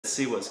Let's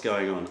see what's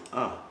going on.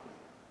 Oh.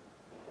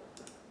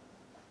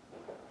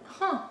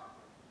 Huh.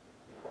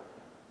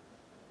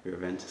 Your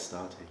event is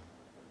starting.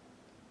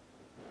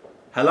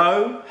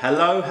 Hello,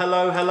 hello,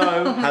 hello,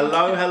 hello,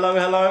 hello, hello,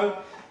 hello.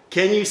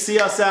 Can you see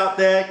us out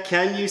there?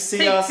 Can you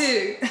see us?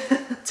 Take two.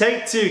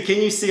 Take two.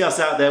 Can you see us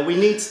out there? We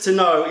need to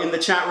know in the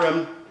chat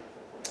room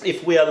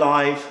if we are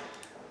live.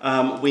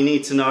 We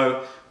need to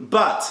know.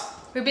 But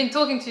we've been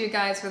talking to you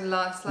guys for the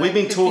last we've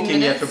been talking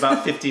minutes. For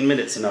about 15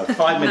 minutes now,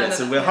 5 minutes,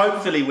 and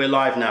hopefully we're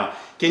live now.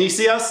 Can you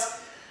see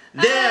us?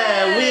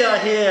 There, we are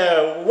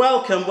here.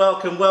 Welcome,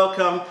 welcome,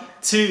 welcome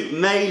to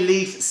May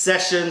Leaf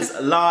Sessions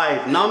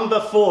Live,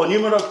 number 4,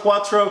 numero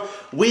 4.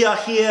 We are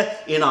here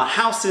in our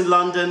house in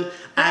London,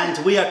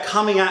 and we are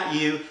coming at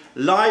you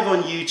live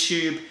on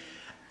YouTube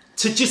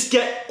to just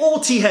get all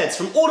tea heads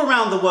from all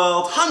around the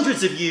world,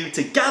 hundreds of you,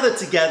 to gather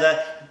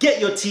together, get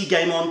your tea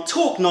game on,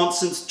 talk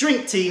nonsense,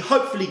 drink tea,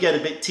 hopefully get a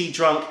bit tea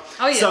drunk.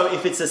 Oh, yeah. So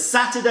if it's a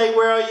Saturday,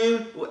 where are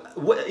you?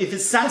 If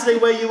it's Saturday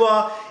where you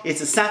are,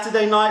 it's a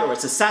Saturday night or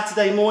it's a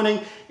Saturday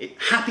morning,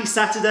 happy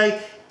Saturday.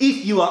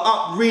 If you are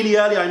up really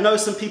early, I know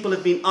some people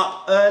have been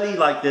up early,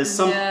 like there's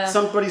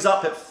somebody's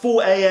up at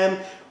 4 a.m.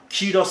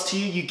 Kudos to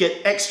you, you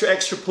get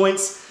extra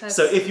points.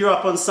 So if you're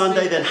up on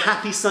Sunday, then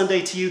happy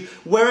Sunday to you,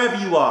 wherever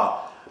you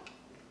are.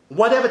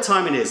 Whatever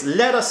time it is,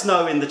 let us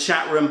know in the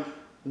chat room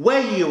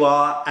where you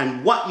are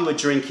and what you are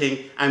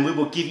drinking, and we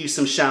will give you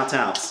some shout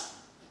outs.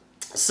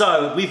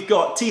 So we've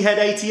got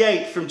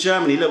T-Head88 from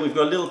Germany. Look, we've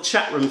got a little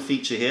chat room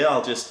feature here.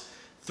 I'll just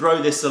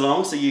throw this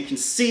along so you can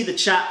see the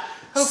chat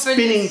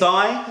spinning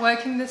by.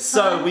 Working this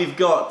time. So we've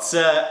got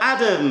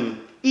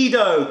Adam,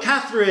 Ido,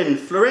 Catherine,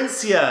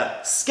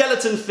 Florencia,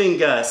 Skeleton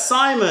Finger,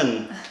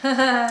 Simon,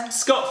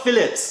 Scott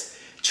Phillips,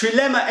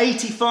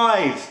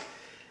 Trilema85,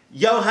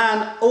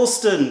 Johan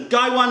Alston,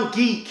 Guy One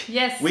Geek.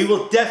 Yes. We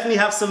will definitely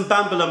have some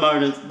Bambala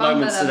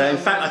moments today. In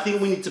fact, I think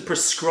we need to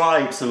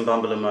prescribe some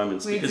Bambala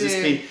moments because it's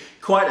been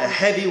quite a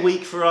heavy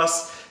week for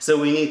us. So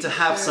we need to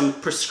have some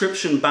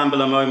prescription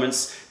Bambala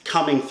moments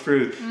coming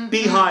through.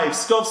 Beehive,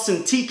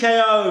 Skovson,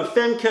 TKO,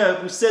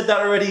 Femke, we've said that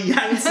already,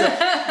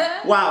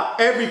 Yansa. Wow,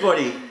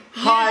 everybody.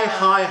 Hi,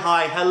 hi,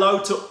 hi. Hello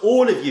to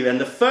all of you.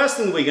 And the first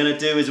thing we're going to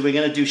do is we're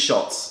going to do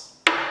shots.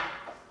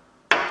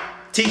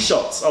 Tea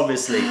shots,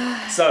 obviously.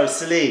 So,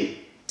 Celine,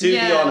 do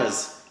the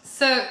honours.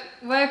 So,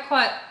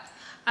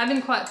 I've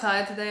been quite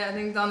tired today, I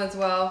think Don as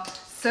well.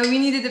 So we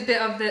needed a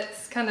bit of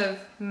this kind of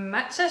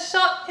matcha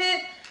shot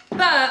hit,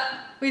 but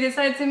we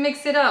decided to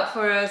mix it up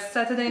for a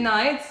Saturday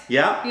night.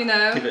 Yeah, you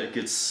know. Give it a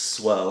good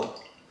swirl.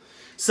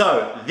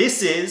 So,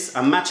 this is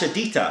a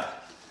Matchadita.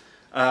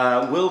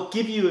 We'll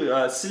give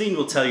you, Celine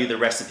will tell you the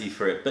recipe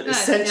for it, but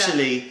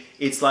essentially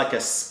it's like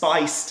a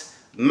spiced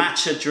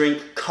matcha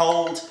drink,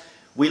 cold.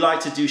 We like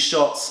to do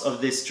shots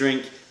of this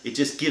drink. It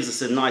just gives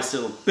us a nice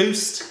little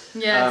boost.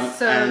 Yeah,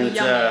 so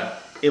yummy.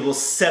 It will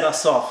set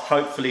us off,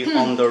 hopefully,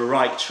 on the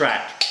right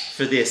track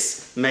for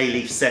this May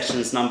Leaf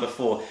Sessions number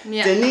 4.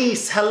 Yeah.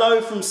 Denise, hello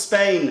from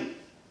Spain.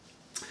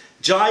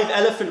 Jive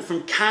Elephant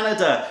from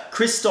Canada.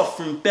 Christoph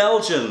from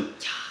Belgium.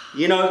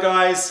 You know,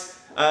 guys,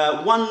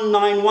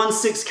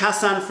 1916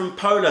 Kasan from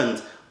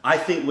Poland. I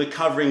think we're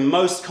covering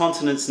most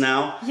continents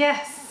now.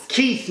 Yes.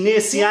 Keith near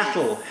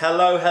Seattle.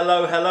 Hello,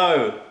 hello,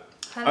 hello.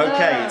 Hello.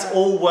 Okay, it's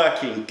all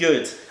working,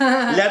 good.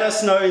 Let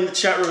us know in the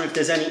chat room if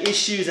there's any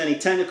issues, any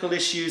technical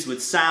issues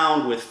with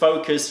sound, with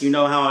focus. You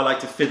know how I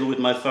like to fiddle with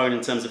my phone in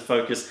terms of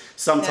focus.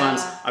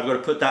 Sometimes I've got to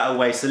put that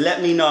away. So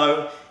let me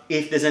know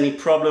if there's any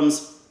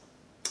problems.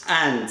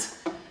 And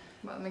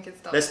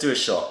let's do a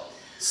shot.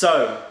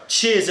 So,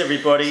 cheers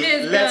everybody.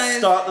 Cheers, let's guys.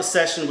 start the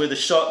session with a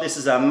shot. This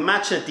is a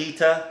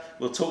Matchadita.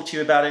 We'll talk to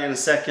you about it in a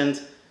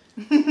second.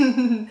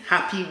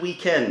 Happy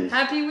weekend.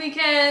 Happy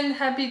weekend.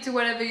 Happy to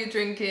whatever you're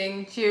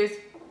drinking. Cheers.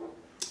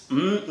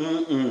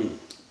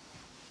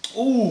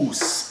 Ooh,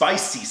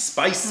 spicy,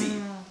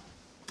 spicy.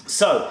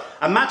 So,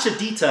 a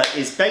Matchadita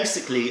is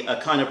basically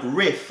a kind of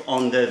riff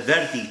on the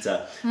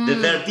Verdita. The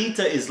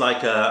Verdita is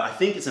like I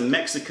think it's a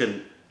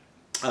Mexican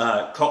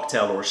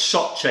cocktail or a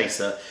shot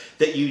chaser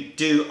that you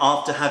do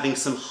after having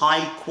some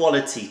high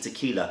quality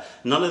tequila.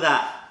 None of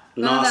that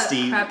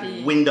nasty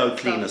window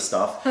cleaner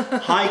stuff.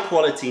 High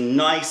quality,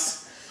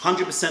 nice,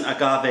 100%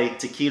 agave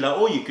tequila,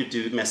 or you could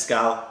do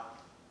mezcal.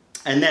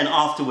 And then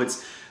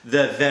afterwards,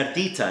 the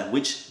Verdita,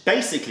 which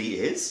basically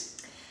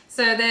is...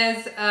 So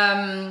there's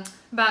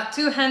about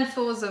 2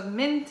 handfuls of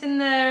mint in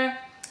there,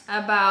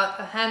 about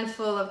a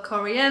handful of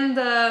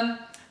coriander,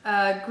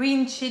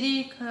 green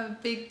chili, kind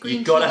of big green chili.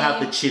 You've got to have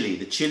the chili.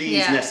 The chili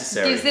is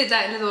necessary. Gives it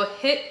that little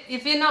hit.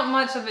 If you're not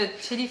much of a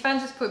chili fan,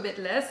 just put a bit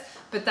less,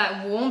 but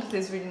that warmth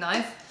is really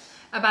nice.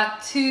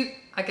 About 2,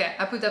 okay,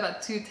 I put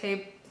about 3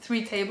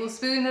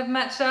 tablespoons of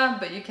matcha,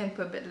 but you can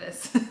put a bit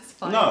less. It's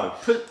fine. No,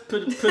 put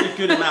a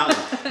good amount.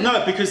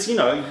 No, because you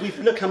know,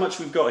 look how much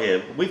we've got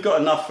here. We've got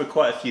enough for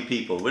quite a few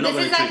people. We're not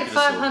going to drink it. This is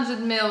like a 500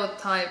 ml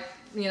type,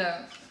 you know,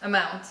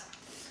 amount.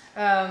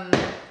 And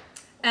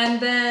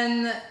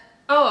then,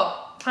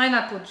 Oh,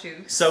 pineapple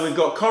juice. So we've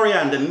got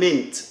coriander,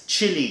 mint,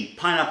 chili,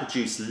 pineapple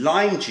juice,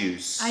 lime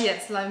juice. Ah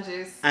yes, lime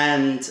juice.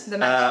 And The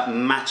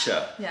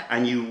matcha. Yeah.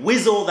 And you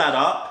whiz all that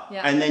up,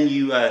 Yeah. and then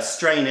you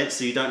strain it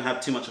so you don't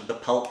have too much of the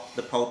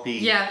pulpy.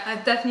 Yeah, I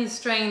definitely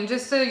strain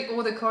just so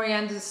all the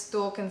coriander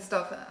stalk and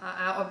stuff are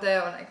out of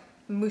there, or like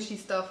mushy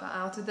stuff are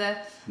out of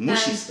there.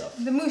 Mushy stuff.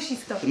 The mushy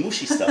stuff. The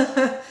mushy stuff.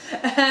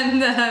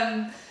 And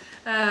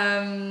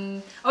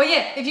oh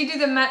yeah, if you do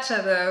the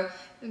matcha though,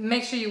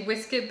 make sure you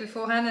whisk it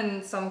beforehand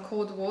in some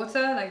cold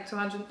water, like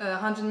 100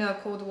 ml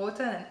of cold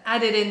water, and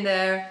add it in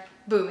there.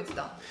 Boom, it's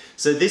done.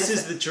 So this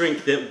is the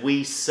drink that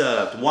we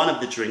served, one of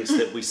the drinks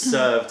that we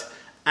served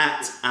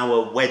at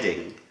our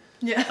wedding.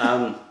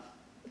 Yeah.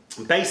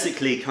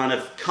 Basically kind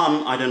of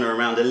come, I don't know,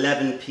 around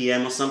 11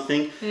 p.m. or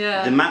something.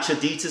 Yeah. The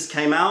Matchaditas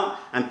came out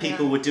and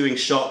people were doing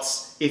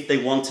shots if they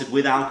wanted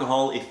with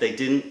alcohol, if they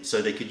didn't,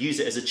 so they could use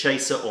it as a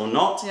chaser or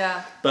not.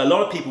 Yeah. But a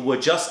lot of people were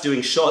just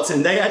doing shots,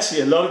 and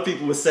a lot of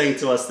people were saying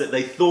to us that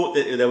they thought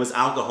that there was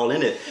alcohol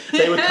in it.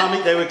 They were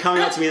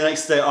coming up to me the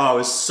next day, oh, I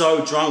was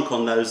so drunk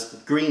on those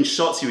green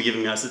shots you were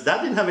giving me. I said,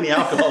 that didn't have any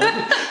alcohol in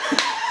it.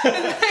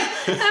 That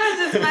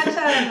was just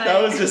matcha.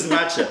 That was just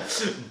matcha.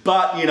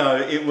 But you know,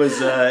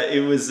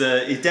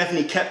 it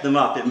definitely kept them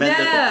up. It meant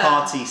that the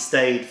party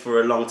stayed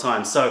for a long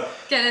time. So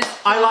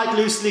I like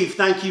loose leaf.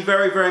 Thank you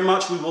very, very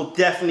much. We will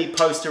definitely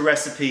post a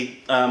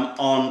recipe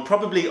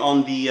probably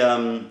on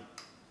the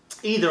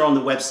either on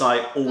the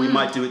website, or we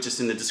might do it just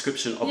in the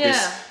description of this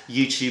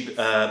YouTube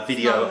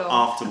video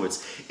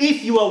afterwards.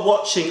 If you are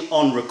watching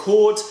on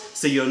record,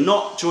 so you're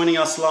not joining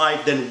us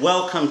live, then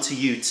welcome to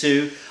you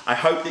too. I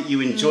hope that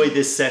you enjoyed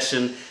this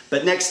session,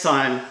 but next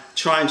time,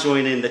 try and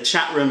join in. The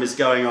chat room is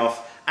going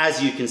off.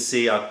 As you can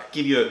see, I'll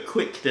give you a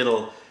quick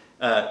little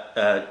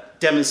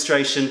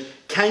demonstration.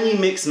 Can you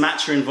mix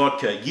matcha and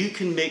vodka? You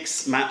can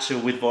mix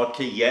matcha with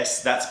vodka,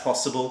 yes, that's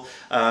possible.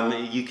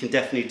 You can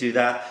definitely do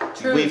that.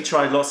 True. We've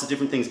tried lots of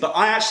different things, but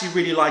I actually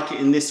really like it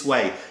in this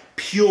way.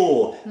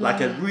 Pure, like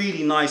a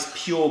really nice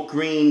pure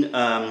green,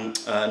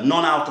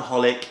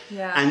 non-alcoholic,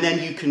 and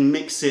then you can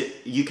mix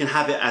it, you can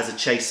have it as a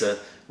chaser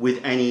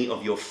with any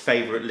of your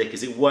favorite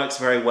liquors. It works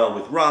very well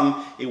with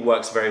rum, it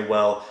works very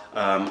well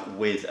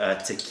with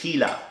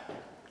tequila.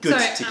 Good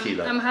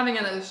tequila. I'm having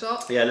another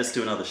shot. Yeah, let's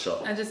do another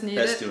shot. I just need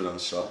Let's do another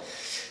shot.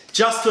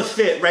 Just for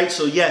fit,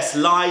 Rachel, yes,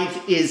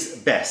 live is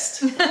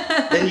best.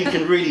 Then you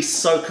can really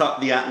soak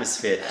up the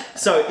atmosphere.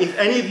 So if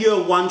any of you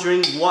are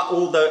wondering what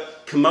all the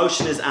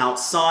commotion is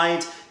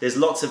outside, there's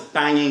lots of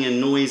banging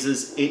and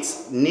noises.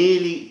 It's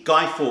nearly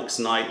Guy Fawkes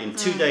night. In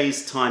 2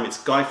 days' time,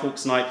 it's Guy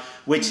Fawkes night,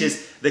 which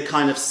is the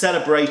kind of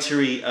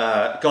celebratory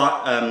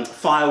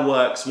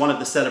fireworks, one of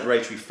the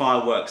celebratory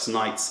fireworks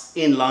nights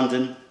in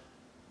London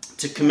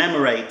to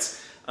commemorate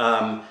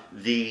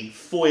the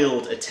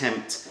foiled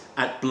attempt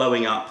at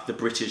blowing up the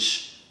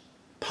British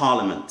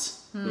Parliament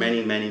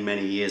many, many,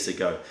 many years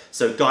ago.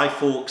 So Guy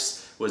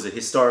Fawkes was a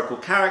historical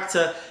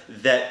character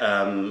that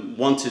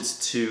wanted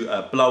to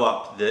blow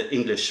up the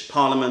English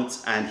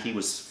Parliament, and he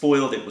was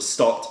foiled, it was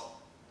stopped.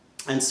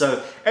 And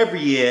so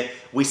every year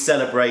we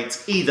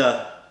celebrate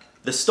either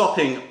the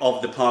stopping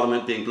of the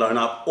Parliament being blown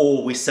up,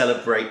 or we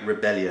celebrate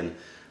rebellion,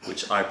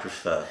 which I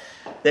prefer.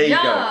 There you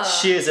go.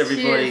 Cheers,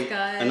 everybody. Cheers,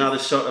 guys. Another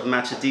shot of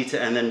Matchadita,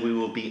 and then we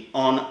will be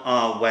on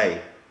our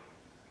way.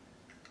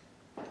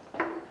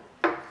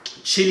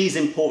 Chili's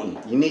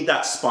important. You need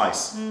that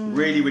spice.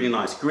 Really, really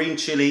nice. Green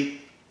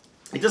chili.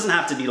 It doesn't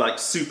have to be like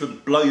super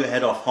blow your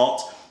head off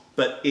hot,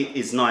 but it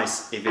is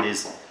nice if it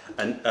is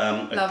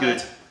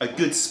a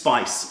good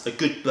spice, a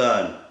good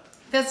burn.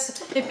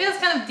 It feels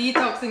kind of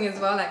detoxing as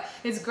well. Like,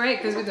 it's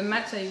great because with the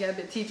matcha you get a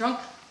bit tea drunk,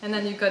 and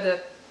then you've got the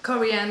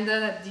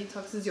coriander that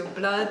detoxes your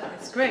blood.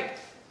 It's great.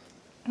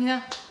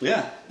 Yeah.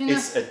 Yeah.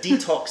 It's a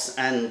detox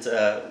and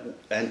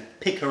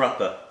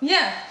picker-upper.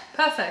 Yeah.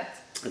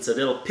 Perfect. It's a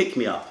little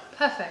pick-me-up.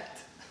 Perfect.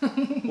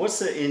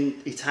 What's it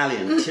in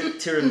Italian?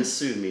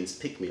 Tiramisu means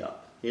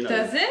pick-me-up. You know,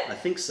 does it? I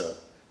think so.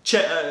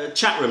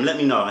 Chat room, let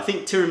me know. I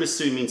think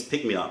tiramisu means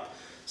pick-me-up.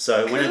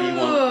 So whenever you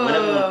want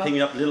to pick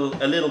me up,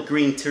 a little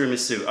green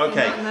tiramisu.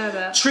 Okay. I did not know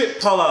that. Trip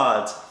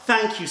Pollard,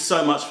 thank you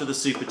so much for the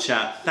super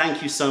chat.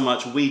 Thank you so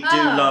much. We do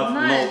love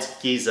Malt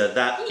Giza.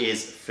 That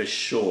is for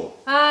sure.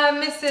 I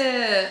miss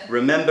it.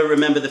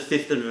 Remember the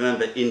 5th of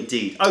November,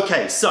 indeed.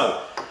 Okay,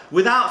 so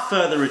without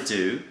further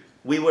ado,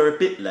 we were a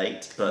bit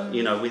late, but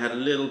you know, we had a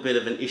little bit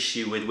of an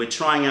issue we're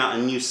trying out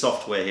a new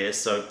software here,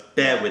 so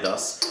bear with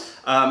us.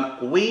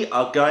 We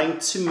are going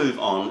to move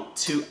on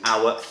to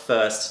our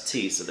first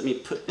tea. So let me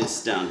put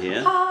this down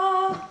here.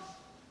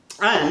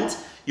 And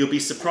you'll be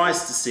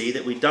surprised to see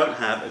that we don't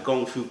have a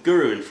Gong Fu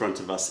Guru in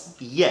front of us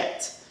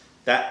yet.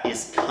 That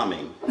is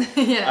coming.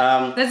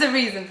 Yeah, there's a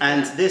reason for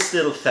and that. This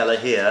little fella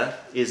here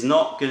is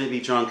not going to be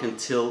drunk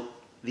until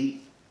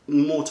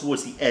more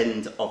towards the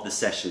end of the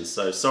session.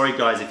 So sorry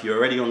guys if you're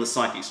already on the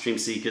Psychic Stream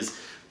Seekers,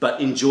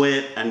 but enjoy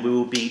it and we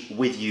will be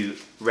with you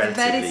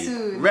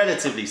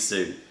relatively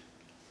soon.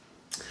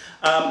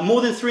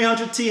 More than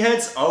 300 tea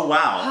heads? Oh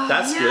wow,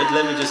 that's good.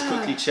 Let me just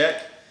quickly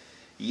check.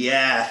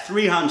 Yeah,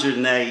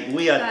 308.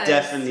 We are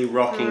definitely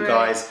rocking,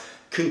 guys.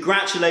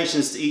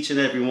 congratulations to each and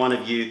every one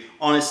of you.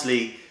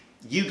 Honestly,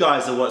 you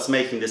guys are what's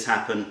making this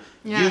happen.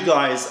 Yeah. You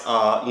guys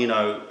are, you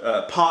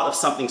know, part of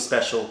something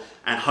special,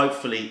 and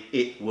hopefully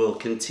it will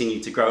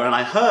continue to grow. And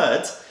I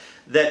heard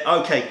that,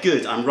 okay,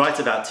 good, I'm right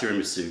about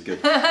tiramisu, good.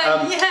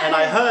 And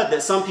I heard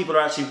that some people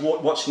are actually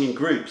watching in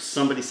groups.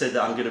 Somebody said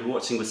that I'm going to be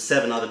watching with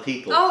 7 other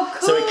people. Oh,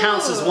 cool. So it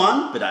counts as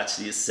 1, but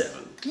actually it's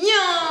 7.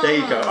 Yeah. There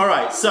you go. All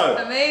right, so.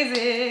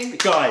 Amazing.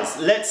 Guys,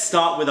 let's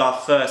start with our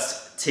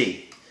first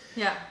tea.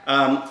 Yeah.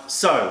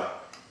 So,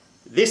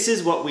 this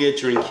is what we are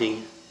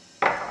drinking.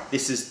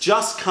 This has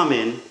just come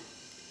in.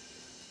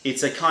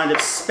 It's a kind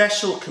of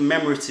special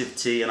commemorative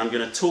tea, and I'm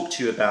going to talk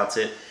to you about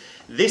it.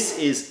 This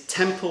is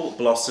Temple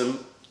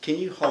Blossom. Can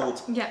you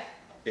hold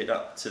it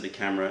up to the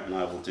camera, and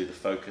I will do the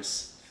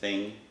focus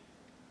thing.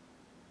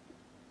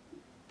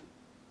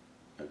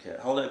 Okay,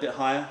 hold it a bit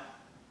higher.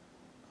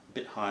 A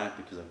bit higher,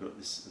 because I've got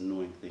this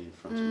annoying thing in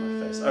front of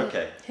my face.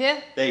 Okay.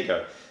 Here? There you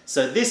go.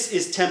 So this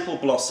is Temple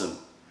Blossom.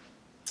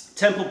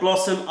 Temple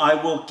Blossom, I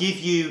will give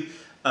you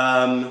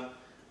the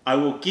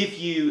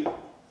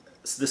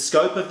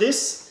scope of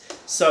this.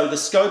 So the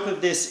scope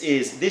of this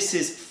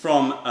is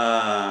from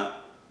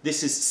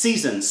this is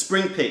season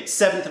spring pick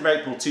 7th of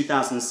April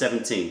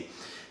 2017.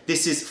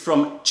 This is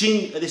from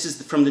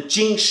the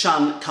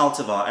Jingshan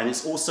cultivar, and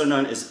it's also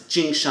known as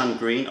Jingshan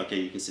green. Okay,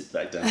 you can sit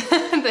back down.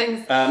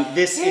 Thanks.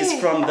 This is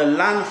from the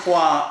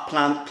Lanhua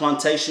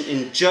plantation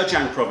in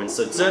Zhejiang province.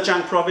 So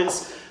Zhejiang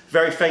province,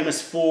 very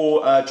famous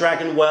for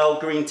Dragon Well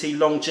green tea,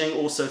 Longjing,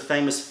 also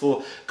famous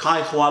for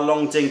Kaihua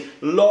Longding.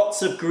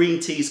 Lots of green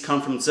teas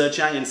come from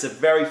Zhejiang, and it's a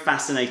very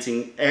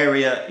fascinating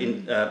area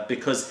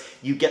because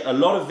you get a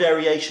lot of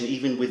variation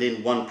even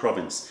within one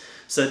province.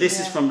 So this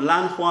is from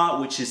Lanhua,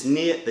 which is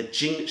near the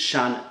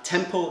Jingshan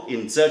Temple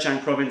in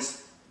Zhejiang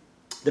province.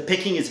 The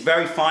picking is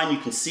very fine. You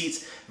can see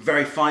it's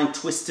very fine,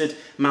 twisted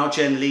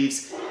Maojian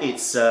leaves.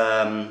 It's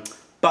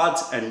bud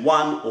and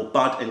 1 or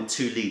bud and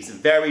 2 leaves.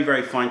 Very,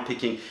 very fine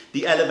picking.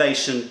 The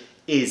elevation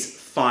is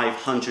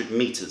 500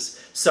 meters.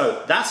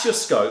 So that's your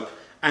scope.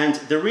 And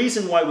the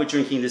reason why we're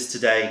drinking this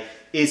today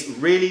is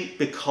really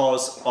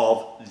because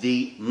of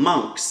the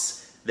monks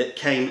that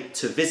came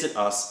to visit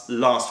us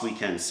last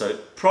weekend. So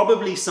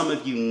probably some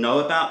of you know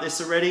about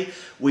this already.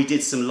 We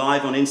did some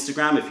live on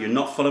Instagram. If you're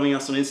not following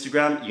us on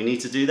Instagram, you need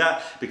to do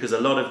that, because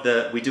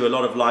we do a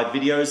lot of live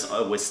videos.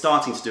 We're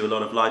starting to do a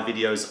lot of live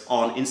videos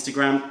on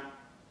Instagram.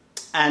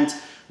 And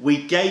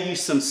we gave you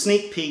some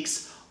sneak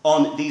peeks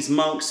on these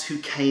monks who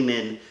came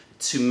in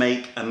to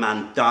make a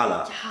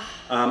mandala.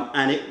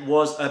 And it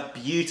was a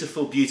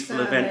beautiful, beautiful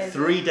event. Amazing.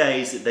 3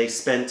 days that they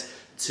spent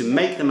to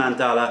make the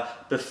mandala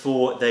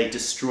before they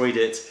destroyed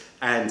it,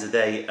 and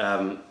they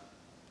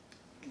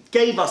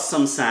gave us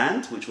some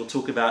sand, which we'll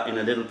talk about in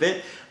a little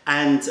bit,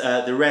 and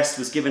the rest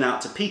was given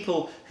out to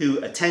people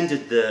who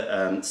attended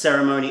the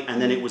ceremony,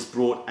 and then it was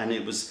brought and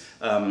it was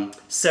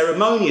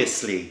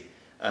ceremoniously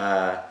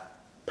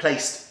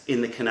placed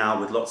in the canal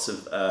with lots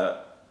of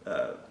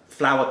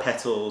flower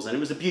petals, and it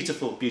was a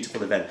beautiful,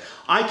 beautiful event.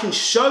 I can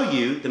show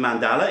you the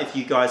mandala if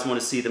you guys want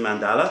to see the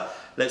mandala.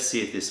 Let's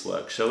see if this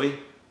works, shall we?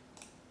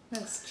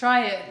 Let's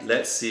try it.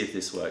 Let's see if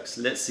this works.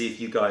 Let's see if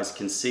you guys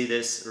can see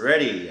this.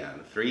 Ready?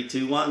 And 3,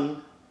 2,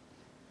 1.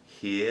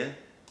 Here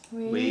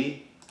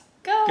we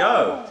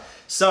go.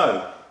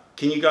 So,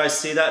 can you guys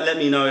see that? Let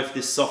me know if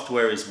this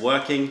software is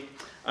working.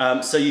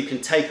 So you can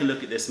take a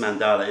look at this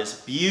mandala.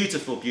 It's a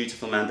beautiful,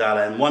 beautiful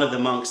mandala, and one of the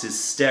monks is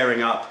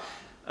staring up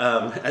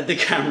at the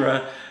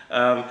camera.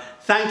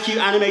 Thank you,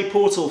 Anime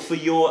Portal, for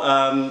your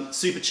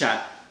super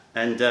chat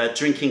and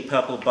drinking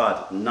purple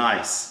bud.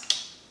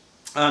 Nice.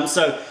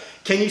 So,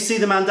 can you see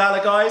the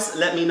mandala, guys?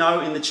 Let me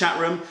know in the chat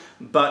room.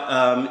 But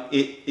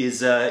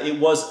it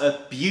was a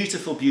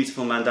beautiful,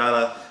 beautiful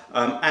mandala,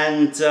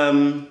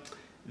 and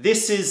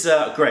this is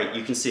great.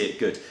 You can see it.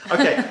 Good.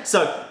 Okay.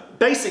 So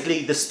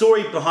basically, the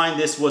story behind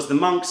this was the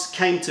monks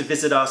came to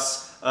visit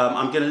us.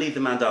 I'm going to leave the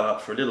mandala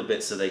up for a little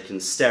bit so they can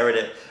stare at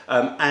it,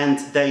 and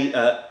they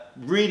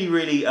really,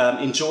 really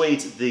enjoyed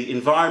the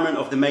environment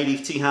of the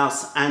Mayleaf Tea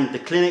House and the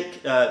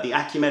clinic, the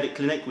Acumedic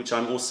Clinic, which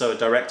I'm also a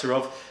director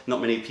of.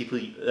 Not many people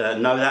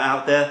know that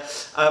out there.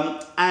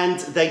 And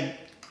they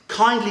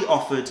kindly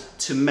offered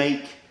to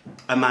make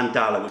a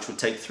mandala, which would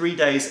take 3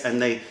 days,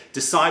 and they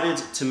decided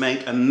to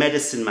make a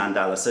medicine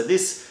mandala. So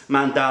this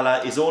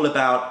mandala is all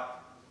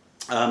about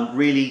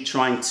really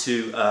trying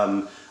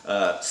to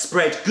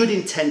spread good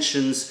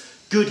intentions,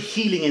 good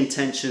healing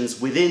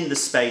intentions within the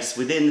space,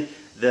 within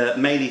the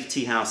Mayleaf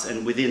Tea House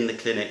and within the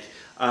clinic,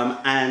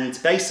 and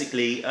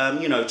basically,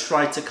 you know,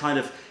 try to kind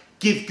of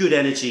give good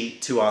energy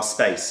to our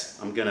space.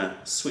 I'm gonna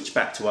switch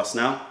back to us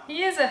now.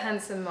 He is a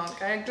handsome monk,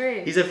 I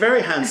agree. He's a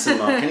very handsome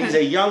monk, and he's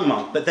a young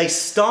monk, but they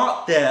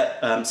start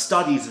their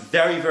studies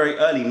very, very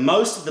early.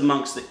 Most of the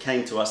monks that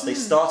came to us, they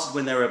started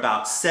when they were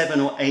about 7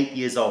 or 8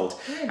 years old.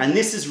 Really? And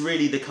this is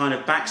really the kind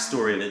of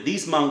backstory of it.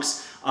 These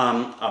monks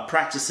are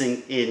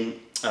practicing in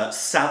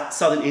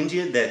southern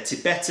India. They're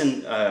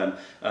Tibetan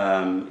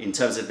in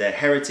terms of their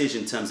heritage,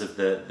 in terms of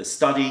the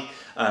study,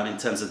 in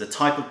terms of the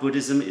type of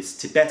Buddhism. It's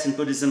Tibetan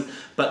Buddhism,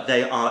 but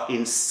they are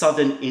in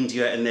southern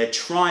India, and they're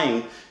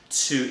trying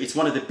to, it's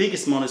one of the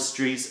biggest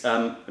monasteries,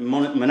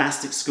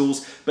 monastic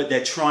schools, but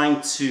they're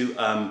trying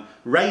to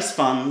raise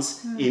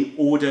funds in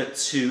order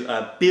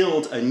to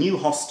build a new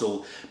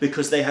hostel,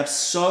 because they have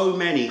so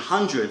many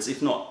hundreds,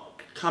 if not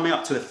coming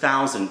up to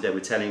 1,000, they were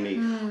telling me,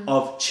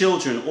 of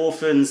children,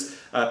 orphans,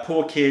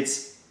 poor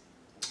kids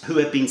who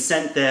have been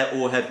sent there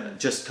or have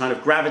just kind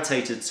of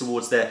gravitated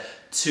towards there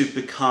to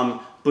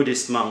become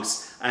Buddhist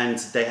monks, and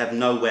they have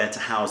nowhere to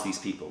house these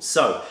people.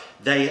 So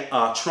they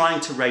are trying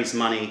to raise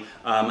money,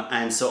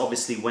 and so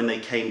obviously when they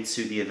came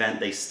to the event,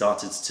 they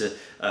started to,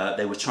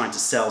 they were trying to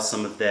sell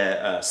some of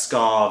their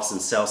scarves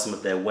and sell some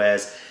of their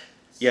wares.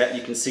 Yeah,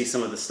 you can see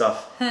some of the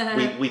stuff.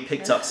 We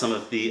picked up some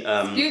of the...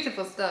 it's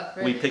beautiful stuff,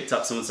 really. We picked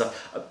up some of the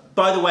stuff.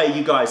 By the way,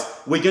 you guys,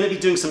 we're going to be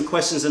doing some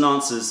questions and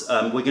answers.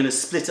 We're going to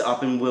split it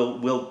up, and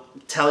we'll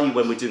tell you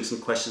when we're doing some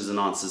questions and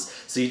answers.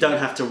 So you don't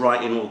have to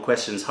write in all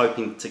questions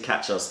hoping to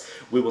catch us.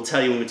 We will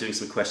tell you when we're doing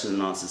some questions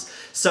and answers.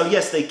 So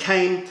yes, they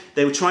came.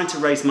 They were trying to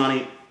raise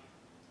money.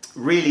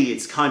 Really,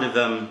 it's kind of...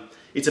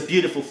 it's a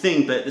beautiful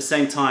thing, but at the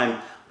same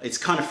time, it's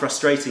kind of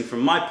frustrating from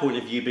my point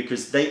of view,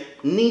 because they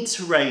need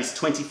to raise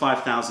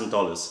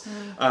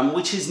 $25,000,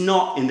 which is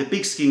not, in the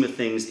big scheme of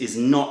things, is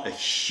not a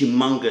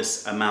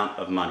humongous amount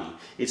of money.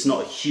 It's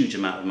not a huge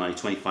amount of money,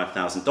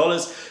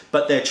 $25,000,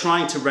 but they're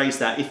trying to raise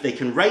that. If they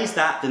can raise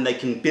that, then they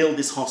can build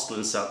this hostel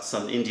in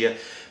southern India.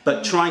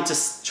 But trying to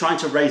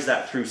raise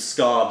that through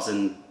scarves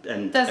and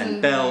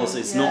bells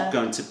is not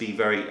going to be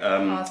very.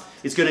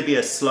 It's going to be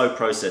a slow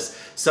process.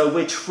 So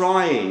we're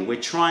trying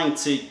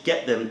to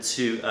get them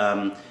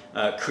to.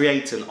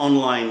 Create an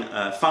online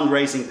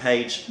fundraising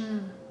page.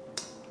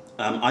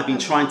 I've been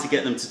trying to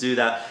get them to do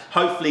that.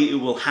 Hopefully it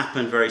will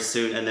happen very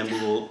soon, and then we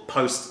will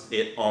post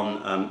it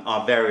on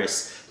our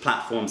various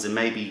platforms, and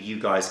maybe you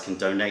guys can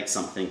donate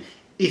something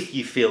if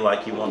you feel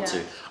like you want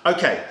to.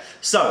 Okay,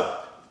 so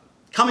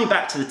coming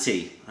back to the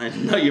tea. I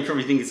know you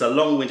probably think it's a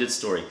long-winded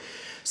story.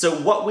 So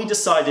what we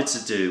decided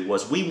to do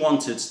was we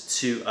wanted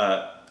to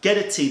get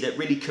a tea that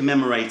really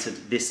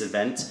commemorated this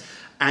event,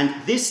 and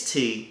this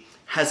tea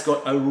has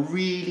got a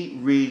really,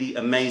 really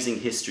amazing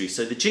history.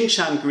 So the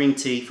Jingshan green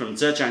tea from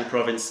Zhejiang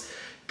province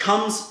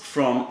comes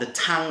from the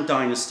Tang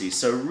dynasty.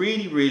 So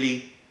really,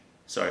 really,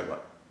 sorry,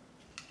 what?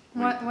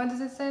 What does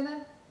it say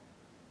there?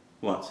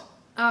 What?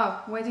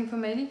 Oh, waiting for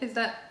Mehdi? Is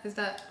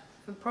that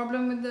a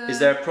problem with the... Is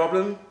there a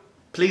problem?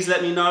 Please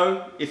let me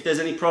know if there's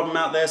any problem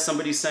out there.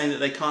 Somebody's saying that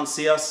they can't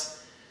see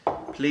us.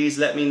 Please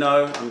let me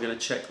know. I'm gonna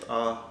check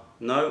our...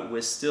 No,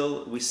 we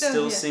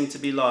still seem to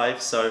be live.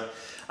 So,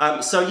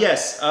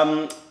 yes,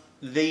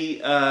 the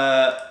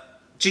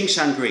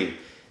Jingshan green,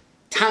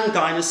 Tang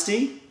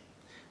dynasty,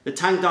 the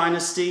Tang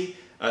dynasty,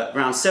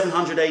 around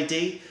 700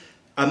 AD,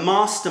 a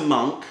master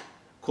monk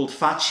called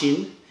Fa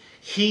Qin,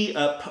 he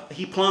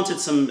planted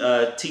some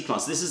tea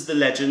plants. This is the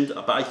legend,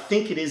 but I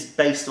think it is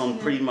based on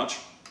pretty much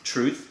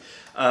truth.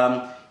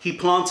 He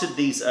planted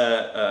these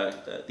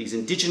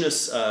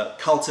indigenous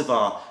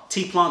cultivar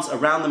tea plants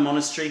around the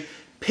monastery,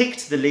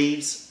 picked the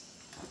leaves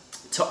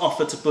to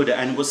offer to Buddha,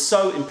 and was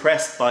so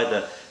impressed by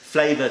the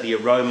flavor, the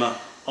aroma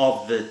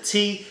of the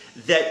tea,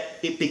 that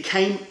it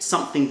became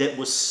something that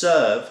was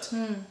served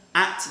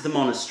at the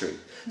monastery.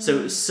 So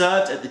it was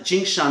served at the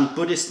Jingshan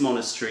Buddhist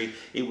monastery.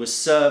 It was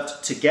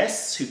served to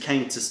guests who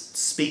came to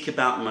speak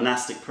about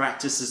monastic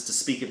practices, to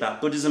speak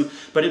about Buddhism,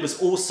 but it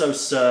was also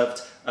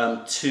served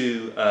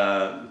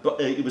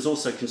it was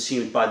also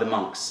consumed by the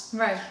monks.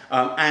 Right.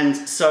 And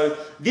so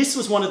this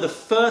was one of the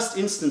first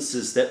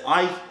instances that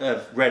I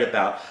have read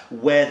about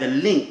where the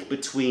link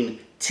between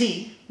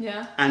tea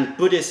and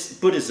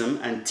Buddhism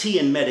and tea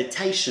and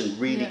meditation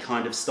really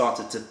kind of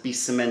started to be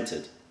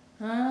cemented.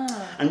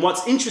 And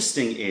what's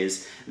interesting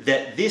is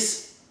that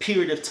this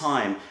period of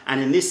time,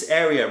 and in this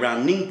area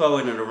around Ningbo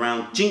and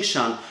around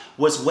Jingshan,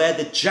 was where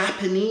the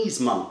Japanese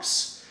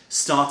monks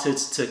started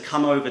to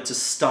come over to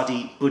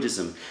study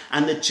Buddhism.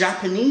 And the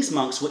Japanese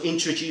monks were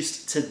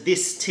introduced to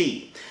this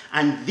tea.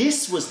 And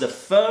this was the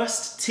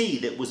first tea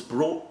that was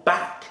brought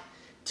back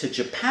to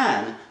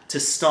Japan to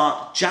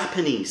start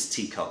Japanese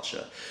tea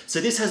culture. So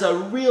this has a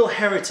real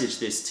heritage,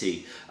 this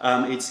tea.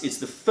 It's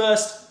the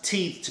first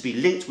tea to be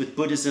linked with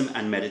Buddhism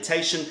and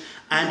meditation,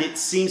 and it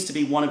seems to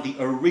be one of the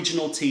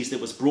original teas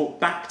that was brought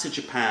back to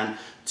Japan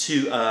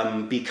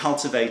to be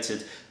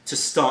cultivated to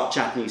start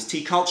Japanese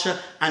tea culture.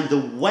 And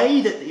the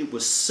way that it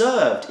was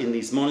served in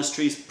these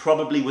monasteries,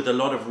 probably with a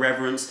lot of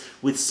reverence,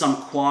 with some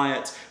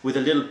quiet, with a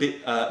little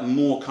bit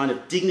more kind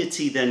of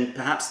dignity than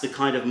perhaps the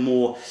kind of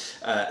more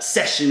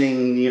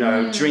sessioning, you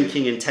know,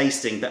 drinking and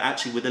tasting, but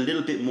actually with a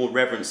little bit more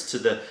reverence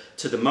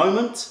to the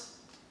moment.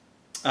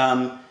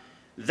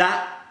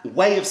 That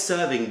way of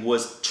serving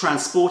was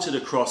transported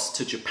across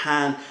to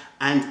Japan,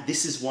 and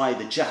this is why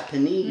the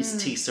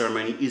Japanese tea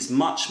ceremony is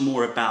much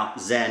more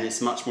about Zen, it's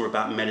much more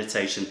about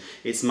meditation,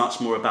 it's much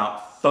more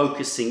about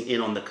focusing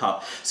in on the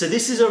cup. So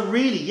this is a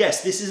really,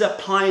 yes, this is a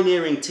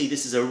pioneering tea.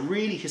 This is a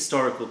really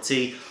historical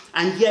tea,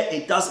 and yet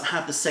it doesn't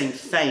have the same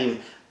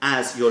fame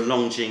as your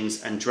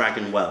Longjings and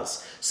Dragon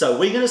Wells. So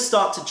we're going to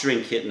start to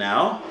drink it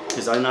now,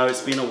 because I know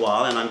it's been a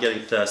while and I'm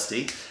getting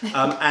thirsty.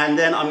 And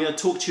then I'm going to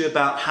talk to you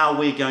about how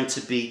we're going to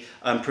be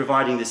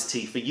providing this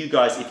tea for you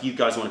guys, if you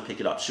guys want to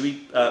pick it up. Should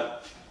we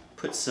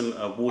put some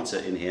water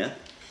in here?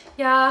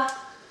 Yeah.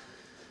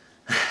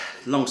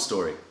 Long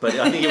story, but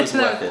I think it was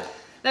worth it.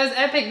 That was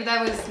epic, but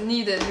that was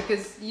needed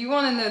because you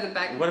want to know the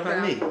background. What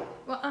about me?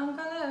 Well, I'm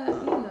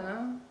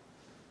gonna,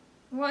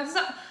 What's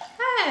that?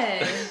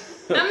 Hey,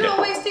 okay. I'm not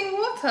wasting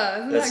water.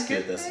 Isn't that's that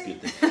good. That's a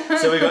good thing.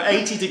 So we've got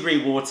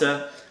 80-degree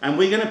water, and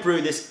we're going to brew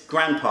this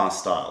grandpa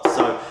style.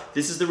 So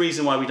this is the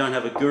reason why we don't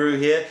have a guru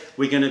here.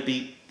 We're going to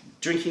be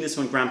drinking this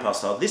one grandpa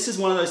style. This is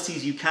one of those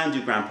teas you can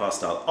do grandpa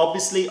style.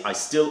 Obviously, I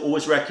still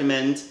always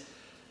recommend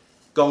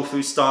Gong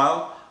Fu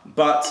style,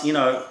 but you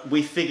know,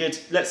 we figured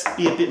let's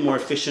be a bit more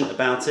efficient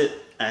about it,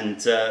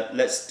 and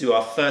let's do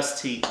our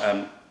first tea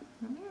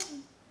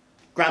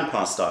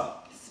grandpa style.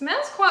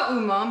 Smells quite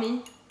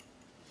umami.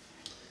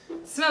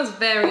 Smells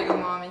very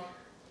umami.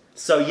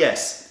 So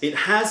yes, it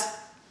has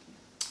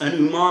an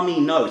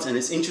umami note, and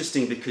it's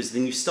interesting because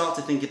then you start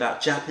to think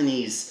about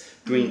Japanese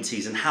green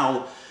teas and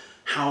how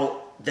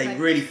they like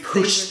really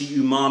push the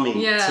umami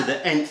to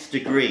the nth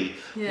degree.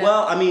 Yeah.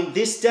 Well, I mean,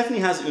 this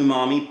definitely has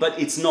umami, but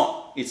it's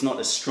not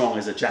as strong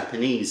as a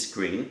Japanese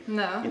green.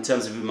 No. In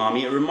terms of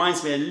umami, it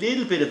reminds me a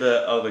little bit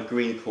of a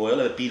green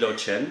coil, a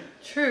bilochen.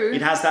 True.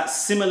 It has that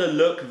similar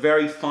look,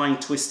 very fine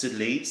twisted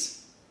leaves.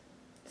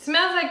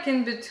 Smells like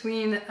in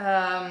between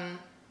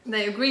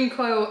like a green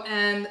coil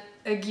and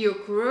a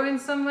gyokuro in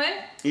some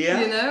way.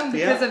 Yeah. You know,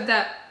 because of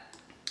that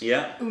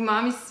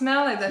umami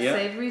smell, like that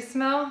savory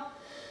smell.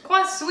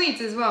 Quite sweet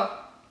as well.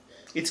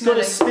 It's got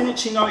a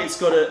spinachy note.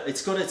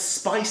 It's got a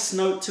spice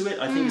note to it.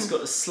 I think it's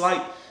got a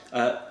slight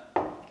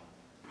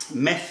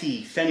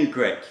methy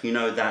fenugreek. You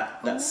know,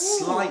 that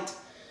slight.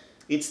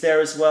 It's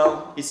there as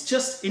well. It's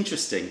just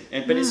interesting,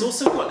 but it's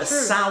also got a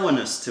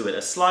sourness to it,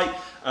 a slight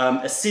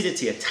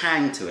acidity, a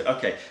tang to it.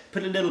 Okay,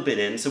 put a little bit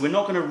in. So we're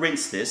not going to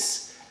rinse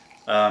this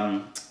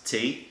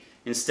tea.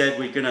 Instead,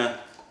 we're going to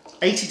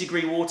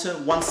 80-degree water,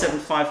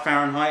 175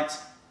 Fahrenheit.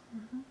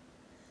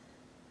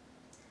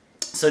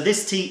 So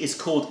this tea is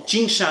called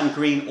Jinshan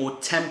Green or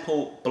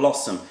Temple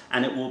Blossom,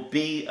 and it will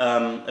be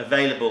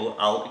available.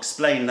 I'll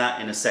explain that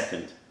in a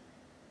second.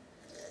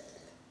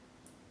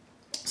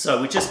 So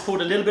we just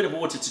poured a little bit of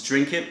water to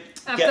drink it.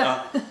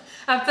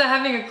 After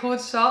having a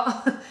cold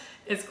shot,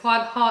 it's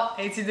quite hot,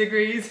 80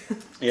 degrees.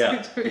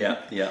 Yeah.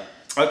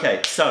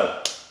 Okay,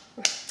 so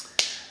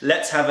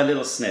let's have a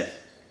little sniff.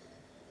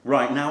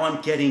 Right, now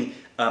I'm getting,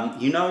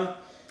 you know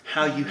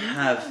how you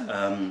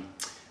have,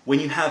 when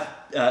you have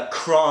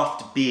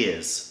craft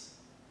beers,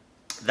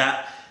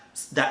 that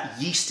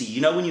yeasty,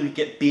 you know when you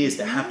get beers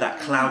that have that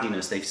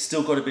cloudiness, they've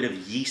still got a bit of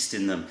yeast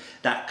in them,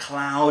 that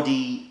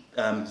cloudy,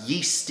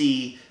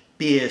 yeasty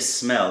beer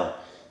smell,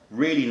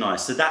 really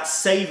nice. So that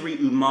savory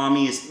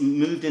umami is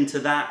moved into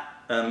that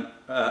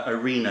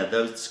arena,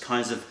 those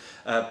kinds of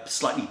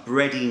slightly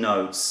bready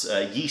notes,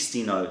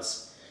 yeasty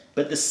notes,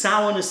 but the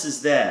sourness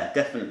is there,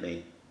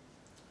 definitely.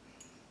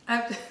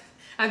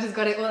 I've just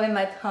got it all in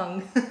my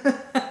tongue.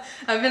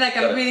 I feel like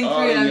I'm reading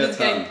through it and I'm just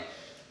going...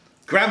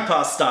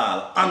 Grandpa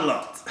style,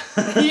 unlocked.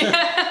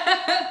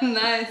 Yeah,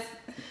 nice.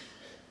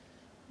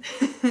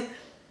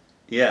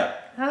 Yeah.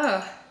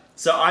 Oh.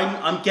 So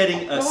I'm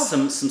getting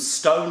some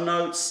stone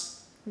notes.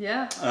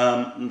 Yeah.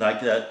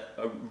 Like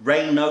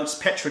rain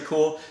notes,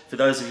 petrichor. For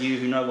those of you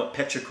who know what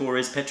petrichor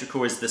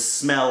is the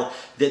smell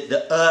that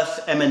the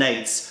earth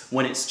emanates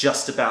when it's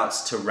just about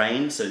to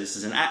rain. So this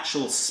is an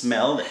actual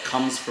smell that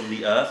comes from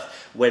the earth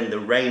when the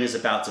rain is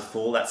about to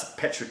fall. That's a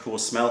petrichor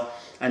smell,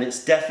 and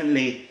it's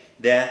definitely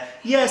there.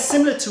 Yeah,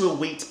 similar to a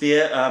wheat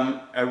beer,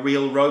 a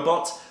real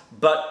robot,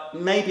 but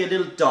maybe a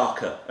little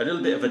darker, a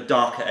little bit of a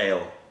darker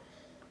ale.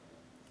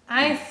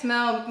 I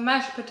smell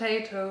mashed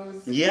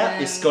potatoes. Yeah,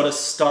 it's got a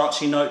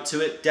starchy note to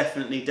it.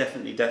 Definitely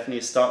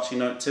a starchy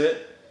note to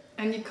it.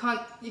 And you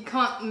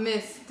can't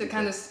miss the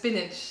kind of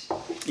spinach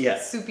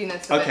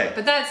soupiness of it.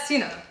 But that's, you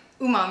know,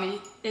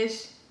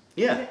 umami-ish.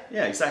 Yeah,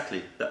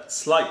 exactly. That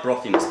slight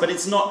brothiness, but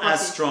it's not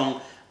as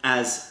strong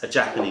as a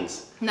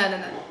Japanese. No,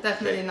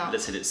 definitely not.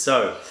 Let's hit it.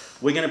 So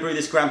we're going to brew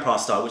this grandpa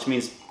style, which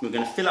means we're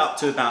going to fill it up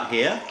to about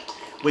here.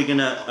 We're going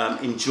to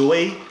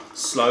enjoy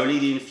slowly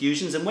the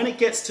infusions, and when it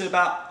gets to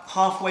about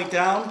halfway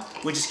down,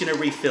 we're just going to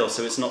refill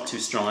so it's not too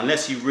strong,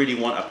 unless you really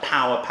want a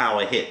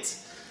power hit.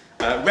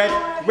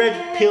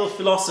 Red Pill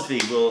Philosophy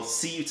will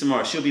see you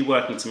tomorrow. She'll be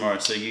working tomorrow,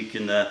 so you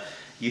can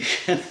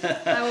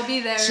I will be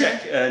there.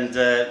 Check, and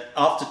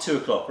after 2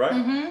 o'clock, right?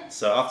 Mm-hmm.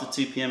 So after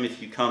 2 p.m.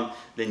 if you come,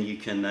 then you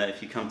can,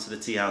 if you come to the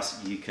tea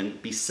house, you can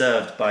be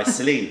served by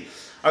Celine.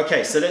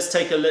 Okay, so let's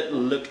take a little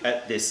look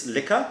at this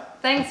liquor.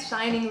 Thanks,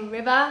 Shining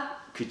River.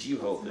 Could you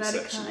hold this,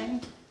 very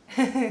actually?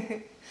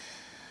 Kind.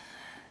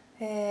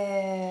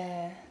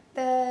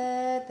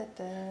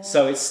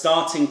 So it's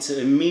starting to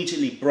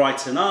immediately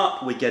brighten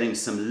up. We're getting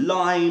some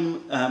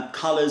lime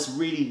colours,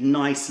 really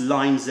nice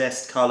lime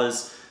zest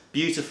colours.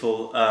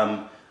 Beautiful.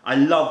 I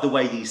love the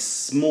way these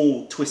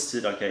small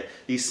twisted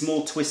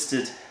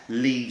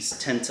leaves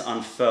tend to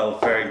unfurl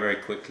very, very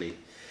quickly.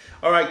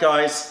 All right,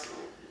 guys.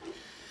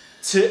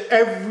 To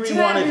every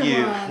one of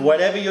you,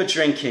 whatever you're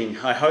drinking,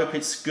 I hope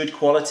it's good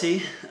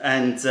quality,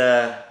 and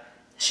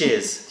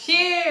cheers.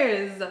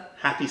 Cheers.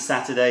 Happy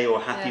Saturday or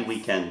happy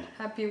weekend.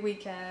 Happy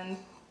weekend.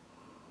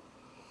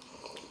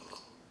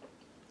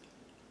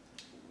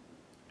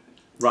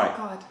 Right.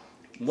 God.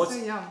 What's,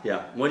 so yum.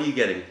 Yeah. What are you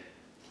getting?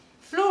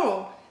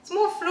 Floral. It's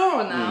more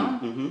floral now.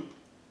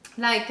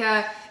 Like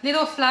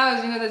little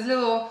flowers, you know, there's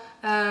little...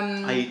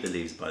 I eat the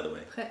leaves, by the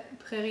way.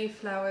 Prairie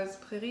flowers.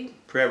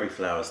 Prairie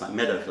flowers, like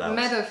meadow flowers.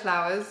 Meadow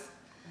flowers.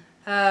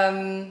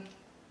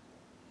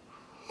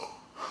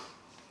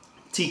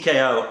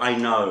 TKO, I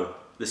know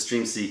the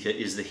Stream Seeker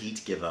is the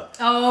heat giver.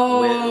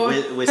 Oh!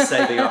 We're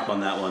saving up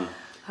on that one.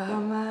 Oh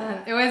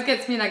man, it always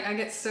gets me, like, I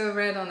get so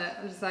red on it.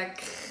 I'm just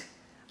like,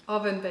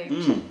 oven baked.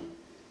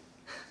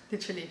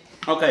 Literally.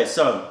 Okay,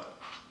 so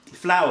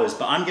flowers,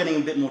 but I'm getting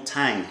a bit more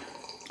tang.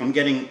 I'm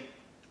getting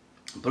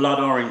blood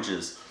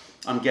oranges.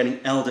 I'm getting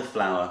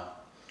elderflower.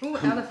 Ooh,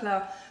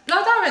 elderflower.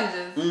 Blood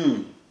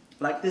oranges.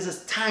 Like there's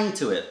a tang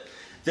to it.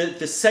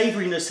 The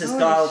savouriness has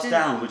dialed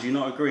down. Would you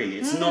not agree?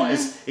 It's not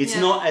as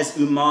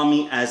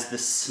umami as the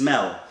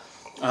smell.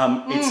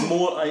 It's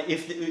more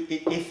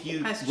if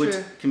you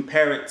would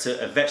compare it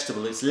to a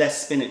vegetable, it's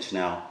less spinach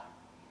now.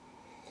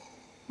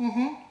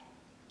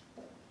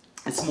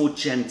 It's more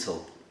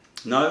gentle.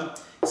 No,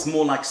 it's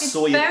more like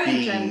soya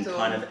bean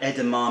kind of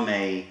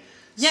edamame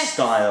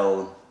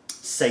style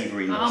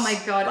savouriness. Oh my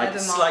god, like edamame.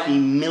 Slightly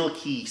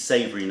milky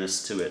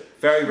savouriness to it.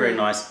 Very, very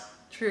nice.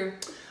 True.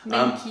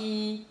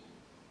 Milky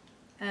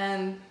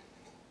and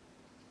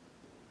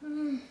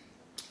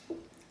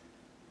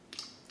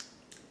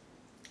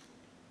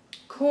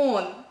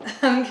corn.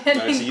 I'm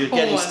getting so you're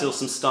getting still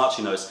some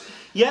starchy notes.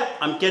 Yeah,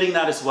 I'm getting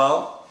that as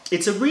well.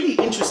 It's a really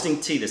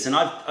interesting tea, this, and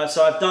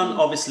I've done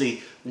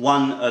obviously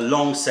a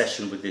long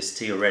session with this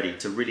tea already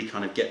to really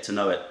kind of get to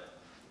know it.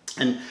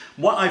 And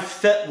what I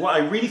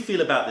really feel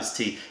about this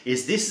tea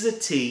is this is a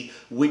tea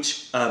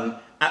which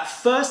at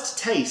first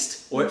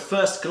taste or at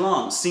first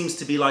glance seems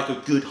to be like a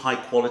good high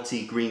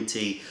quality green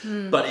tea,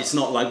 but it's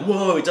not like,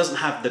 whoa, it doesn't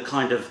have the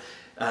kind of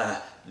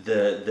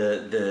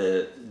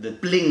the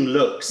bling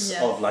looks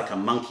of like a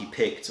monkey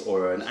picked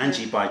or an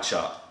Angie Bai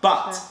chart.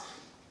 But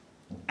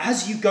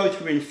as you go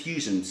through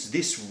infusions,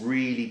 this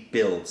really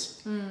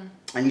builds,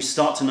 and you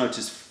start to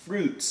notice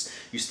fruits,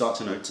 you start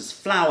to notice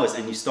flowers,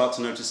 and you start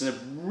to notice a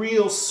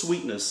real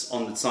sweetness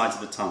on the sides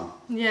of the tongue.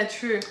 Yeah,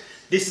 true.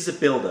 This is a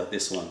builder,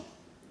 this one.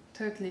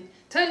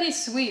 Totally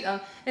sweet.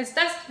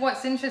 That's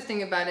what's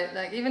interesting about it.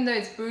 Like, even though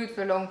it's brewed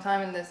for a long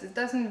time in this, it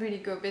doesn't really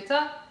go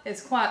bitter.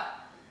 It's quite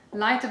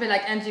light, a bit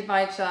like Angie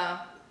Bai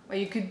cha, where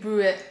you could brew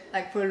it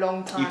like for a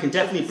long time. You can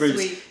definitely brew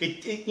this.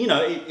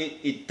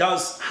 It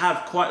does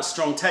have quite a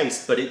strong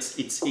taste, but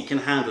it can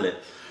handle it.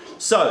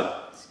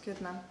 So it's good,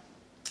 man.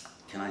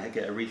 Can I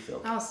get a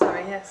refill? Oh,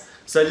 sorry. Yes.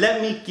 So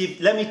let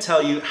me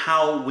tell you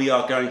how we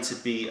are going to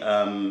be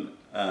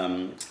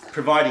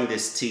providing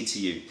this tea to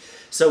you.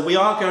 So we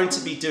are going to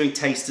be doing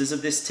tasters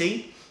of this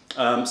tea.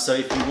 So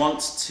if you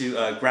want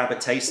to grab a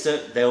taster,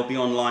 they'll be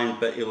online,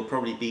 but it'll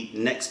probably be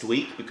next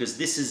week because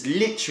this has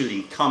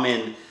literally come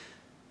in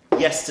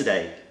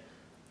yesterday.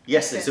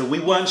 So we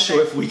weren't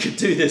sure if we could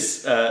do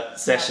this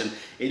session.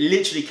 It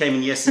literally came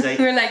in yesterday.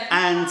 We were like,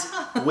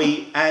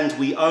 and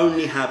we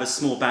only have a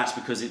small batch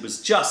because it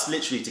was just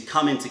literally to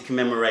come in to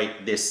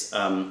commemorate this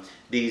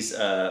these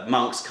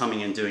monks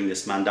coming and doing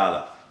this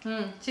mandala.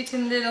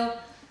 Chicken Little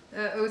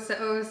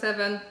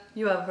 07,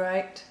 you are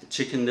right.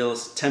 Chicken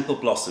Little's Temple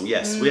Blossom.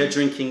 Yes, we are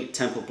drinking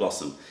Temple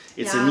Blossom.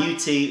 It's a new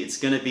tea. It's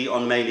going to be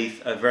on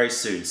Mayleaf very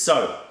soon.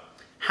 So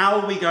how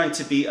are we going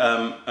to be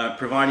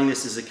providing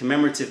this as a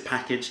commemorative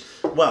package?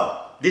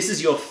 Well, this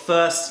is your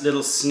first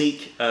little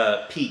sneak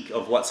peek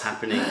of what's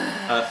happening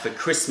for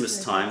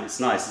Christmas time. It's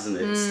nice, isn't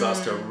it? It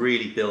starts to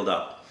really build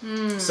up.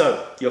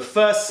 So your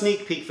first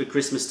sneak peek for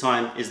Christmas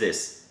time is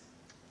this.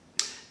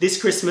 This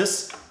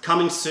Christmas,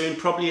 coming soon,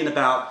 probably in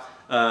about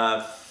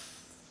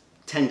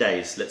 10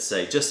 days, let's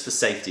say, just for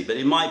safety, but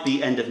it might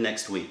be end of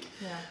next week.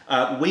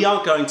 We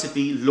are going to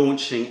be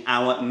launching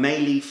our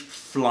Mayleaf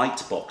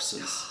flight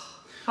boxes.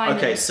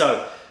 Okay,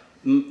 so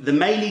the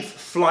Mayleaf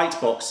flight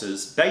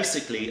boxes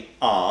basically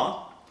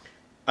are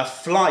a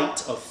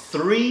flight of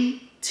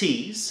 3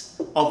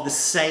 teas of the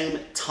same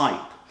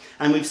type.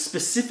 And we've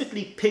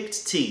specifically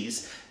picked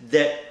teas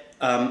that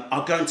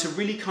are going to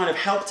really kind of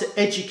help to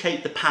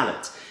educate the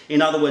palate.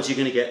 In other words, you're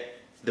going to get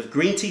the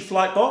green tea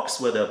flight box,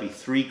 where there'll be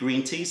 3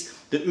 green teas,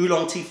 the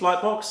oolong tea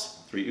flight box,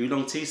 3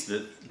 oolong teas,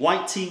 the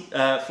white tea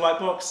flight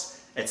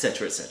box,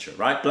 etc., etc.,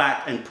 right?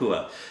 Black and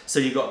pu'er. So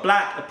you've got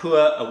black, a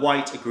pu'er, a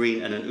white, a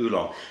green, and an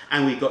oolong.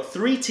 And we've got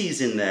 3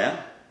 teas in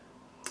there.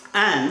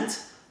 And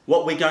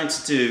what we're going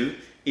to do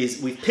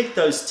is we've picked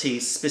those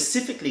teas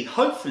specifically,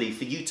 hopefully,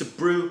 for you to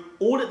brew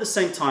all at the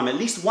same time, at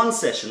least one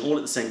session all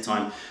at the same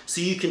time,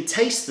 so you can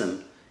taste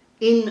them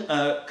in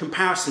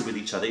comparison with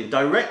each other, in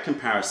direct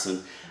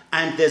comparison.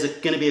 And there's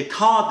going to be a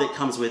card that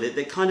comes with it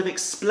that kind of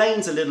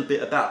explains a little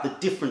bit about the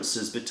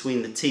differences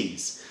between the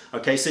teas.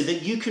 Okay, so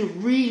that you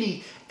can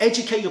really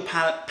educate your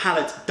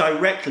palate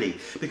directly.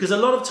 Because a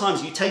lot of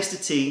times you taste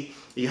a tea,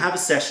 you have a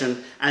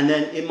session, and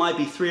then it might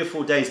be 3 or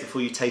 4 days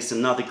before you taste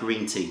another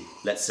green tea,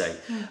 let's say.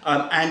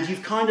 And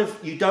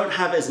you don't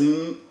have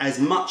as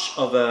much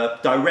of a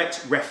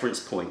direct reference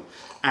point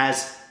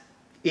as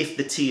if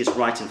the tea is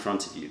right in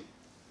front of you.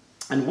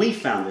 And we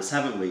found this,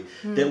 haven't we?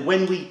 That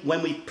when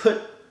we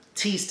put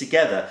teas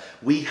together,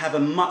 we have a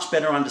much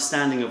better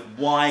understanding of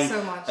why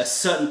a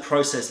certain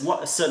process,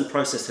 what a certain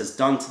process has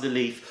done to the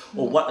leaf,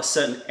 or what a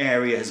certain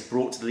area has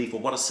brought to the leaf,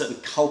 or what a certain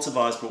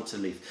cultivar has brought to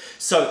the leaf.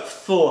 So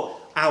for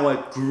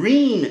our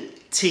green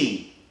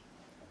tea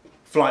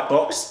flight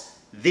box,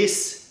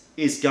 this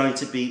is going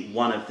to be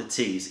one of the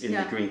teas in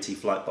the green tea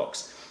flight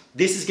box.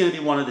 This is going to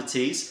be one of the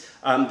teas.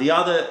 The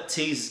other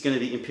teas is going to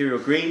be Imperial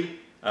Green,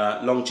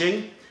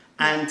 Longjing,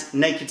 and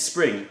Naked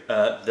Spring,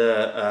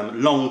 the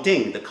Long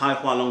Ding, the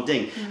Kaihua Long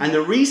Ding. And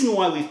the reason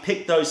why we've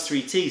picked those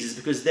 3 teas is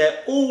because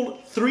they're all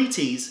 3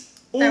 teas,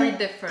 all very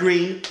different,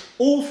 green,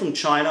 all from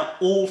China,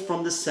 all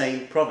from the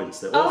same province.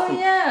 They're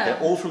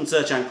all from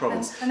Zhejiang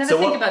province. I never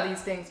think about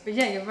these things, but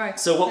yeah, you're right.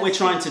 So what we're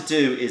trying to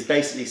do is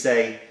basically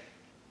say,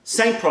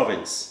 same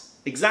province,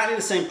 exactly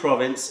the same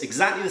province,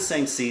 exactly the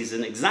same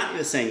season, exactly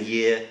the same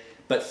year,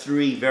 but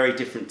 3 very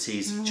different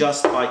teas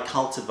just by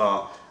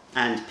cultivar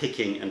and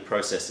picking and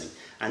processing.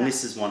 And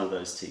this is one of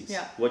those teas.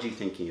 Yeah. What are you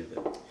thinking of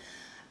it?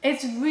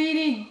 It's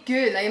really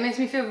good. Like, it makes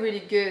me feel really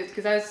good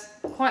because I was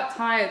quite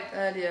tired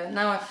earlier.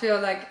 Now I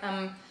feel like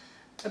I'm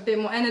a bit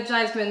more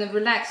energized, but in a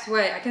relaxed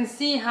way. I can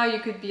see how you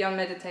could be on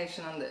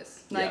meditation on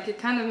this. Like, it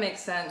kind of makes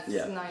sense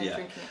now you're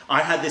drinking it.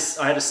 I had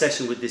a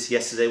session with this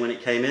yesterday when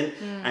it came in,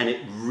 and it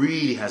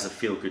really has a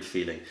feel-good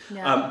feeling.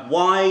 Yeah.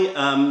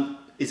 Why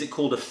is it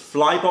called a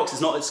fly box?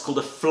 It's called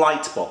a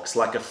flight box,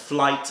 like a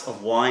flight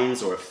of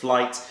wines or a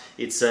flight.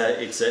 It's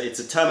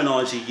a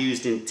terminology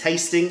used in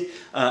tasting,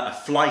 a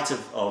flight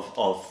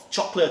of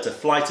chocolate, a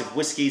flight of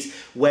whiskies,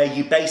 where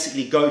you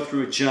basically go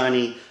through a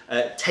journey,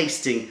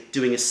 tasting,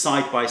 doing a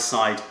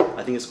side-by-side.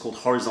 I think it's called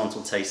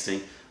horizontal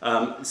tasting.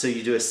 So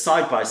you do a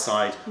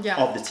side-by-side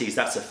of the teas.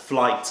 That's a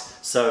flight.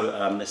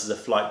 So this is a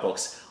flight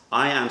box.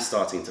 I am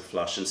starting to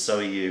flush, and so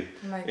are you.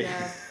 Oh my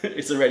God.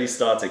 It's already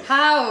starting.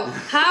 How?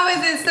 How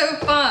is it so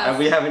fast? And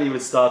we haven't even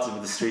started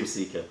with the Stream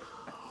Seeker.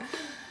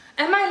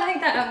 Am I like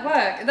that at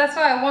work? That's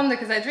why I wonder,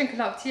 because I drink a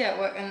lot of tea at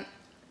work, and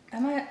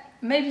am I?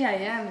 Maybe I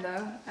am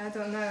though. I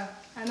don't know.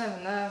 I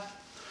never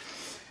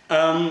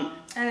know.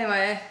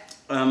 Anyway.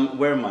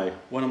 Where am I?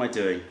 What am I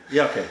doing?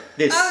 Yeah, okay.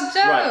 This. Oh,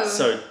 Joe. Right.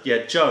 So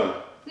yeah,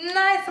 Joe.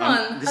 Nice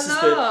one.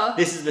 Hello.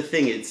 This is the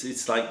thing.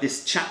 It's like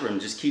this chat room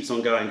just keeps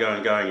on going,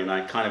 and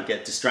I kind of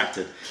get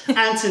distracted.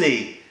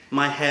 Anthony,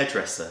 my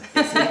hairdresser,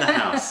 is in the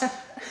house.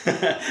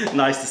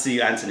 Nice to see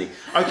you, Anthony.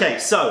 Okay,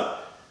 so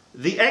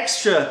the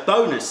extra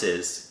bonus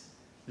is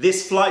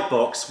this flight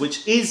box,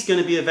 which is going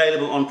to be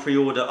available on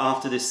pre-order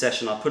after this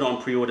session. I'll put it on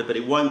pre-order, but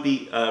it won't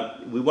be.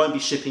 We won't be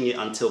shipping it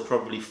until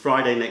probably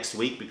Friday next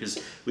week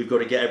because we've got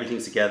to get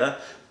everything together.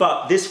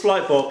 But this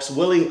flight box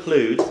will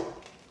include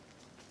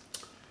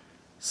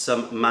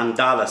some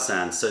mandala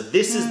sand. So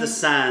this is the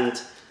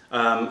sand,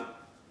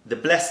 the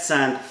blessed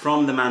sand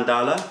from the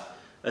mandala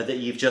that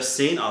you've just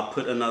seen. I'll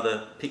put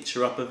another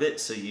picture up of it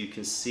so you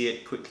can see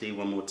it quickly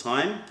one more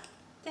time.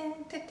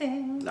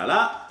 La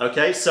la.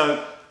 Okay,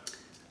 so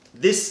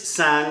this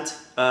sand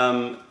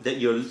that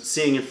you're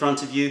seeing in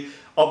front of you,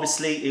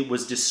 obviously it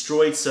was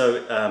destroyed.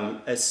 So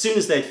as soon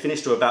as they'd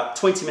finished, or about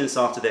 20 minutes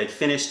after they'd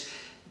finished,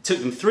 it took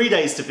them 3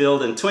 days to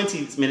build, and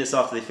 20 minutes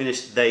after they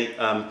finished, they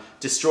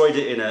destroyed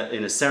it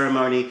in a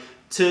ceremony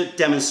to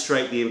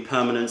demonstrate the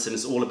impermanence, and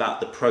it's all about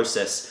the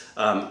process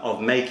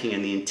of making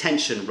and the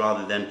intention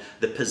rather than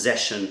the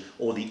possession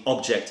or the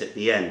object at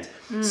the end.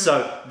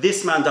 So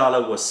this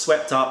mandala was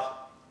swept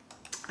up,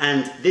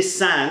 and this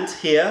sand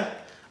here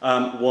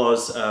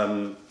was,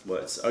 well,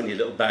 it's only a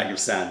little bag of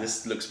sand.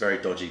 This looks very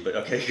dodgy, but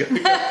okay,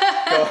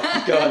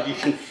 go on, you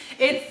can.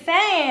 It's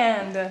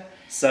sand!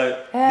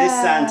 So this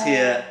sand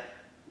here,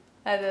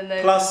 I don't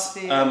know. plus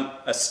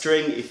a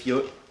string if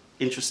you're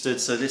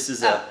interested. So this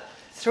is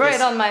throw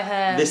it on my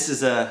hand. This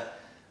is a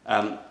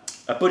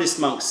Buddhist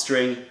monk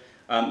string.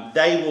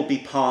 They will be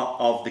part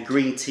of the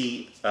green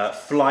tea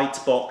flight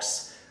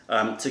box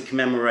to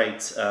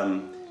commemorate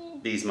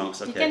these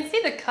monks. Okay. You can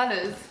see the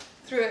colours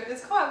through it.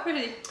 It's quite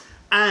pretty.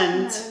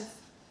 And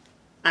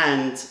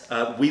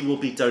we will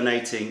be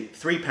donating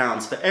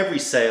 £3 for every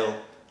sale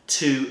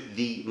to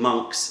the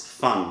Monks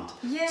Fund.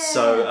 Yeah.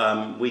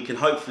 So we can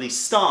hopefully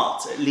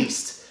start at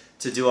least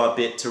to do our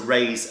bit to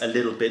raise a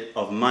little bit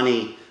of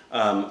money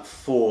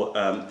for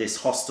this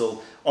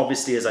hostel.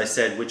 Obviously, as I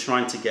said, we're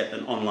trying to get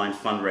an online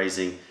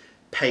fundraising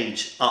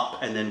page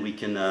up, and then we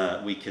can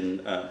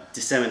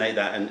disseminate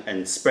that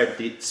and spread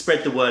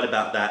the word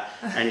about that.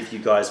 And if you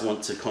guys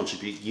want to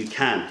contribute, you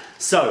can.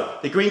 So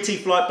the green tea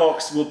flight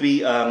box will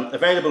be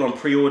available on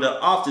pre-order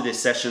after this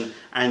session,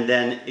 and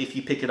then if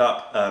you pick it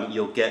up,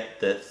 you'll get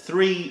the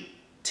 3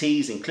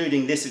 teas,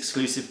 including this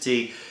exclusive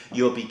tea.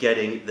 You'll be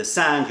getting the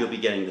sand, you'll be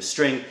getting the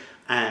string,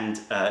 and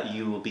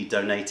you will be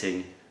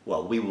donating.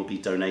 Well, we will be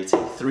donating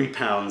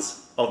 £3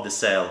 of the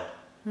sale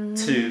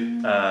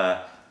to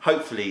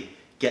hopefully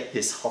get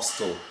this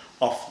hostel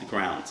off the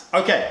ground.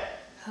 Okay,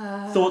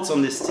 thoughts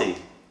on this tea?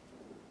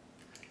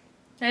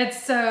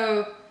 It's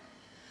so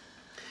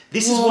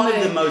This is one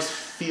of the most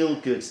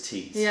feel-good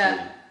teas.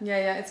 Yeah.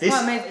 It's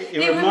quite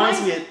amazing. It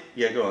reminds me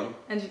of, go on.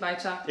 Anji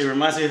Baicha. It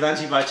reminds me of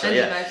Anji Baicha,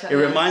 yeah. It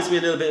reminds me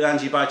a little bit of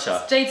Anji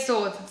Baicha. Jade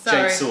Sword,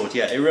 sorry. Jade Sword,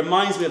 yeah. It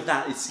reminds me of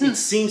that. It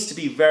seems to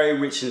be very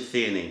rich in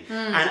theanine.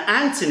 And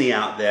Anthony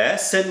out there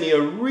sent me a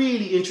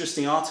really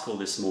interesting article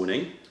this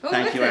morning.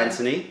 Thank you,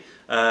 Anthony.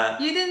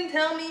 You didn't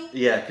tell me?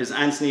 Yeah, because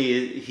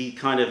Anthony, he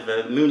kind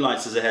of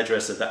moonlights as a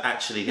hairdresser, but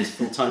actually his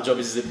full-time job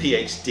is as a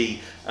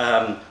PhD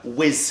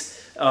whiz,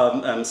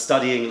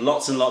 studying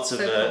lots and lots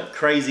of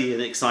crazy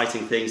and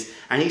exciting things.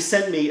 And he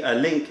sent me a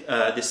link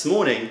this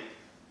morning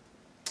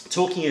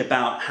talking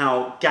about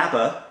how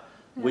GABA,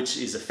 which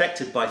is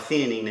affected by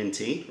theanine in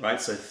tea,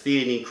 right? So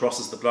theanine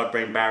crosses the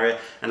blood-brain barrier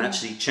and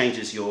actually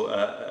changes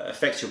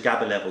affects your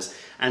GABA levels.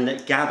 And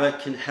that GABA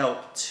can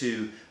help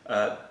to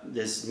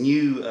there's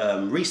new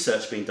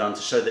research being done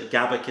to show that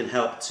GABA can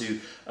help to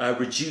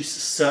reduce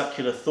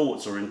circular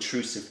thoughts or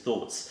intrusive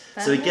thoughts.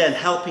 So again,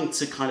 helping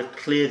to kind of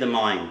clear the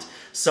mind.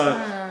 So,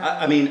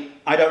 I mean,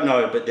 I don't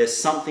know, but there's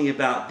something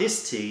about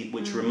this tea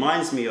which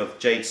reminds me of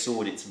Jade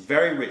Sword. It's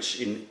very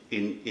rich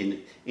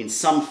in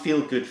some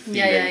feel-good feeling.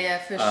 Yeah,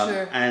 for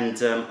sure.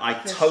 And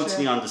I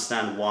totally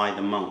understand why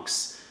the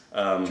monks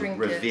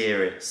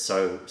revere it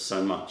so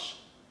much.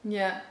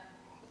 Yeah.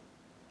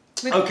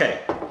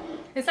 Okay.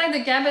 It's like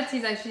the GABA tea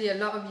is actually a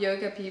lot of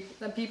yoga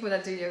people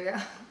that do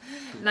yoga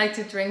like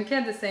to drink it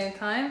at the same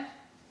time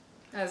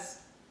as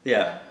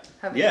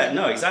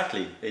no,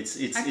 exactly.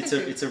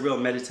 It's a real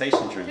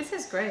meditation drink. This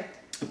is great.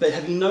 But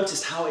have you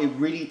noticed how it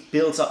really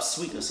builds up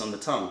sweetness on the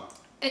tongue?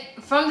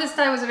 From the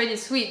start it was already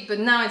sweet, but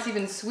now it's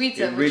even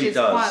sweeter, which is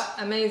quite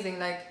amazing.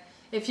 Like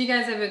if you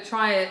guys ever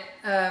try it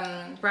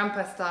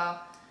grandpa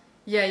style,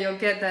 you'll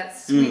get that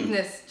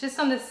sweetness just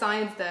on the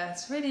sides there.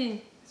 It's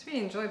really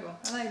enjoyable.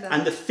 I like that.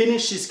 And the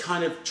finish is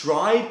kind of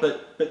dry,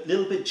 but a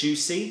little bit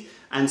juicy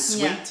and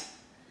sweet. Yeah.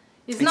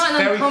 It's not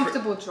an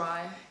uncomfortable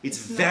dry. It's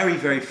very,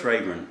 very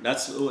fragrant.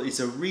 It's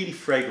a really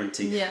fragrant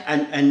tea. Yeah.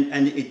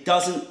 And it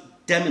doesn't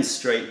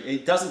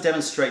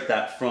demonstrate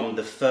that from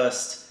the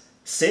first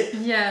sip.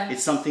 Yeah.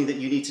 It's something that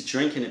you need to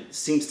drink, and it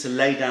seems to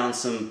lay down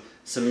some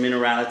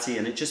minerality,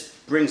 and it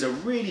just brings a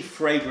really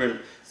fragrant,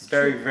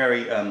 very,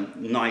 very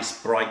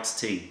nice, bright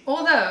tea.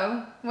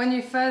 Although, when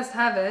you first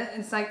have it,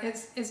 it's like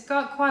it's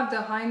got quite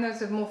the high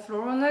notes of more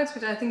floral notes,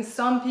 which I think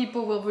some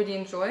people will really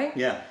enjoy.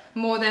 Yeah.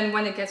 More than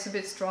when it gets a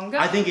bit stronger.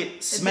 I think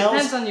it smells... It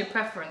depends on your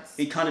preference.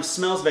 It kind of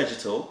smells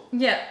vegetal.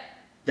 Yeah.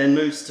 Then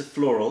moves to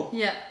floral.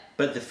 Yeah.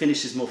 But the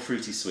finish is more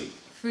fruity sweet.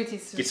 Fruity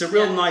sweet. It's a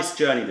real nice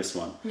journey, this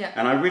one. Yeah.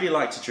 And I really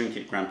like to drink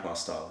it grandpa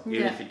style,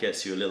 even if it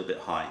gets you a little bit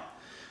high.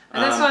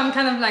 And that's why I'm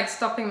kind of like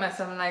stopping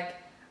myself. I'm like,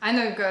 I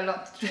know you've got a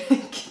lot to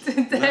drink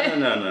today.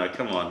 No,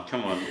 come on.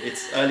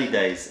 It's early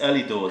days,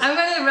 early doors. I'm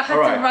going to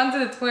have to run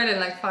to the toilet in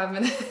like 5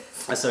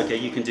 minutes. That's okay,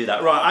 you can do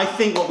that. Right, I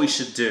think what we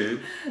should do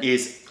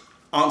is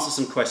answer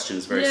some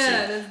questions very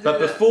soon. But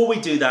before we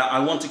do that, I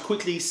want to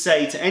quickly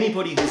say to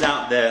anybody who's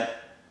out there,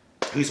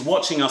 who's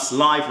watching us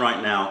live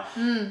right now,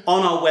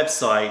 on our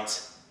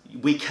website,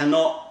 we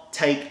cannot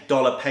take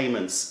dollar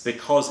payments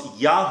because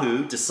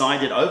Yahoo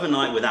decided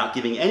overnight, without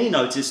giving any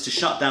notice, to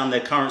shut down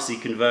their currency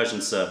conversion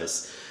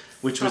service,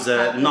 which was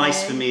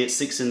nice for me at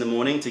 6 in the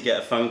morning to get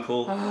a phone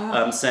call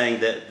saying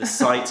that the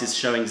site is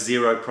showing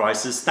 0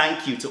 prices.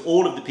 Thank you to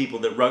all of the people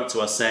that wrote to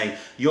us saying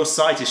your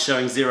site is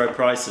showing 0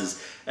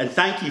 prices. And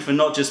thank you for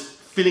not just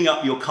filling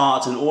up your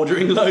cart and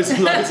ordering loads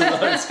and loads and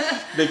loads,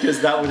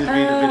 because that would have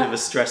been a bit of a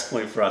stress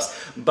point for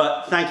us.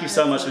 But thank you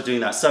so much for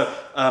doing that. So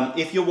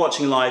if you're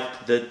watching live,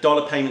 the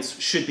dollar payments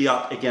should be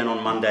up again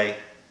on Monday.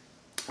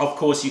 Of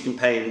course, you can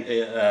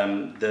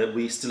pay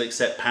we still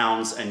accept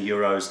pounds and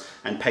euros,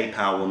 and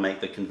PayPal will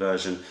make the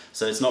conversion.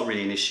 So it's not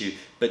really an issue.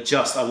 But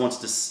just I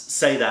wanted to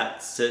say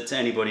that to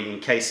anybody in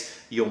case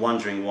you're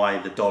wondering why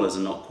the dollars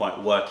are not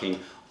quite working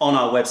on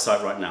our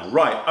website right now.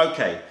 Right,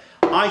 okay.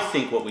 I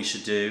think what we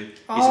should do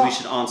is we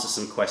should answer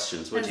some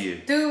questions. What do you?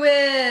 Do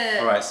it!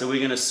 All right, so we're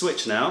going to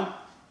switch now.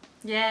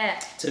 Yeah.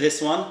 To this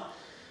one.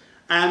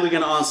 And we're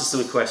going to answer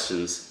some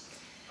questions.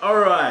 All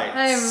right.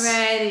 I'm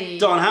ready.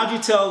 Don, how do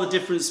you tell the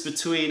difference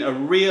between a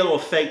real or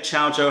fake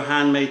Chow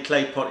handmade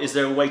clay pot? Is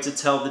there a way to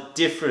tell the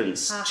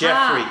difference? Aha.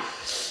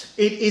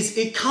 Jeffrey,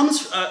 it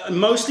comes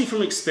mostly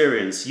from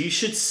experience. You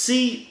should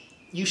see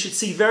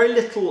very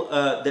little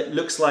that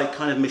looks like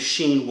kind of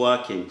machine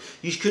working.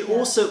 You could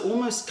also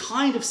almost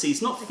kind of see,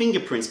 it's not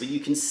fingerprints, but you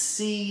can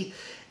see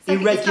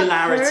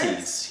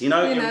irregularities, you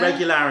know,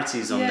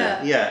 irregularities on Yeah.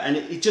 there. Yeah, and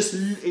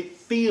it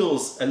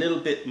feels a little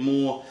bit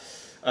more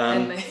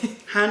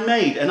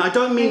handmade. And I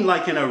don't mean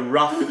like in a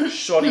rough,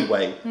 shoddy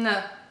way.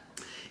 No.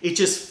 It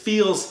just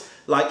feels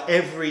like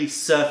every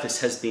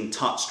surface has been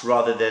touched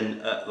rather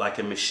than like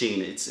a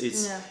machine.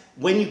 It's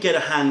when you get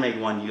a handmade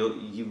one,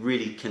 you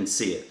really can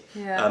see it.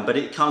 Yeah. But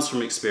it comes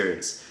from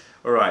experience.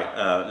 All right,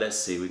 let's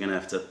see. We're going to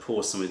have to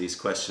pause some of these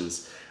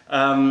questions.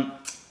 Yeah,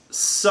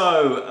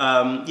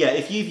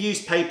 if you've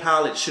used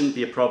PayPal, it shouldn't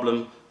be a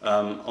problem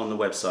on the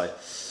website.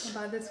 What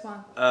about this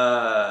one?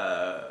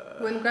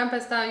 When Grandpa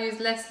style use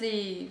less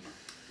leaf.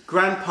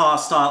 Grandpa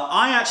style,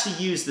 I actually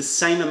use the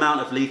same amount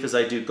of leaf as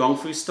I do Gong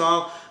Fu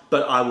style,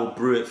 but I will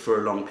brew it for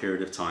a long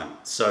period of time.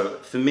 So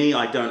for me,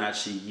 I don't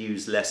actually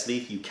use less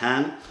leaf. You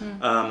can,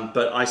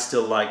 but I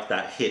still like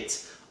that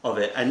hit of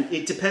it. And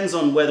it depends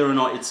on whether or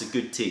not it's a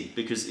good tea,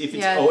 because if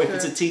it's if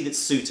it's a tea that's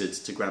suited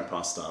to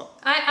Grandpa style.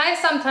 I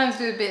sometimes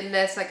do a bit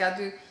less, like I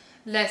do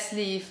less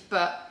leaf,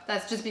 but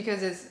that's just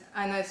because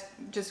I know it's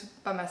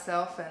just by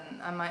myself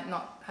and I might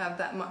not have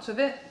that much of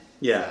it.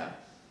 Yeah. So.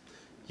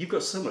 You've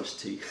got so much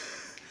tea.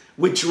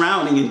 We're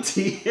drowning in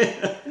tea.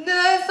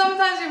 No,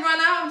 sometimes we run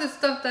out of the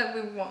stuff that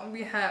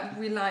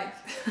we like.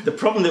 The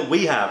problem that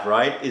we have,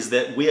 right, is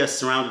that we are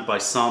surrounded by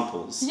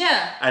samples.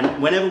 Yeah.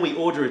 And whenever we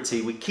order a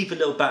tea, we keep a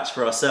little batch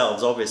for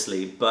ourselves,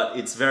 obviously, but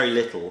it's very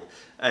little.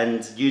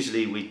 And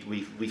usually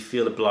we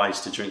feel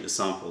obliged to drink the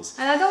samples.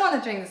 And I don't want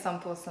to drink the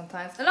samples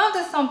sometimes. A lot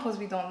of the samples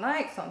we don't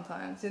like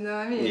sometimes, you know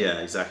what I mean?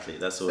 Yeah, exactly.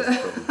 That's always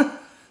the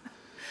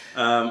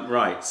problem.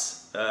 Right.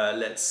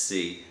 Let's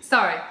see.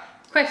 Sorry.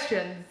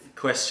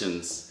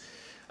 Questions.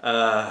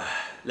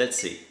 Let's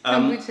see.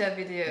 Kombucha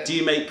video. Do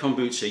you make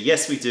kombucha?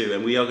 Yes, we do,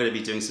 and we are going to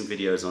be doing some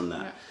videos on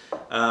that.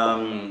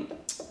 Yeah.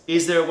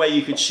 Is there a way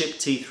you could ship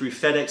tea through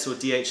FedEx or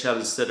DHL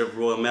instead of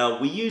Royal Mail?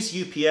 We use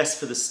UPS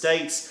for the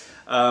States.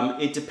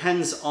 It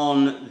depends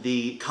on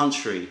the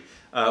country.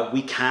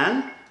 We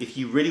can. If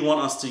you really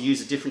want us to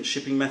use a different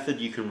shipping method,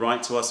 you can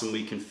write to us and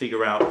we can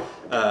figure out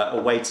a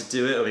way to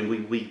do it. I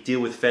mean, we deal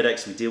with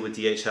FedEx, we deal with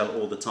DHL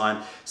all the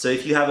time. So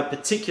if you have a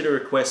particular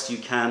request, you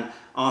can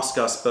ask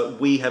us, but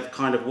we have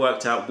kind of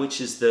worked out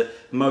which is the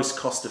most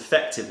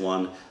cost-effective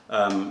one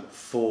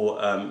for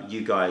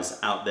you guys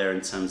out there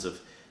in terms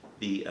of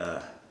the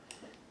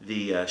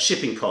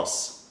shipping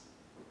costs.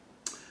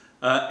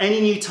 Any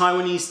new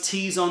Taiwanese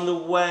teas on the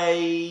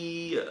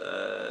way?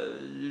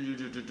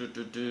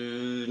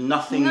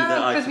 Nothing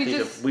that I can think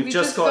of. We've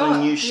just got a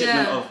new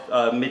shipment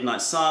of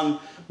Midnight Sun.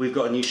 We've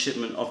got a new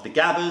shipment of the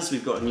Gabbers.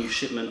 We've got a new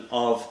shipment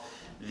of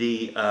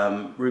the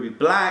Ruby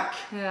Black.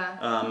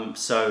 Yeah.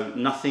 So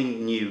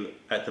nothing new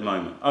at the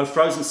moment. Oh,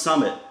 Frozen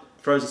Summit.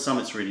 Frozen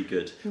Summit's really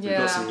good. We've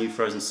got some new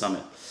Frozen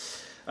Summit.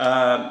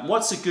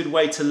 What's a good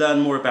way to learn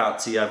more about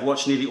tea? I've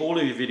watched nearly all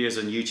of your videos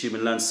on YouTube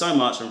and learned so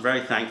much. I'm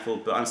very thankful,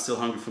 but I'm still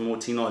hungry for more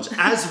tea knowledge,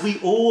 as we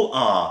all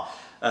are.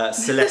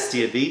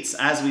 Celestia Beats,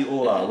 as we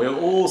all are. We're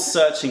all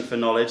searching for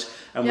knowledge,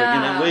 and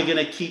we're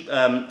gonna keep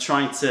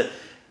trying to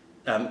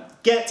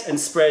get and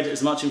spread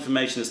as much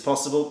information as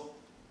possible.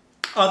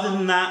 Other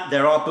than that,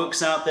 there are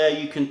books out there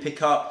you can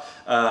pick up.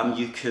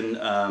 You can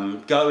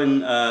go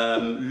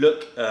and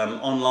look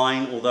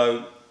online,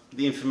 although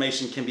the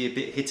information can be a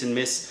bit hit and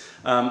miss.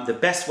 The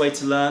best way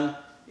to learn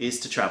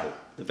is to travel.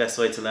 The best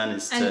way to learn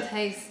is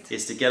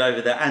to get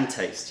over there and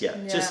taste. Yeah,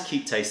 just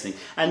keep tasting.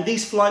 And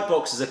these flight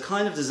boxes are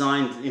kind of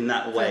designed in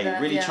that way,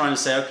 really trying to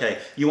say, okay,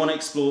 you want to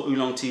explore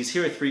oolong teas.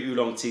 Here are 3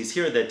 oolong teas.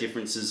 Here are their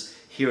differences.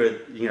 Here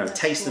are,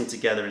 taste them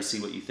together and see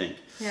what you think.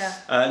 Yeah.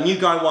 New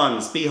Guy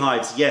ones,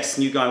 beehives. Yes,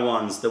 New Guy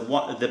ones. The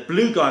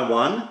blue guy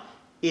one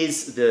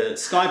is the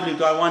sky blue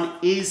guy one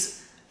is.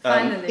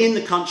 In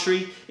the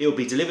country. It will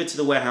be delivered to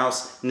the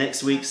warehouse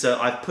next week, so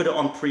I've put it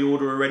on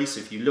pre-order already. So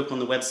if you look on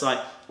the website,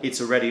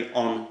 it's already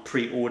on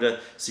pre-order,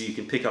 so you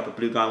can pick up a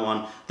blue guy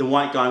one. The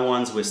white guy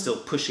ones, we're still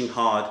pushing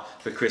hard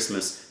for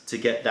Christmas to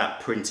get that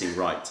printing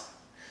right.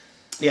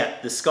 Yeah,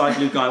 the sky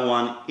blue guy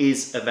one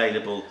is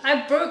available.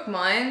 I broke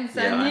mine,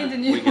 so I need a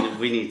new one.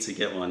 We need to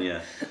get one,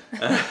 yeah.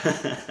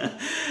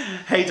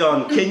 Hey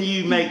Don, can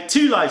you make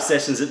 2 live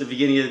sessions at the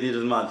beginning of the end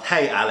of the month?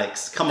 Hey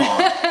Alex, come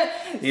on.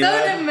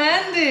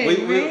 Demanding.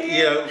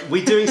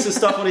 We're doing some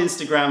stuff on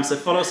Instagram, so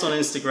follow us on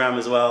Instagram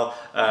as well.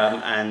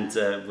 And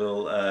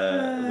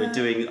we're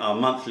doing our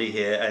monthly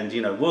here, and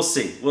we'll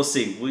see.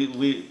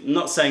 We're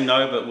not saying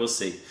no, but we'll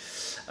see.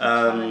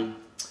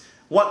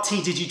 What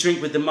tea did you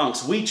drink with the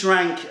monks? We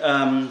drank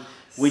some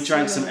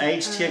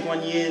aged Tie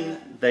Guan Yin.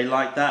 They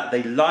like that.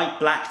 They like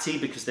black tea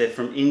because they're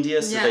from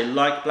India, so they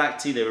like black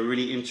tea. They were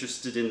really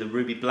interested in the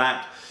Ruby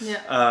Black.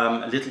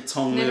 Yeah. Little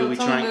Tong Mu we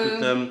drank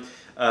with them.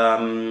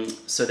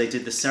 So they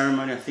did the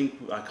ceremony.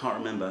 I can't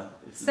remember.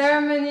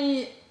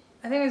 Ceremony.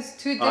 I think it was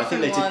 2 different ones. I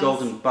think they did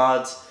Golden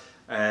Bud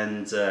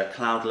and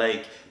Cloud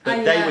Lake,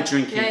 but they were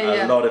drinking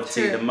a lot of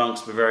tea. The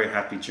monks were very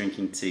happy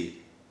drinking tea.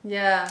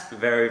 Yeah.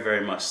 Very,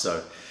 very much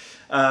so.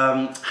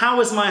 How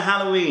was my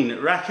Halloween,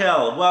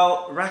 Raquel?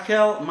 Well,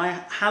 Raquel, my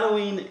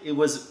Halloween, it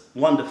was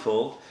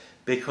wonderful.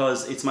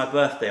 because it's my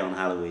birthday on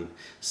Halloween.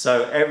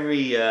 So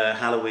every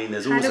Halloween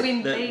there's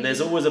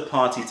always a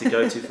party to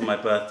go to for my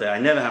birthday. I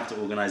never have to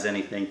organise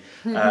anything.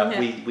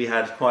 We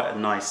had quite a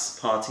nice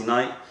party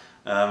night.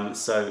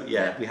 So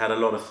yeah, we had a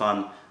lot of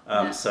fun.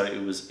 So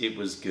it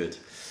was good.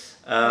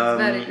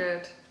 Very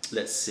good.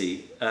 Let's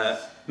see.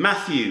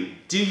 Matthew,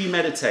 do you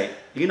meditate?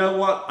 You know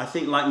what? I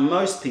think like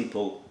most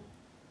people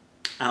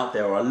out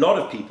there, or a lot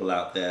of people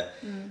out there,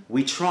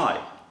 we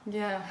try.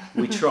 Yeah.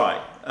 We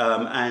try.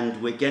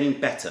 And we're getting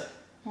better.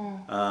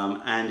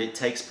 And it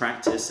takes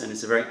practice, and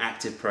it's a very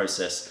active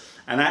process.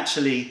 And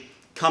actually,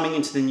 coming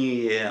into the new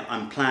year,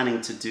 I'm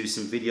planning to do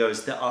some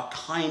videos that are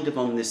kind of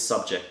on this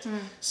subject.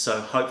 So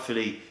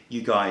hopefully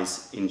you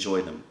guys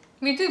enjoy them.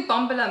 We do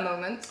bumbler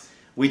moments.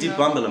 We do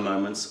bumbler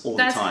moments all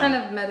the time. That's kind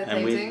of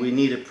meditating. And we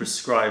need a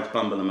prescribed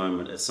bumbler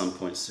moment at some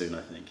point soon,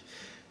 I think.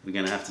 We're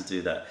going to have to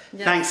do that.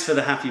 Yes. Thanks for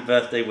the happy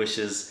birthday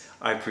wishes.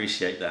 I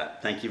appreciate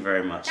that. Thank you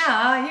very much.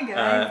 Yeah, you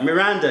guys.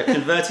 Miranda,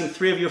 converting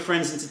 3 of your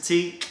friends into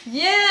tea.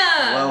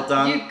 Yeah. Well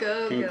done. You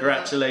go,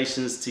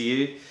 Congratulations to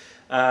you.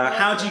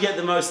 How do you get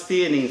the most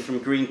theanine from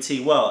green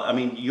tea? Well, I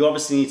mean, you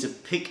obviously need to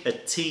pick a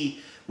tea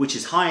which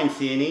is high in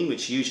theanine,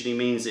 which usually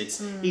means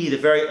it's either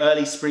very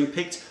early spring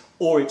picked,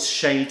 or it's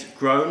shade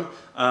grown,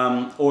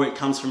 or it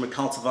comes from a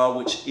cultivar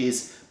which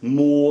is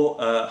more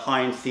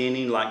high in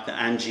theanine, like the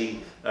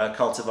Angie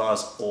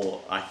cultivars,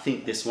 or I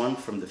think this one,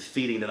 from the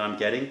feeling that I'm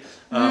getting.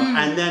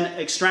 And then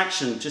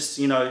extraction, just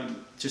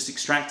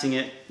extracting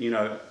it,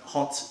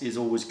 hot is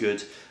always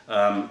good,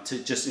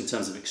 just in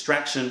terms of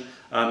extraction.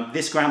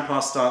 This Grandpa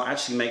style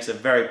actually makes a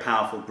very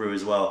powerful brew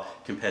as well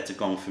compared to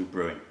Gong Fu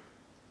brewing.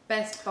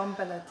 Best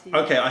bumbler tea.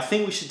 Okay, I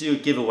think we should do a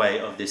giveaway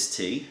of this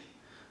tea.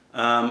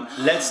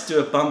 Let's do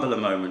a bumbler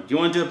moment. Do you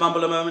want to do a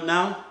bumbler moment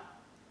now?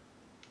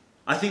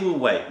 I think we'll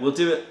wait. We'll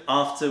do it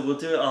after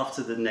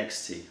the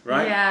next tea,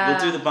 right? Yeah.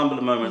 We'll do the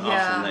bumbler moment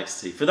after the next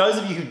tea. For those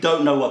of you who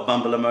don't know what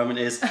bumbler moment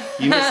is,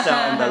 you missed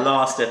out on the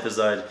last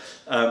episode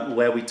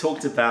where we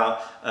talked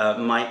about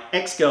my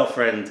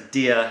ex-girlfriend,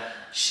 Dia.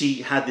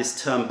 She had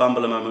this term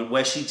bumbler moment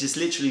where she just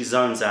literally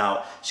zones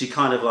out. She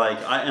kind of like,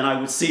 and I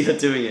would see her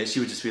doing it. She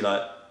would just be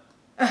like,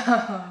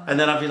 and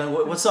then I'd be like,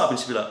 what's up? And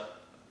she'd be like,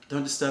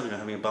 don't disturb me, I'm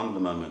having a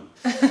bumbler moment.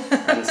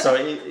 And so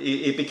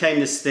it became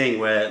this thing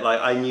where like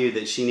I knew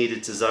that she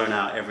needed to zone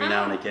out every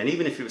now and again,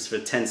 even if it was for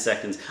 10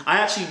 seconds.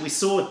 We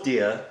saw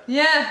Dia,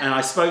 and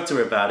I spoke to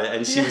her about it,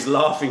 and she was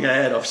laughing her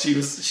head off. She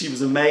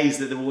was amazed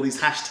that there were all these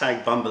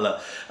hashtag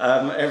bumbler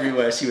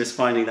everywhere. She was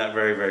finding that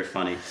very, very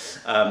funny.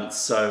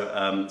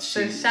 So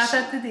shout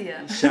out to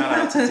Dia. Shout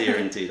out to Dia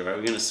indeed. All right,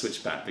 we're going to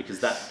switch back because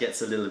that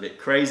gets a little bit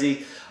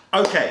crazy.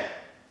 Okay,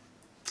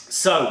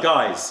 so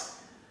guys,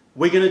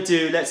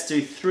 let's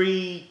do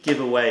 3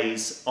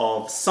 giveaways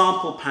of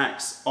sample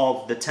packs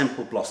of the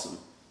Temple Blossom,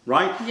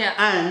 right? Yeah.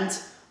 And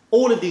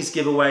all of these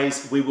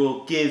giveaways, we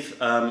will give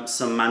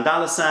some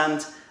mandala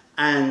sand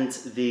and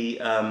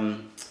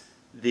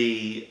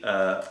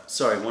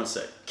sorry, one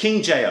sec.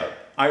 King Jo,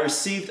 I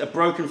received a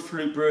broken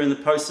flute brew in the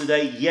post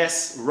today.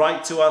 Yes,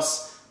 write to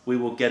us. We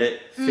will get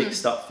it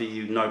fixed up for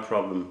you, no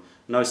problem,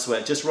 no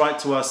sweat. Just write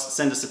to us,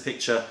 send us a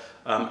picture,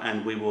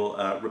 and we will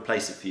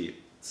replace it for you.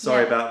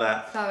 Sorry about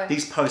that. Sorry.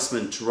 These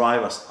postmen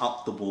drive us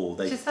up the wall.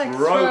 They just, like,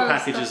 throw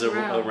packages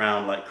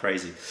around like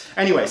crazy.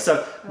 Anyway,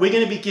 so we're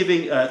going to be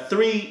giving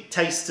 3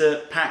 taster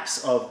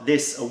packs of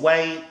this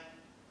away.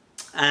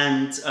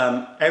 And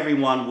every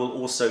one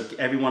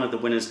of the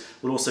winners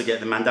will also get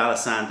the mandala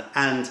sand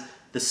and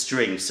the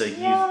string. So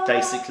you've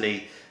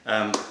basically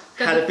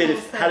had a bit of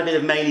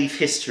Mayleaf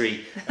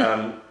history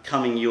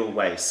coming your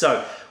way.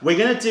 So we're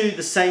going to do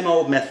the same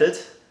old method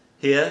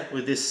here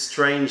with this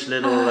strange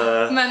little...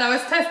 Man, I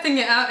was testing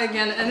it out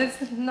again and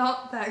it's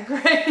not that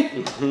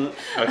great.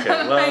 Okay,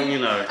 well,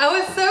 like, I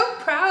was so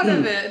proud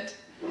of it,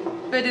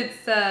 but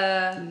it's...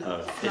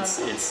 no,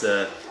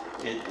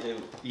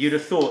 you'd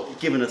have thought,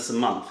 given us a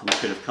month, we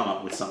could have come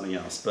up with something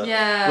else. But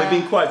we've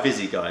been quite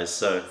busy, guys,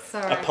 so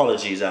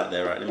apologies out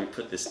there. Right, let me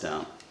put this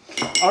down.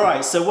 All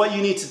right, so what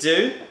you need to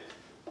do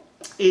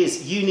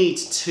is you need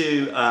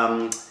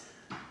to...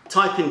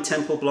 type in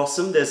Temple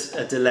Blossom. There's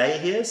a delay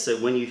here, so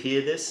when you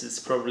hear this, it's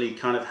probably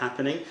kind of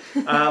happening.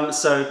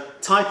 So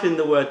type in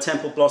the word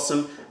Temple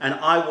Blossom, and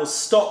I will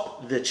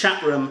stop the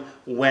chat room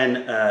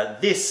when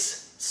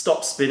this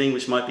stops spinning,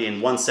 which might be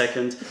in 1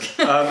 second.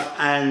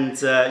 And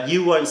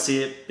you won't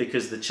see it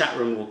because the chat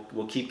room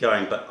will keep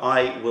going, but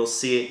I will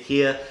see it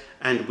here,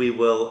 and we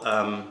will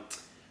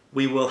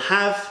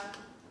have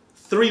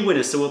 3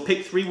 winners. So we'll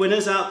pick 3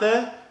 winners out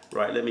there.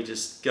 Right, let me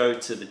just go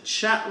to the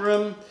chat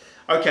room.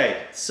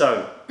 Okay,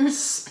 so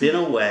spin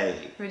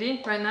away.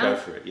 Ready? Right now? Go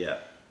for it, yeah.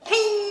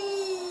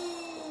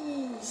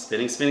 Hey!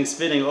 Spinning, spinning,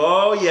 spinning.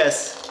 Oh,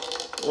 yes.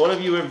 All of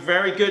you are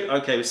very good.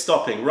 Okay, we're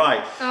stopping.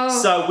 Right. Oh.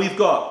 So we've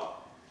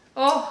got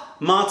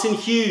Martin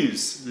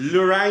Hughes,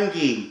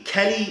 Lurangi,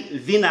 Kelly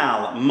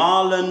Vinal,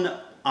 Marlon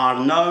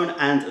Arnone,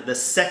 and The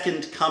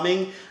Second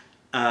Coming.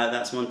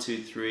 That's 1,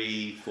 2,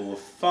 3, 4,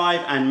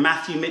 5. And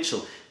Matthew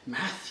Mitchell.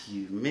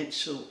 Matthew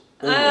Mitchell.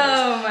 Always.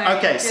 Oh my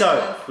Okay, goodness.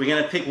 so we're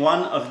going to pick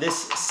one of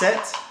this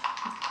set.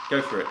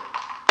 Go for it.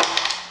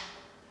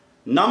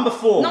 Number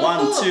 4, Number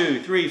 1, four.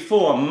 2, 3,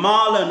 4.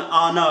 Marlon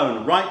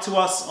Arnone. Write to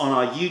us on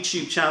our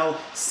YouTube channel.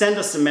 Send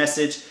us a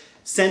message.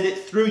 Send it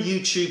through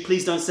YouTube.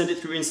 Please don't send it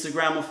through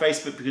Instagram or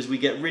Facebook because we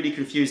get really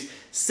confused.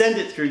 Send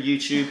it through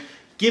YouTube.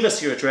 Give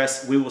us your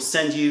address. We will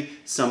send you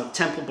some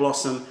Temple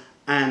Blossom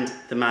and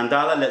the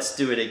mandala. Let's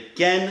do it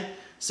again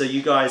so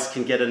you guys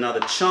can get another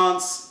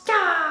chance.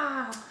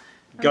 Yeah.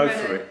 Go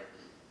for it.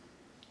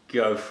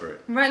 Go for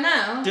it. Right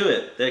now? Do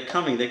it. They're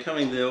coming. They're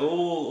coming. They're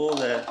all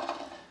there.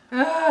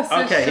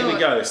 So Okay, here we short.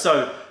 go.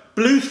 So,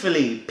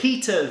 Bluefully,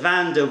 Peter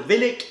van der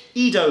Willik,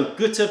 Ido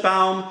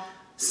Gutterbaum,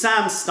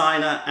 Sam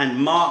Steiner,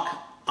 and Mark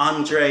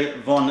Andre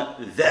von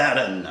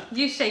Veren.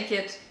 You shake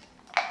it.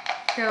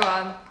 Go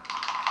on.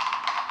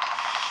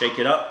 Shake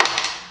it up.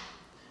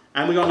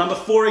 And we got number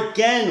 4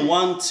 again.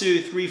 1,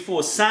 2, 3,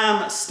 4.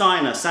 Sam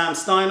Steiner. Sam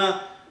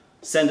Steiner,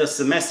 send us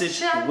a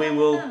message. We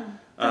will.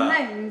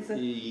 Names.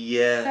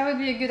 Yeah. That would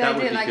be a good that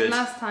would idea, be like good.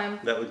 last time.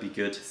 That would be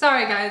good.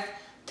 Sorry, guys.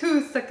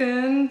 2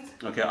 seconds.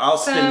 Okay, I'll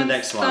spin Sam the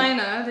next one.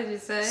 Steiner, did you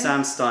say?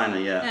 Sam Steiner,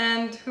 yeah.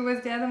 And who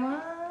was the other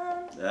one?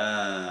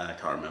 I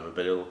can't remember,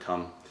 but it'll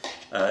come.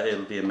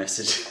 It'll be a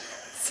message.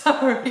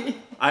 Sorry.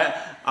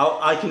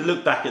 I can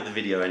look back at the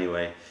video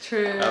anyway.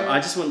 True. I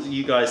just want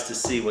you guys to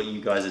see what you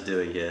guys are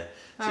doing here.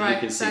 So you Alright,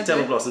 can see that's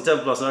Temple it. Blossom,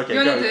 Temple Blossom. Okay, You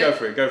wanna do go it?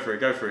 for it, go for it,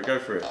 go for it, go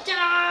for it.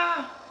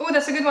 Yeah! Oh,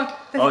 that's a good one.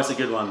 Oh, it's a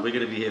good one. We're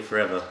going to be here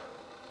forever.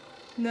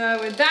 No,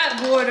 with that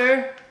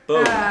water.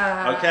 Boom.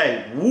 Ah.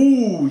 Okay.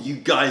 Woo, you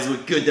guys were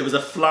good. There was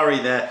a flurry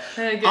there.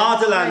 Very good,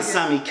 Ardalan very good.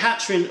 Sami,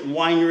 Katrin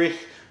Weinrich,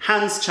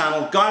 Hans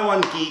Channel, Guy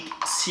One Geek,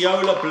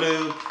 Ciola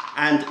Blue,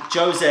 and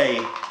Jose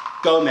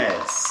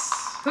Gomez.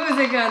 Who's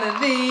it gonna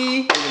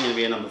be? It's going to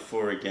be a number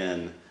 4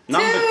 again.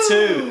 Number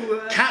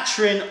 2,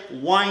 Katrin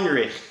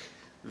Weinrich.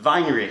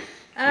 Weinrich.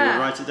 Can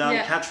you write it down?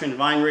 Yeah. Katrin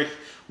Weinrich.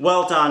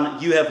 Well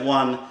done. You have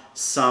won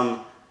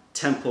some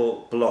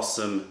Temple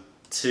Blossom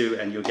 2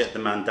 and you'll get the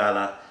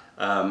mandala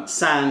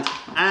sand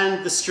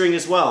and the string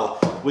as well.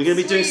 We're going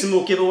to be doing Sweet. some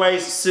more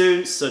giveaways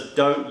soon, so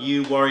don't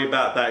you worry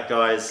about that,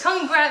 guys.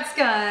 Congrats,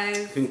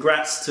 guys.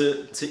 Congrats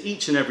to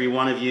each and every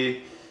one of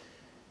you.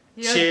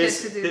 You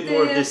Cheers. get to A do bit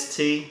more of this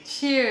tea.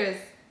 Cheers.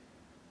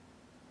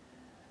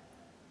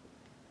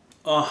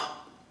 Oh,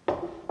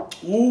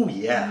 ooh,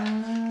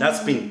 yeah.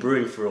 That's been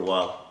brewing for a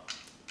while.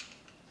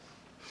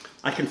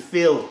 I can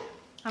feel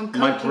I'm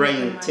my coating it brain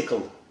in my-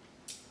 tickle.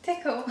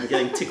 Tickle. I'm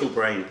getting tickle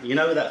brain. You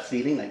know that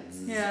feeling? Like,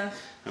 zzz. Yeah.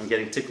 I'm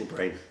getting tickle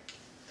brain.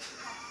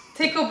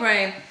 Tickle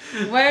brain.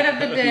 Word of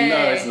the day. No,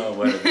 it's not a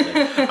word of the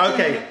day.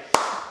 Okay.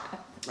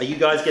 Are you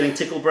guys getting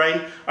tickle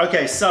brain?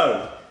 Okay,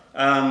 so,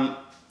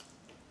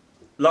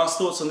 last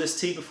thoughts on this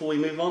tea before we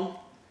move on?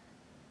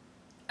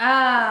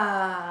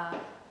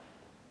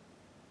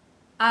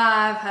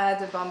 I've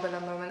had a bumper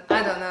moment.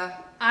 I don't know.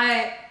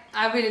 I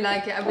really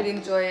like it. I really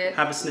enjoy it.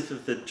 Have a sniff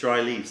of the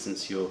dry leaves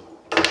since you're,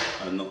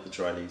 not the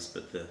dry leaves,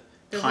 but the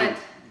wet.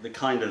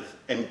 kind of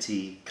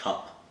empty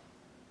cup.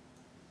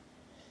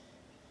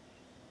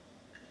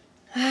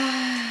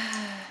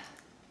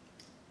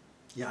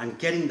 Yeah, I'm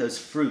getting those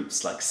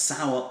fruits, like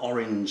sour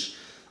orange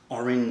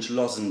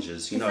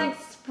lozenges, you It's know. like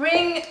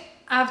spring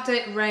after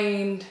it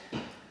rained.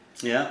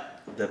 Yeah,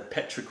 the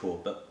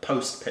petrichor, but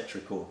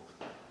post-petrichor.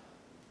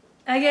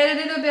 I get a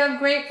little bit of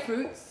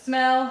grapefruit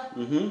smell.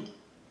 Mm-hmm.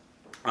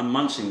 I'm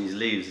munching these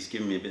leaves, it's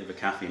giving me a bit of a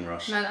caffeine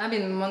rush. Man, I've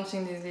been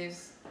munching these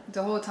leaves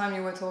the whole time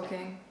you were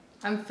talking.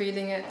 I'm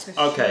feeling it for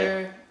Okay,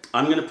 sure.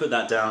 I'm going to put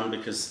that down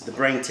because the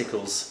brain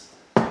tickles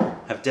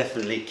have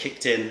definitely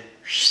kicked in.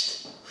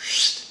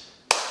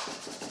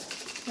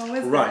 What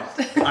was Right,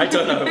 that? I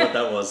don't know what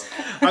that was.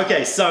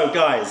 Okay, so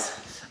guys,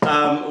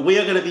 we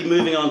are going to be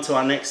moving on to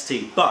our next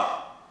tea, but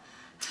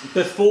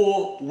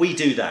before we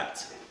do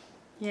that,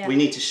 Yeah. we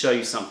need to show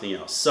you something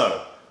else.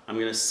 So, I'm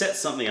going to set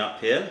something up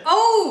here.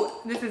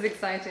 Oh, this is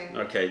exciting.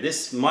 Okay,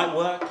 this might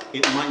work,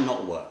 it might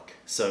not work.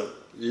 So,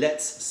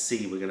 let's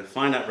see, we're going to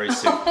find out very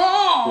soon.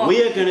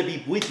 We are going to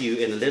be with you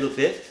in a little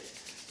bit,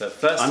 but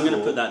first I'm going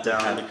to put that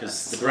down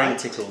because the brain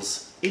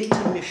tickles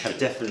intermission have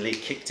definitely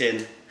kicked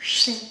in.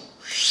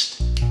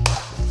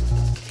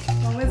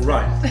 What was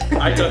Right,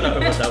 I don't know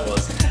what that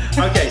was.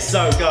 Okay,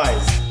 so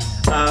guys,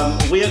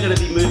 we are going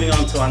to be moving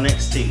on to our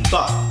next tea,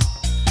 but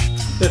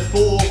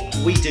before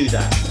we do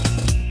that,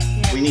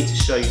 Yeah. we need to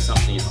show you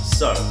something else.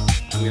 So,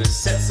 I'm going to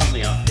set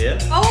something up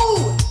here.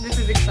 Oh, this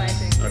is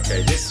exciting.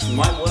 Okay, this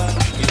might work,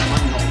 it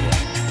might not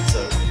work.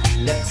 So,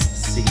 let's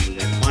see, we're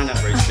going to find out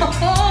very soon.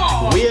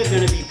 We are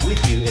going to be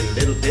with you in a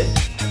little bit,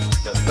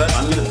 but first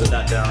I'm going to put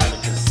that down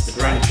because the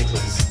brain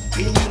tickles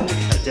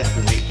are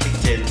definitely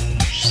kicked in.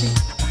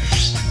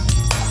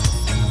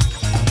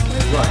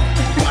 Right,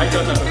 I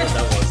don't know what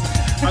that was.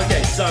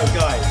 Okay, so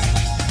guys,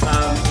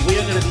 we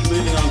are going to be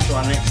moving on to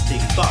our next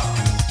tea, but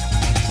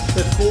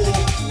before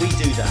we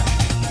do that,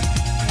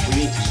 we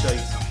need to show you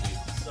something.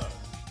 So,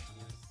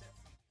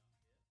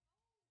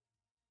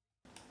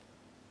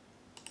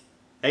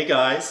 hey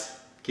guys,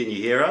 can you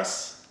hear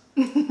us?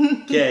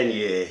 Can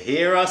you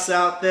hear us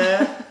out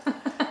there?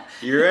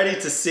 You ready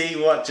to see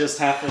what just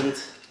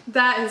happened?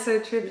 That is so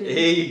trippy.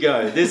 Here you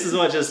go. This is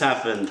what just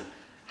happened.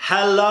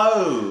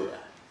 Hello.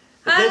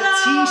 Hello.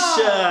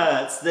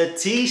 The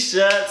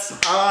t-shirts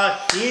are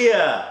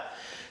here.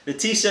 The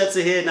t-shirts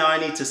are here. Now I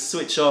need to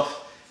switch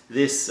off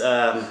this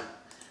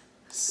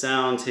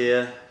sound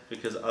here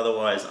because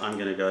otherwise I'm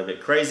going to go a bit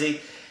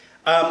crazy.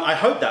 I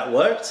hope that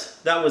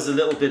worked. That was a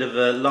little bit of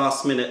a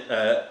last minute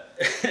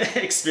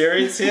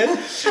experience here.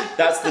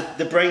 That's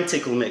the brain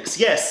tickle mix.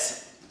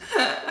 Yes.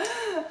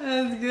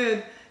 That's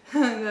good.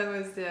 That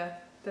was, yeah,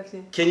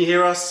 definitely. Can you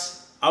hear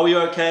us? Are we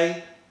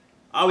okay?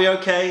 Are we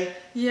okay?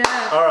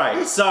 Yeah. All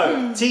right,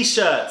 so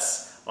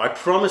t-shirts. I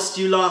promised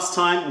you last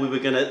time we were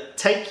going to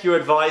take your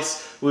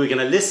advice. We were going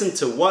to listen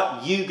to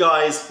what you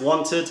guys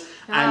wanted,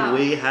 and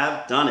we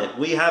have done it.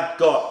 We have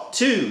got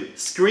 2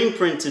 screen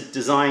printed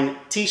design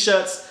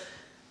t-shirts.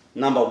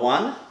 Number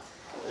 1,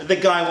 the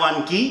Guy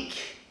One Geek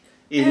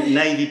in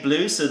navy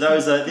blue. So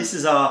this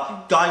is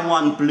our Guy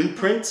One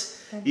blueprint.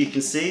 You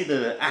can see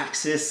the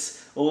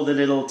axis, all the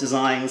little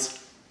designs.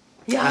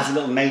 Yeah. It has a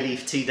little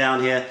Mayleaf tee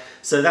down here.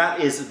 So that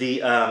is the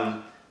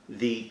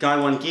Guy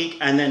One Geek.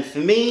 And then for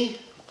me,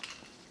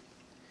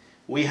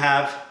 we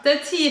have the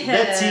tea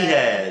head. The tea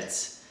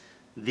heads.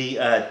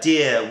 The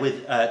deer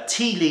with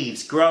tea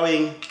leaves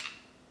growing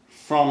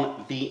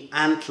from the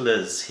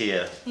antlers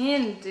here.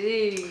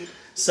 Indeed.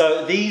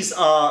 So these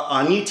are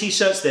our new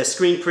t-shirts. They're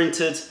screen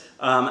printed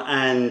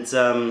and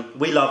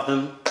we love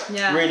them.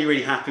 Yeah. Really,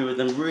 really happy with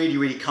them. Really,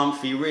 really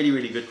comfy. Really,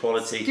 really good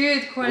quality.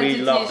 Good quality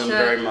We love them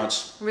very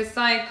much.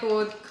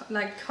 Recycled,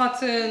 like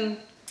cotton.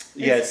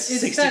 Yes,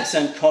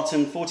 60%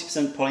 cotton,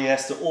 40%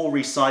 polyester, all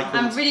recycled.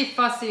 I'm really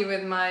fussy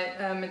with my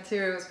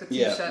materials for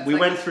t-shirts. Yeah, we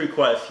went through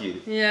quite a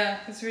few. Yeah,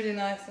 it's really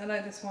nice. I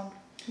like this one.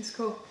 It's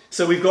cool.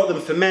 So we've got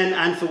them for men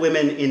and for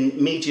women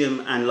in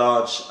medium and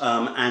large,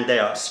 and they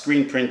are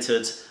screen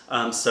printed.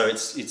 So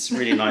it's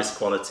really nice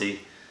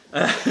quality.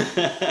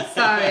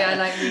 Sorry, I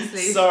like loose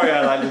leaf. Sorry,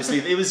 I like loose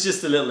leaf. It was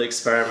just a little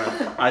experiment.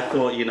 I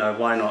thought, you know,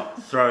 why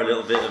not throw a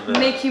little bit of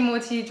make you more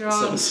tea drunk.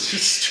 Some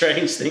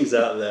strange things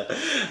out there.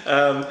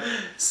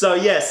 So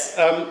yes,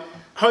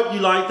 hope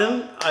you like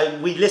them.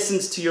 We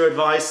listened to your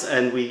advice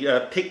and we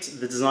picked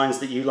the designs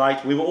that you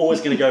liked. We were always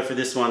going to go for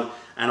this one,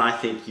 and I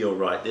think you're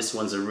right. This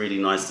one's a really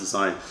nice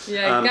design.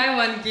 Yeah, Guy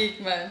One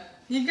Geek, man.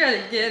 You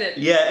gotta get it.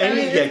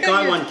 Yeah,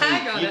 Guy One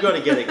Geek. You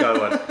gotta get it, Guy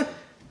One.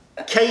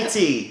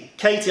 Katie,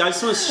 I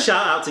just want to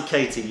shout out to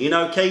Katie. You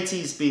know,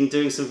 Katie's been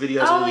doing some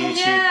videos on YouTube.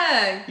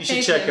 Yeah. You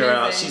should check her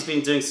out. She's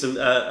been doing some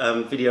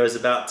videos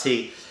about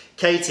tea.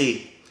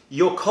 Katie,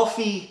 your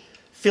coffee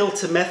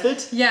filter method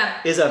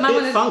is a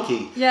bit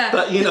funky. Yeah.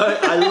 But you know,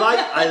 I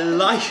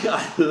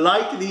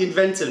like the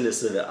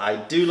inventiveness of it. I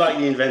do like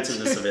the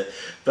inventiveness of it.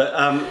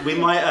 But we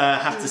might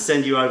have to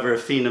send you over a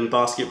Phenom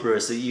basket brewer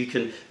so you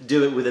can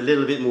do it with a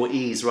little bit more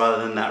ease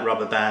rather than that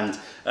rubber band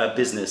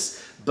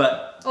business.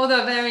 But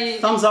although very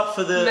thumbs up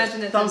for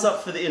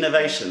the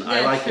innovation. Yeah,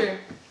 I like it.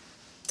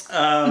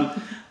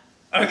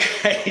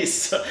 Okay,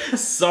 so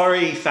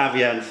sorry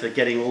Fabian for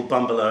getting all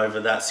bumble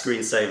over that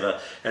screensaver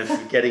and for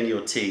getting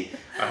your tea.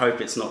 I hope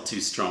it's not too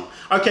strong.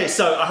 Okay,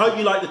 so I hope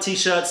you like the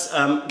t-shirts.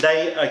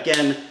 They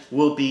again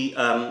will be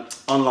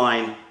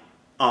online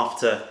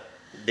after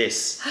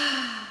this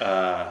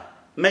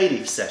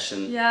Mayleaf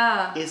session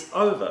is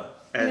over,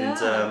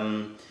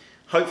 and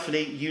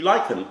hopefully you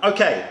like them.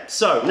 Okay,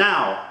 so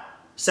now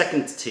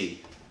second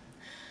tea.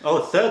 Oh,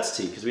 third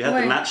tea, because we had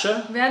the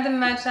matcha. We had the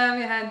matcha,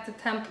 we had the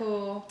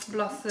temple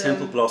blossom.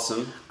 Temple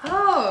blossom.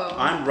 Oh.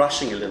 I'm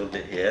rushing a little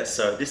bit here,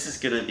 so this is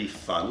going to be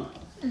fun.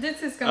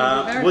 This is going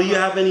to be very Will fun. you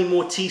have any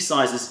more tea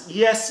sizes?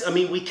 Yes, I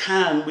mean, we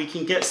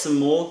can get some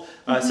more,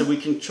 so we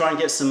can try and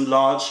get some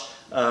large.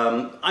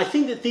 I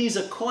think that these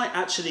are quite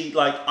actually,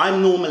 like,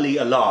 I'm normally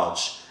a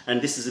large,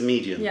 and this is a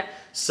medium. Yeah.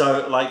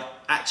 So, like,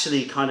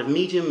 actually kind of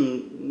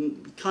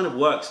medium kind of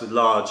works with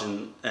large,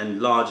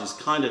 and large is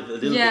kind of a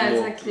little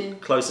bit more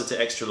closer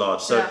to extra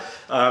large. So,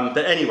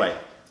 but anyway,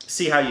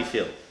 see how you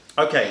feel.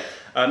 Okay,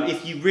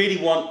 if you really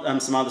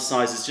want some other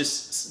sizes,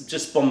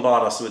 just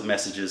bombard us with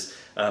messages,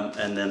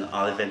 and then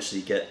I'll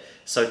eventually get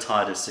so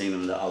tired of seeing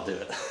them that I'll do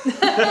it.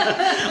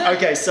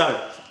 Okay,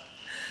 so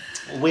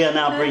we are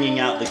now bringing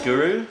out the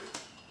guru.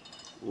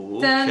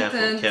 Ooh, careful.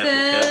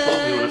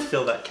 We want to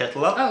fill that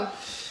kettle up. Oh.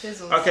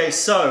 Fizzles. Okay,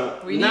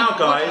 so now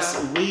guys,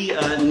 we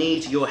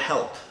need your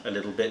help a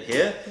little bit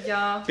here.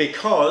 Yeah.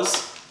 Because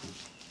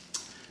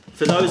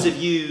for those of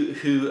you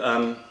who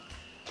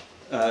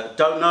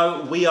don't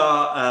know, we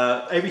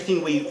are,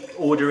 everything we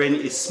order in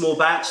is small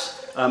batch,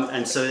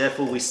 and so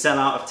therefore we sell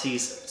out of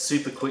teas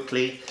super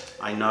quickly.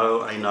 I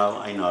know,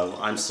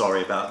 I'm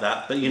sorry about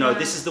that. But you know,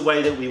 this is the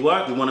way that we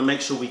work. We want to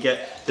make sure we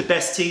get the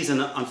best teas, and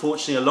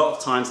unfortunately a lot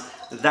of times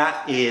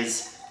that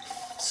is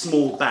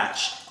small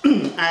batch.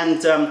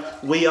 And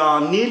we are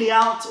nearly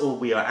out, or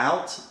we are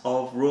out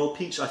of Royal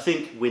Peach. I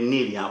think we're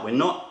nearly out. We're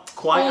not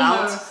quite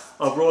out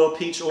of Royal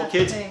Peach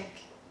Orchid.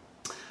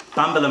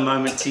 Bambala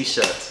Moment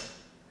t-shirt.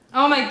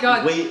 Oh my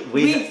god,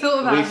 we've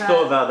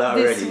thought about that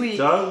already. Week.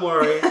 Don't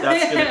worry,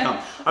 that's going to come.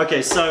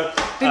 Okay, so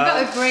we've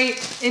got a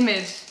great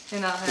image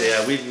in our head.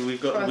 Yeah, we're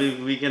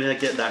going to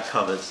get that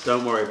covered.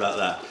 Don't worry about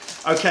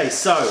that. Okay,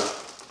 so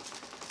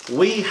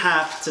we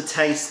have to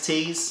taste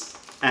teas,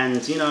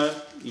 and you know,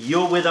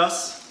 you're with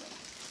us.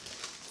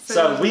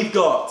 So we've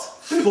got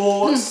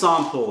 4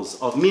 samples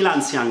of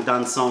Milansiang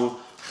Dansong,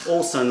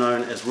 also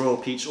known as Royal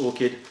Peach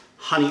Orchid,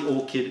 Honey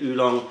Orchid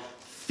Oolong,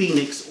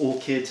 Phoenix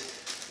Orchid.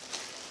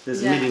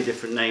 There's a million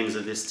different names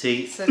of this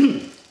tea. So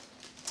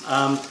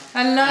I love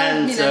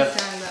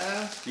Milansiang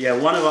though. Yeah,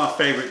 one of our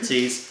favourite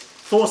teas.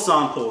 4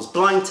 samples,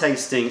 blind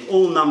tasting,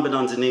 all numbered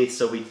underneath,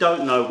 so we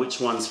don't know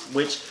which one's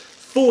which.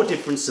 3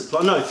 different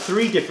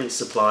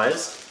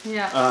suppliers.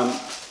 Yeah.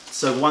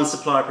 So one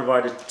supplier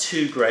provided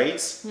 2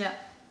 grades. Yeah.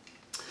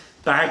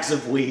 Bags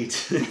of weed.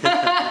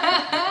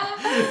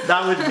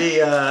 That would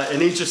be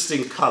an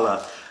interesting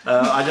colour.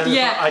 I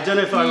don't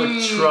know if I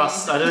would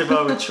trust. I don't know if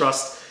I would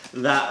trust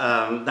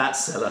that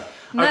seller.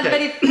 Not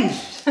very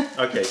fresh.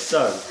 Okay,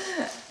 so.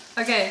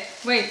 Okay,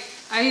 wait.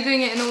 Are you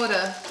doing it in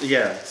order?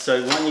 Yeah.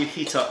 So why don't you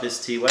heat up this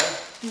teaware?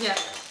 Yeah.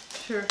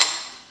 Sure.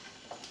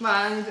 Well,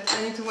 I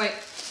need to wait.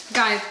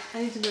 Guys,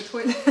 I need to go to the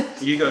toilet.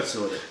 You go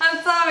to it.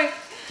 I'm sorry.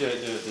 Do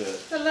it.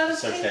 It's a lot of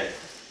It's okay.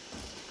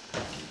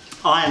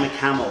 I am a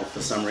camel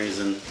for some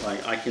reason.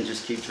 Like I can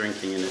just keep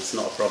drinking and it's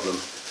not a problem.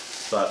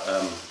 But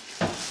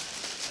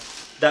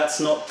that's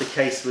not the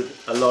case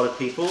with a lot of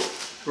people.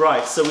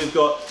 Right, so we've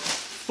got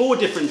 4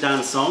 different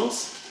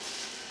dansongs.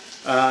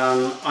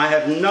 I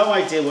have no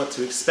idea what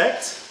to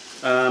expect.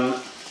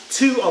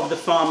 2 of the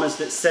farmers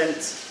that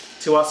sent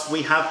to us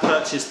we have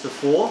purchased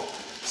before.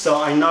 So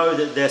I know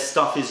that their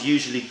stuff is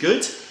usually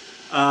good.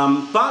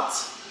 But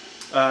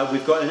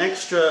we've got an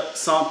extra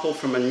sample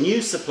from a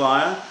new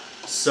supplier.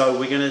 So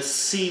we're going to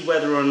see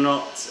whether or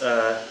not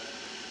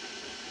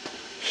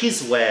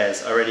his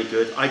wares are any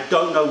good. I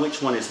don't know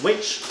which one is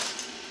which.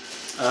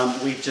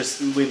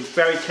 We're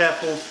very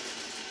careful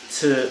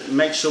to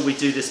make sure we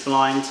do this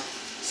blind.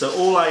 So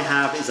all I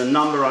have is a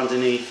number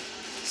underneath.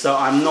 So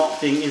I'm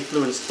not being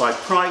influenced by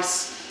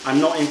price. I'm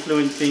not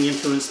being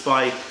influenced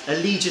by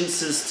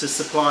allegiances to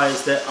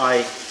suppliers that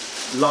I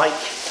like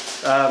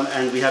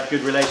and we have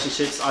good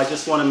relationships. I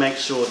just want to make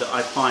sure that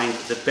I find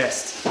the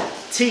best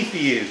tea for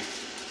you.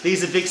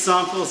 These are big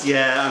samples,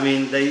 yeah. I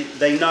mean,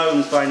 they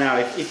know by now.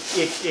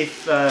 If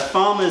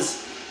farmers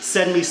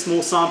send me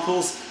small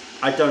samples,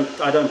 I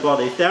don't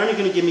bother. If they're only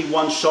going to give me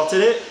 1 shot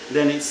at it,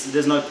 then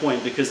there's no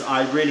point because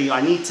I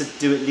need to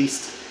do at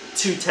least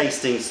 2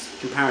 tastings,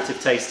 comparative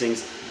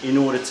tastings, in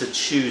order to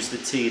choose the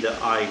tea that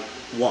I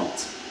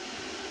want.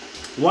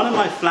 One of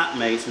my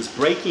flatmates was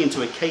breaking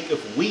into a cake of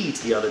weed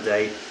the other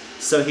day,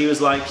 so he was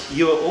like,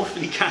 "You are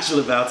awfully casual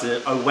about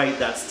it. Oh wait,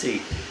 that's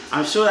tea."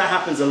 I'm sure that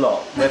happens a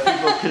lot, where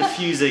people are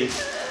confusing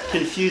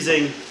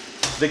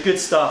the good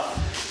stuff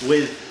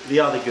with the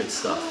other good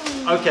stuff.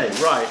 Okay,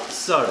 right,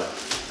 so,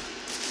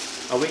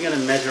 are we going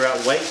to measure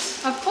out weight?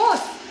 Of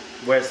course.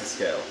 Where's the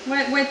scale?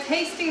 We're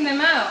tasting them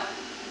out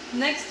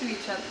next to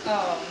each other.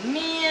 Oh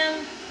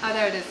man. Oh,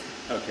 there it is.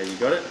 Okay, you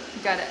got it?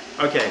 Got it.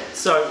 Okay,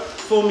 so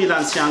for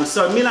Milansiang.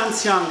 So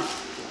Milansiang,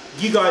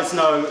 you guys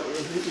know,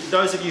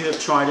 those of you who have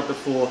tried it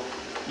before,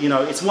 you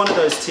know, it's one of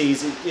those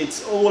teas,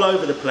 it's all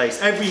over the place.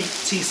 Every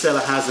tea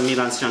seller has a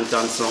Milansiang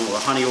Dansong or a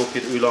Honey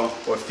Orchid Oolong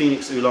or a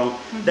Phoenix Oolong.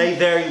 They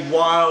vary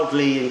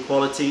wildly in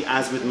quality,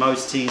 as with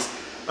most teas.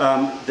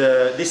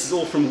 This is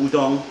all from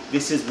Wudong.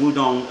 This is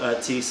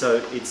Wudong tea,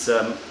 so it's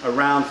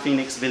around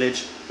Phoenix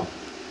Village.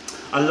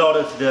 A lot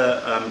of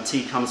the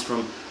tea comes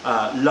from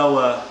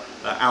lower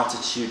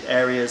altitude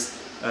areas,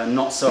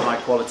 not so high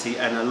quality,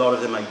 and a lot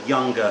of them are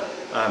younger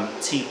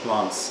tea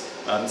plants,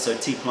 so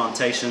tea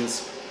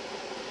plantations.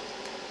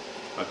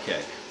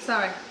 Okay.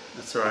 Sorry.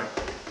 That's all right.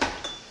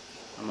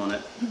 I'm on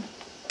it.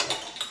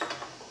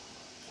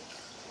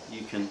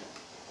 You can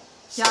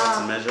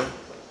start to measure.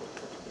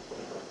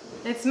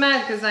 It's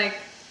mad because like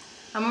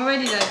I'm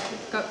already like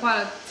got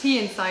quite a tea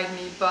inside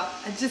me, but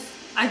I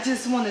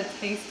just want to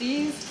taste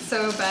these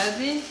so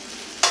badly.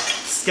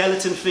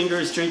 Skeleton Finger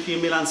is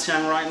drinking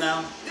Milansiang right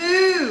now.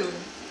 Ooh!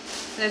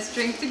 Let's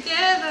drink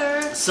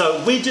together.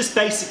 So we're just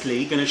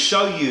basically going to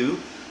show you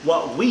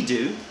what we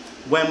do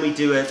when we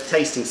do a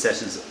tasting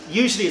sessions.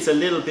 Usually it's a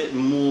little bit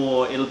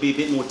more, it'll be a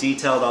bit more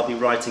detailed, I'll be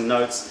writing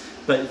notes,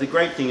 but the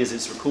great thing is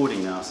it's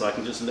recording now, so I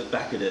can just look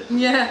back at it.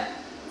 Yeah.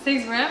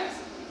 6 grams?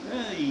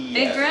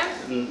 Yeah. 8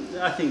 grams?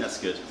 I think that's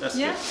good. That's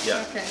good.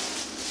 Yeah. Okay.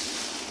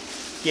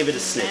 Give it a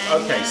sniff.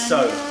 Okay,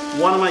 so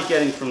what am I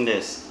getting from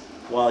this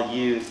while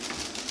you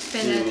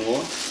do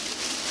more?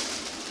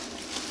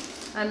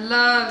 I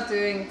love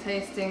doing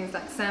tastings,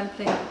 like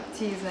sampling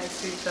teas next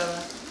to each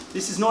other.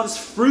 This is not as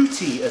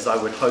fruity as I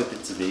would hope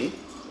it to be,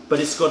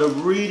 but it's got a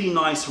really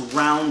nice,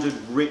 rounded,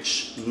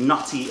 rich,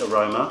 nutty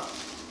aroma.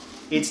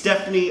 It's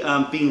definitely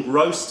been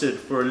roasted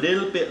for a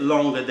little bit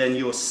longer than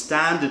your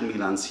standard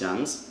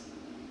Milansiangs.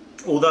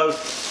 Although,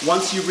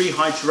 once you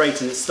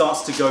rehydrate and it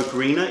starts to go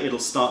greener, it'll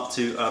start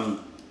to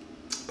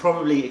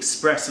probably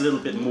express a little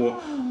bit more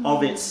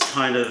of its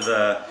kind of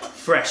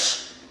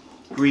fresh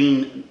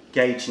green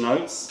gauge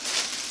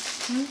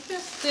notes.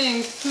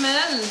 Interesting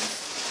smells.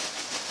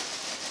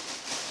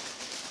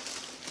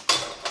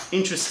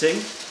 Interesting.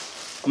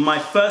 My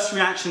first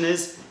reaction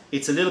is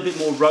it's a little bit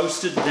more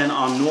roasted than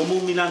our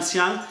normal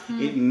Milansiang.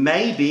 It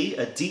may be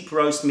a deep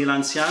roast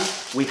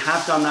Milansiang. We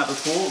have done that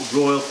before,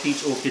 Royal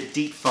Peach Orchid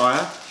deep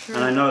fire. True.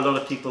 And I know a lot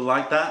of people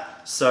like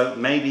that. So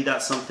maybe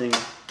that's something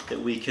that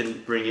we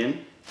can bring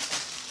in.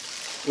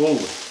 Oh.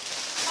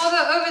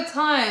 Although over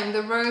time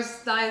the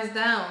roast dies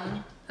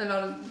down a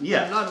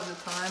lot of the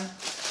time.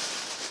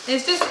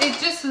 It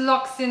just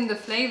locks in the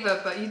flavor,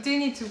 but you do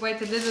need to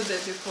wait a little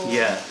bit before.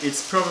 Yeah,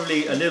 it's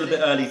probably a little bit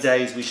early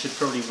days. We should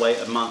probably wait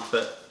a month,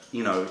 but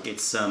you know,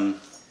 it's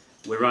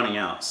we're running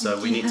out, so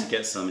we need to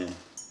get some in.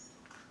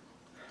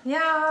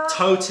 Yeah.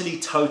 Totally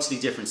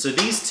different. So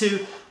these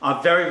two are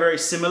very, very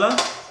similar.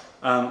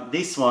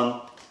 This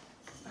one,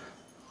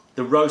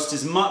 the roast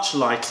is much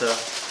lighter.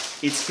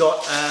 It's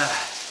got a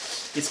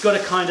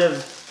kind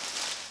of,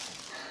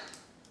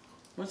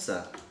 what's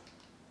that?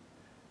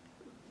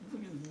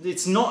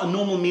 It's not a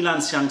normal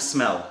Milansiang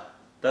smell.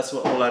 That's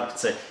what all I could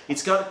say.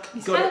 It's got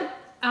kind of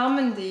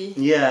almondy.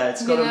 Yeah,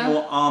 it's got a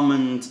more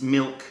almond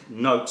milk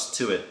note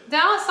to it.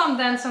 There are some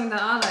Dansong that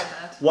are like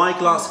that. White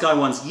glass Guy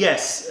ones,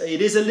 yes,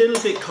 it is a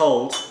little bit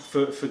cold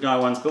for Guy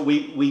ones, but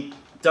we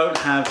didn't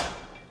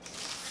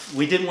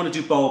want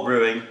to do bowl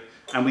brewing,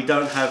 and we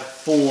don't have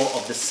 4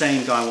 of the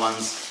same Guy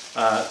ones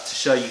to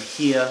show you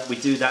here. We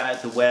do that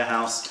at the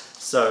warehouse,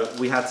 so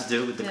we had to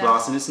do it with the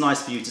glass, and it's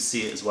nice for you to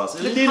see it as well. So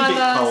a little bit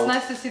cold. It's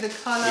nice to see the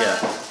colour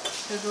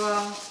as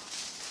well.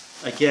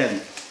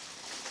 Again.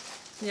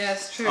 Yeah,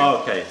 it's true.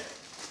 Okay.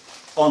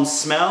 On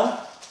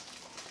smell,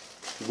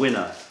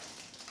 winner.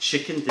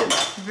 Chicken dinner.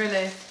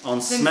 Really?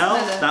 On smell,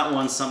 that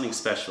one's something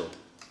special.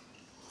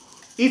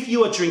 If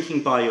you are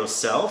drinking by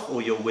yourself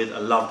or you're with a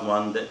loved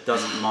one that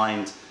doesn't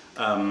mind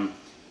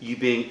you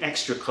being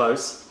extra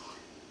close,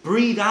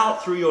 breathe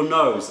out through your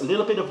nose. A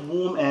little bit of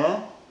warm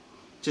air.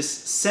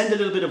 Just send a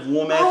little bit of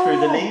warm air through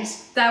the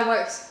leaves. That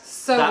works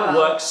so well. That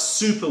works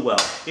super well.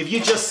 If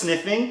you're just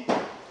sniffing,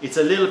 it's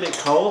a little bit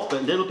cold,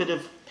 but a little bit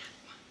of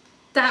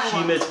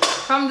humid.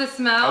 From the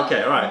smell.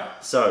 Okay, all right.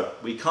 So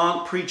we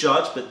can't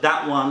prejudge, but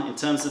that one, in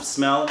terms of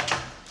smell,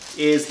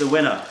 is the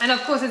winner. And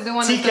of course, it's the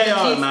one TKO, that's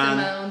got the least man.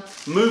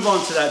 amount. Move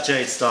on to that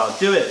Jade Star.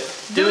 Do it.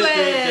 Do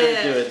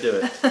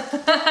it.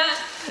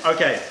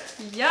 Okay.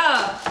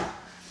 Yeah.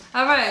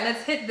 All right,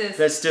 let's hit this.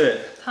 Let's do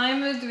it.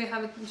 Timer? Do we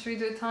have it? Should we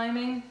do a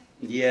timing?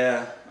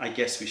 Yeah, I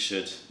guess we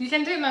should. You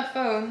can do it on my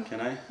phone.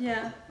 Can I?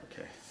 Yeah.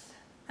 Okay.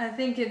 I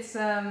think it's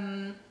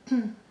oh,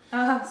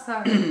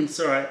 sorry. It's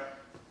all right.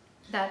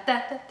 Da,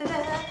 da, da, da,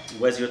 da.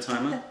 Where's your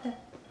timer?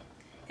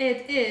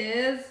 It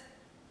is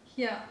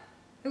here.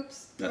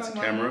 Oops. That's a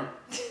wrong camera.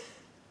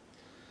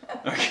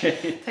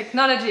 Okay.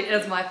 Technology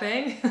is my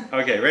thing.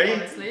 Okay, ready?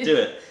 Honestly. Do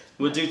it.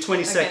 We'll do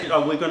 20 seconds.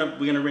 Oh, we're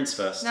gonna rinse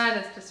first. No,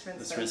 let's just rinse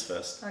Let's first. rinse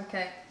first.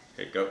 Okay.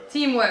 Okay, go.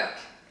 Teamwork.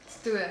 Let's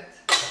do it.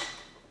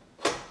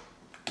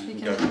 You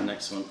can go to the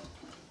next one.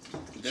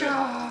 Do it.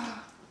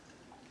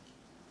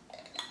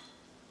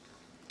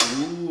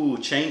 Ooh,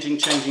 changing.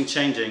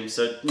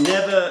 So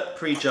never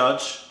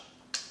prejudge.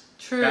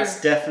 True.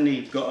 That's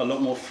definitely got a lot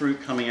more fruit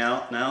coming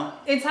out now.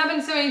 It's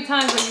happened so many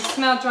times when you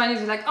smell dryness,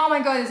 you're like, oh my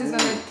god, this is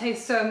going to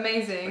taste so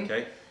amazing.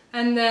 Okay.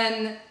 And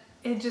then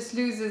it just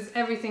loses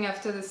everything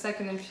after the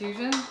second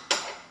infusion.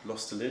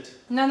 Lost the lid?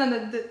 No,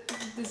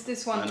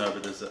 this one. I know,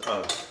 but there's a,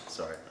 oh,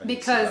 sorry.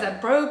 Because I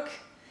broke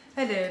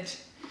a lid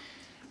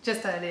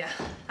just earlier.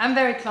 I'm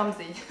very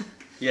clumsy.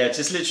 Yeah,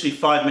 just literally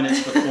 5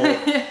 minutes before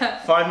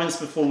 5 minutes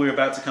before we were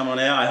about to come on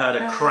air, I heard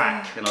a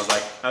crack and I was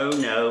like, oh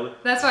no.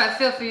 That's why I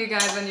feel for you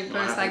guys when you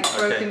post like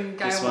broken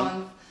guy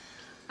ones.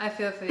 I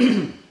feel for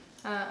you.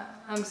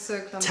 I'm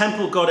so clumsy.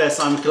 Temple Goddess,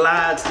 I'm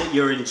glad that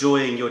you're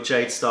enjoying your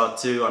Jade Star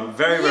too. I'm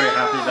very, very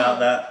happy about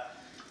that.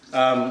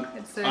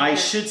 It's so I good.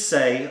 should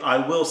say, I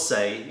will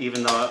say,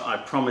 even though I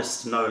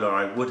promised Nola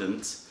I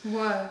wouldn't.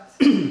 What?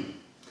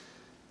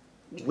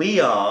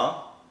 We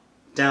are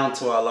down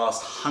to our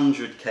last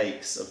 100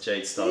 cakes of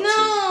Jade Star 2.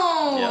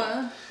 No!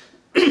 Yeah.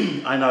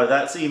 I know,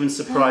 that's even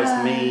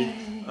surprised me.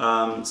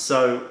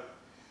 So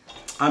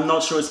I'm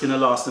not sure it's going to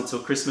last until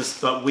Christmas,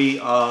 but we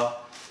are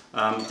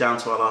down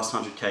to our last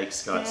 100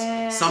 cakes, guys.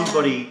 Yeah.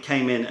 Somebody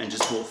came in and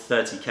just bought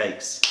 30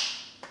 cakes.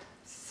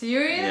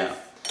 Serious? Yeah.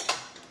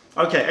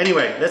 Okay,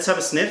 anyway, let's have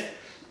a sniff.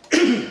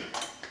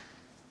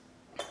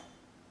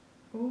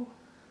 Ooh.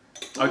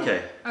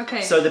 Okay.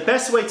 Okay. So the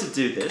best way to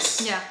do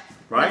this,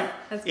 right,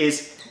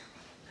 is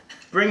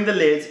bring the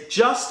lid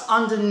just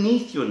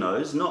underneath your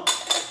nose, not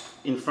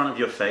in front of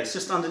your face,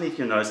 just underneath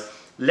your nose.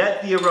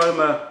 Let the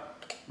aroma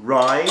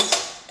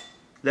rise.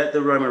 Let the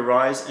aroma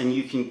rise, and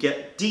you can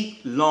get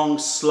deep, long,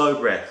 slow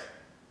breath.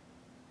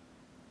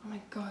 Oh my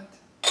god.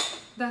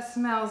 That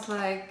smells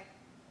like...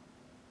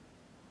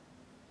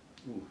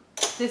 Ooh.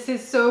 This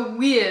is so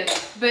weird,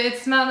 but it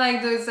smells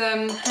like those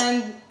hand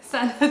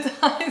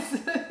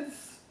sanitizers.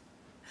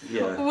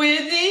 Yeah.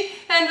 Weirdly,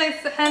 and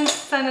like hand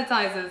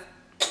sanitizers.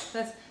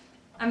 That's...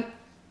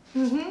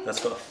 That's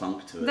got a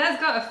funk to it.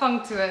 That's got a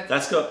funk to it. But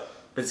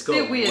it's got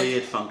a weird.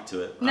 weird funk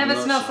to it. Never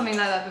smelled something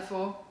like that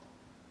before.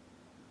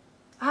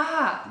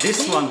 Ah!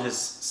 This one has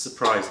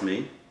surprised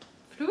me.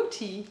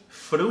 Fruity.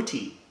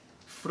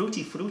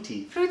 Fruity,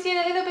 fruity. Fruity and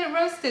a little bit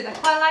roasted. I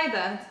quite like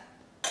that.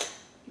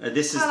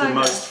 This is I the like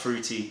most that.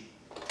 fruity.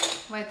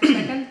 Wait a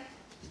second.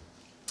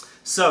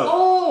 So.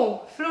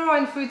 Oh, floral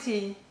and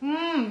fruity.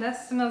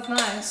 That smells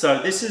nice.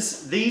 So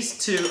these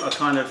two are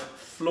kind of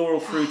floral,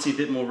 fruity, a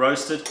bit more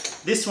roasted.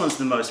 This one's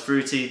the most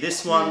fruity.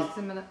 This one. Very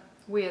similar.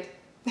 Weird.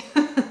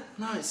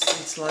 No,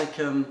 it's like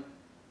Hand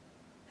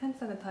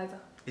sanitizer.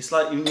 It's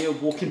like when you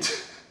walk into,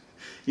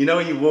 you know,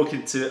 when you walk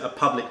into a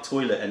public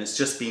toilet and it's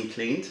just been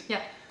cleaned.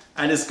 Yeah.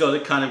 And it's got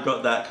that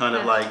kind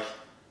of like,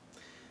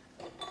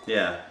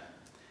 yeah.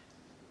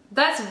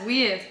 That's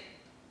weird.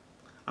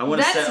 I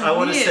want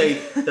to say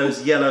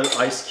those yellow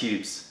ice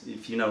cubes,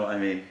 if you know what I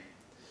mean.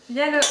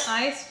 Yellow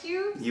ice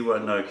cubes? You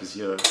won't know because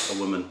you're a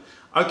woman.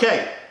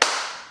 Okay,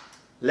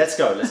 let's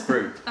go. Let's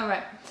brew. All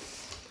right.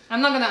 I'm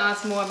not gonna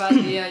ask more about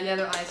the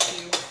yellow ice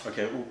cubes.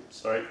 Okay. Ooh,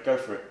 sorry. Go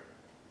for it.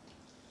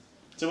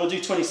 So we'll do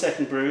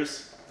 20-second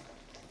brews.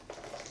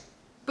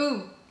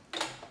 Boom.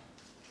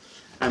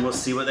 And we'll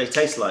see what they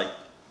taste like.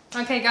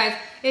 Okay, guys.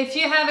 If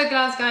you have a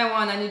glass guy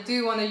one and you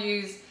do want to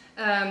use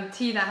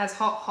tea that has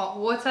hot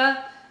water,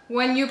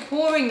 when you're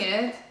pouring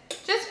it,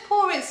 just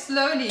pour it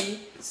slowly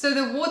so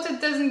the water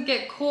doesn't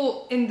get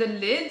caught in the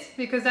lid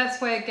because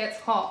that's where it gets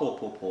hot. Pour,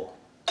 pour, pour.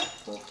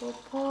 Pour, pour,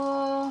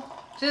 pour.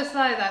 Just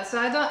like that.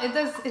 So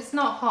it's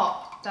not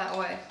hot that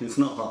way. It's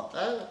not hot.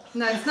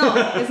 No, it's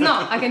not. It's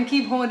not. I can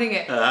keep holding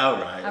it. All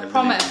right. I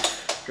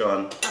promise. Go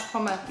on. I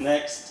promise.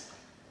 Next.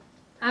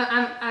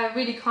 I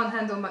really can't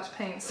handle much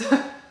pain, so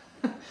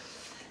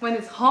when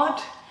it's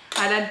hot,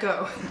 I let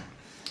go.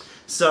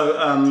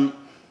 So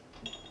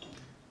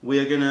we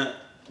are gonna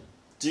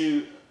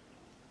do.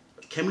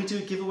 Can we do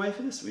a giveaway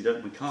for this? We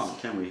can't,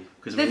 can we?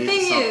 Because the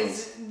thing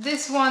is,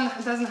 this one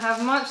doesn't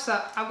have much, so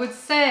I would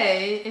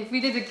say if we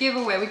did a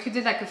giveaway, we could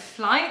do like a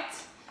flight,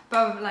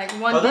 but like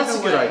one. Oh, that's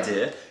giveaway. a good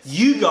idea.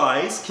 You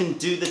guys can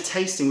do the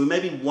tasting with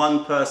maybe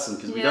one person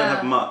because we don't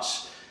have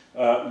much.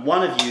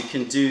 One of you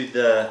can do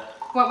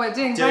what we're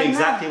doing. Do right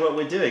exactly now. what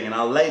we're doing, and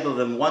I'll label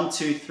them 1,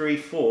 2, 3,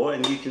 4,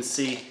 and you can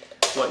see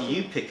what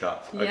you pick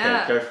up. Okay,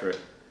 Yeah. go for it.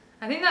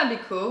 I think that'd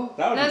be cool.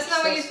 That would Let us know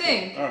what you cool.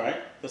 think. All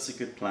right, that's a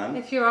good plan.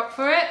 If you're up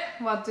for it,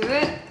 we'll do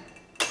it.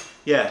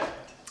 Yeah,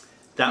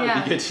 that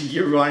would be good.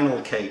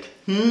 Urinal cake.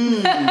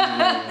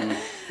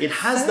 It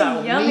has So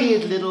that yummy.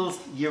 weird little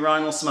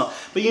urinal smell.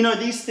 But you know,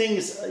 these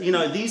things, you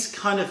know, these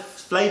kind of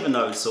flavor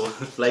notes or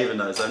flavor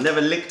notes. I've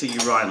never licked a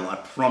urinal, I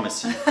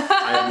promise you.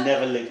 I have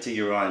never licked a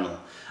urinal.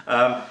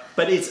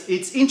 But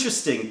it's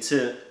interesting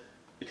to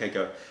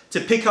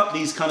pick up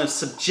these kind of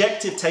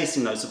subjective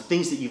tasting notes of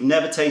things that you've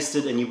never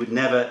tasted and you would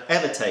never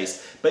ever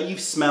taste, but you've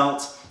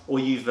smelt or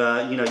you've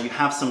you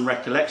have some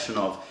recollection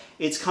of.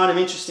 It's kind of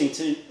interesting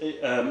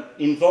to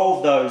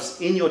involve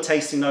those in your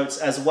tasting notes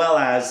as well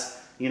as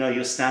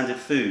your standard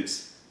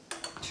foods.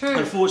 True.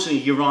 Unfortunately,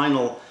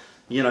 urinal,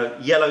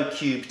 yellow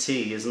cube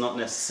tea is not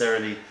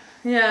necessarily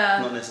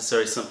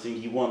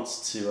something you want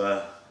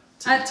to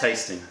be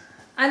tasting.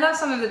 I love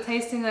some of the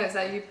tasting notes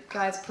that you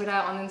guys put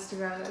out on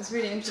Instagram. That's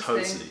really interesting.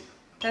 Totally.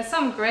 There's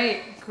some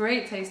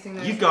great tasting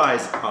notes. You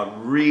guys are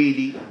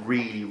really,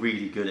 really,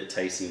 really good at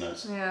tasting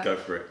notes. Yeah. Go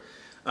for it.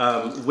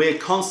 We're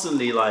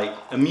constantly like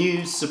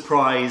amused,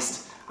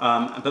 surprised,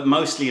 but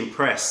mostly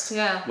impressed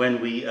when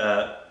we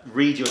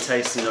read your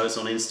tasting notes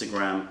on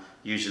Instagram.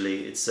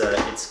 Usually,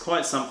 it's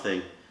quite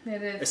something.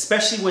 It is.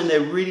 Especially when they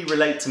really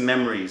relate to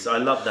memories. I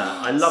love that.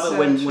 I love So it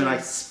when true. I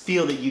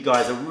feel that you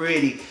guys are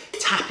really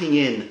tapping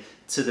in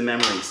to the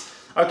memories.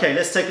 Okay,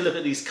 let's take a look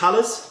at these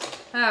colours.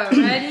 Oh,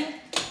 ready?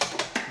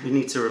 We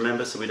need to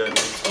remember so we don't.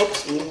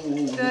 Oops!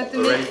 Ooh,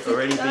 The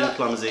already being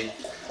clumsy.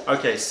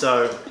 Okay,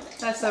 so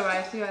That's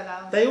alright. You're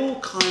allowed. they all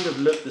kind of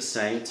look the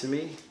same to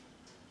me.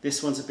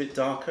 This one's a bit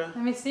darker,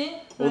 Let me see.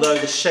 although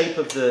the shape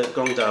of the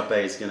Gongda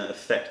Bay is going to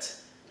affect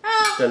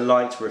the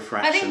light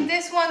refraction. I think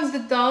this one's the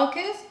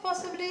darkest,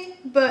 possibly,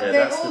 but Yeah,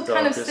 they're that's all the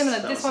kind of darkest. similar.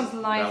 That This was one's the-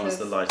 lightest. That was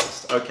the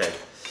lightest. Okay,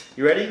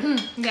 you ready?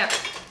 Yeah.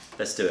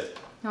 Let's do it.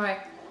 Alright.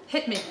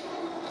 Hit me.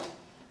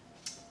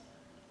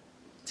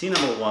 Tea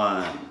number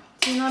 1.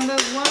 Tea number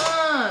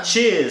 1.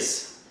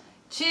 Cheers.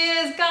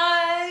 Cheers,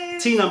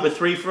 guys. Tea number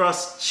 3 for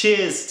us.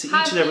 Cheers to each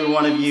and every Happy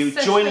one of you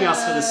joining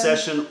us for the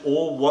session. session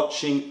or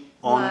watching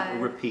on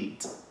Live.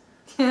 repeat.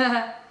 You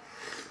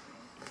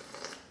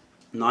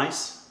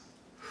Nice.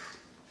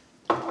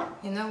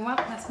 know what?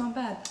 That's not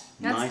bad.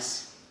 That's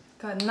Nice.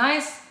 got a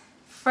nice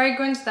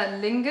fragrance that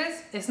lingers.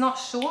 It's not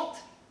short.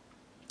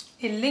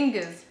 It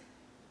lingers.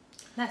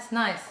 That's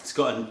nice. It's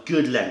got a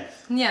good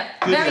length. Yeah.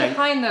 Good Very length.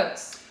 high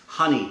notes.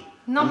 Honey.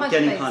 Not I'm much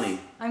getting base. honey.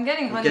 I'm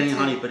getting I'm honey getting too.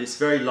 honey, but it's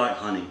very light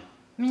honey.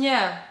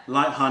 Yeah.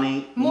 Light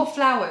honey. More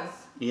flowers.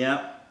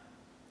 Yeah.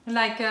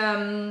 Like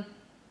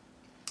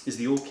Is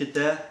the orchid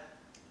there?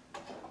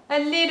 a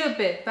little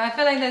bit, but I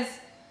feel like there's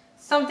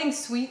something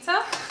sweeter.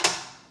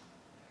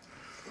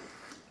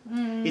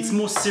 It's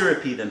more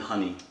syrupy than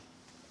honey.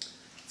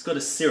 It's got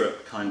a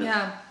syrup kind of,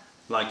 Yeah.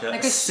 like a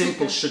Like a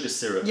simple sugar. sugar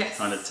syrup Yes.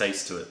 kind of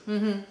taste to it.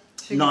 Sugar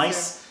Nice,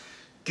 syrup.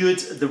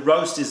 good. The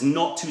roast is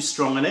not too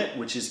strong in it,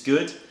 which is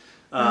good.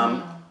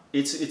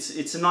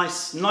 It's a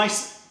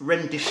nice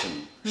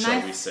rendition,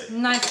 shall we say.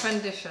 Nice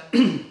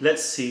rendition.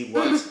 Let's see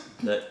what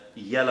the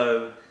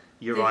yellow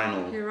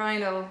urinal,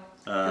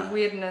 the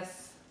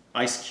weirdness.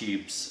 ice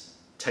cubes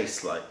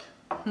taste like.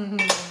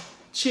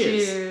 Cheers.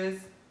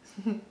 Cheers.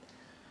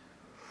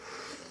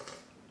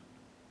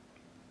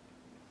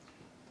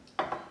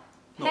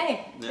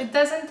 Hey, it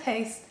doesn't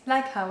taste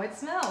like how it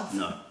smells.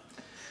 No,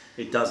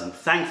 it doesn't.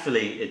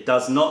 Thankfully, it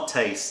does not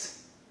taste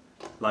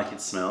like it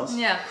smells.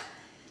 Yeah,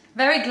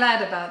 very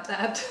glad about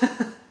that.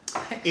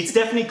 It's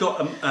definitely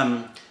got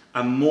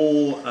a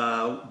more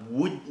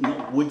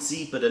not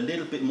woodsy, but a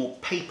little bit more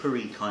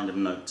papery kind of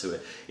note to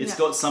it. It's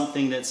got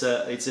something it's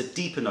a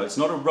deeper note. It's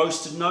not a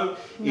roasted note.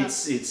 No.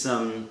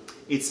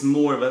 It's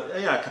more of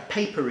like a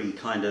papery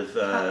kind of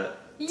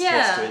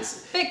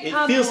taste to it.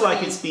 It feels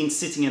like it's been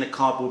sitting in a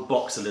cardboard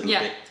box a little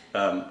bit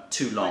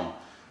too long.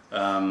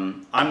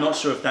 I'm not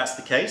sure if that's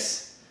the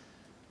case.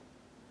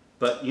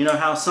 But you know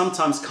how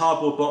sometimes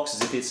cardboard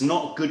boxes, if it's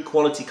not good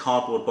quality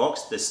cardboard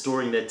box, they're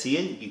storing their tea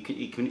in,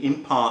 you can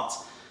impart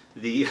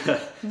the...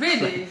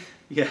 Really?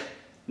 Yeah.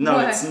 No,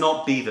 it's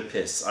not beaver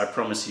piss, I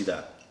promise you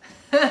that.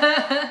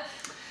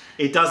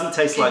 It doesn't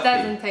taste like pee. It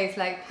doesn't taste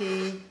like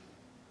pee.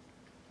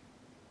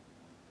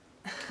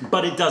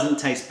 But it doesn't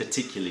taste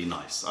particularly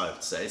nice, I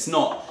would say. It's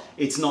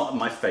not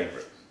my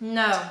favourite.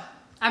 No.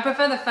 I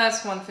prefer the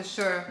first one for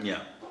sure.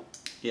 Yeah.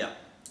 Yeah.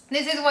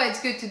 This is why it's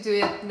good to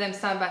do them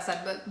side by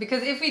side, but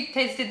because if we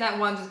tasted that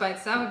one just by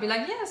itself, we'd be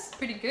like, yes,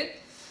 pretty good.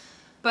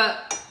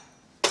 But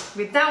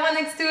with that one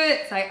next to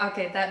it, it's like,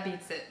 okay, that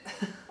beats it.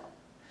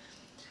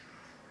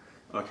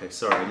 Okay,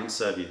 sorry, I didn't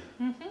serve you.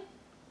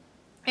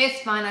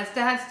 It's fine, I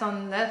still had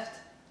some left.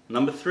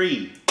 Number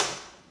 3.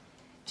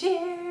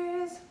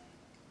 Cheers.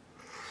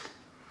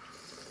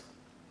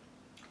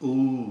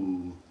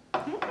 Ooh.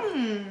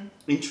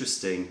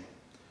 Interesting.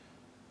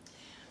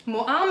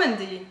 More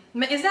almondy.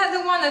 Is that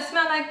the one that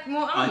smells like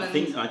more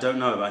almonds? I don't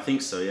know, but I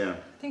think so, yeah.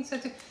 I think so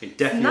too. It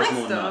definitely has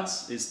more though.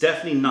 nuts. It's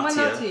definitely nuttier.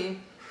 More nutty.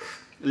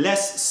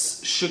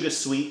 Less sugar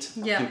sweet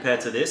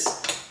compared to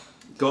this.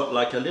 Got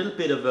like a little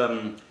bit of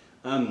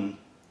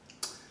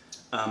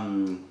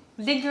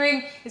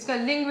lingering. It's got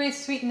lingering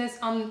sweetness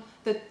on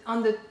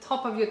the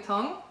top of your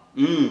tongue.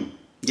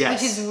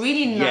 Yes. Which is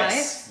really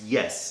nice.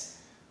 Yes.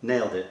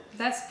 Nailed it.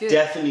 That's good.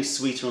 Definitely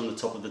sweeter on the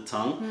top of the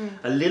tongue.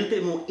 A little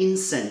bit more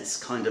incense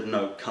kind of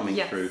note coming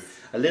through.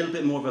 A little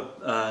bit more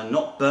of a,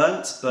 not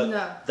burnt,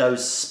 but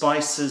those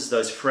spices,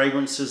 those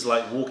fragrances,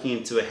 like walking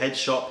into a head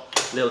shop,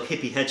 little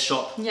hippie head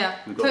shop. Yeah,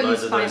 we've got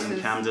loads of those in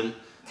Camden.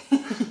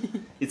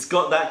 It's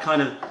got that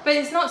kind of... But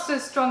it's not so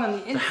strong on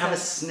the inside. Have a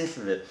sniff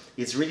of it.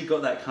 It's really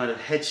got that kind of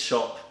head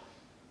shop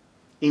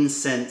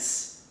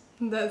incense.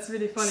 That's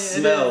really funny.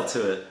 Smell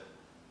to it.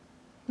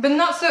 But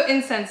not so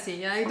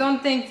incensey. I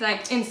don't think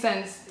like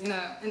incense,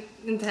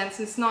 intense.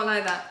 It's not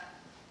like that.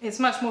 It's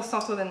much more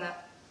subtle than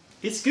that.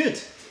 It's good.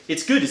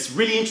 It's good. It's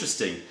really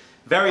interesting.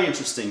 Very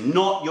interesting.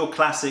 Not your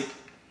classic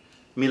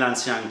Milan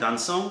Xiang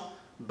dansong,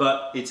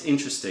 but it's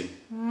interesting.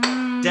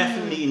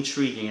 Definitely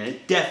intriguing, and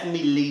it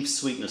definitely leaves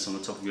sweetness on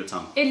the top of your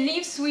tongue. It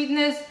leaves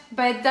sweetness,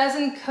 but it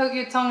doesn't coat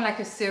your tongue like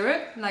a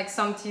syrup, like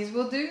some teas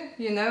will do.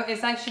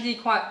 It's actually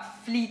quite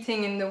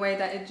fleeting in the way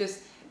that it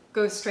just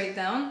goes straight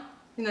down.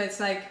 It's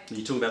like...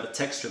 You're talking about the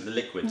texture of the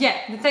liquid. Yeah,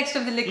 the texture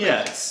of the liquid.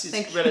 Yeah,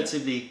 it's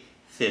relatively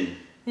thin.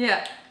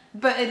 Yeah,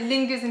 but it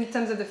lingers in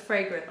terms of the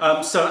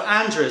fragrance. So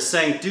Andrea is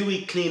saying, do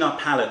we clean our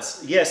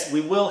palates? Yes, we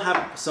will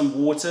have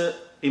some water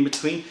in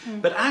between,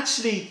 but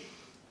actually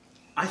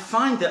I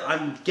find that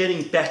I'm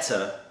getting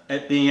better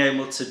at being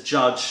able to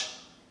judge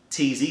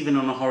teas even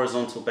on a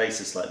horizontal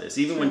basis like this.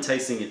 Even when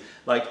tasting it,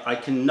 like I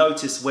can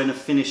notice when a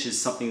finish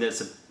is something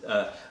that's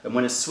and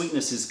when a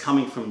sweetness is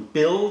coming from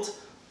build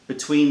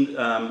between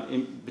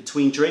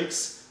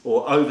drinks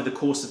or over the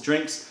course of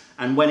drinks,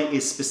 and when it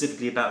is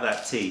specifically about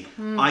that tea.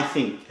 I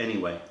think,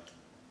 anyway.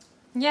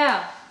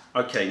 Yeah.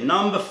 Okay,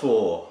 number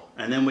 4,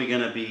 and then we're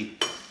going to be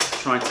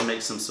trying to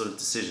make some sort of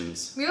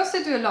decisions. We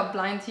also do a lot of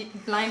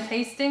blind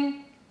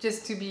tasting,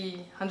 just to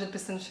be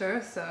 100%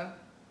 sure, so...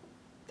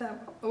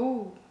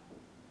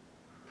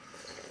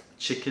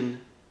 Chicken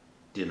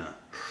dinner.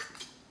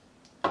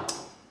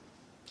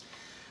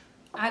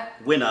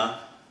 Winner.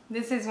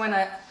 This is when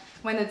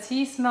a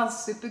tea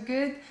smells super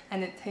good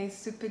and it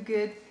tastes super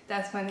good,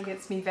 that's when it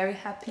gets me very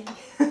happy.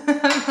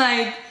 I'm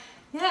like,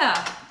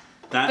 yeah.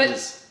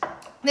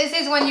 This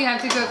is when you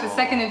have to go for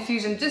second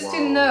infusion, just to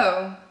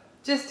know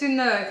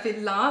if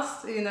it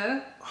lasts,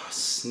 Oh,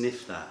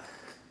 sniff that.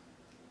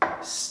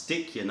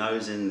 Stick your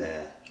nose in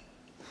there.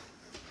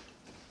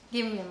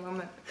 Give me a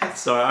moment.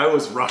 Sorry, I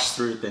always rush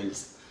through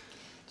things.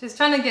 Just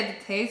trying to get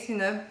the taste,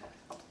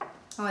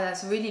 Oh,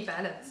 that's really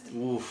balanced.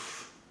 Oof.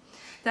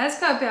 That's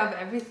got a bit of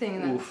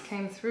everything that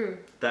came through.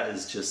 That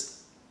is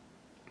just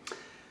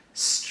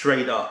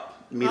straight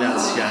up Milan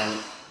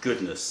Xiang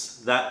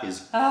goodness. That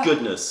is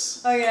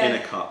goodness in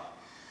a cup.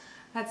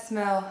 That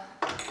smell.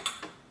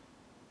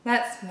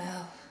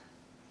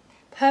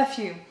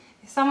 Perfume.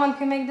 If someone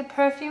can make the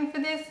perfume for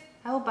this,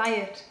 I'll buy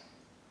it.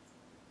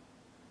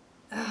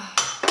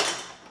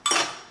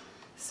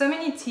 So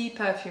many tea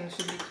perfumes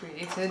should be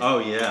created. Oh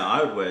yeah,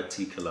 I would wear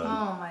tea cologne.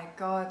 Oh my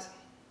god.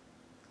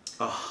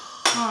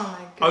 Oh. Oh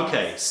my god.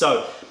 Okay,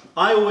 so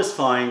I always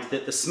find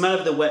that the smell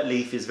of the wet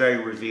leaf is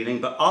very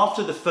revealing, but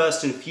after the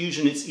first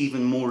infusion, it's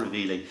even more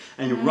revealing.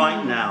 And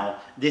right now,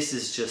 this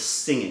is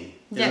just singing,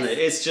 isn't it?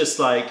 It's just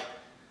like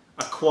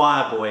a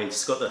choir boy.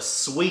 It's got the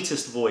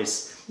sweetest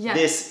voice. Yeah.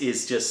 This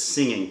is just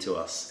singing to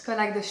us. It's got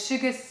like the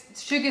sugar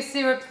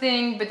syrup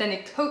thing, but then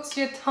it coats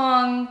your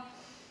tongue,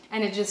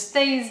 and it just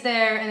stays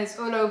there, and it's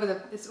all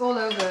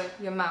over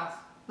your mouth.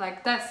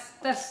 Like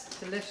that's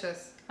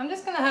delicious. I'm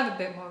just gonna have a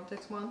bit more of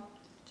this one.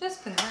 Just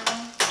for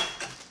now.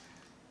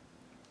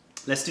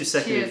 Let's do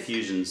second Cheers.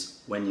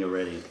 infusions when you're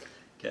ready.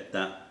 Get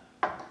that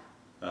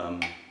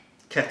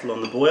kettle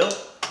on the boil.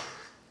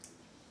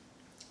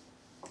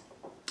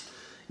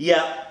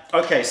 Yeah,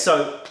 okay,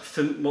 so,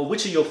 well,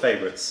 which are your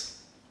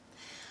favorites?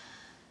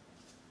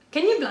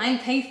 Can you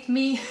blind taste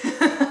me?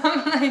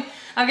 I'm like,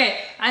 okay,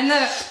 I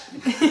know.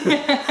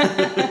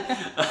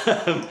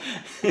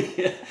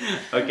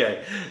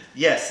 Okay,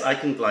 yes, I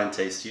can blind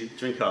taste you.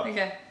 Drink up.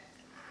 Okay.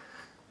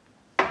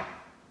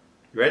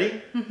 You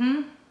ready?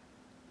 Mm-hmm.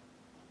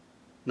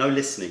 No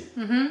listening.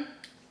 Mm-hmm.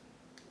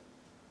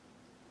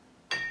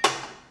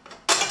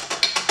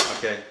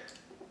 Okay.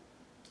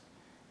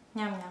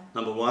 Yum yum.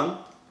 Number one.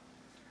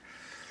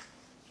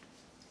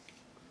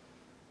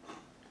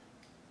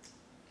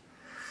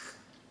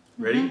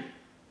 Ready?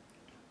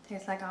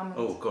 Tastes like almonds.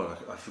 Oh god,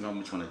 I forgot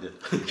which one I did.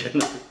 Okay,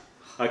 no.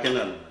 Okay,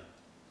 no.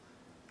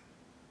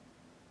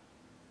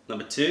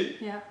 Number two.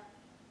 Yeah.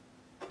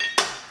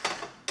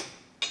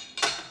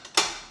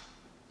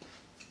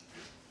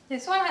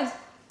 This one has a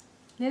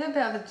little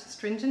bit of a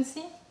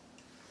stringency.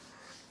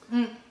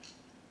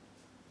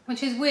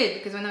 Which is weird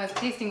because when I was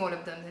tasting all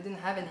of them, they didn't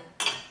have any.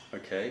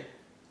 Okay.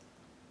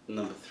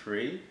 Number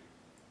three.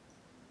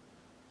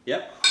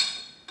 Yep.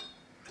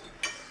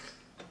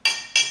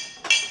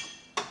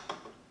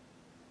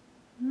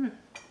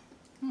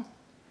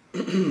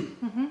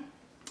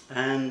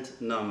 And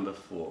number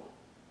four.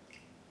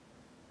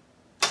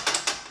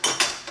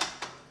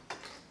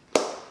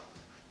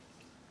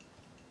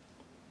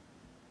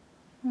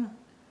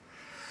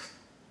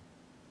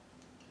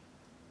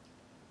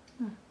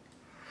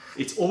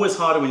 It's always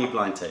harder when you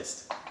blind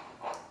taste.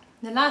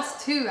 The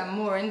last two I'm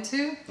more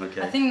into.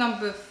 Okay. I think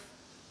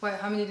wait,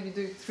 how many did we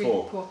do? Three?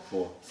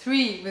 Four.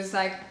 Three was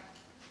like,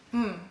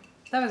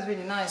 that was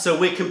really nice. So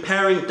we're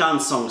comparing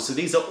dance songs. So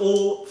these are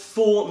all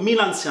 4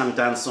 Milansian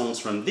dance songs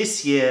from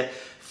this year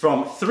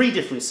from 3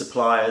 different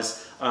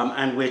suppliers.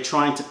 And we're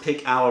trying to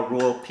pick our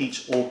Royal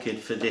Peach Orchid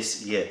for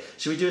this year.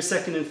 Should we do a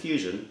second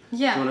infusion?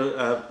 Yeah. Do you want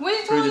to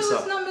Which one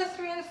was number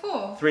 3 and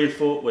 4? 3 and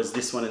 4 was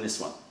this one and this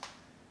one.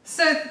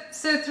 So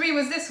 3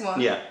 was this one?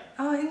 Yeah.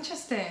 Oh,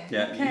 interesting.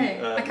 Yeah. Okay.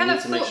 You, I kind of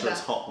need to make thought sure that.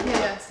 it's hot water.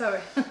 Yeah,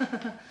 sorry.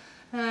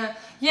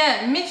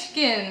 Yeah,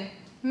 Mishkin.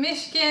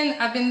 Mishkin,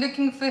 I've been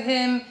looking for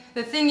him.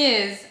 The thing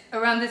is,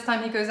 around this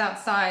time he goes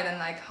outside and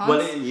like hunts.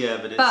 Well, yeah,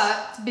 but it's...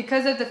 But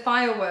because of the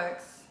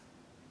fireworks,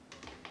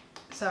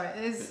 sorry,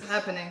 it is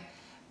happening.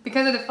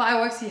 Because of the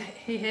fireworks,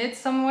 he hid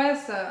somewhere,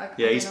 so I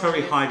Yeah, he's know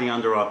probably where hiding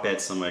under our bed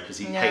somewhere because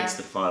he Yeah. hates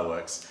the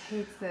fireworks.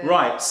 Hates it.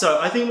 Right, so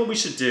I think what we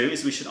should do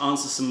is we should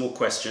answer some more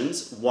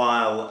questions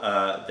while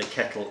the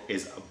kettle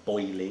is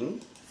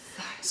boiling.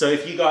 So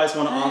if you guys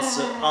want to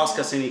ask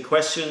us any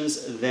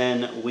questions,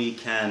 then we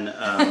can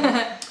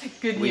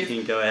Good we news.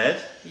 can go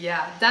ahead.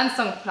 Yeah, dance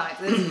song flight.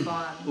 This is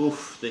fun.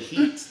 Oof, the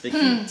heat, the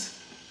heat.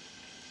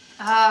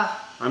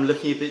 Ah, I'm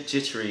looking a bit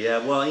jittery. Yeah,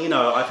 well, you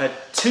know, I've had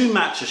 2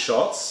 matcha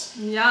shots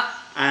yeah.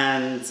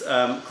 and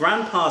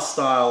grandpa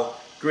style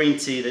green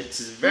tea that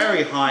is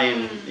very high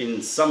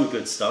in some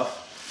good stuff.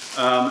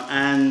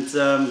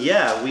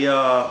 Yeah, we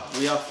are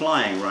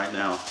flying right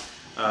now.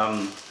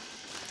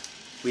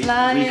 We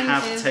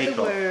have is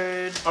takeoff. the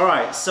word. All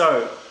right,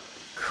 so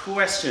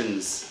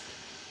questions.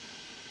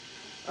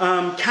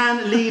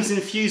 Can leaves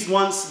infused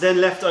once,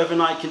 then left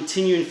overnight,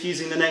 continue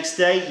infusing the next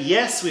day?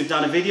 Yes, we've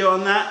done a video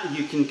on that.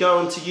 You can go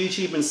onto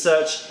YouTube and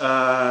search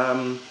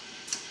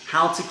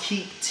how to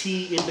keep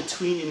tea in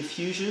between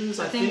infusions,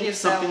 I think it's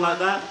something like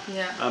that.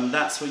 Yeah.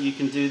 That's what you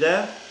can do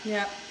there.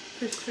 Yeah,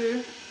 for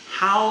sure.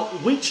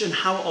 Which and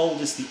how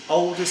old is the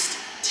oldest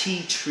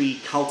tea tree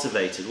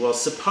cultivated? Well,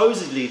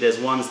 supposedly there's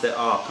ones that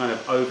are kind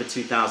of over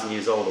 2,000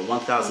 years old or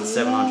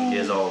 1,700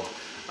 years old.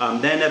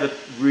 They're never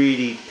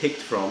really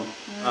picked from.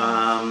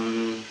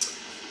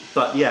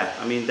 But yeah,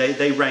 I mean,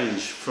 they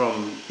range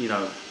from,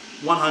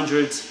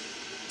 100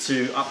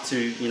 to up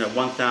to,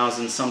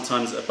 1,000,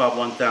 sometimes above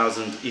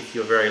 1,000 if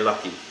you're very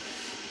lucky.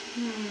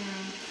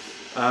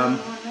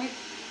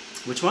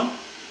 Which one?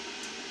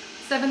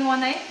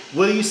 718.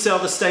 Will you sell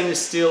the stainless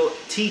steel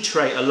tea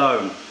tray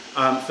alone?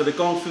 For the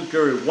Gong Fu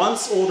Guru,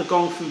 once all the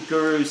Gong Fu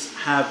Gurus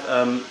have,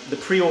 the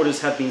pre-orders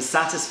have been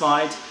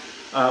satisfied,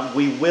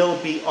 we will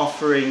be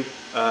offering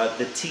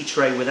the tea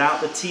tray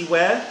without the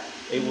teaware.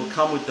 It will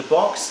come with the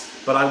box,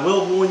 but I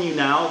will warn you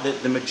now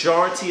that the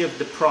majority of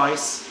the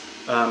price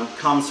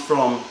comes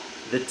from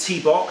the tea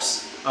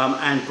box,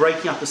 and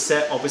breaking up a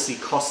set obviously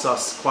costs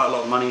us quite a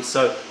lot of money,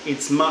 so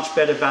it's much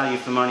better value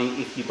for money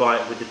if you buy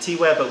it with the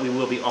teaware, but we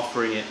will be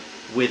offering it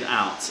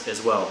without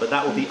as well. But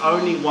that will be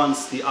only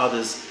once the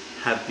others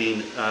have been,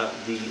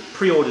 the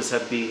pre-orders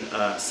have been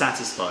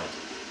satisfied.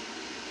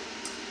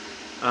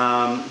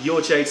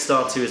 Your Jade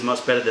Star 2 is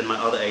much better than my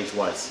other aged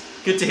whites.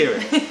 Good to hear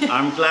it.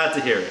 I'm glad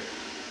to hear it.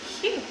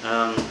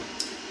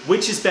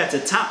 Which is better,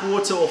 tap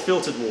water or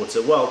filtered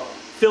water? Well,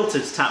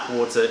 filtered tap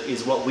water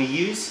is what we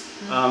use,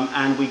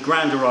 and we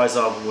grandize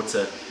our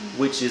water,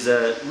 which is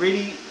a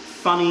really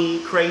funny,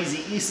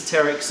 crazy,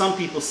 esoteric, some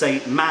people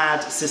say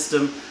mad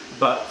system,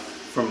 but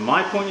from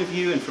my point of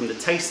view and from the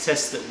taste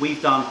tests that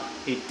we've done,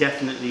 it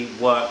definitely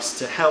works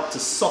to help to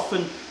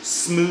soften,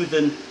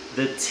 smoothen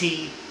the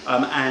tea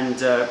and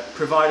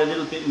provide a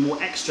little bit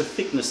more extra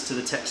thickness to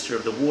the texture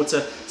of the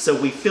water. So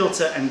we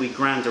filter and we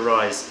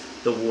grandize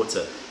the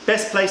water.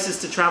 Best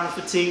places to travel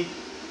for tea?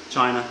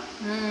 China.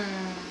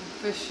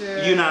 For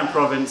sure. Yunnan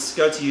province.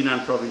 Go to Yunnan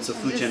province or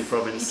Fujian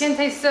province. You can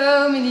taste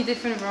so many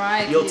different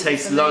varieties. You'll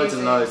taste loads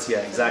and loads,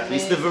 yeah, exactly.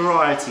 It's the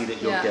variety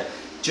that you'll get.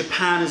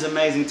 Japan is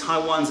amazing,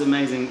 Taiwan's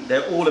amazing,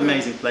 they're all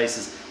amazing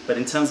places, but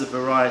in terms of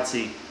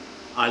variety,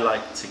 I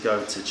like to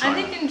go to China.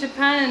 I think in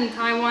Japan and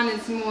Taiwan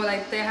it's more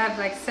like they have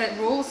like set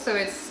rules, so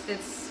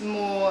it's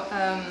more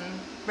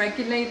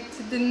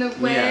regulated in a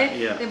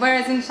way.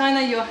 Whereas in China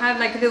you'll have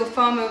like a little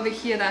farm over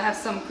here that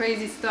has some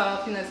crazy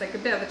stuff, you know, it's like a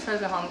bit of a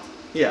treasure hunt.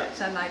 Yeah,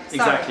 like,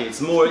 exactly.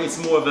 It's more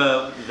of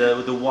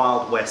the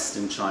Wild West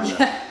in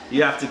China.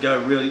 You have to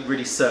go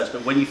really search,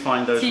 but when you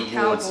find those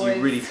rewards, you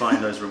really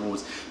find those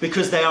rewards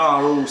because they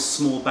are all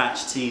small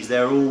batch teas.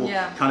 They're all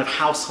kind of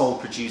household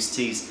produced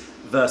teas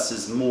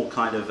versus more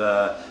kind of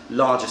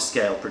larger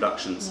scale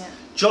productions.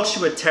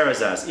 Joshua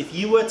Terrazas, if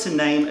you were to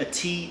name a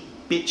tea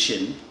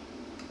bitchin,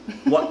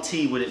 what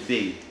tea would it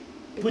be?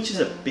 Which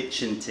is a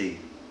bitchin tea?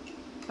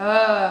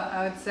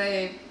 I would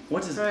say.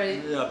 What is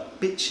a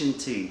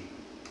bitchin tea?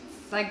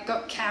 Like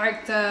got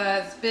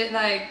character, it's a bit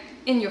like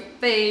in your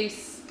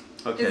face,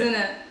 isn't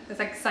it? It's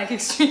like Psychic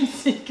Stream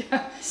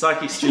Seeker.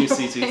 Psychic Stream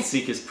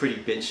Seeker is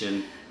pretty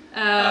bitchin'.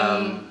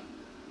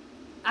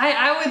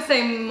 I would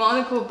say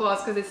Monocle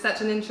Boss because it's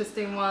such an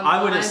interesting one.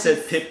 I would have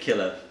said Pip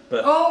Killer,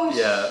 but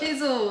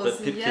shizzles.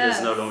 But Pip Killer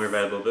is no longer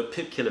available. But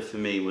Pip Killer for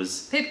me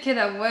was a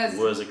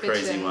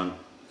crazy one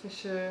for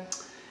sure.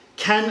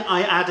 Can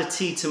I add a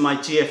tea to my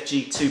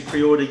GFG2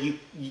 pre-order?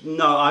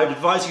 No, I would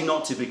advise you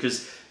not to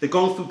because the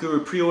Gong Fu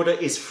Guru pre-order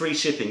is free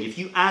shipping. If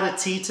you add a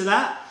tea to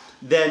that,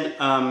 then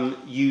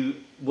you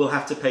will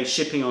have to pay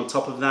shipping on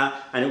top of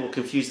that and it will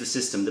confuse the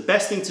system. The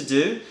best thing to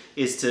do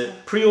is to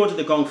pre-order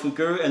the Gong Fu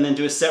Guru and then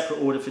do a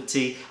separate order for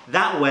tea.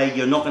 That way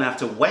you're not going to have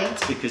to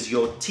wait because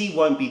your tea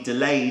won't be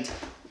delayed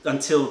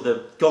until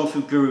the Gong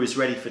Fu Guru is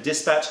ready for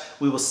dispatch.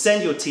 We will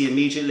send your tea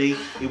immediately.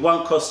 It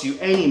won't cost you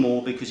any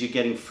more because you're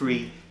getting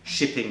free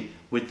shipping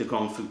with the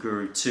Gong Fu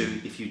Guru too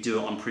if you do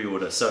it on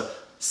pre-order. So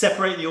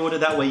separate the order,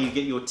 that way you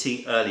get your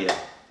tea earlier.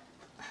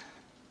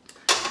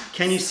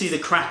 Can you see the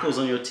crackles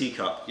on your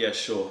teacup? Yeah,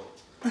 sure.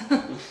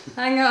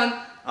 Hang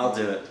on. I'll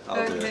do it.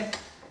 I'll do it.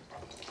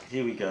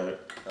 Here we go.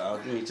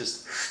 Let me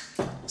just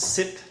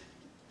sip.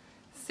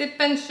 Sip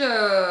and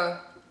show.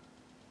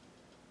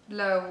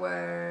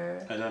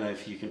 Lower. I don't know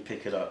if you can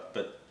pick it up,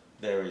 but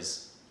there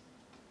is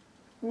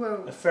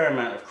a fair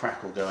amount of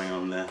crackle going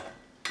on there.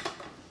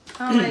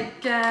 Oh my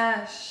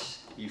gosh.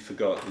 You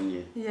forgot, didn't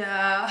you?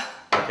 Yeah.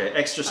 Okay,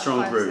 extra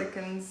strong brew. 5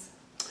 seconds.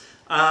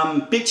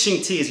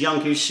 Bitching tea is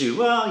Young Gushu.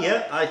 Well,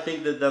 yeah, I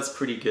think that's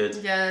pretty good.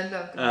 Yeah, I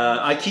love it.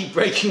 I keep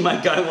breaking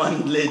my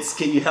Gaiwan lids.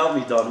 Can you help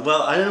me, Don?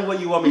 Well, I don't know what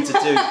you want me to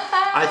do.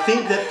 I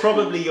think that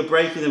probably you're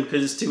breaking them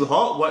because it's too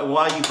hot.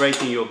 Why are you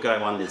breaking your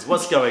Gaiwan lids?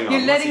 What's going on?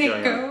 You're letting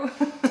it go.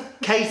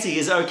 Katie,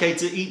 is it okay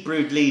to eat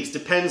brewed leaves?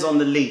 Depends on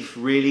the leaf,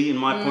 really, in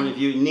my point of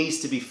view. It needs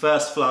to be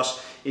first flush.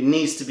 It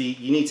needs to be,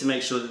 you need to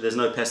make sure that there's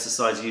no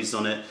pesticides used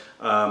on it,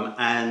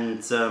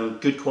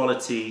 and good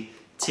quality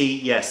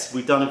tea. Yes,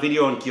 we've done a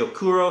video on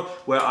Gyokuro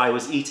where I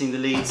was eating the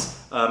leaves,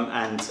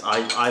 and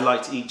I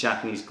like to eat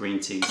Japanese green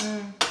teas.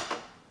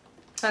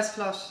 First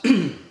flush.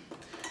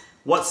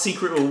 What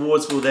secret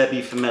rewards will there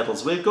be for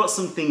medals? We've got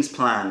some things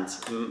planned,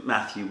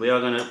 Matthew. We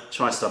are going to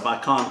try stuff. I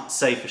can't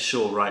say for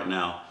sure right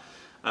now.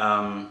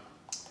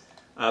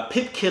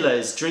 Pip Killer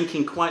is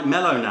drinking quite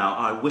mellow now.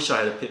 I wish I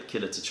had a Pip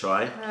Killer to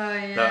try. Oh,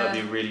 yeah. That would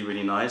be really,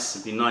 really nice.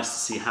 It'd be nice to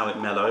see how it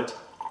mellowed.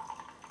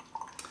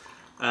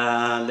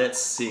 Let's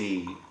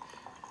see.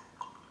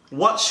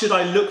 What should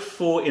I look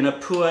for in a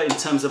pu'er in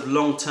terms of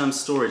long-term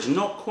storage?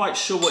 Not quite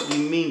sure what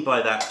you mean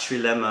by that,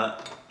 Trilema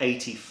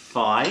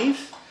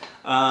 85.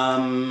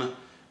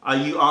 Are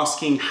you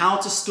asking how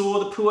to store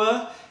the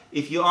pu'er?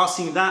 If you're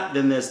asking that,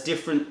 then there's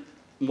different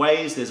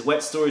ways. There's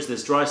wet storage,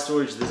 there's dry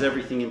storage, there's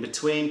everything in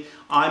between.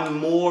 I'm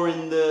more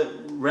in the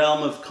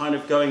realm of kind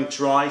of going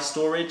dry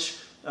storage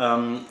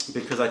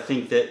because I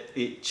think that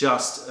it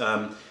just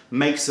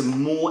makes a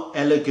more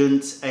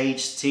elegant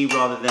aged tea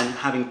rather than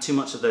having too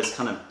much of those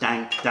kind of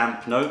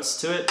damp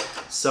notes to it.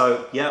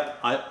 So yeah,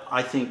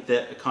 I think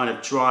that a kind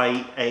of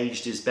dry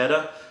aged is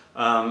better.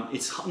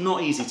 It's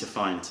not easy to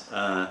find.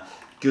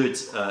 good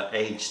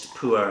aged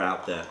pu'er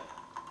out there.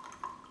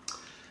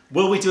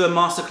 Will we do a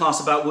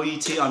masterclass about Wu Yi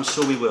tea? I'm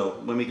sure we will.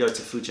 When we go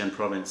to Fujian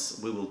province,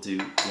 we will do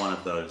one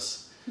of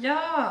those.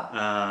 Yeah.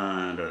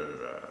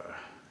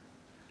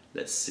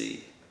 Let's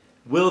see.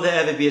 Will there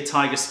ever be a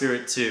tiger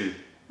spirit too?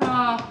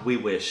 Oh, we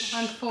wish.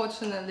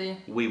 Unfortunately.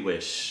 We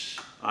wish.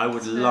 I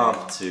would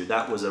love to.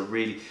 That was a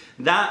really...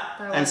 That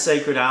and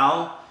Sacred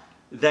Owl,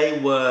 they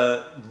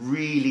were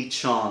really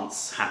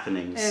chance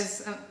happenings.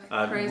 It's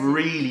crazy.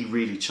 Really,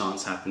 really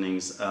chance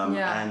happenings.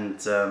 And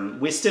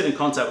we're still in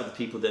contact with the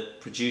people that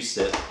produced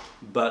it,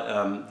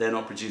 but they're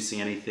not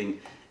producing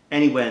anything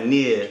anywhere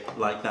near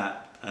like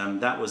that.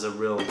 That was a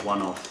real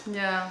one-off.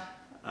 Yeah.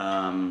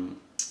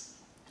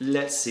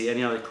 Let's see,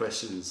 any other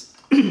questions?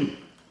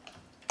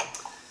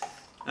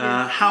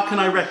 How can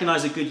I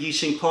recognize a good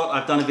Yixing pot?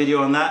 I've done a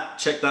video on that.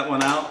 Check that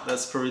one out.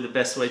 That's probably the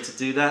best way to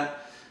do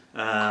that.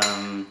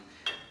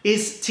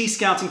 Is tea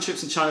scouting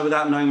trips in China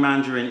without knowing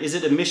Mandarin? Is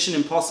it a mission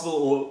impossible,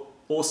 or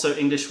also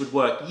English would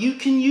work? You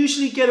can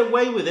usually get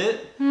away with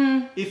it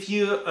if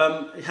you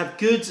have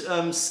good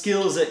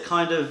skills at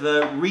kind of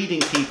reading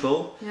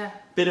people. Yeah.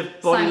 Bit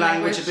of body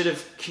language, a bit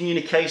of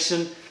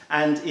communication.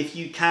 And if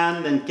you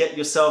can, then get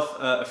yourself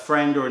a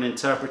friend or an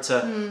interpreter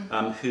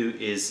who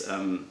is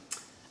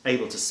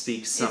able to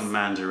speak some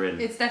Mandarin.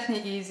 It's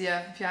definitely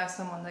easier if you have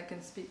someone that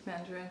can speak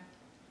Mandarin.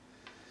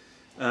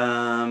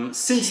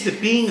 Since the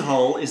bean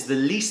hole is the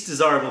least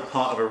desirable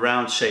part of a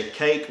round-shaped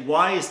cake,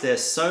 why is there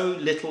so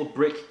little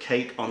brick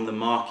cake on the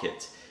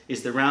market?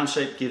 Is the round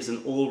shape gives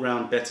an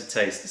all-round better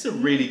taste? This is a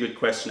really good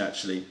question,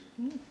 actually.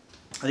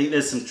 I think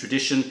there's some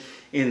tradition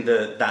in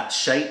that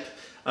shape.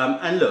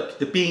 And look,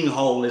 the bean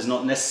hole is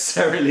not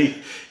necessarily,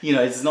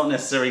 it's not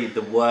necessarily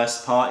the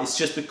worst part. It's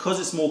just because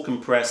it's more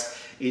compressed,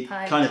 it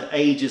kind of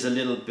ages a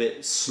little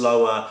bit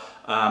slower,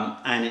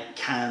 and it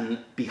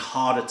can be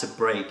harder to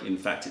break. In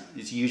fact,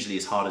 it usually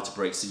is harder to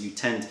break, so you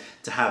tend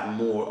to have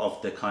more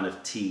of the kind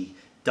of tea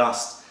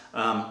dust.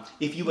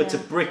 If you were to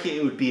brick it,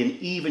 it would be an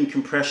even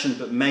compression,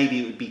 but maybe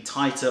it would be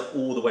tighter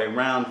all the way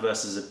around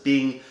versus a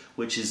bing,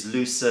 which is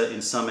looser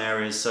in some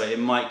areas. So it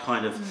might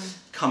kind of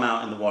come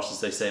out in the wash, as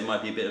they say. It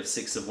might be a bit of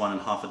 6 of one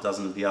and half a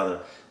dozen of the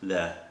other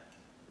there.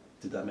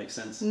 Did that make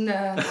sense?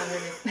 No, not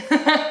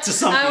really. To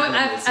some people,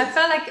 I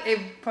felt like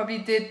it probably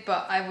did,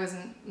 but I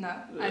wasn't. No,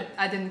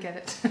 I didn't get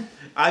it.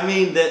 I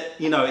mean that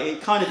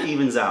it kind of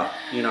evens out.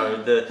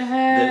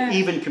 The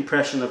even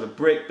compression of a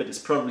brick, but it's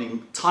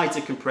probably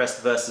tighter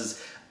compressed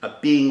versus a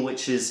being,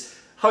 which is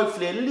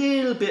hopefully a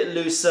little bit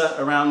looser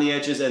around the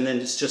edges, and then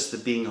it's just the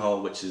bean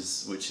hole, which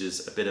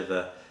is a bit of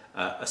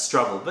a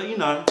struggle. But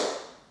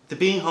the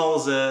bean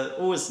holes are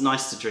always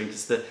nice to drink.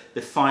 It's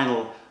the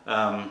final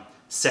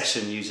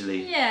session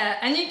usually. Yeah,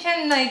 and you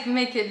can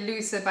make it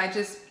looser by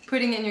just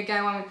putting it in your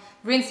gaiwan,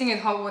 rinsing it in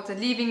hot water,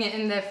 leaving it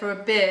in there for a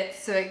bit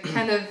so it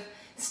kind of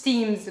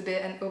steams a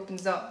bit and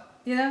opens up.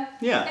 Yeah,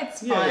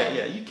 it's fine.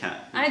 Yeah, you can.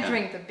 I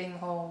drink the Bing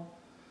hole.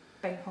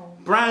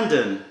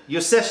 Brandon,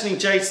 you're sessioning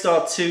Jade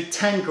Star 2,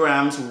 10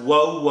 grams.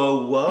 Whoa,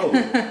 whoa, whoa.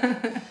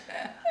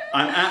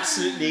 I'm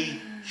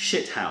absolutely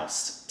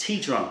shithoused. Tea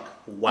drunk.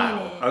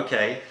 Wow.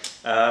 Okay.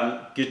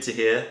 Good to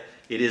hear.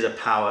 It is a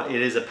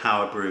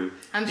power brew.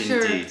 I'm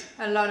sure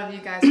a lot of you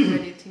guys are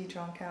really tea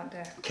drunk out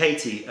there.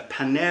 Katie, a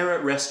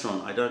Panera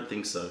restaurant. I don't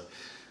think so.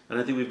 I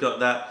don't think we've got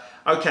that.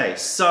 Okay,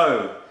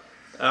 so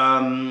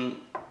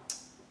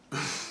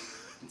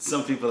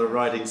some people are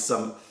writing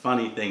some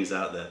funny things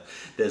out there.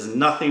 There's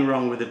nothing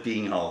wrong with a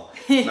bean hole.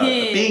 No,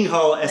 a bean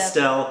hole,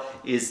 Estelle,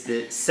 is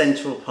the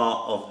central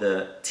part of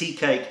the tea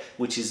cake,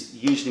 which is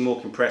usually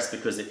more compressed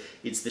because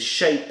it's the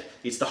shape,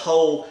 it's the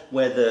hole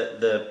where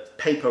the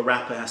paper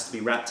wrapper has to be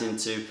wrapped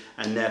into,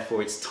 and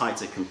therefore it's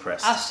tighter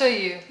compressed. I'll show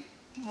you.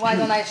 Why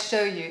don't I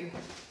show you?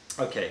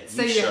 Okay,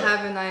 so you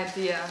have an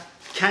idea.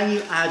 Can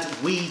you add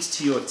weed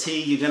to your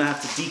tea? You're going to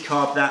have to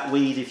decarb that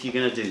weed if you're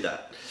going to do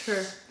that.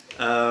 True.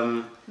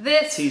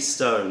 Tea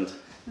stoned.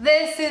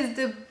 This is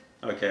the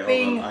hold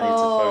on.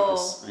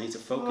 I need to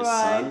focus,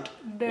 son.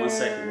 There.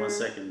 1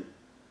 second.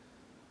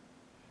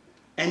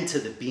 Enter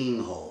the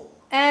bean hole.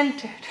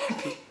 Enter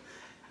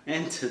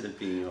the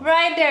bean hole.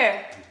 Right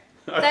there.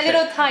 Okay. That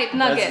little tight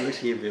nugget.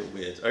 That's looking a bit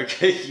weird.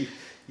 Okay,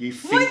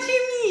 what do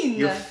you mean?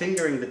 You're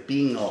fingering the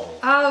bean hole.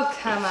 Oh,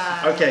 come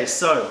on. Okay,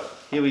 so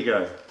here we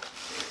go.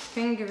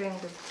 Fingering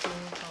the bean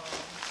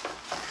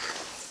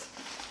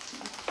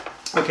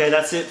hole. Okay,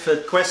 that's it for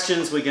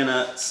questions. We're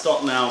gonna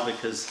stop now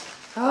because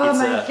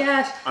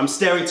gosh. I'm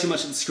staring too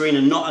much at the screen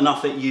and not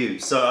enough at you.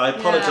 So I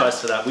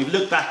apologize for that. We've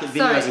looked back at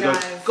videos and go,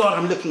 God,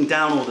 I'm looking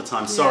down all the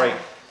time. Sorry.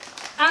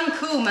 I'm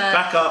cool, man.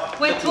 Back up.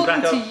 We're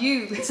talking to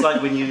you. It's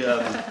like when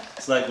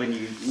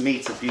you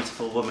meet a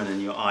beautiful woman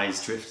and your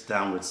eyes drift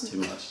downwards too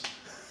much.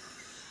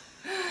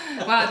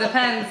 Well, it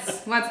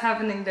depends what's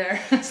happening there.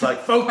 It's like,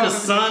 focus,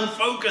 son,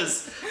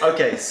 focus.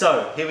 Okay,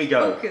 so here we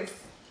go. Focus.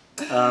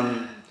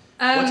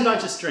 What did I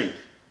just drink?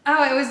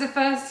 Oh, it was the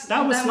first.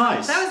 That was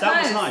nice.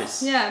 That was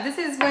nice. Yeah, this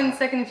is when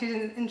second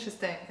infusion is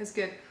interesting. It's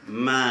good.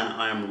 Man,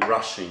 I am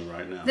rushing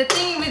right now. The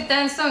thing with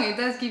dancing, it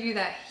does give you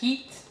that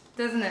heat,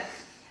 doesn't it?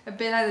 a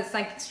bit like the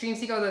Psychic Extreme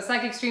Seeker, although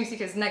Psychic Extreme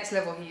Seeker is next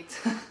level heat,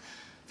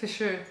 for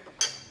sure.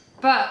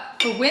 But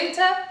for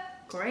winter,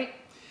 great.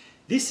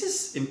 This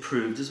is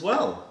improved as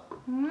well.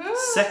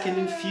 Second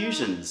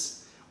infusions.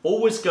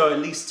 Always go at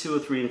least 2 or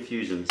 3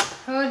 infusions.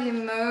 Holy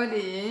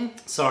moly.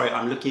 Sorry,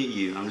 I'm looking at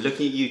you. I'm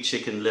looking at you,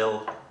 Chicken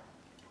Lil.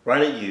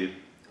 Right at you.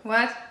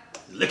 What?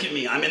 Look at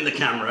me, I'm in the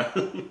camera.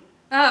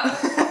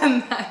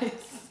 Oh,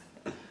 nice.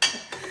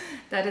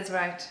 That is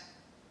right.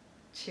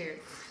 Cheers.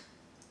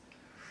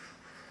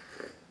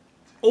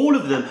 All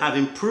of them have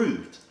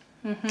improved.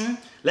 Mm-hmm.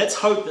 Let's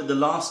hope that the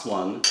last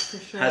one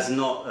has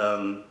not...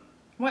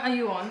 what are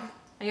you on?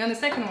 Are you on the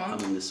second one?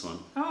 I'm in this one.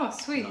 Oh,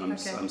 sweet. I'm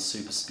Okay.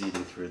 super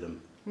speeding through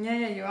them.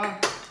 Yeah, you are.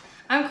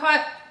 I'm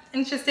quite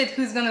interested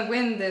who's going to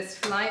win this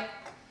flight.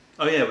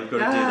 Oh yeah, we've got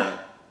to do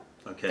that.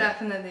 Okay.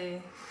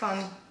 Definitely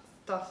fun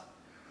stuff.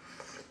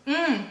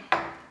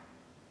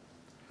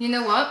 You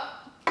know what?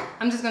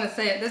 I'm just going to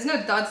say it. There's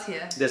no duds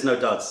here. There's no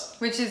duds.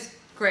 Which is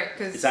great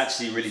because it's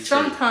actually really true.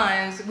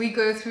 Sometimes we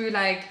go through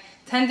like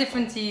 10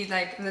 different teas,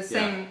 like the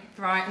same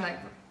variety, like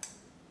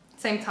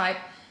same type,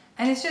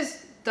 and it's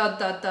just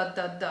dud.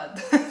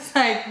 It's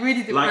like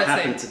really depressing. Like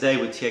happened today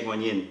with Tie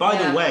Guan Yin. By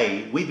the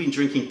way, we've been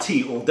drinking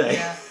tea all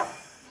day.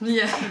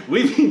 Yeah.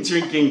 We've been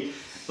drinking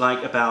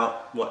like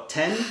about what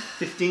 10,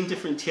 15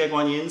 different Tie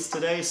Guan Yins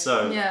today.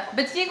 So yeah,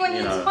 but Tie Guan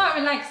Yin is quite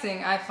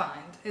relaxing. I find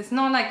it's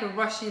not like a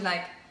rushy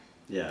like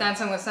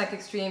dancing with Psychic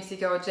Extreme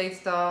Seeker or J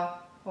Star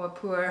or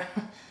Poor.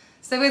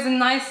 So it's a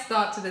nice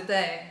start to the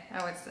day,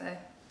 I would say.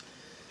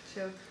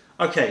 Chill.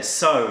 Okay,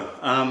 so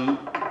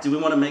do we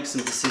want to make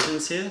some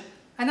decisions here?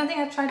 I don't think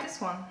I've tried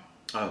this one.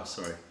 Oh,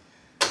 sorry.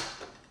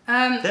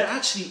 They're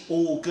actually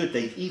all good.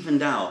 They've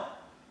evened out.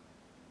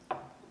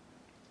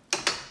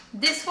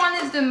 This one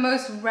is the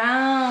most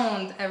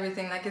round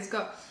everything. Like it's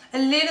got a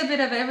little bit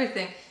of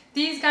everything.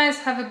 These guys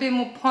have a bit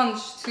more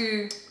punch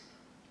to,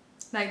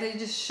 like they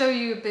just show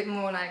you a bit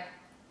more like,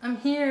 I'm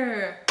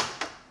here.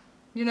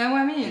 You know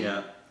what I mean?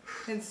 Yeah.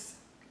 It's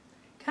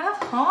kind of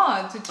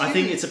hard to choose. I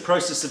think it's a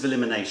process of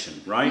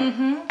elimination, right?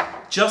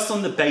 Mm-hmm. Just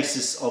on the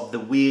basis of the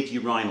weird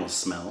urinal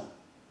smell,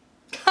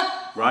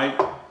 right?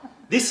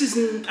 This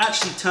isn't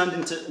actually turned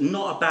into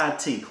not a bad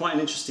tea, quite an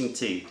interesting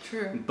tea.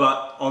 True.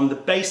 But on the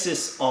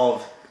basis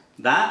of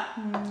that,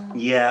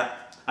 yeah,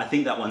 I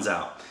think that one's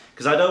out.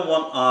 Because I don't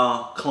want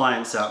our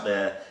clients out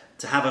there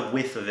to have a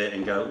whiff of it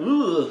and go,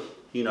 ooh,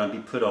 you know, and be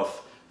put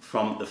off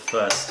from the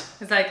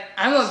first. It's like,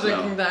 I'm not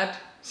drinking that.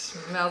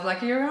 Smells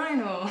like a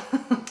urinal.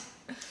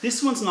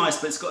 This one's nice,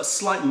 but it's got a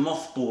slight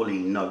mothball-y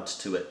note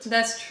to it.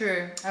 That's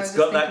true. It's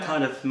got that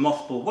kind of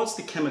mothball. What's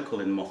the chemical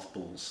in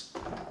mothballs?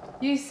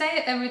 You say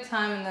it every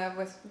time and I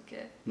always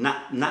forget.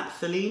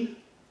 Naphthalene?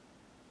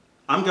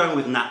 I'm going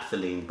with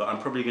naphthalene, but I'm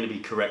probably going to be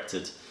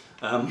corrected.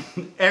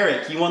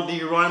 Eric, you want the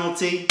urinal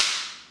tea?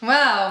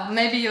 Well,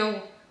 maybe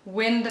you'll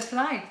win the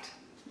flight.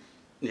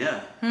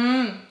 Yeah.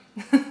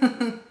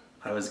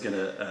 I was going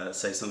to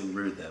say something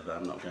rude there, but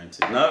I'm not going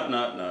to.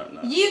 No.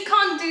 You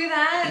can't do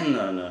that.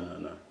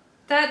 No.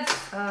 That's,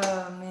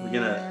 oh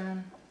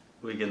man.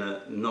 We're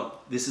gonna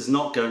not, this is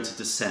not going to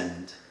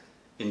descend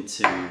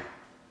into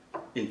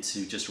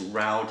just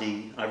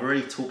rowdy. I've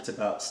already talked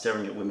about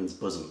staring at women's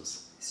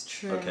bosoms. It's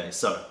true. Okay,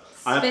 so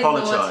I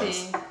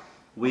apologize.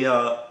 We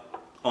are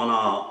on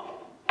our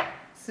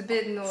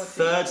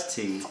third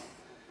tea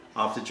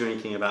after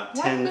drinking about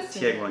 10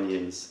 Tie Guan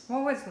Yins.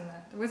 What was in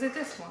that? Was it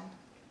this one?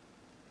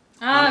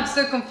 I'm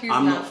so confused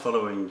I'm now. not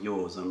following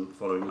yours, I'm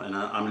following, and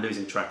I'm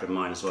losing track of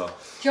mine as well.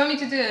 Do you want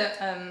me to do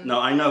it? No,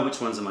 I know which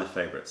ones are my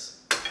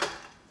favourites.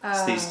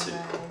 It's these two.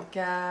 Oh my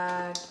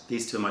god.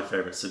 These two are my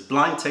favourites. So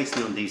blind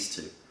tasting on these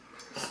two.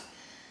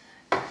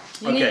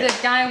 You need the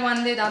Guy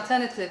One Lid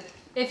alternative.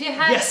 If you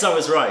had... Yes, I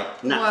was right.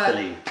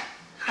 Naphthalene.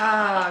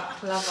 Ah,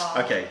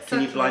 clever. Okay,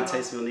 can you blind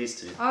taste me on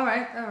these two?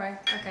 Alright,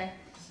 okay.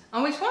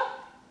 On which one?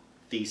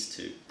 These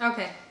two.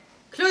 Okay.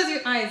 Close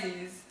your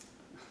eyesies.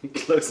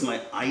 Close my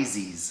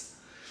eyesies.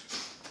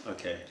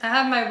 Okay. I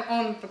have my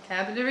own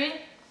vocabulary.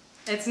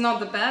 It's not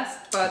the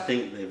best, but I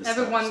think they've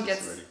everyone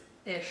gets already.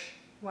 ish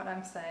what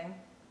I'm saying.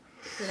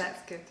 So that's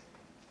good.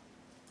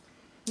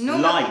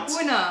 Light,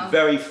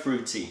 very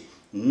fruity,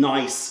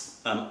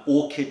 nice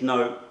orchid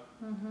note,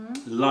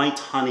 light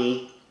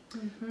honey,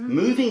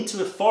 moving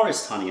to a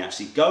forest honey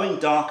actually, going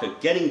darker,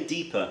 getting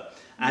deeper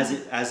as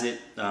it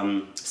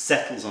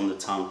settles on the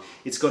tongue.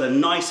 It's got a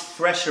nice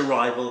fresh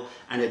arrival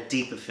and a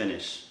deeper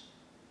finish.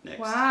 Next.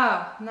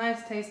 Wow,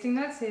 nice tasting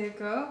notes. Here you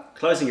go.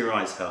 Closing your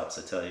eyes helps,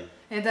 I tell you.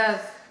 It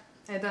does.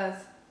 It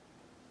does.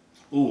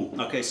 Ooh,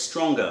 okay,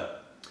 stronger.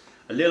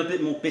 A little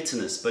bit more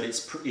bitterness, but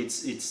it's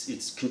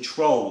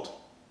controlled.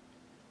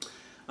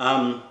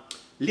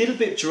 Little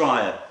bit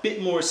drier,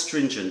 bit more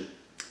astringent.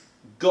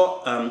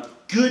 Got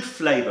good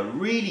flavour,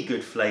 really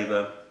good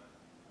flavour.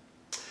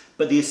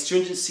 But the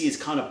astringency is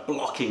kind of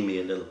blocking me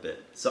a little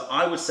bit. So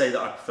I would say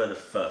that I prefer the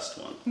first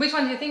one. Which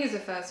one do you think is the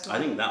first one? I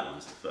think that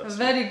one's the first one.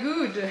 Very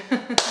good.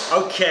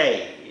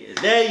 Okay,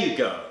 there you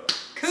go.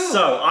 Cool.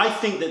 So I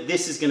think that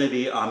this is going to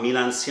be our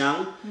Milan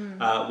Siang.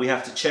 We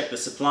have to check the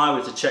supply,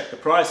 we have to check the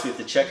price, we have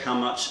to check how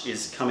much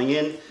is coming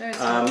in,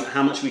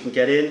 how much we can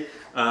get in.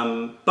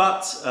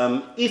 But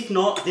if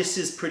not, this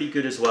is pretty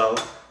good as well.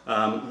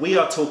 We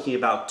are talking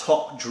about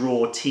top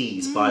drawer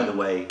teas, by the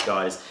way,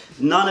 guys.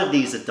 None of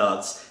these are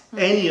duds.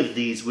 Any of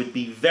these would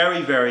be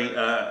very, very,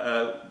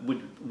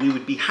 we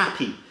would be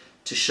happy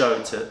to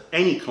show to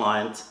any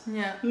client,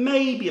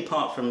 maybe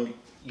apart from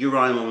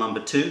urinal number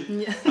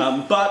 2.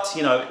 But,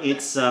 you know,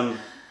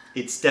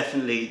 it's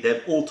definitely,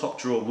 they're all top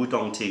drawer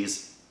Wudong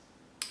teas.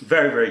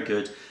 Very, very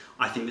good.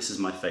 I think this is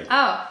my favorite.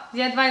 Oh,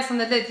 the advice on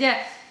the lid.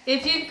 Yeah,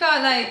 if you've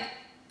got like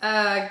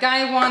a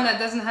guy one that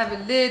doesn't have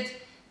a lid,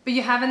 but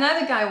you have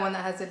another guy one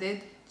that has a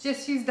lid,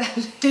 just use that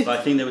lid. But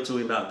I think they were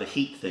talking about the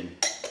heat thing.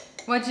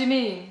 What do you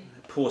mean?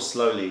 Pour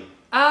slowly.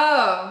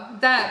 Oh,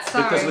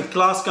 sorry. Because with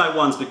glass guy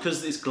ones,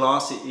 because it's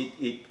glass,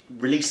 it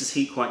releases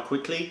heat quite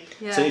quickly.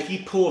 Yeah. So if you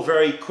pour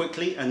very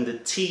quickly and the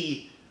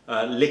tea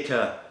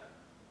liquor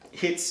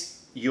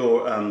hits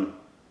your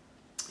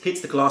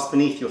hits the glass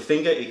beneath your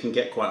finger, it can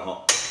get quite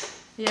hot.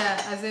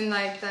 Yeah, as in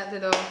like that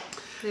little...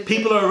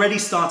 People are already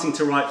starting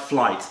to write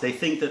flight. They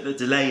think that the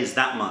delay is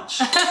that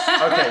much.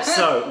 Okay,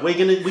 so we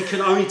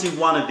can only do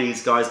one of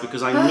these, guys,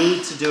 because I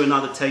need to do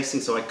another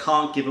tasting, so I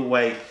can't give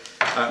away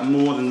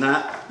more than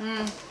that.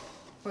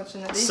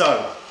 Fortunately.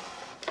 So,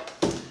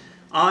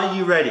 are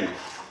you ready?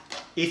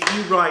 If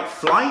you write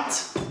flight,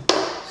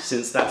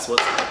 since that's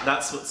what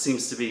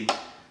seems to be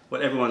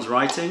what everyone's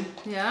writing.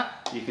 Yeah.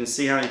 You can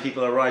see how many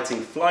people are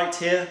writing flight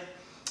here.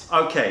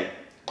 Okay,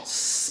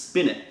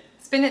 spin it.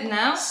 Spin it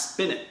now?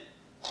 Spin it.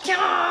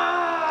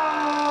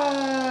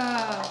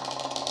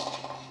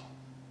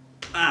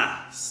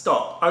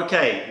 Stop.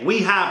 Okay, we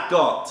have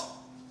got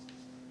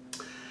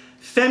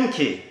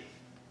Femke,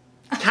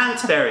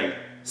 Cantberry,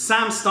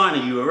 Sam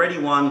Steiner, you already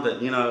won,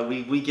 but you know,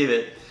 we give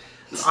it.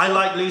 I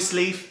Like Loose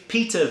Leaf,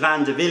 Peter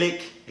van der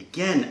Willik,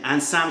 again,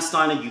 and Sam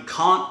Steiner, you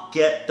can't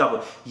get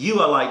double. You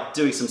are like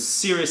doing some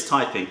serious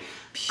typing.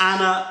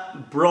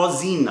 Anna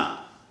Brozina.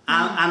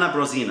 Anna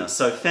Brozina.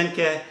 So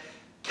Femke,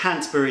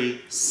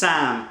 Cantberry,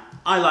 Sam,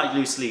 I Like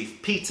Loose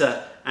Leaf,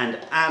 Peter, and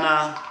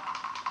Anna.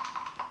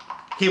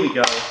 Here we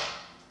go.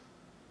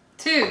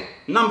 2.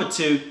 Number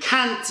 2,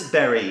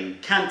 Cantberry.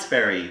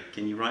 Cantberry.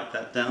 Can you write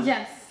that down?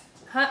 Yes.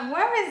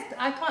 Where is...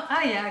 I can't...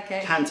 Oh, yeah,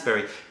 okay.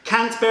 Cantberry.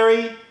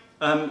 Cantberry,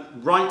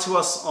 write to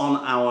us on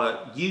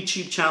our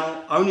YouTube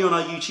channel, only on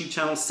our YouTube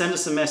channel. Send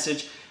us a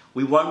message.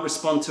 We won't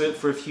respond to it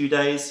for a few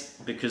days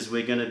because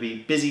we're going to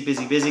be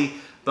busy,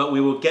 but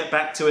we will get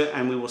back to it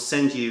and we will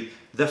send you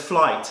the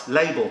flight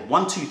label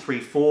 1, 2, 3,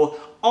 4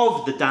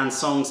 of the dance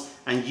songs,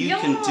 and you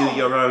can do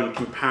your own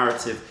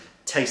comparative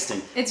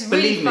tasting. It's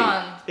really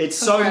fun. It's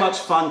so much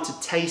fun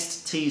to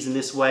taste teas in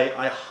this way.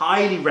 I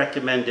highly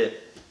recommend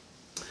it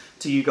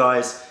to you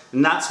guys,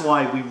 and that's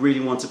why we really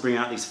want to bring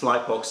out these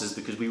flight boxes,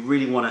 because we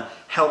really want to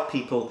help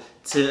people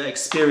to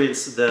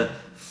experience the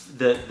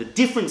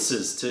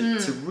differences,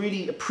 to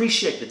really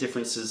appreciate the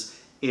differences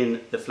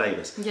in the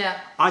flavors. Yeah.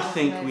 I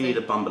think we need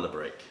a bumbler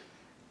break.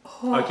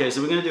 Oh. Okay,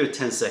 so we're going to do a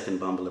 10-second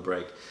bumbler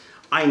break.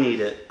 I need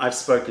it. I've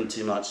spoken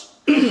too much.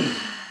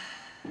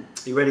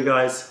 You ready,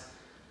 guys?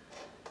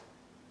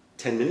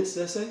 10 minutes,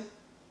 did I say?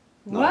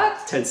 What? No,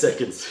 10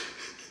 seconds.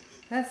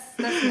 That's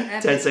an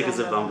epic 10 seconds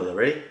of bumbler.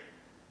 Ready?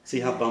 See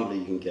how bumbler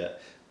you can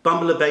get.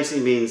 Bumbler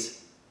basically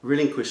means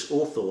relinquish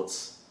all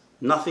thoughts.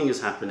 Nothing is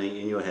happening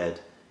in your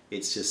head.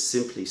 It's just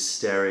simply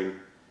staring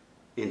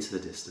into the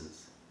distance.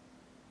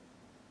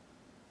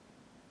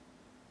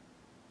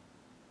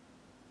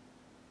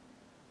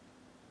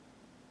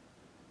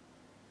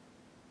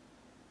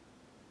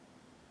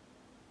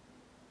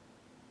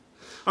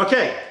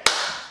 Okay.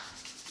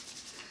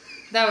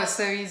 That was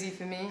so easy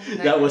for me.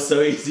 Like, that was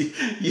so easy.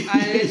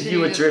 You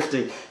were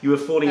drifting. You were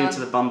falling into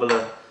the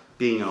bumbler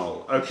being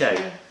hole. Okay.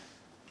 Sure.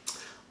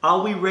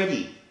 Are we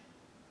ready?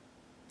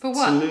 For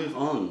what? To move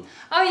on.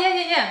 Oh,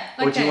 yeah.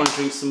 Okay. Or do you want to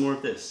drink some more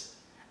of this?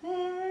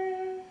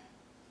 Can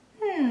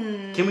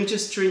we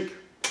just drink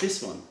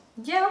this one?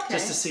 Yeah, okay.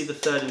 Just to see the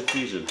third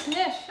infusion.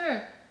 Yeah,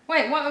 sure.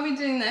 Wait, what are we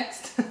doing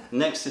next?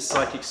 Next is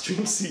Psychic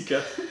Stream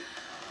Seeker.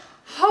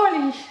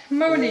 Holy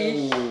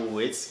moly. Oh,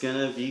 it's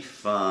gonna be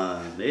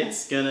fun.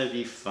 It's gonna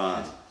be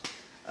fun.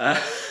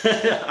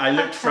 I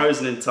looked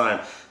frozen in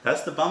time.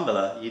 That's the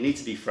bumbler. You need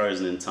to be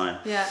frozen in time.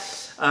 Yeah.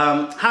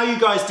 How are you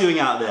guys doing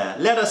out there?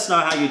 Let us know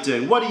how you're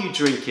doing. What are you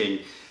drinking?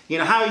 You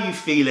know, how are you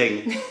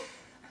feeling?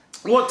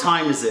 What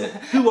time is it?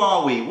 Who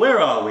are we? Where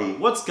are we?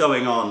 What's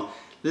going on?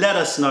 Let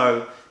us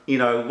know, you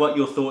know, what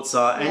your thoughts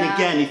are. And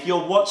again, if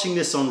you're watching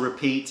this on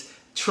repeat,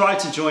 try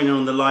to join in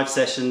on the live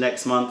session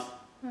next month.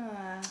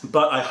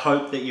 But I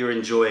hope that you're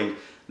enjoying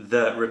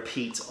the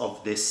repeat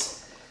of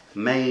this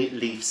May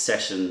Leaf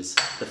sessions.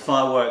 The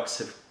fireworks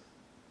have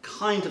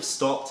kind of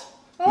stopped.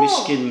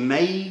 Mishkin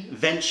may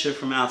venture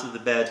from out of the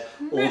bed,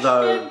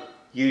 although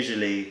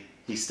usually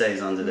he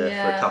stays under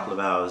there for a couple of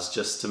hours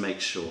just to make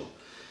sure.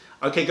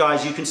 Okay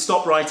guys, you can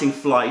stop writing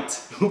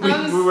flight. I'm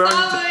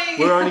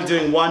we're only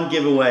doing one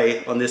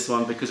giveaway on this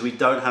one because we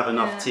don't have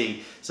enough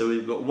tea. So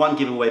we've got one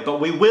giveaway, but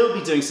we will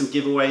be doing some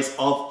giveaways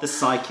of the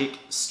Psychic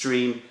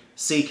Stream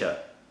Seeker.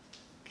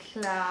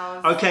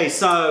 Klaus. Okay,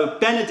 so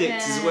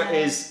Benedict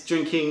is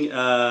drinking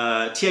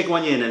Tie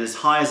Guanyin and as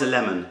high as a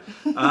lemon.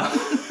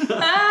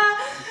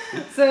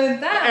 So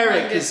that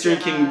Eric is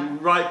drinking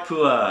Right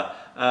Pua.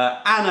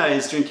 Anna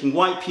is drinking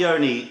White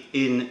Peony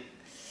in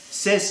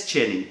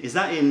Széchenyi. Is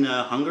that in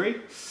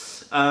Hungary?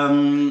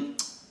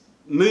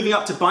 Moving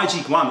up to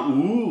Baiji Guan.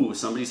 Ooh,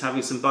 somebody's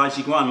having some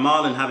Baiji Guan.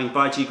 Marlon having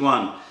Baiji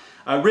Guan.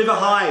 River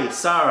High,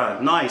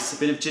 Sarah, nice. A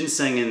bit of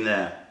ginseng in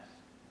there.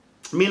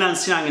 Milan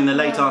Xiang in the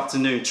late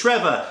afternoon.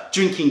 Trevor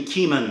drinking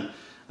Keeman.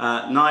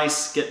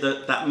 Nice, get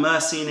that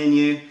Mercian in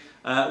you.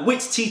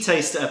 Wit Tea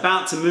Taster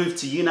about to move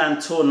to Yunnan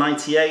Tour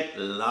 98.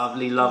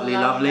 Lovely, lovely,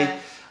 lovely.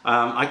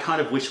 I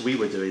kind of wish we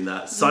were doing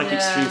that.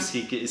 Psychic Stream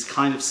Seeker is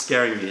kind of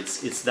scaring me.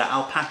 It's the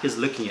alpacas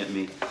looking at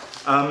me.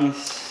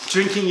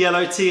 Drinking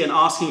yellow tea and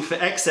asking for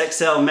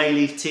XXL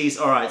Mayleaf teas.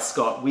 All right,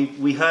 Scott,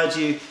 we heard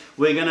you.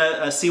 We're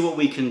gonna see what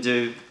we can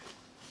do.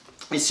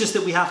 It's just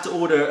that we have to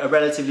order a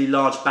relatively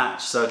large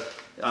batch, so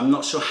I'm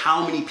not sure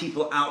how many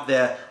people out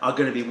there are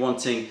going to be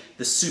wanting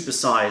the super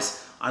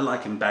size. I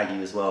like them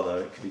baggy as well, though.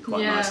 It could be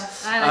quite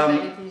nice. Yeah, I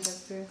like baggy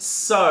t-shirts too.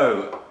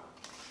 So,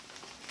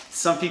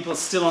 some people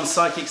still on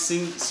Psychic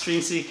Stream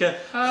Seeker.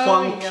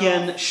 Huang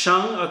Qian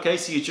Sheng. Okay,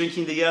 so you're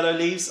drinking the yellow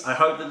leaves. I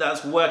hope that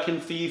that's working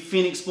for you.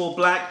 Phoenix Ball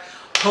Black.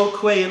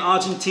 Hoque in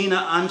Argentina.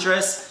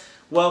 Andres,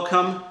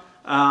 welcome.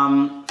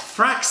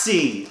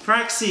 Fraxi,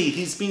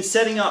 he's been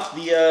setting up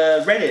the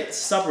Reddit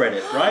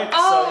subreddit, right?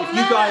 So if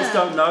you guys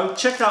don't know,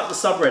 check out the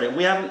subreddit.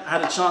 We haven't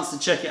had a chance to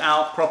check it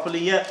out properly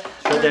yet,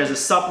 but there's a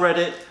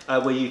subreddit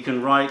where you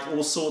can write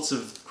all sorts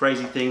of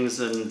crazy things,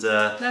 and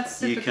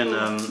you can,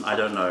 cool. I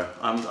don't know,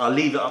 I'll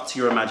leave it up to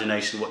your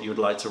imagination what you would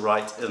like to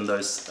write in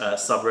those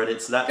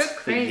subreddits. That's Go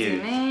for crazy,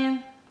 you.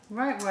 Man.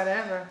 Right,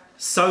 whatever.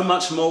 So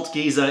much malt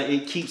geezer,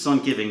 it keeps on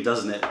giving,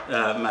 doesn't it,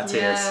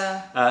 Matthias?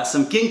 Yeah.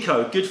 Some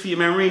ginkgo, good for your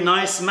memory,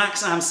 nice.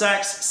 Max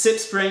Amsax, Sip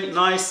Spring,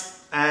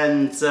 nice.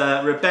 And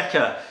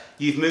Rebecca,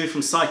 you've moved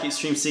from Psychic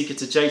Stream Seeker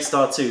to Jade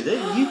Star 2.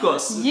 You've got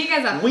some, you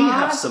guys are we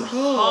have some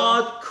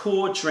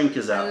hardcore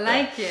drinkers out there.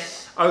 I like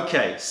it.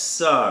 Okay,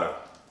 so.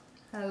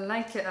 I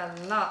like it a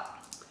lot.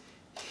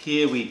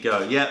 Here we go.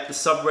 Yeah, the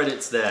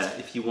subreddit's there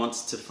if you want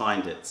to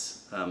find it.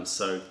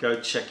 So go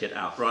check it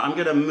out. Right, I'm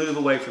going to move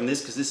away from this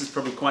because this is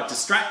probably quite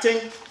distracting.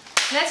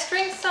 Let's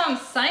drink some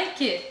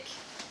Psychic.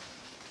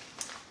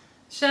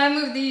 Should I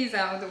move these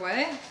out of the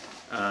way?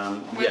 Yeah,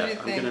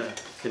 I'm going to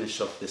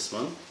finish off this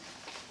one.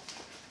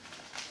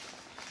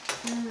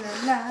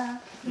 La, la,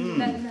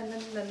 la,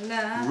 la, la,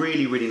 la.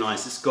 Really, really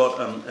nice. It's got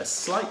a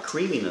slight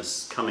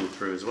creaminess coming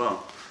through as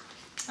well.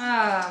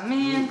 Ah,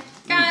 man.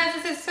 Guys,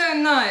 this is so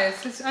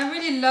nice. I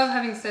really love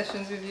having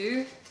sessions with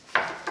you.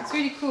 It's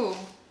really cool.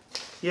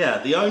 Yeah,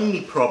 the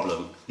only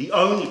problem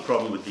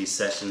with these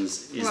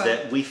sessions is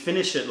that we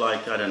finish at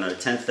like, I don't know,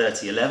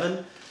 10:30,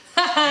 11.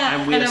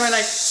 And we're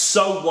like,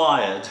 so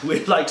wired.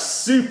 We're like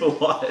super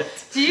wired.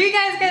 Do you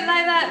guys get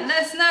like that?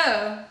 Let us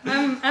know.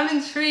 I'm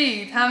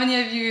intrigued. How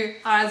many of you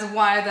are as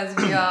wired as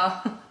we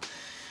are?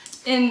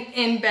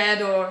 in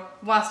bed or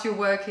whilst you're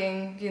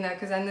working, you know,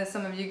 because I know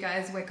some of you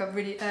guys wake up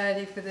really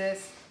early for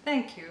this.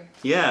 Thank you.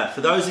 Yeah,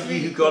 for those of you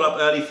who got up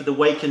early for the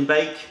wake and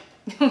bake.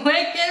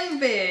 Wake and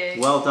bake.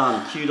 Well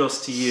done.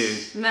 Kudos to you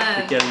for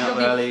getting up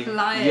early.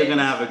 You're going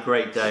to have a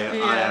great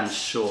day, I am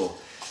sure.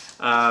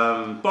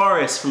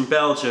 Boris from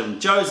Belgium,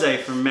 Jose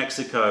from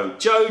Mexico,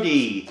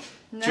 Jody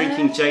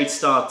drinking Jade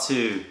Star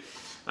 2.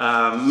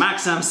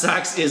 Max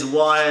Amsax is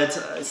wired,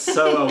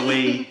 so are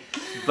we.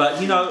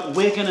 But you know,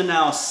 we're going to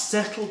now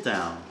settle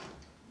down,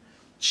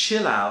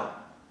 chill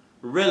out,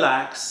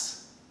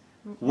 relax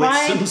with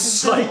some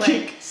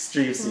Psychic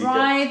Stream Seeker.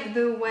 Ride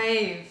the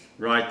wave.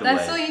 Ride the wave.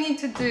 That's all you need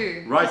to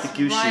do. Ride the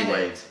Gucci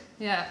wave.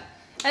 Yeah.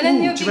 And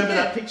then you'll do you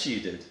remember that picture you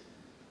did?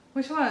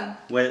 Which one?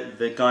 Where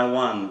the guy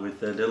won with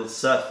the little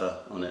surfer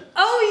on it.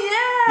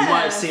 Oh yeah! You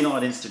might have seen it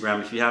on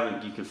Instagram. If you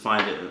haven't, you can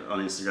find it on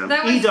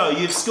Instagram. Ido,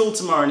 you have school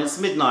tomorrow and it's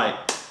midnight.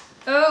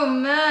 Oh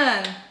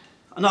man.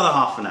 Another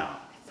half an hour.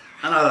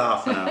 Another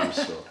half an hour, I'm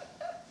sure.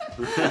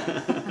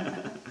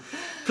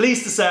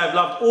 Pleased to say I've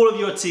loved all of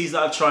your teas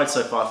that I've tried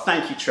so far.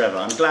 Thank you, Trevor.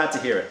 I'm glad to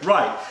hear it.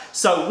 Right,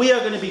 so we are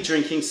going to be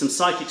drinking some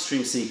Psychic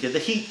Stream Seeker, the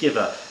Heat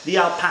Giver, the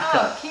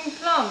Alpaca. Oh, King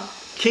Plum.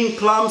 King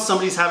Plum,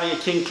 somebody's having a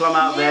King Plum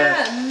out there.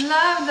 Yeah,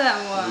 love that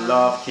one.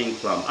 Love King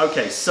Plum.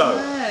 Okay, so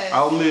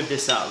I'll move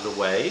this out of the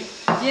way.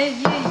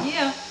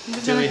 Yeah.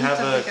 Do we have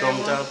a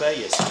Gong Dalbei?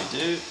 Yes, we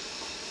do.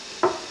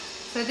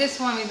 So this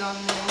one we don't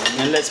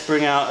need. And let's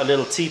bring out a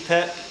little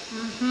teapot.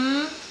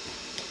 Mm-hmm.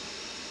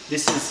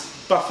 This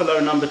is Buffalo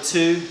number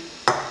 2.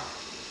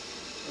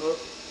 Oh.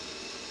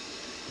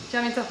 Do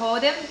you want me to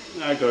hold him?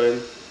 I got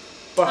him.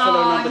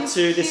 Buffalo number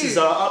 2. This is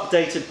our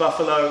updated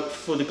Buffalo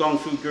for the Gong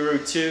Fu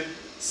Guru 2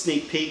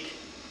 sneak peek.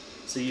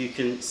 So you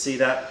can see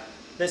that.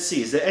 let's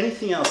see, is there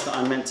anything else that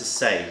I meant to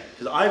say?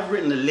 Because I've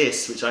written a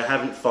list which I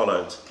haven't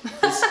followed.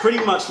 It's pretty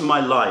much my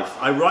life.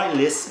 I write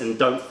lists and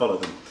don't follow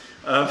them.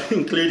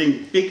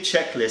 Including big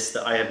checklists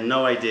that I have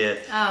no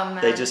idea. Oh,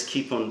 man. They just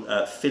keep on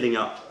filling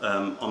up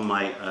on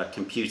my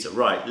computer.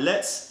 Right,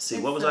 let's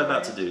see, what was I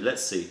about to do?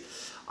 Let's see.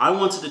 I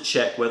wanted to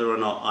check whether or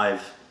not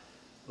I've,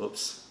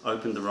 oops,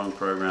 opened the wrong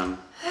program.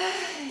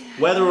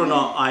 Whether or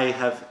not I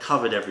have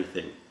covered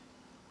everything.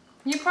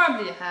 You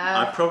probably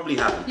have. I probably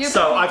haven't.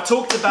 So I've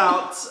talked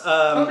about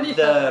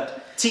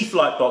the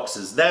T-Flight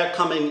boxes. They're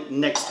coming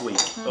next week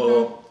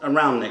or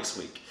around next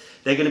week.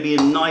 They're going to be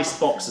in nice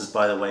boxes,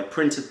 by the way,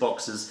 printed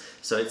boxes.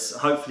 So it's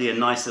hopefully a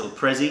nice little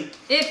prezi.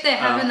 If they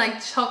haven't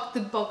like chucked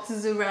the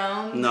boxes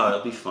around. No,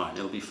 it'll be fine.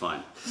 It'll be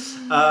fine.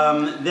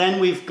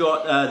 Then we've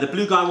got the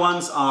Blue Guy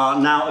ones are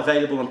now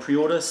available on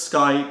pre-order.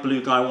 Sky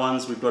Blue Guy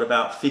ones. We've got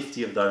about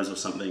 50 of those or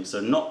something.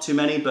 So not too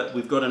many, but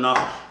we've got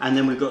enough. And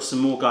then we've got some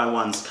more Guy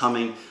ones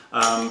coming,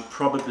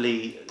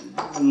 probably,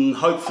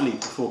 hopefully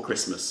before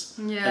Christmas.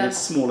 Yeah. And it's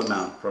a small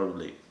amount,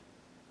 probably.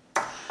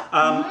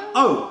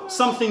 Oh,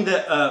 something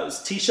that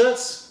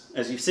t-shirts,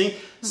 as you've seen.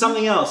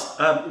 Something else.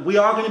 We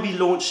are going to be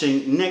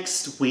launching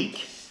next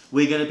week.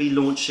 We're going to be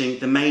launching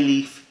the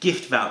Mayleaf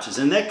gift vouchers,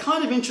 and they're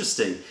kind of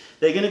interesting.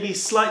 They're going to be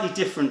slightly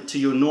different to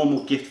your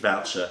normal gift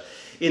voucher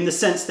in the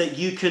sense that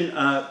you can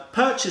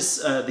purchase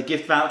the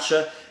gift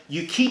voucher,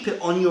 you keep it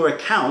on your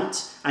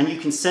account, and you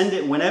can send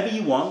it whenever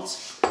you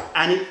want,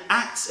 and it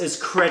acts as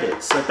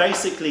credit. So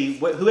basically,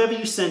 whoever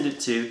you send it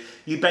to,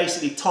 you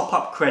basically top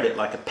up credit,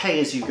 like a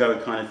pay-as-you-go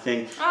kind of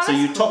thing. Oh, so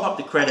you cool. top up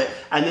the credit,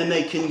 and then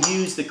they can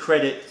use the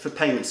credit for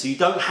payment. So you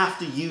don't have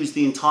to use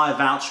the entire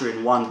voucher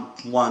in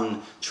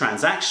one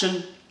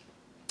transaction.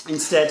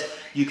 Instead,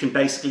 you can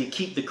basically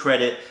keep the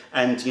credit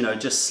and, you know,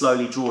 just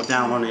slowly draw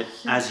down on it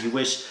as you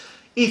wish.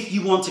 If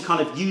you want to kind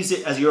of use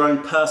it as your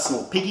own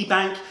personal piggy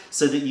bank,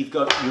 so that you've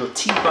got your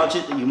tea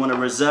budget that you want to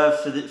reserve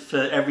for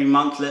every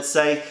month, let's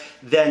say,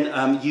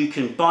 then you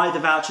can buy the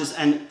vouchers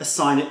and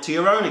assign it to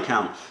your own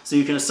account. So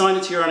you can assign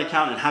it to your own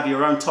account and have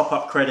your own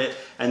top-up credit,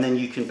 and then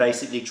you can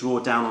basically draw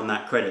down on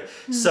that credit.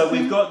 So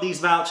we've got these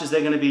vouchers.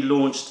 They're going to be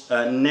launched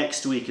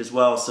next week as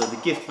well. So the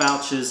gift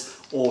vouchers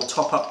or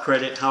top-up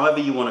credit, however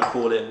you want to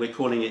call it, we're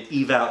calling it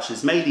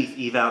e-vouchers. Mayleaf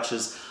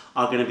e-vouchers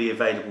are going to be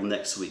available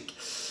next week.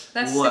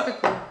 That's super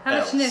cool. How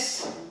much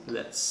Else?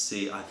 Let's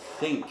see. I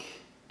think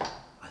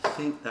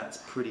that's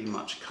pretty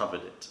much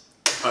covered it.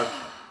 Okay.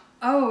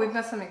 Oh, we've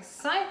got some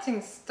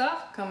exciting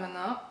stuff coming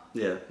up.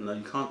 Yeah, no,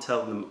 you can't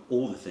tell them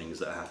all the things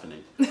that are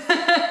happening.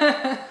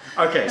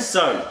 Okay,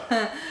 so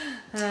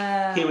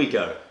here we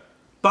go.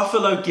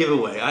 Buffalo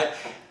giveaway.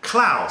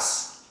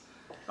 Klaus.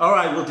 All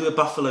right, we'll do a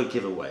buffalo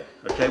giveaway.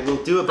 Okay,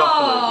 we'll do a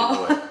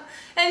buffalo giveaway.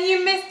 And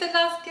you missed the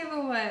last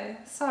giveaway.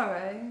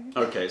 Sorry.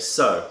 Okay,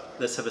 so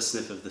let's have a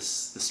sniff of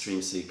this, the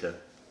Stream Seeker.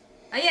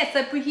 Yes,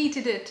 I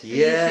preheated it.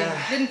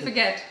 Yeah. Didn't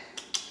forget.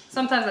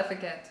 Sometimes I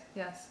forget.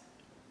 Yes.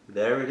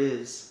 There it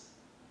is.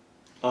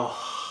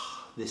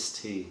 Oh,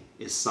 this tea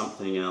is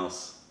something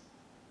else.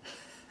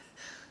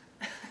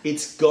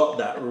 It's got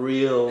that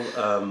real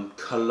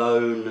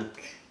cologne,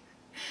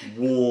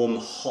 warm,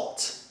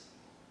 hot.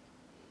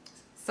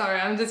 Sorry,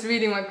 I'm just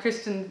reading what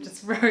Christian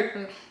just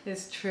wrote.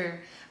 It's true.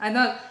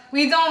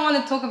 We don't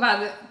want to talk about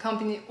the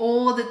company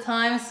all the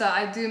time, so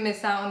I do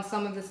miss out on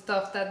some of the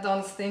stuff that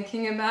Don's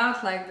thinking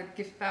about, like the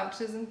gift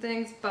vouchers and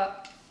things,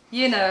 but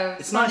you know,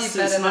 it's nice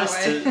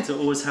to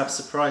always have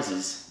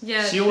surprises.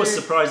 Yeah, she always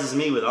surprises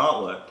me with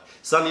artwork.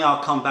 Suddenly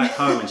I'll come back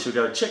home and she'll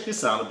go, check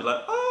this out. I'll be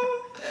like,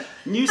 oh,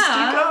 new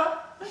sticker.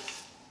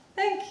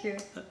 Thank you.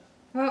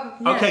 Well,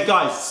 yes. Okay,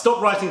 guys,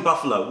 stop writing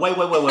buffalo.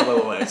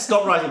 Wait.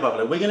 Stop writing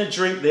buffalo. We're going to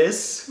drink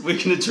this. We're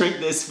going to drink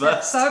this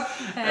first.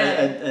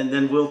 And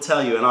then we'll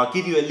tell you. And I'll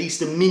give you at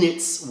least a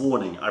minute's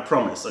warning, I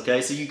promise.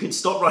 Okay, so you can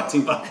stop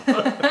writing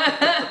buffalo.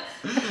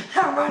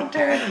 I won't do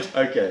it.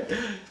 Okay.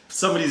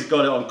 Somebody's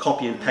got it on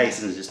copy and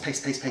paste and just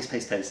paste.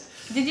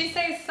 Did you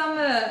say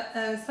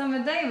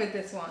summer day with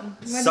this one?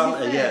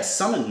 Yeah,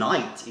 summer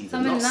night even.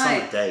 Summer not night.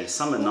 Summer day,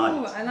 summer Ooh,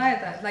 night. I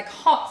like that. Like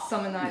hot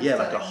summer night. Yeah,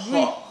 so like a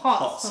really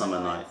hot summer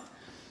night.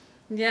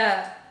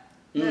 Yeah,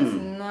 that's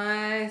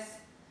nice.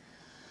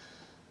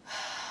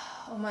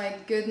 Oh my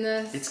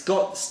goodness. It's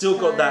still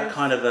got that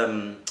kind of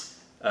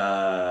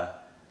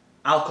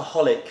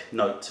alcoholic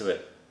note to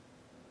it.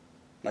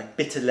 Like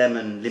bitter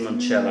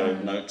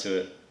limoncello note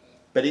to it.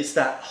 But it's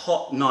that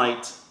hot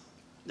night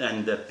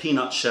and the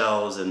peanut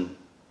shells and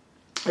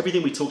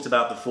everything we talked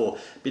about before.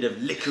 A bit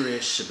of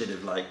licorice, a bit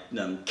of like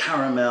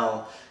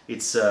caramel.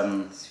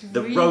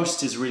 The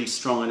roast is really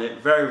strong in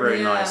it. Very,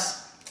 very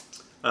nice.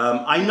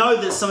 I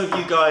know that some of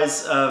you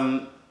guys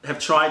have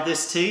tried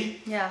this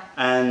tea. Yeah.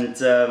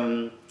 And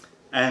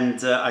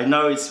I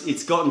know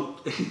it's gotten,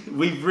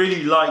 we've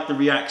really liked the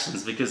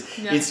reactions because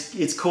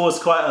it's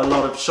caused quite a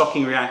lot of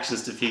shocking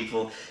reactions to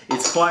people.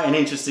 It's quite an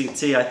interesting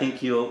tea. I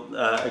think you'll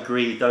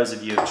agree, those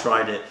of you who have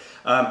tried it.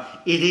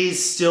 It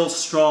is still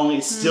strong.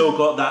 It's still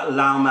got that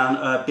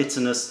Lauman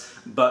bitterness,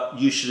 but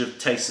you should have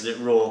tasted it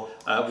raw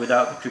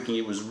without the cooking.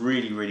 It was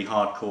really, really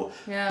hardcore.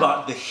 Yeah.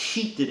 But the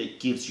heat that it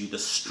gives you, the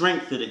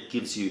strength that it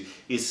gives you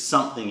is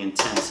something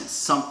intense. It's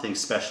something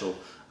special,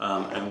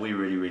 and we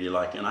really, really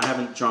like it. And I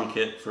haven't drunk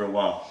it for a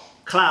while.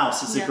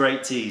 Klaus, it's a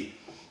great tea.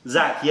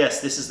 Zach,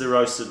 yes, this is the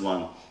roasted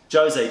one.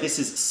 Jose, this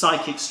is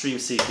Psychic Stream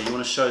Seeker. You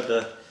want to show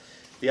the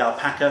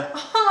alpaca?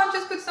 Oh, I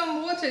just put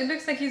some water. It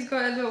looks like he's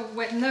got a little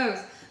wet nose.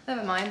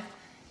 Never mind.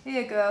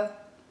 Here you go.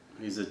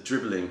 He's a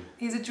dribbling.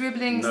 He's a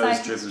dribbling nose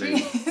Psychic dribbling.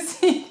 Stream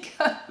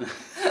Seeker.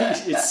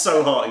 It's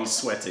so hot, he's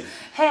sweating.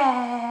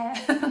 Hair.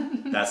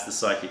 That's the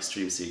Psychic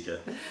Stream Seeker.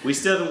 We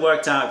still haven't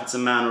worked out if it's a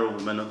man or a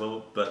woman,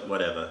 but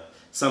whatever.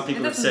 Some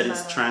people have said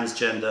it's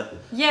transgender.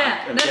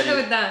 Yeah, let's go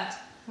with that.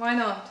 Why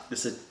not?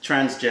 It's a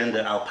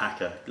transgender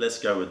alpaca. Let's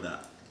go with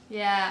that.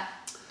 Yeah,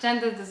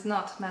 gender does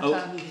not matter.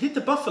 Oh, you hit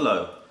the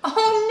buffalo.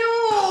 Oh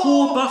no!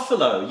 Poor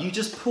buffalo. You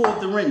just poured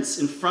the rinse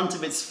in front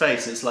of its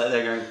face. It's like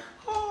they're going,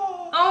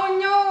 oh. Oh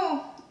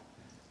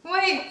no!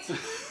 Wait!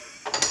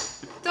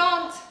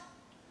 Don't!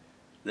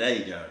 There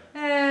you go.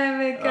 There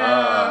we go.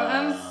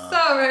 I'm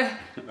sorry.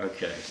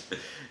 Okay.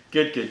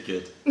 Good, good,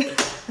 good.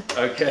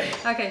 Okay.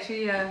 Okay, should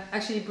we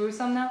actually brew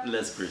some now?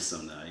 Let's brew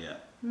some now, yeah.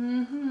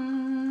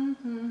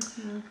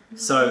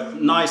 So,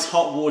 nice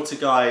hot water,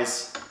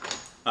 guys.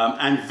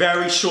 And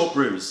very short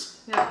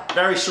brews. Yeah.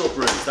 Very short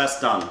brews, that's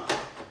done.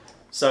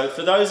 So,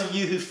 for those of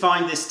you who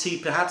find this tea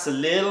perhaps a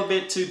little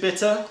bit too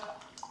bitter,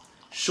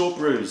 short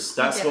brews,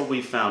 that's what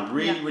we found.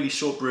 Really, really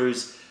short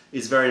brews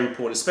is very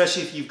important,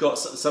 especially if you've got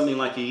something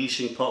like a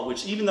Yixing pot,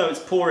 which even though it's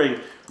pouring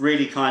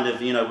really kind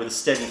of, you know, with a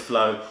steady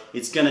flow,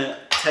 it's gonna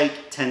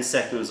take 10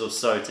 seconds or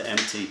so to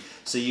empty.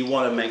 So you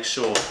wanna make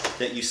sure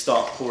that you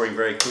start pouring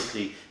very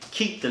quickly.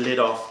 Keep the lid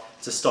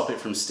off to stop it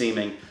from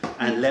steaming.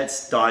 And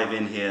let's dive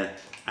in here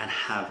and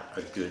have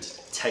a good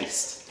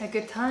taste. A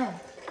good time.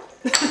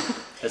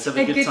 Let's have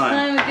a good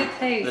time. A good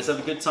taste. Let's have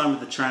a good time with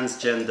the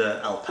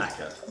transgender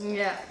alpaca.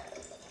 Yeah.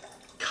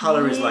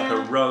 Color is like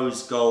a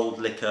rose gold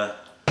liquor.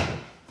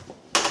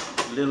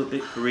 A little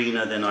bit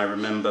greener than I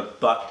remember,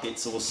 but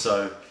it's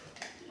also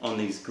on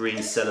these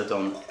green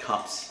Celadon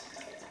cups.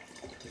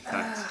 In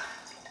fact,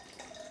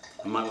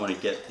 I might want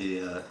to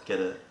get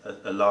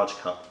a large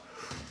cup.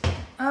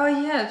 Oh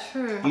yeah,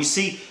 true. You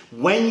see,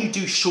 when you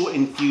do short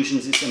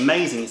infusions, it's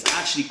amazing. It's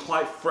actually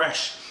quite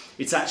fresh.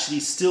 It's actually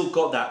still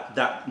got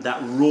that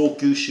raw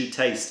gushu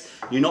taste.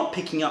 You're not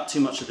picking up too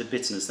much of the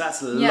bitterness.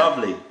 That's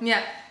lovely.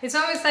 Yeah, it's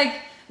almost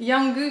like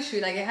young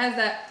gushu. Like it has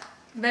that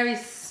very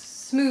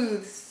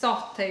smooth,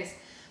 soft taste.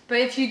 But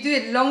if you do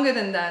it longer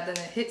than that, then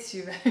it hits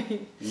you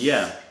very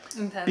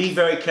intense. Be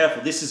very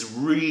careful. This is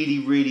really,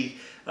 really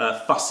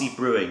fussy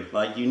brewing.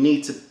 Like you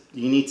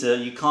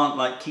can't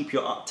like take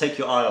your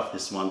eye off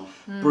this one.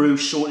 Brew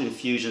short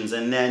infusions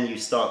and then you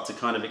start to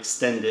kind of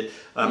extend it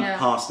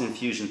past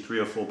infusion 3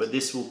 or 4. But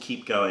this will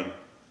keep going.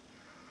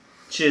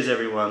 Cheers,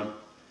 everyone.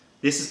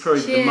 This is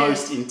probably the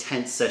most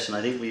intense session.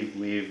 I think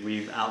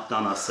we've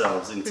outdone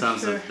ourselves in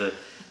terms of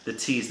the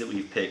teas that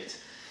we've picked.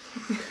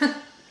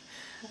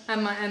 I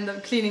might end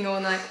up cleaning all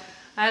night.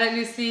 I like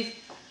Lucy,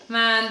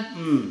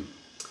 man.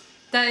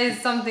 That is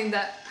something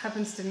that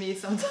happens to me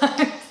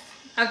sometimes.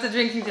 After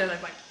drinking tea,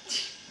 like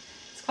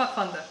it's quite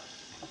fun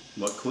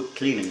though. What,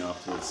 cleaning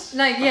afterwards?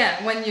 Like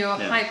when you're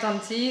hyped on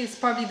tea, it's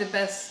probably the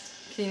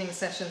best cleaning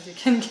sessions you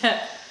can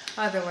get.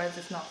 Otherwise,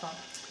 it's not fun.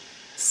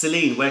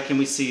 Celine, where can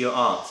we see your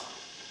art?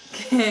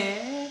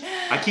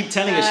 I keep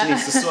telling her she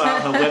needs to sort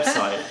out her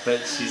website,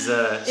 but she's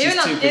even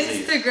too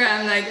busy.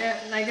 Instagram,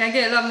 like I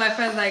get a lot of my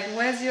friends like,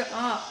 "Where's your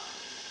art?"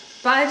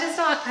 But I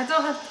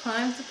don't have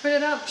time to put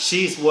it up.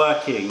 She's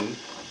working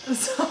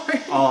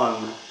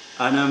on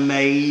an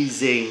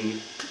amazing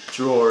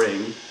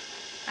drawing.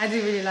 I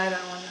do really like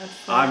that one.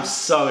 I'm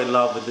so in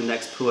love with the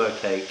next puer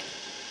cake.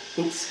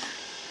 Oops.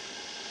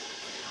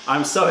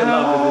 I'm so in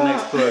love with the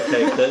next puer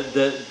cake.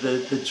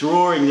 The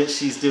drawing that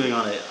she's doing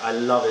on it, I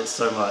love it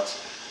so much.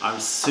 I'm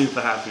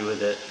super happy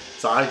with it.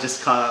 So I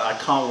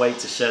can't wait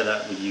to share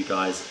that with you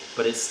guys.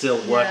 But it's still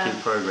work in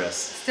progress.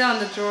 Still on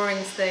the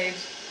drawing stage.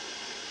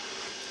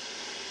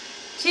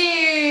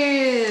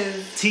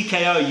 Cheers!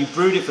 TKO, you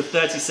brewed it for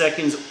 30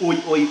 seconds. Oi,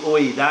 oi,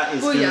 oi. That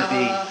is going to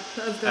be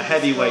a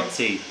heavyweight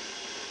tea.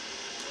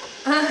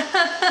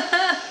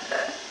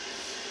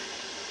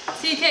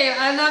 TKO,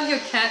 I love your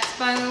cats,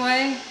 by the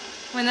way.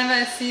 Whenever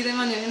I see them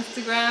on your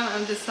Instagram,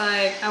 I'm just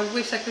like, I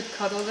wish I could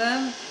cuddle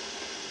them.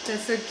 They're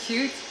so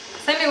cute.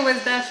 Same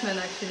with Dashman,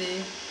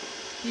 actually.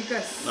 You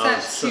got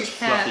such cute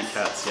cats. Fluffy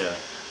cats, yeah.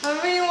 I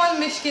really want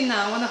Mishkin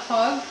now. I want a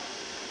hug.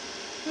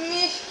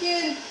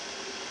 Mishkin.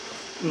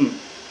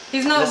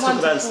 He's not Let's one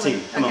talk about to this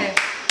tea. Come on.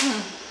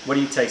 What are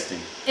you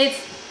tasting? It's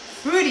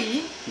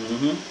fruity,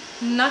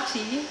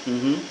 nutty,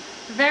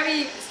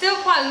 very still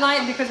quite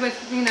light because we're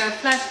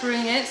flash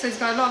brewing it, so it's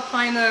got a lot of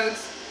high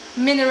notes,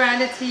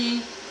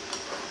 minerality.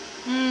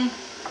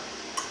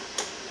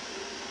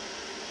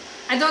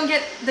 I don't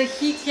get the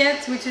heat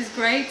yet, which is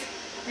great.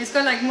 It's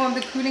got like more of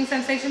the cooling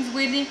sensations,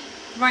 weirdly.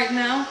 right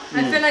now.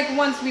 I feel like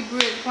once we brew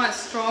it quite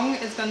strong,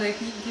 it's gonna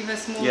give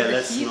us more Yeah, of a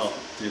let's heat. not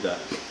do that.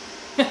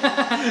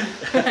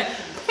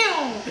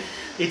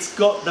 It's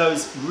got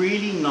those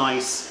really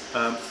nice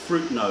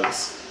fruit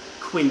notes,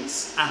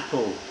 quince,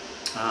 apple,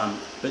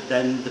 but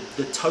then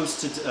the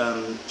toasted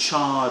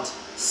charred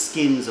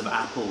skins of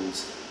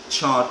apples,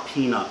 charred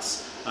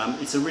peanuts.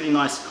 It's a really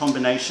nice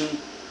combination,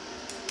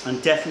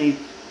 and definitely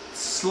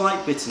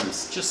slight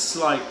bitterness, just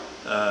slight.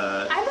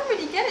 I don't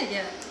really get it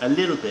yet. A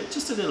little bit,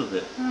 just a little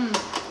bit.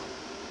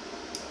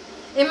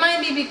 It might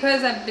be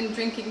because I've been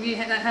drinking.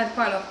 I had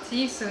quite a lot of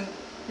tea, so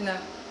you know.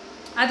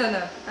 I don't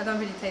know. I don't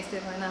really taste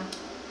it right now.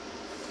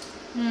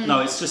 No,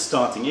 it's just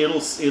starting.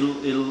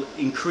 It'll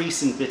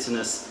increase in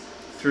bitterness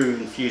through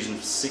infusion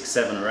 6,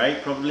 7, or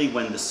 8, probably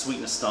when the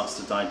sweetness starts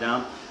to die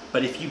down.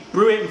 But if you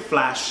brew it in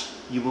flash,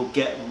 you will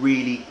get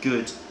really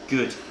good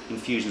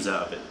infusions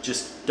out of it.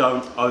 Just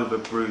don't over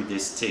brew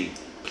this tea,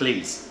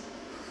 please.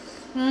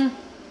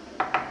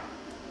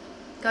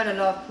 Gotta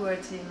love pu'er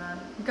tea, man.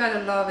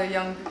 Gotta love a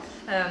young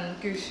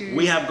gushu.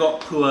 We have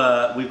got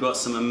pu'er. We've got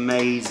some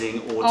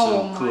amazing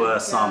autumn pu'er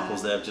God.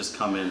 samples that have just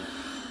come in.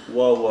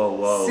 Whoa, whoa,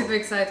 whoa! Super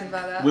excited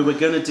about that. We were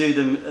gonna do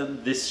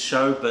them this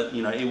show, but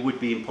you know it would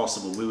be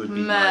impossible. We would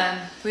be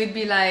we'd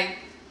be like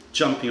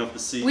jumping off the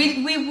seat.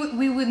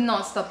 We would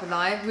not stop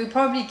alive. We'd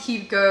probably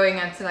keep going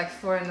until like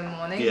 4 in the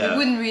morning. Yeah. We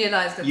wouldn't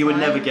realize the You would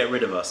time. never get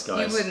rid of us,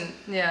 guys. You wouldn't,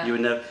 yeah. You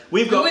would never.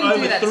 We've got wouldn't do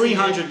over that to you.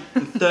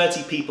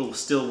 330 people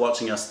still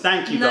watching us.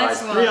 Thank you, Nice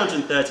guys. one.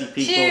 330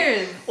 people.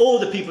 Cheers. All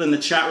the people in the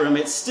chat room.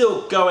 It's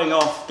still going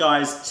off,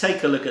 guys.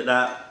 Take a look at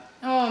that.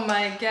 Oh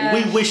my god.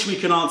 We wish we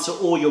could answer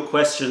all your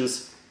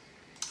questions,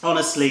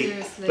 honestly.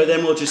 Seriously. But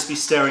then we'll just be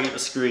staring at the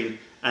screen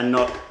and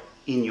not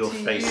in your To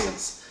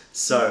faces.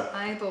 So,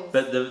 Eyeballs.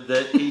 but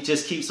it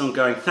just keeps on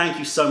going. Thank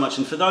you so much.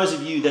 And for those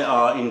of you that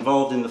are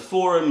involved in the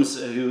forums,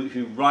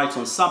 who write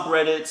on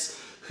subreddits,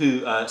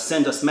 who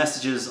send us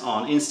messages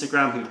on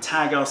Instagram, who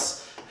tag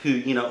us, who,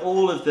 you know,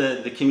 all of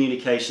the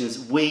communications,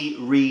 we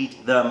read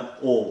them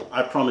all.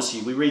 I promise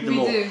you, we read them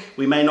all. do.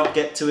 We may not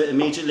get to it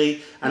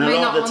immediately, and We a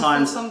may lot of not the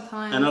times, answer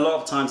sometimes. and a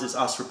lot of times it's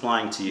us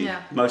replying to you.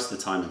 Yeah. Most of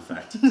the time, in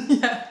fact.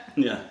 Yeah.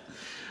 Yeah.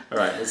 All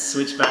right, let's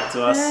switch back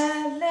to us.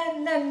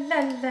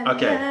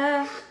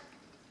 Okay.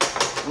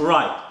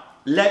 Right,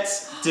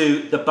 let's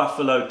do the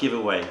buffalo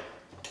giveaway.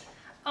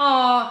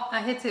 Oh,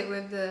 I hit it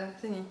with the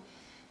thingy.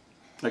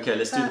 Okay,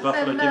 let's do the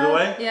buffalo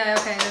giveaway. Yeah,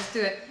 okay, let's do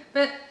it.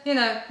 But, you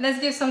know, let's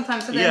give some time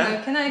so they Yeah,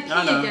 know. Can I pee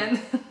I know.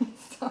 again?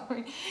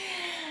 Sorry.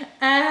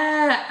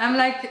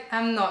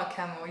 I'm not a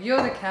camel.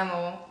 You're the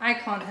camel. I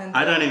can't handle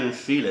I it. don't even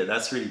feel it.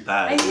 That's really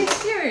bad. Are you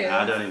serious?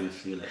 I don't even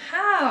feel it.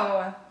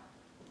 How?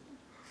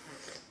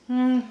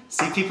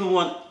 See, people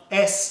want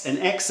S and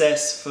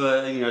XS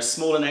for, you know,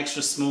 small and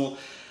extra small.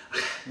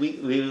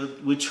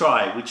 We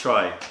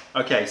try.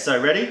 Okay,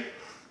 so ready?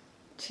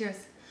 Cheers.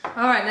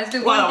 Alright, let's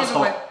do Wow, one that was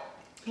giveaway. hot.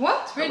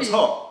 What? Really? That was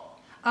hot.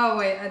 Oh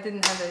wait, I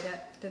didn't have it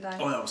yet, did I?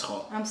 Oh, that was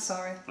hot. I'm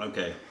sorry.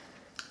 Okay.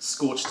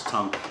 Scorched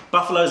tongue.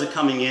 Buffaloes are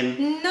coming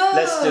in. No!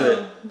 Let's do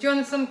it. Do you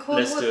want some cold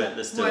Let's water? do it,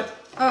 let's do What? it.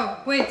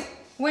 Oh, wait.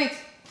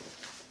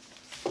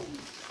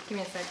 Give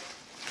me a sec.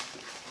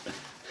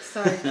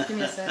 Sorry, give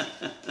me a sec.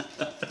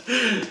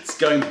 It's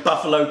going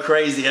buffalo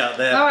crazy out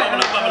there. All right,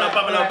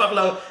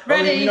 Buffalo.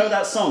 Ready? Oh, you know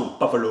that song?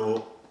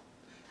 Buffalo.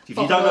 If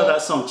you don't know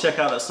that song, check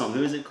out that song.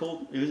 Who is it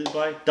called? Who is it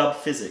by? Dub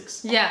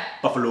Physics. Yeah.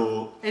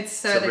 Buffalo. It's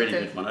so It's a really addictive.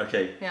 good one.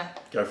 Okay. Yeah.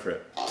 Go for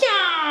it.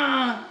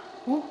 Yeah!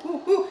 Ooh,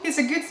 ooh, ooh. It's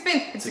a good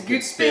spin. It's a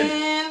good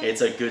spin.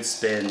 It's a good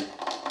spin.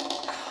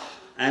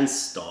 And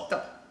stop.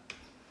 Stop.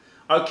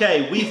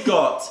 Okay, we've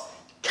got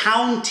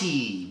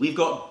County. We've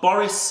got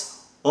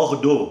Boris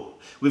Ordo.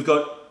 We've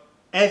got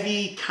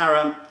Evie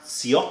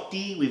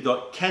Karamciotti. We've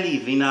got Kelly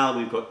Vinal.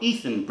 We've got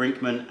Ethan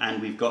Brinkman. And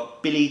we've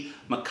got Billy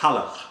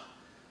McCulloch.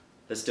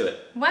 Let's do it.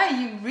 Where are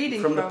you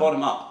reading From the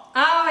bottom up.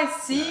 Oh, I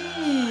see.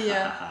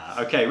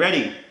 Okay,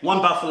 ready?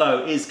 One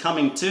buffalo is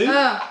coming to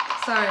Oh,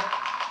 sorry.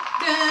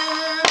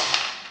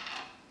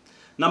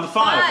 number 5.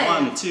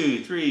 Five. 1,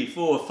 2, 3,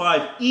 4,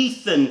 5.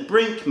 Ethan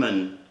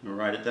Brinkman. I'll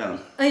write it down.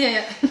 Oh,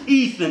 yeah.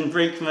 Ethan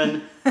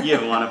Brinkman,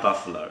 you won a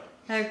buffalo.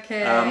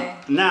 Okay.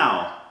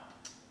 Now,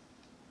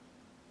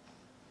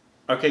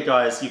 okay,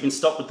 guys, you can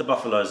stop with the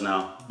buffaloes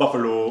now.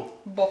 Buffalo.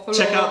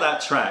 Check out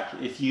that track.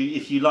 If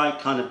you like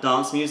kind of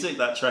dance music,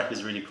 that track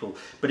is really cool.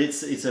 But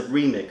it's a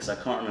remix. I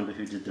can't remember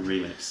who did the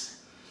remix.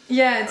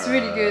 Yeah, it's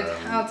really good.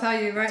 I'll tell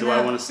you right now. Do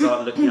I want to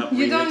start looking up remixes?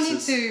 You don't need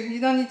to. You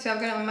don't need to. I've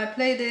got it on my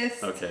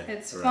playlist. Okay,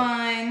 It's right.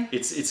 fine.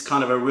 It's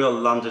kind of a real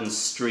London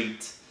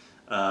street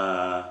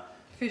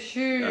For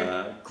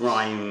sure.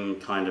 grime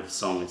kind of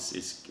song.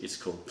 It's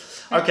cool.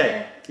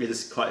 Okay, it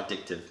is quite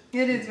addictive.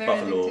 It is very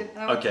Buffalo. addictive.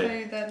 I will Okay. tell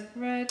you that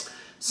right.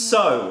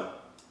 So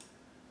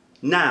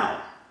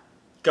now,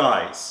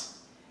 guys,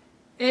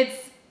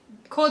 It's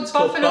called it's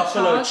called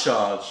Buffalo Charge.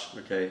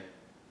 Charge. Okay.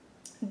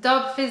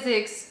 Dub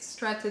Physics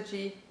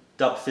Strategy.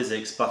 Dub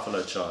Physics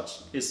Buffalo Charge.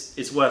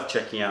 It's worth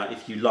checking out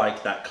if you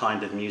like that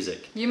kind of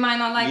music. You might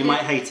not like it. You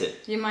might hate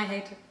it. You might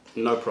hate it.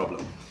 No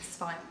problem. It's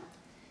fine.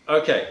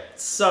 Okay,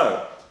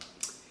 so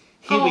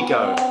here we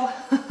go.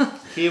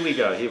 Here we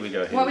go. Here we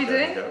go. What are we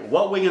doing?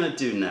 What we're gonna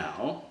do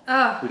now?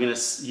 We're gonna.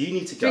 You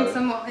need to go. Drink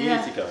some more. You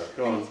need to go.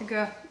 Go on. I need to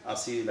go. I'll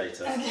see you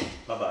later. Okay.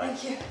 Bye bye.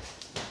 Thank you.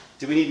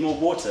 Do we need more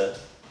water?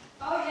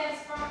 Oh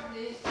yes,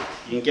 probably.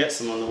 You can get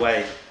some on the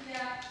way.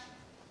 Yeah.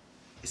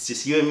 It's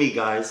just you and me,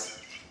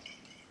 guys.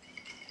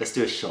 Let's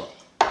do a shot.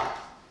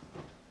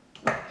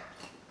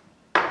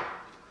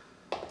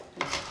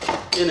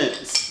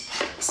 Innit? It's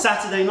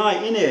Saturday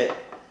night, innit?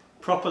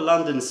 Proper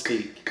London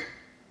speak.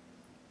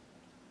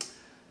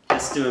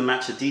 Let's do a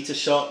Matchadita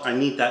shot. I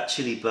need that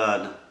chili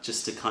burn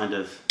just to kind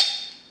of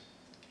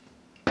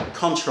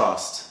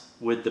contrast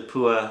with the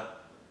puer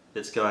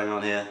that's going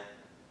on here.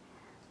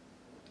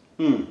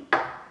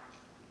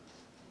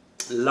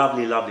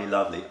 Lovely, lovely,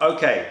 lovely.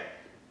 Okay,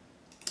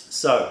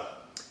 so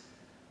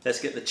let's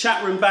get the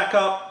chat room back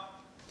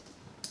up.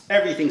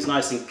 Everything's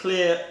nice and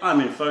clear. I'm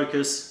in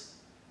focus.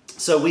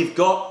 So we've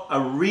got a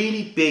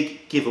really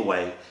big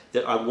giveaway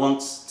that I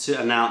want to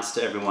announce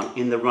to everyone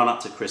in the run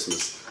up to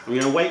Christmas. I'm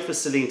going to wait for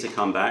Celine to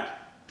come back,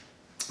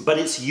 but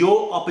it's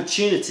your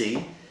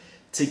opportunity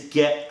to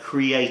get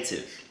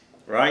creative,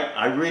 right?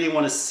 I really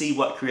want to see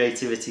what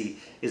creativity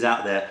is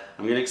out there.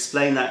 I'm going to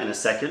explain that in a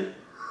second.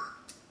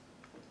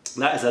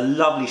 That is a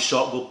lovely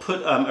shot. We'll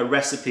put a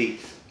recipe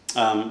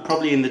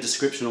probably in the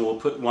description, or we'll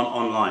put one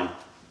online.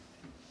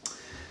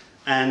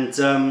 And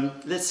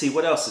let's see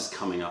what else is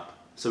coming up.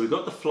 So we've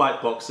got the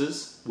flight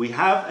boxes. We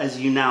have, as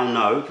you now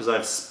know, because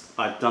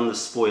I've done the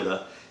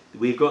spoiler,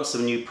 we've got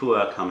some new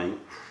puer coming,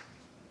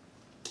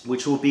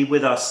 which will be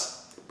with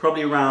us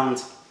probably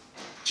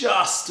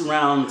just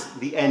around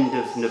the end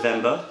of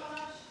November.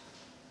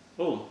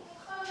 Oh,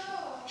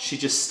 she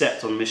just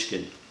stepped on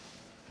Mishkin.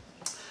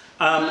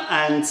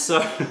 And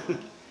so,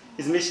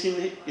 is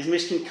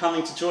Mishkin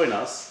coming to join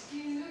us?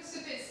 He looks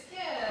a bit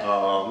scared.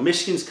 Oh,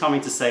 Mishkin's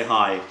coming to say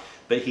hi,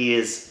 but he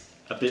is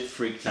a bit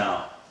freaked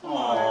out.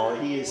 Oh,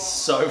 he is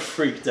so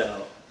freaked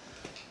out.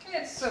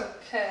 It's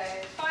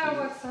okay.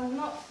 Fireworks are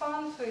not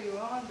fun for you,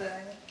 are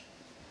they?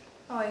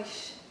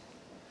 Oish.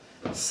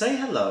 Say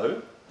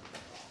hello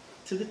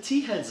to the tea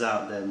heads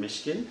out there,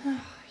 Mishkin.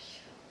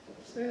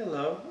 Say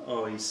hello.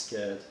 Oh, he's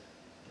scared.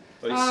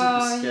 Oh, he's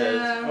super scared.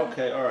 Yeah.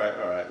 Okay,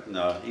 alright.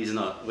 No, he's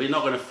not. We're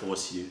not going to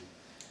force you.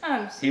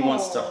 I'm He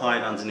wants to small.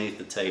 hide underneath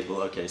the table.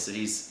 Okay, so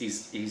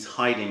he's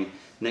hiding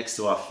next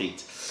to our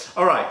feet.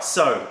 Alright,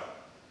 so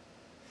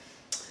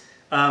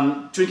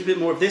drink a bit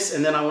more of this,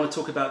 and then I want to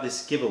talk about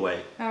this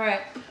giveaway.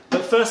 Alright.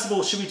 But first of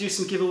all, should we do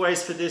some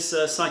giveaways for this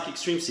Psychic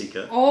Stream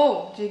Seeker?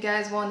 Oh, do you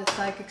guys want a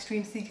Psychic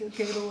Stream Seeker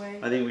giveaway?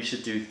 I think we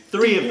should do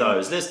 3 of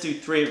those. Let's do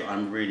 3 of...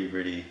 I'm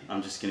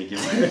just going to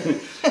give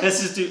away. Let's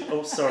just do...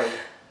 Oh, sorry.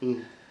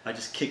 I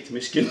just kicked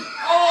Mishkin.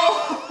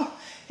 Oh,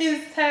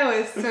 his tail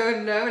is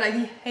so low, like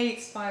he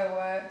hates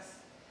fireworks.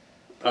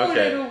 Poor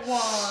little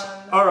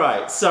one. All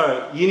right,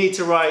 so you need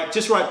to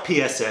just write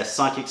PSS,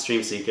 Psychic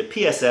Stream Seeker,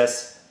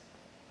 PSS.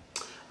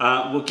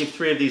 We'll give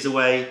 3 of these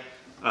away,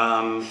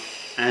 and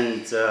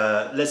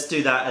let's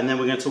do that, and then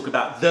we're going to talk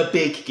about the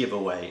big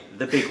giveaway,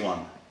 the big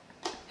one.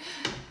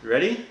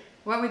 Ready?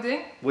 What are we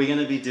doing? We're going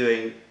to be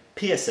doing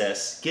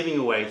PSS, giving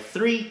away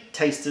 3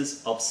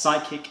 tasters of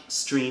Psychic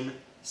Stream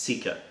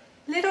Seeker.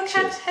 Little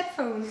cat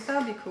headphones, that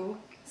would be cool.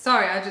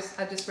 Sorry, I just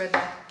read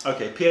that.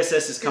 Okay,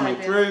 PSS is coming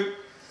idea. through.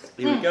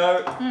 Here we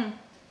go.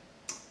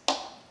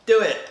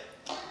 Do it.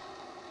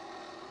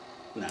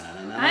 No.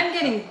 I'm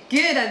getting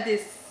good at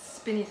this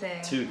spinny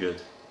thing. Too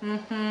good.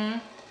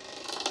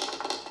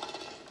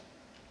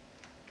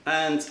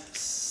 And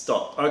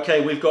stop.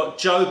 Okay, we've got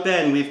Joe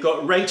Ben, we've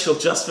got Rachel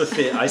just for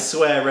fit. I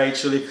swear,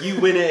 Rachel, if you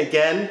win it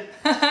again,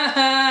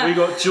 we've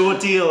got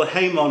Jordeal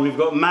Haymon, we've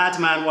got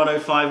Madman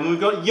 105, and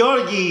we've got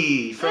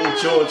Yorgi from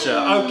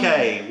Georgia.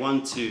 Okay,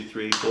 1, 2,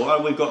 3, 4.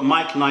 Oh, we've got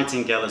Mike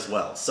Nightingale as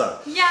well. So,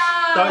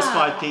 those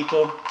 5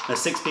 people,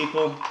 6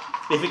 people.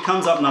 If it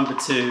comes up number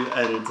 2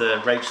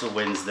 and Rachel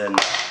wins, then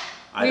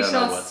I don't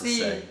know what to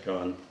say. Go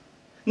on.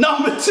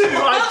 Number 2,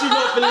 I do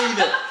not believe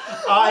it.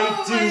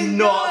 I do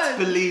not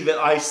believe it.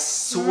 I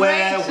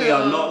swear we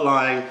are not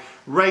lying.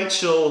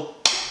 Rachel.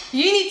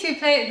 You need to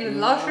play the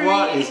lottery.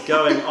 What is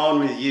going on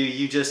with you?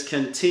 You just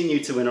continue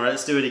to win. All right,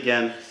 let's do it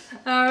again.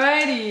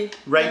 Alrighty.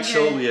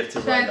 Rachel, Okay. we have to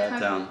write that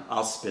down.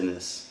 I'll spin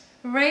this.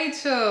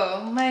 Rachel,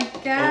 oh my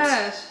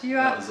gosh. Oops. You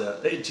are... What was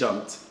that? It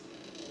jumped.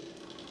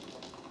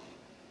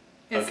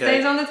 It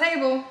stays on the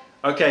table.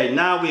 Okay,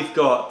 now we've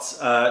got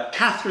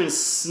Catherine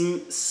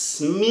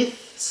Smythe,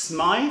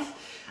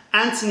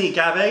 Anthony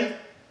Gabe,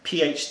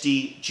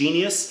 PhD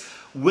genius,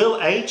 Will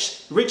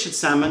H, Richard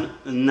Salmon,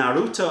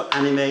 Naruto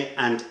Anime,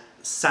 and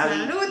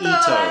Sally Ito.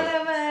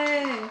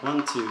 Anime.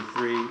 1, 2,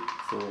 3,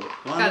 4,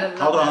 1.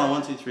 Hold on.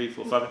 1, 2, 3,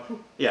 4, 5.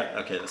 Yeah,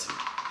 okay, let's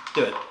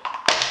do it.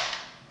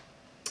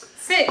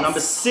 6. Number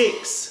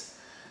 6.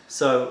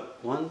 So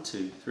 1,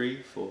 2,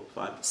 3, 4,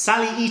 5.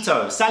 Sally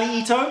Ito. Sally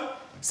Ito,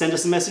 send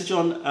us a message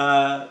on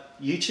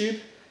YouTube,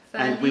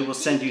 and we will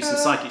send you some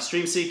Psychic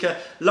Stream Seeker.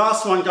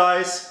 Last one,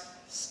 guys.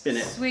 Spin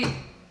it. Sweet.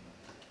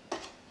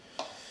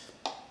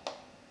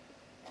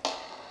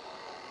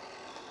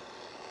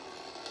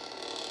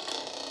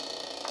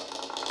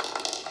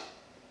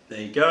 There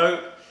you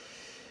go.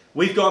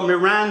 We've got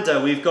Miranda,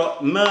 we've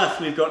got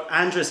Mirth, we've got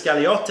Andres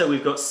Galeotta,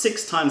 we've got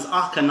 6 times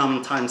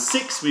Arcanum times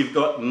 6, we've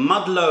got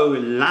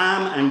Mudlow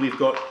Lamb, and we've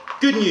got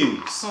Good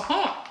News.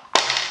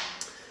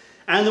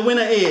 And the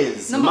winner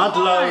is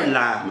Mudlow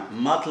Lamb.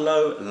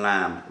 Mudlow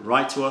Lamb.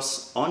 Write to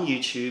us on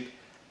YouTube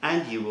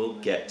and you will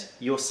get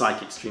your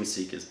Psychic Stream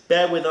Seekers.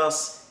 Bear with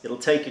us. It'll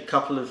take a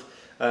couple of,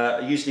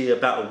 usually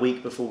about a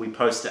week before we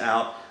post it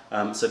out.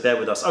 So bear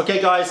with us.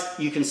 Okay guys,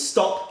 you can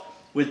stop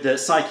with the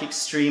Psychic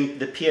Stream.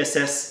 The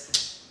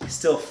PSS is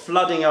still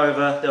flooding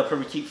over. They'll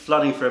probably keep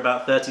flooding for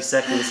about 30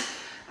 seconds.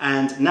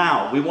 And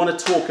now we want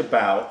to talk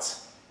about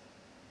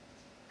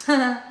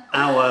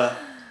our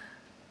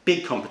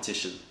big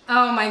competition.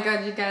 Oh my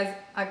god, you guys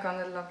are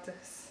gonna love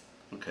this.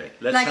 Okay,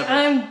 let's like, have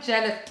I'm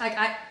jealous. Like,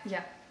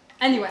 yeah.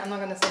 Anyway, I'm not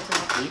gonna say too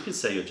much. You can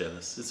say you're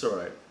jealous. It's all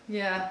right.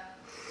 Yeah,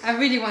 I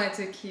really wanted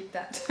to keep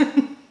that.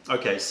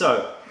 Okay,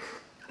 so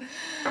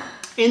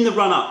in the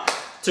run-up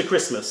to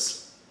Christmas,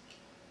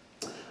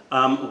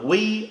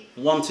 we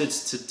wanted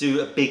to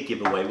do a big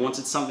giveaway. We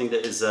wanted something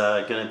that is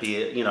going to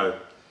be, you know,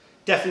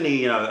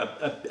 definitely, you know,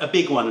 a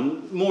big one,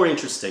 and more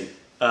interesting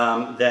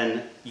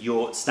than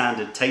your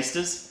standard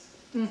tasters.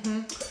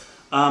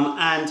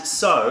 And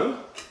so,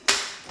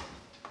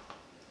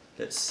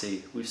 let's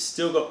see, we've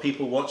still got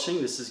people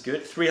watching, this is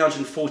good.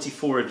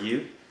 344 of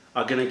you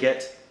are going to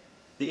get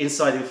the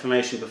inside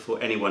information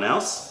before anyone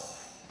else.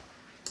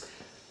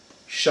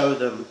 Show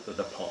them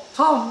the pot.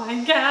 Oh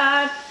my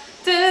god!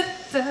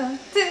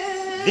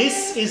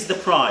 This is the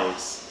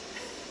prize.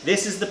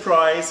 This is the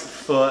prize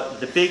for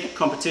the big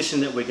competition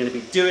that we're going to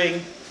be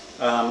doing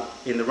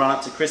in the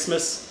run-up to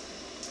Christmas.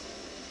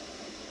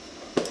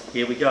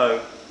 Here we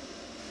go.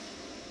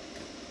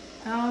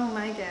 Oh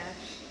my gosh.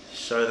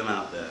 Show them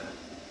out there.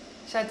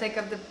 Should I take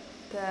up the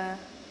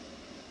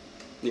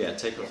Yeah,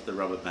 take off the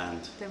rubber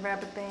band. the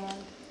rubber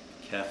band?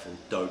 Careful,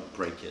 don't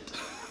break it.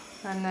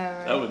 I know,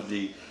 right? That would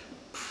be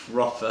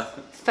proper.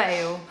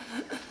 Fail.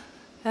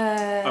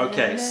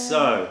 Okay,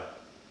 so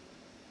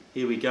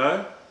here we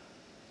go.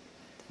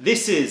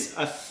 This is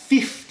a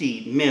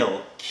 50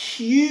 ml,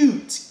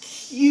 cute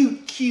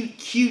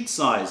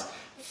size.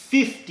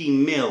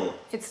 50 ml.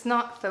 It's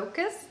not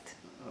focused?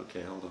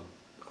 Okay, hold on.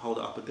 Hold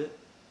it up a bit.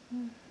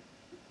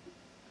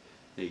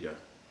 There you go.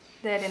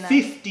 Very nice.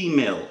 50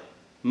 ml.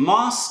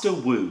 Master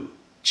Wu.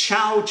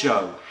 Chow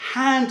Joe.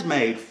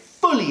 Handmade,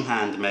 fully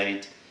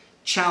handmade.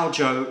 Chow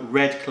Joe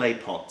red clay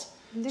pot.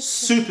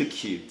 Super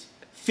cute.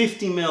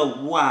 50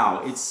 ml.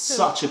 Wow, it's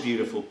such a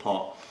beautiful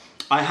pot.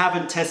 I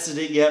haven't tested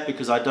it yet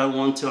because I don't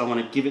want to. I want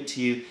to give it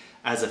to you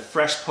as a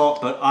fresh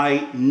pot, but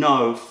I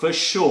know for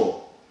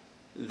sure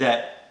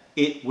that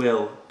it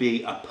will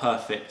be a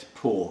perfect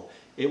pour.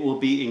 It will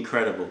be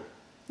incredible.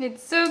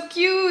 It's so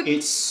cute.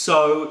 It's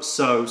so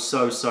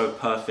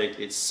perfect.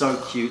 It's so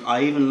cute.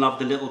 I even love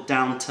the little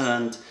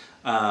downturned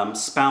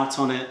spout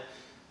on it.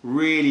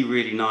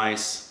 Really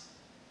nice.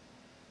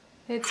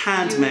 It's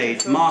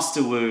handmade, beautiful.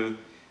 Master Wu.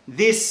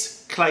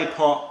 This clay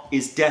pot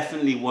is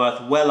definitely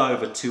worth well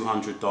over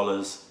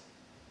 $200.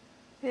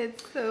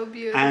 It's so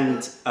beautiful.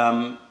 And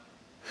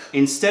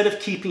instead of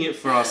keeping it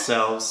for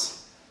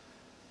ourselves,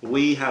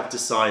 we have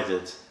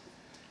decided.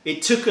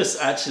 It took us,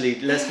 actually,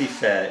 let's be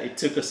fair, it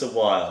took us a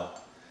while.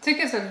 Took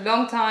us a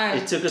long time.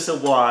 It took us a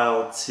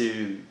while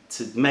to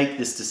make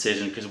this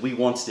decision because we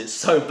wanted it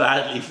so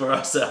badly for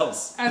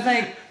ourselves. I was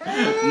like,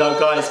 no,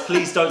 guys,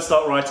 please don't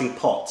start writing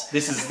pot.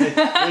 This is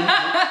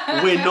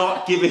we're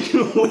not giving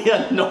we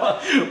are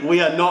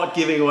not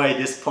giving away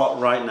this pot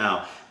right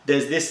now.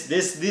 There's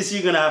this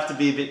you're gonna have to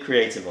be a bit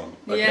creative on.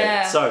 Okay,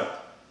 yeah. so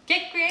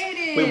get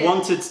creative. we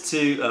wanted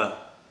to.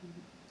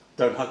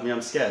 Don't hug me,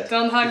 I'm scared.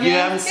 Don't hug me, If you I'm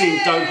haven't seen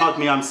scared. Don't Hug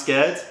Me, I'm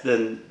Scared,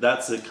 then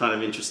that's a kind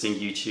of interesting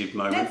YouTube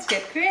moment. Let's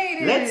get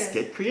creative. Let's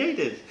get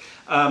creative.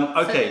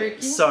 Okay,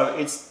 so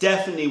it's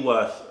definitely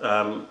worth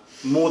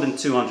more than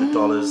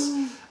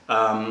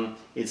 $200.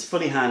 It's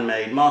fully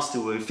handmade,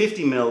 Master Wu,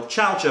 50 ml,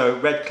 Chow Joe,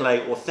 red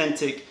clay,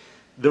 authentic,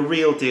 the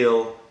real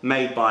deal,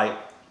 made by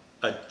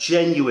a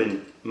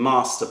genuine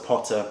master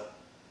potter.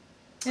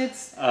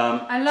 It's.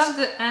 I love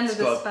the end of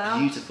the It's got spout. a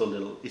beautiful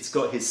little. It's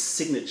got his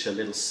signature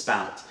little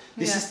spout.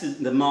 This is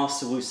the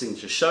Master Wu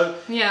signature. Show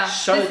that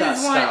spout. This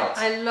is why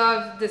I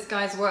love this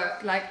guy's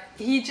work. Like,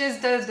 he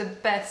just does the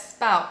best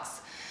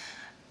spouts.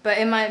 But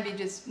it might be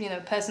just, you know,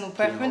 personal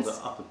preference. Can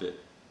you hold it up a bit?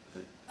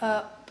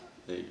 Up.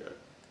 There you go.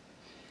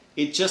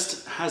 It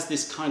just has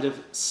this kind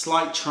of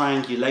slight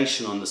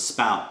triangulation on the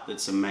spout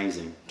that's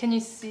amazing. Can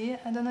you see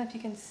it? I don't know if you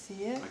can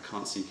see it. I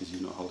can't see because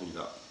you're not holding it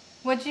up.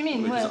 What do you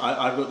mean? Because What?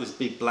 I've got this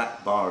big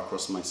black bar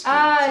across my screen.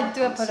 I do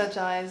can't see.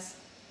 apologize.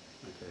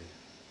 Okay.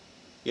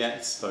 Yeah,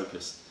 it's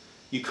focused.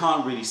 You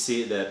can't really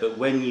see it there, but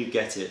when you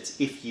get it,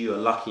 if you are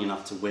lucky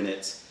enough to win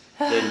it,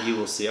 then you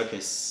will see. Okay,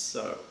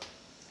 so.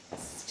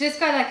 It's just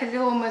got like a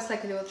little, almost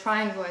like a little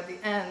triangle at the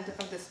end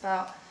of the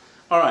spout.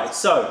 All right,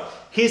 so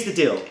here's the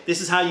deal. This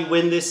is how you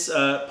win this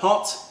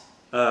pot.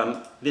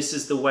 This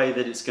is the way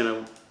that it's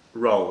going to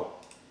roll.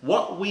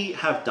 What we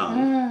have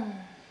done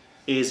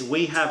is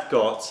we have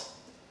got,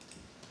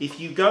 if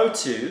you go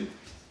to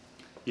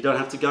You don't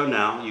have to go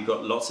now. You've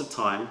got lots of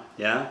time.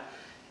 Yeah.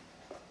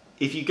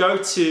 If you go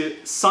to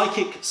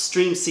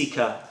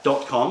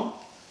psychicstreamseeker.com,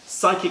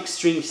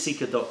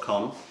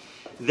 psychicstreamseeker.com,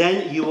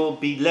 then you will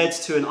be led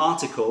to an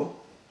article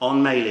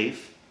on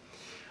Mayleaf,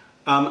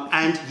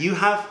 and you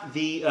have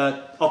the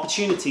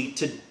opportunity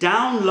to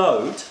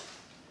download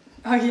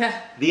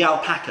the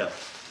alpaca.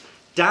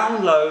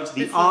 Download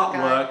the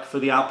artwork for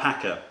the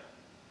alpaca.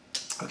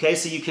 Okay,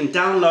 so you can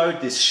download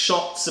this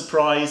shot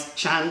surprise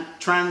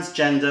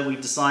transgender,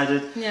 we've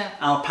decided,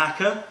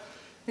 alpaca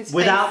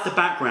without the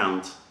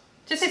background.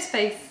 Just his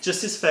face.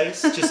 Just his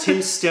face, just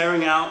him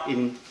staring out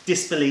in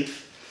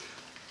disbelief.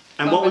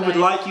 And what we would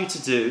like you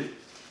to do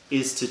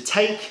is to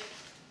take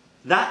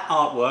that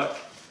artwork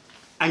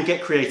and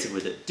get creative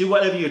with it. Do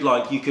whatever you'd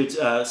like. You could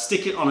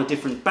stick it on a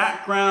different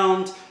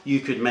background, you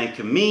could make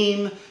a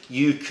meme,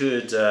 you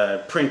could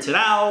print it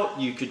out,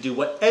 you could do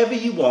whatever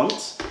you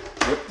want,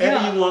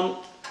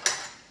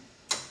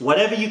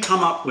 whatever you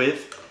come up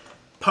with.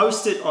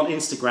 Post it on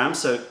Instagram.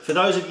 So for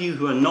those of you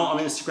who are not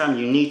on Instagram,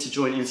 you need to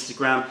join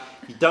Instagram.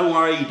 Don't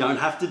worry, you don't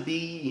have to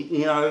be,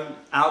 you know,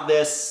 out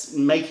there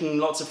making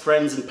lots of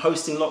friends and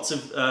posting lots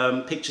of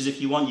pictures if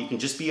you want. You can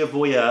just be a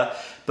voyeur.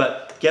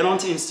 But get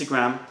onto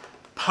Instagram,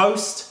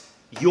 post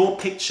your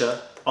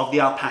picture of the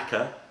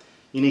alpaca.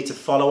 You need to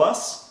follow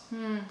us,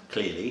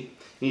 clearly.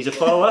 You need to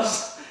follow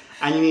us,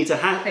 and you need to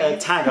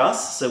tag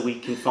us so we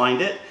can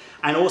find it.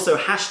 And also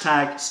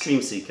hashtag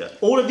StreamSeeker.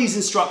 All of these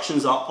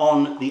instructions are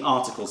on the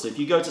article. So if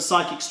you go to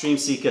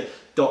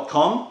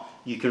psychicstreamseeker.com,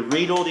 you can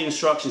read all the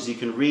instructions, you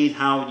can read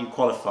how you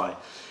qualify.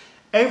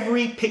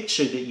 Every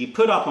picture that you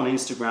put up on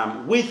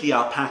Instagram with the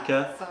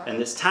alpaca and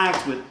that's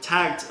tagged with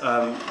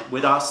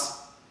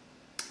us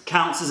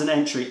counts as an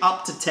entry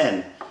up to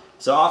 10.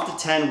 So after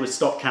 10 we'll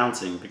stop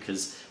counting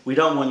because we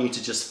don't want you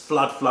to just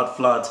flood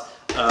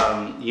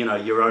you know,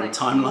 your own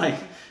timeline,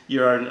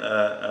 your own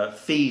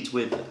feed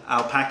with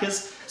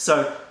alpacas.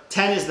 So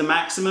 10 is the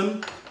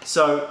maximum.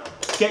 So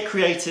get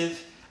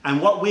creative. And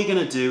what we're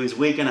going to do is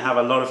we're going to have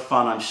a lot of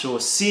fun, I'm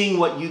sure, seeing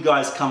what you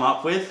guys come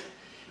up with.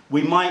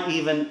 We might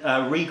even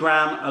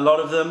regram a lot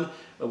of them.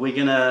 We're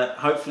going to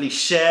hopefully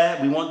share.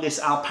 We want this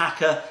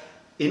alpaca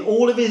in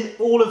all of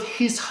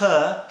his,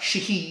 her,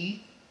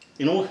 she,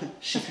 in all,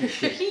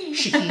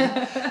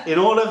 in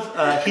all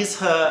of his,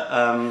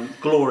 her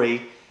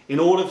glory, in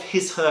all of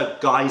his, her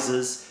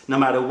guises, no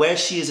matter where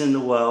she is in the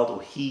world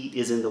or he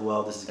is in the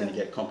world. This is going to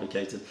get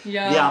complicated. The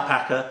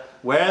alpaca,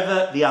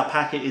 wherever the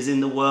alpaca is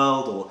in the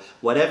world, or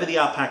whatever the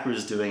alpaca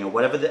is doing, or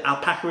whatever the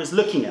alpaca is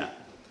looking at,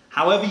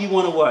 however you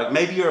want to work.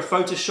 Maybe you're a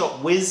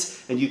Photoshop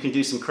whiz and you can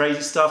do some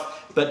crazy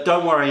stuff, but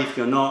don't worry if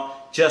you're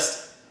not.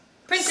 Just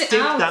stick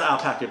that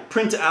alpaca,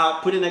 print it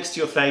out, put it next to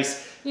your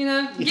face. You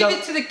know, give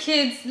it to the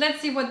kids.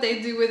 Let's see what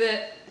they do with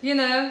it. You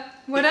know,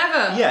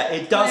 whatever.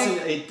 It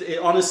doesn't. It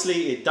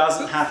honestly, it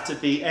doesn't have to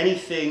be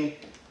anything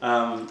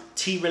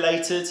tea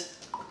related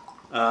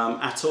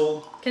at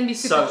all. Can be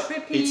super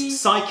trippy. It's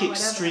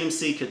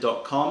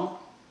psychicstreamseeker.com.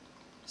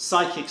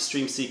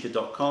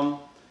 Psychicstreamseeker.com.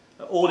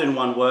 All in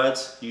one word.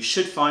 You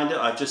should find it.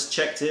 I've just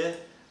checked here,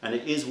 and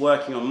it is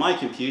working on my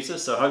computer.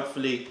 So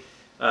hopefully,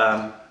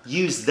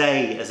 use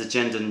they as a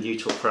gender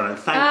neutral pronoun.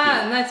 Thank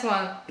you. Nice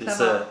one.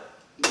 It's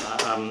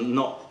I'm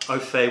not au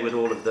fait with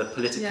all of the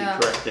politically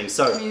correct things.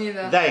 So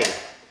they,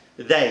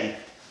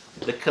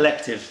 the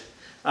collective.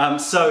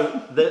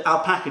 So the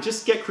alpaca,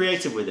 just get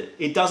creative with it.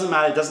 It doesn't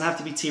matter. It doesn't have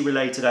to be tea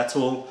related at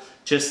all.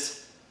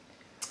 Just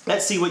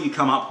let's see what you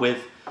come up with.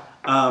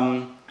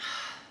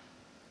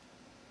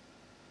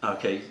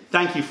 Okay,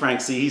 thank you, Frank.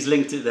 See, he's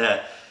linked it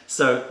there.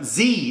 So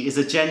Z is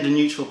a gender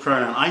neutral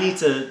pronoun. I need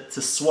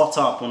to swat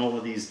up on all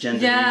of these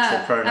gender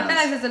neutral pronouns. I feel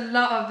like there's a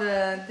lot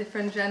of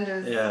different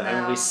genders now.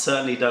 And we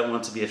certainly don't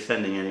want to be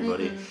offending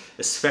anybody,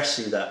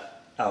 especially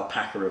that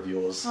alpaca of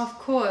yours. Of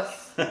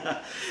course,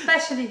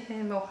 especially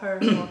him or her.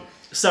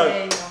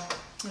 So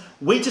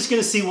we're just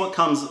going to see what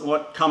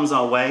comes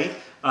our way.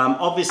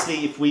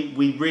 Obviously, if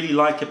we really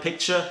like a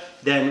picture,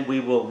 then we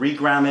will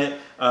regram it.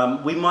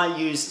 We might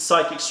use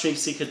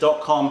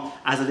psychicstreamseeker.com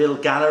as a little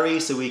gallery,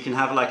 so we can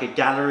have like a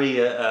gallery.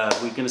 We're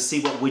going to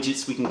see what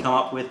widgets we can come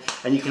up with,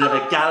 and you can have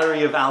a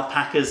gallery of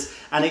alpacas,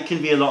 and it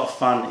can be a lot of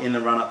fun in the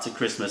run up to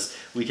Christmas.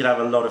 We could have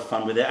a lot of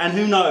fun with it, and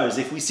who knows,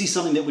 if we see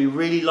something that we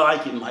really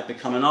like, it might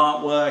become an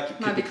artwork, it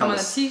could become a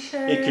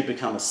t-shirt, it could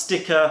become a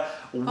sticker.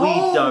 We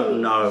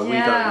don't know. We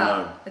don't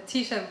know. A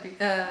t-shirt would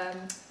be,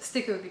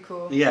 sticker would be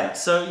cool. Yeah,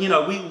 so you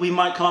know, we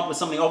might come up with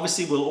something.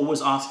 Obviously, we'll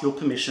always ask your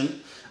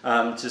permission.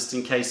 Just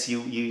in case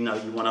you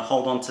want to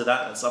hold on to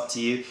that, that's up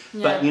to you.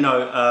 But you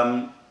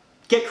know,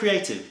 get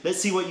creative. Let's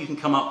see what you can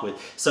come up with.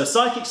 So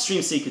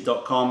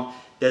psychicstreamseeker.com.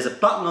 There's a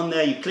button on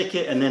there. You click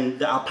it, and then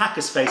the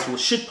alpaca's face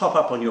should pop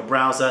up on your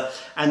browser.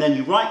 And then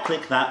you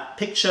right-click that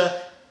picture,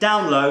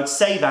 download,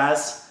 save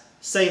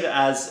it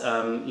as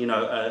you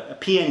know, a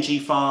PNG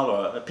file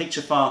or a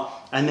picture file,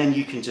 and then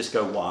you can just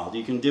go wild.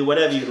 You can do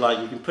whatever you like.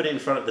 You can put it in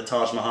front of the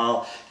Taj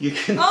Mahal. You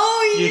can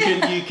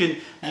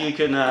you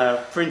can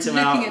print them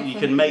out. You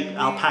can make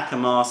alpaca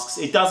masks.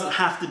 It doesn't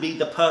have to be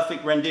the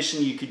perfect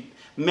rendition. You could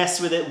mess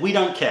with it. We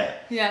don't care.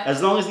 Yeah.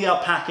 As long as the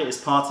alpaca is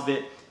part of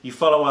it, you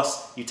follow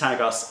us, you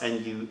tag us,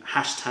 and you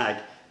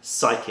hashtag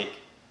psychic.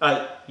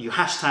 You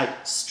hashtag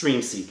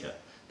stream seeker.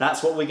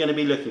 That's what we're going to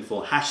be looking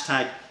for.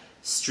 Hashtag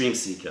stream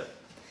seeker.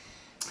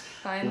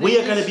 We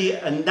are going to be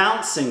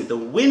announcing the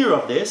winner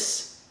of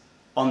this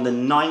on the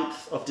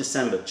 9th of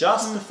December,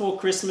 just before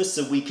Christmas,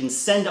 so we can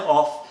send it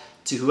off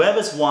to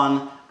whoever's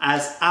won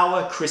as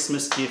our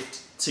Christmas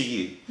gift to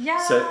you. Yeah.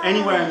 So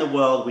anywhere in the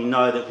world, we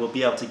know that we'll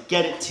be able to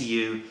get it to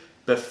you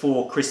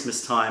before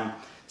Christmas time.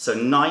 So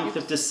 9th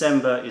of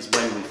December is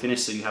when we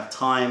finish, so you have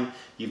time.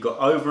 You've got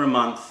over a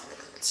month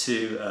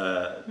to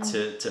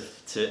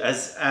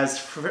as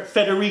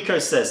Federico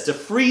says, to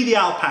free the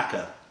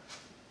alpaca.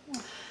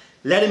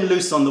 Let him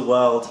loose on the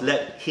world.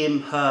 Let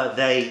him, her,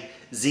 they,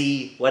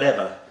 ze,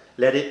 whatever.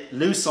 Let it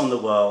loose on the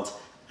world,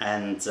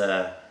 and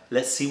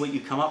let's see what you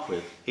come up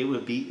with. It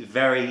would be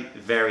very,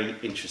 very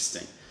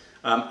interesting.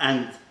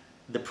 And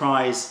the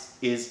prize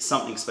is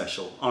something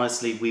special.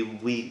 Honestly,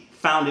 we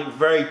found it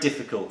very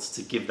difficult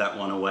to give that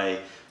one away,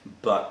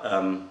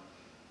 but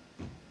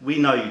we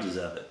know you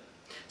deserve it.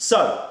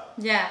 So,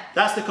 yeah,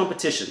 that's the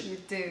competition. You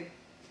do.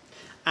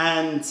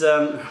 And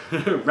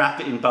wrap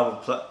it in bubble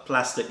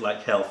plastic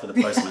like hell for the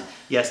postman.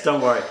 Yes,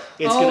 don't worry.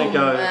 It's gonna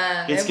go.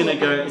 Man, it's gonna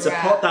go. It's a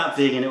pot that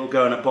big, and it will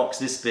go in a box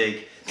this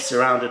big,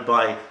 surrounded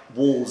by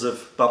walls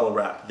of bubble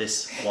wrap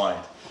this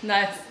wide.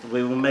 Nice.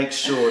 We will make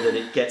sure that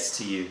it gets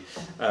to you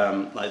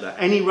like that.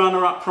 Any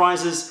runner-up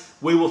prizes,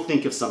 we will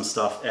think of some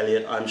stuff,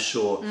 Elliot, I'm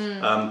sure.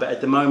 But at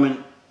the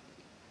moment,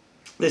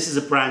 this is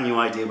a brand new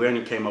idea. We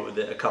only came up with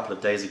it a couple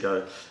of days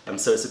ago,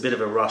 so it's a bit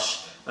of a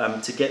rush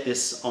to get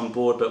this on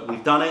board, but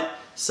we've done it.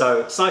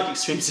 So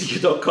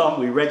psychicstreamseeker.com,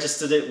 we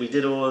registered it, we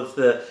did all of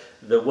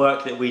the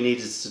work that we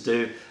needed to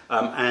do,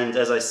 and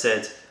as I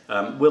said,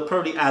 we'll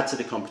probably add to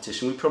the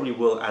competition. We probably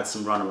will add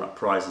some runner-up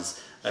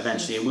prizes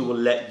eventually, and we will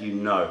let you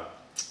know.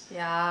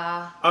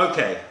 Yeah.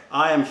 Okay,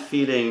 I am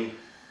feeling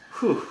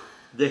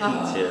the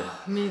heat here.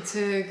 Me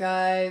too,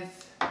 guys.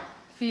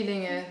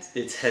 Feeling it.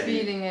 It's heavy.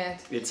 Feeling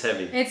it. It's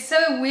heavy. It's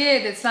so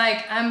weird. It's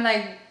like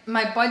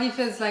my body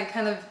feels like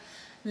kind of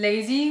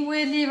lazy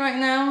weirdly right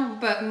now,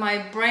 but my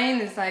brain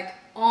is like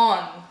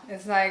on.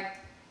 It's like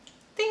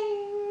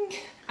ding.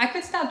 I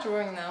could start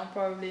drawing now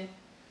probably.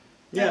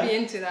 Yeah. I'd be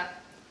into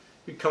that.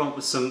 We come up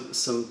with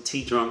some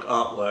tea drunk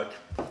artwork.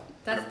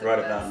 That's the right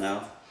best. about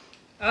now.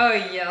 Oh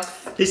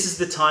yes. This is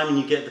the time when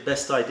you get the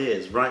best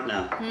ideas, right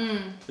now.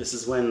 This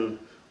is when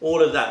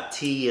all of that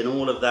tea and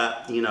all of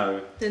that, you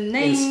know, The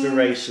names,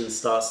 inspiration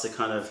starts to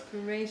kind of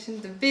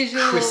inspiration, the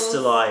visuals.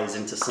 crystallize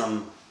into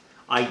some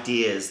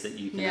ideas that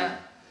you can Yeah.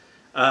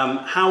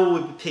 How will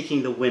we be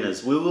picking the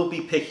winners? We will be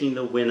picking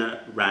the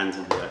winner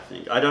randomly, I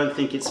think. I don't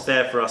think it's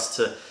fair for us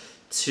to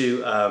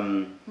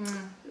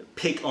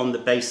pick on the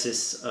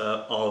basis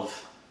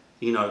of,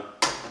 you know,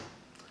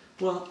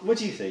 well, what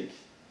do you think?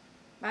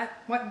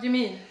 What do you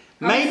mean?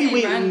 Maybe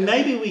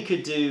we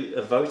could do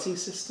a voting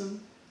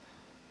system.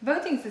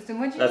 Voting system?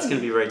 What do you That's mean?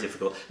 going to be very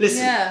difficult.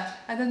 Listen. Yeah,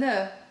 I don't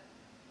know.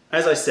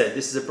 As I said,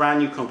 this is a brand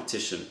new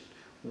competition.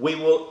 We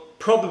will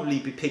probably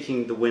be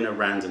picking the winner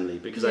randomly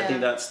because I think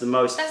that's the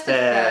most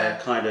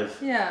fair kind of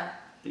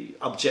the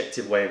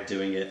objective way of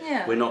doing it.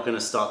 Yeah. We're not going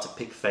to start to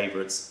pick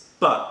favourites.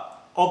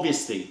 But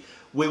obviously,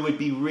 we would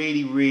be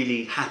really,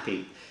 really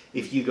happy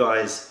if you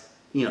guys,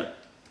 you know,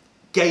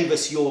 gave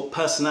us your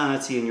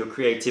personality and your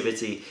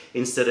creativity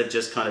instead of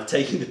just kind of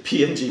taking the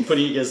PNG,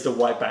 putting it against a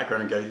white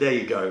background and going, there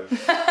you go.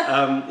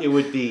 It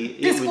would be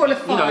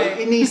disqualifying.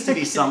 It needs to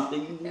be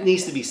something. It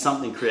needs to be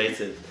something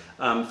creative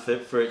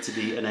for it to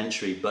be an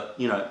entry. But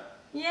you know,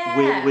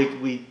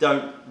 we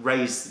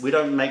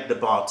don't make the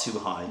bar too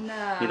high.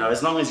 No. You know,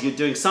 as long as you're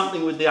doing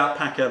something with the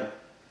alpaca,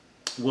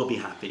 we'll be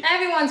happy.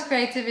 Everyone's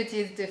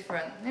creativity is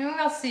different. And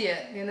we'll see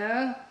it. You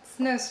know, it's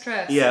no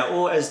stress. Yeah,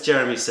 or as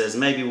Jeremy says,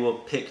 maybe we'll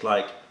pick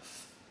like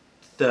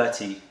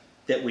 30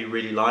 that we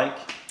really like.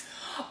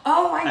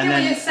 Oh, I get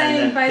what you're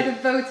saying by the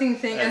pick, voting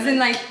thing. As in,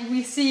 like,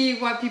 we see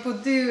what people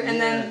do and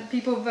then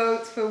people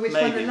vote for which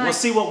one they like. We'll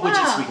see what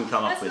widgets we can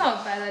come up with. That's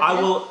not a bad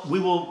idea. We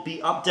will be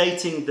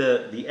updating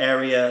the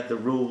area, the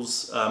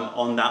rules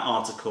on that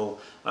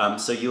article,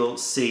 so you'll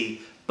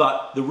see.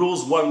 But the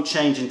rules won't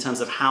change in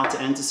terms of how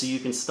to enter, so you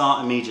can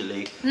start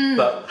immediately.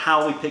 But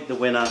how we pick the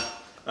winner,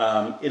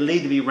 it'll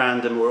either be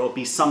random or it'll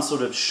be some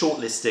sort of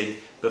shortlisting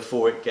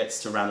before it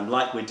gets to random,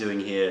 like we're doing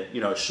here,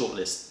 you know, a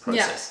shortlist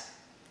process.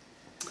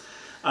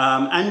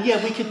 And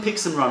yeah, we could pick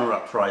some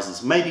runner-up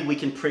prizes. Maybe we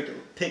can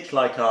pick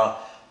like our,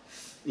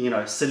 you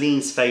know,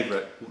 Celine's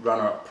favourite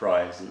runner-up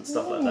prize and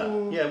stuff like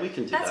that. Yeah, we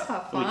can do that. That's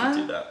fun. We can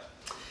do that.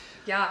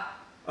 Yeah.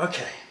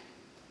 Okay.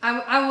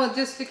 I will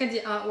just look at the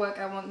artwork,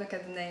 I won't look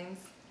at the names.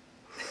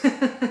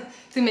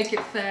 To make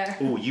it fair.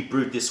 Oh, you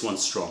brewed this one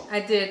strong.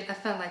 I did, I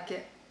felt like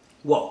it.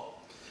 Whoa.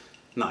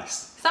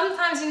 Nice.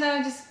 Sometimes, you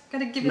know, just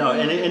gotta give it a No,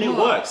 little bit and it more.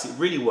 works. It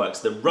really works.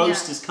 The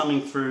roast is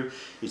coming through.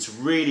 It's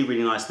really,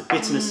 really nice. The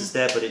bitterness is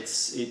there, but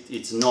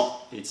it's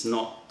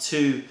not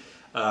too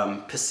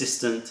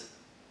persistent.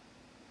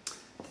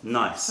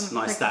 Nice,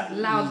 nice. Like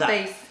loud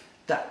bass.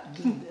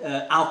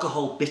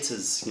 alcohol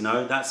bitters, you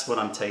know, that's what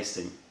I'm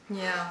tasting.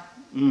 Yeah.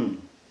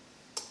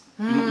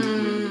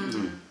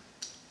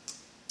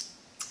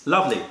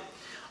 Lovely.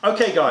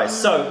 Okay guys,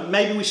 so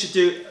maybe we should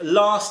do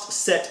last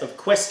set of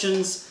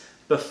questions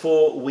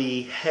before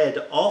we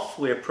head off.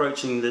 We're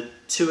approaching the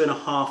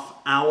 2.5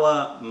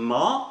 hour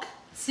mark.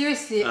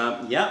 Seriously.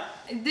 Yeah.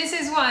 This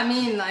is what I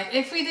mean, like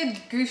if we did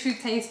gushu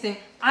tasting,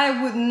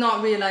 I would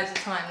not realize the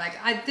time.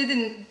 Like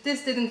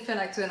this didn't feel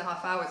like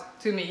 2.5 hours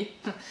to me.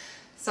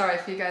 Sorry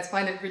if you guys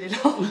find it really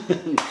long.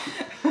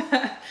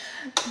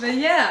 But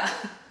yeah,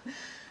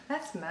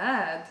 that's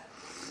mad.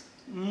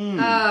 Oh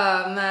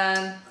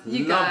man,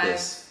 you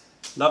guys.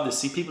 Love this.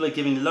 See, people are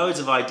giving loads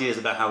of ideas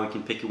about how we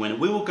can pick a winner.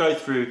 We will go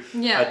through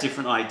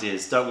different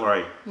ideas, don't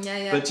worry.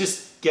 Yeah. But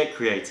just get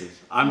creative.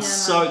 I'm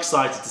so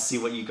excited to see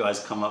what you guys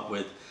come up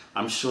with.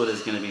 I'm sure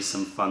there's going to be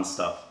some fun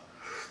stuff.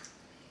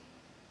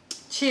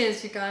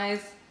 Cheers, you guys,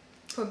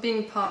 for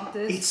being part of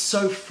this. It's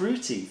so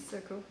fruity.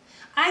 So cool.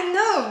 I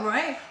know,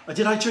 right?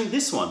 Did I drink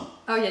this one?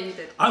 Oh yeah, you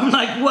did. I'm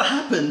like, what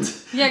happened?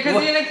 Yeah,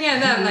 because you're looking at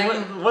them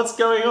like... What's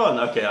going on?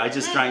 Okay, I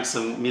just drank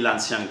some Milan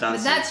Xiang Dansu.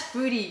 But that's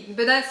fruity,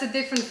 but that's a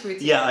different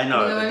fruity. Yeah, I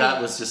know, You know but what I that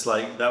mean? was just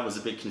like, that was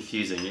a bit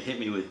confusing. It hit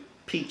me with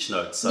peach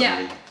notes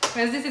suddenly. Yeah,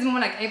 whereas this is more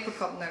like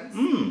apricot notes.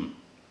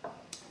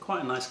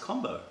 Quite a nice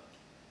combo.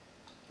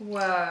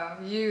 Wow,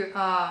 you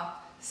are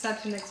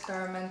such an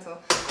experimental.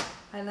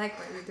 I like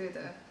what you do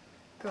though.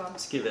 Go on.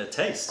 Let's give it a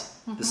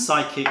taste. The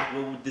psychic,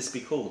 what would this be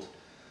called?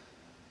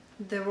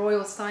 The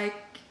royal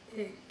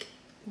psychic.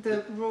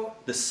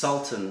 The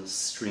Sultan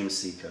Stream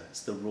Seeker.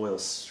 It's the Royal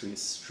Stream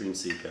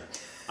Seeker.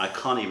 I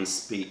can't even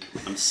speak.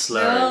 I'm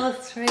slurring. Royal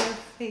Stream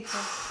Seeker.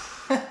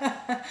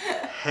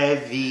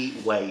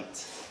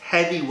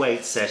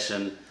 Heavyweight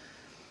session.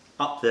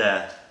 Up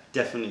there.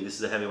 Definitely this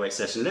is a heavyweight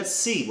session. Let's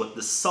see what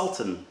the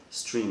Sultan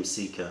Stream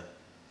Seeker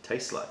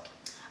tastes like.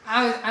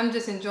 I'm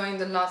just enjoying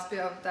the last bit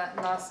of that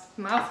last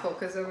mouthful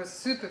because it was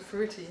super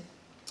fruity.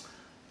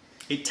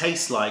 It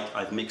tastes like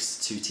I've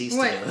mixed two teas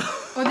Wait, together.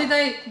 or did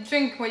I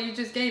drink what you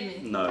just gave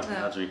me? No,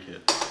 I'll drink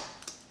it.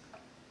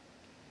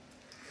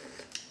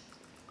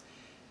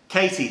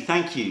 Katie,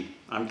 thank you.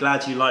 I'm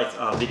glad you liked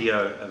our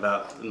video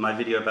about my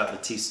video about the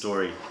tea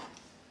story.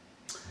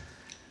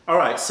 All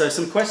right, so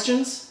some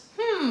questions.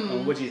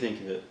 What do you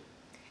think of it?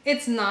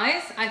 It's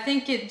nice. I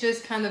think it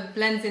just kind of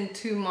blends in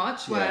too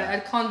much where I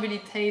can't really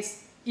taste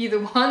either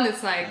one.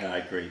 It's like, yeah, I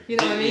agree. You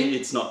know what I mean?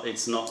 It's not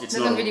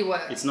really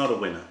work. It's not a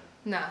winner.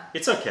 No.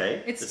 It's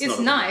okay. It's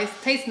nice.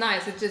 Tastes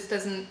nice. It just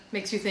doesn't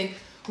makes you think,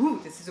 ooh,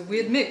 this is a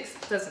weird mix.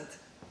 Doesn't.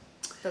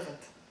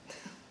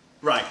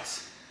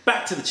 Right.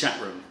 Back to the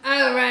chat room.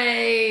 All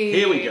right.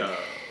 Here we go.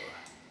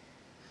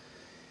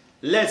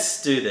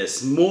 Let's do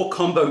this. More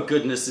combo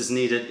goodness is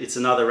needed. It's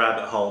another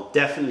rabbit hole.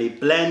 Definitely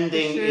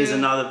blending is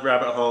another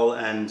rabbit hole,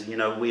 and you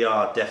know we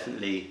are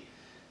definitely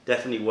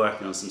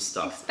working on some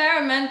stuff.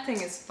 Experimenting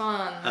is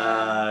fun.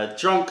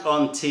 Drunk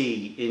on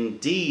tea,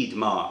 indeed,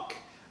 Mark.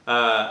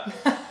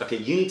 Okay,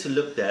 you need to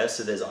look there,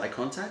 so there's eye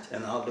contact,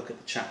 and I'll look at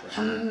the chat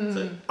room.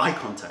 So eye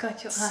contact.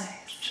 Got your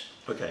eyes.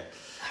 Okay.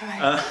 All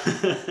right.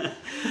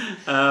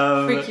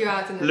 Freak you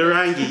out in the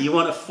Lurangi, you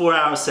want a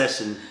 4-hour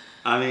session?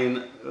 I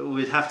mean,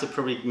 we'd have to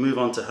probably move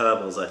on to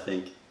herbals, I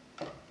think.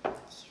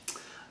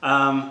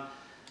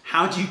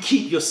 How do you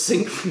keep your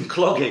sink from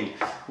clogging?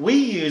 We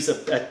use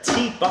a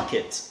tea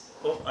bucket.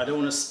 Oh, I don't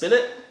want to spill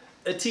it.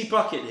 A tea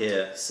bucket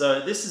here.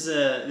 So this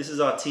is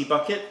our tea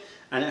bucket,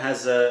 and it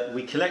has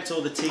we collect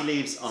all the tea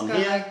leaves on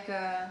here, like,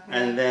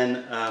 and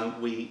then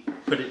we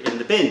put it in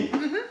the bin.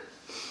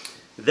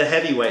 The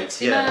heavyweight,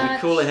 we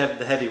call it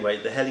the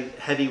heavyweight. The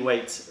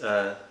heavyweight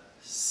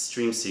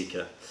stream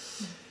seeker.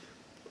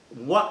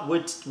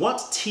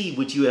 What tea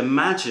would you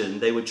imagine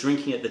they were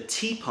drinking at the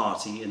tea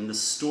party in the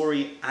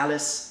story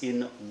Alice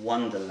in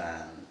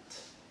Wonderland?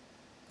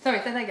 Sorry,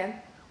 say that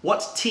again.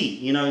 What tea?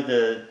 You know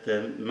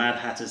the Mad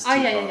Hatter's tea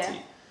party.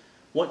 Yeah.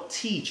 What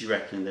tea do you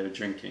reckon they were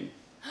drinking?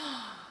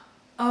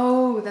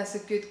 Oh, that's a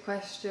good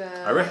question.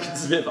 I reckon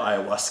there's a bit of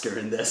ayahuasca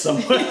in there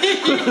somewhere. But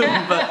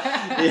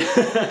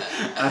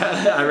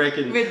yeah, I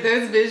reckon with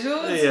those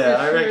visuals. Yeah,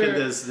 I reckon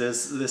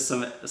there's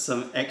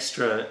some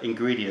extra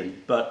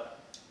ingredient, but.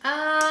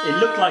 It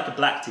looked like a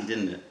black tea,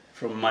 didn't it?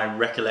 From my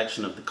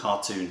recollection of the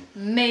cartoon.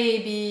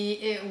 Maybe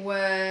it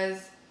was...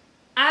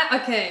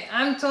 okay,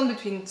 I'm torn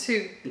between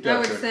two. I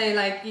would say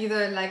like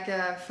either like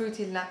a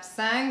fruity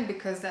lapsang,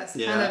 because that's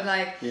kind of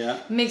like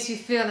makes you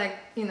feel like,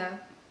 you know,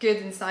 good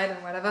inside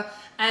and whatever.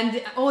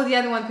 Or the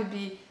other one could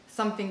be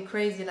something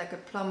crazy like a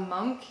plum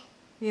monk.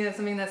 You know,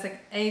 something that's like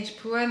age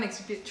poor, makes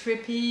you a bit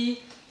trippy,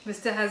 but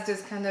still has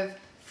those kind of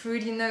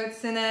fruity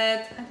notes in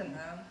it. I don't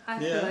know. I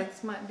feel like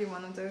this might be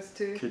one of those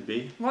two. Could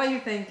be. What are you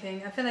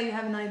thinking? I feel like you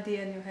have an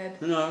idea in your head.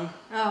 No.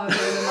 Oh,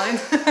 never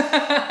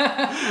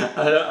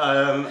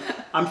mind.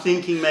 I'm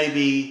thinking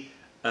maybe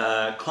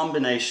a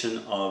combination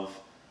of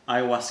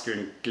ayahuasca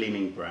and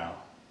gleaming brow.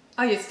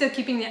 Oh, you're still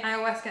keeping the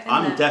ayahuasca in there?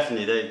 I'm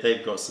definitely.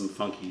 They've got some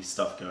funky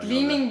stuff going on.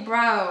 Gleaming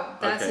brow,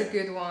 that's a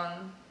good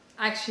one.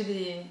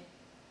 Actually,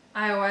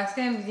 ayahuasca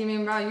and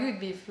gleaming brow, you would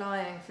be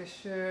flying for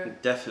sure.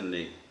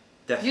 Definitely.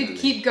 Definitely. You'd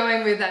keep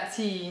going with that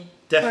tea.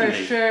 Definitely.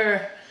 For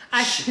sure.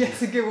 Actually,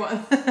 that's a good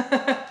one.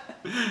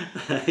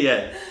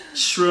 Yeah,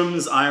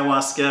 shrooms,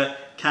 ayahuasca,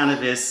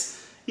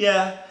 cannabis.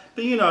 Yeah,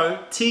 but you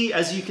know, tea,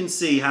 as you can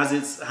see, has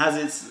its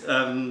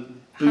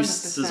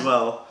boosts 100%. as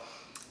well.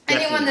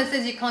 Anyone Definitely. that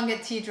says you can't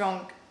get tea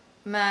drunk,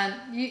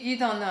 man, you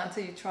don't know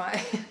until you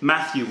try.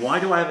 Matthew, why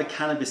do I have a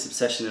cannabis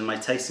obsession in my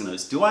tasting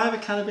notes? Do I have a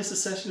cannabis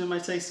obsession in my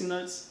tasting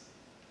notes?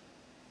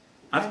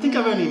 I think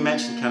I've only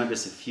mentioned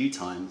cannabis a few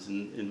times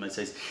in my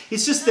taste.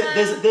 It's just that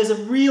there's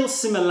a real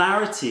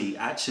similarity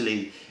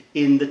actually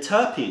in the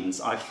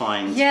terpenes I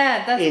find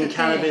That's in the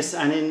cannabis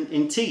thing. and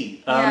in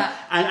tea. Yeah.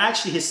 And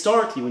actually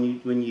historically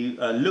when you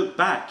look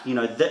back, you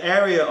know, the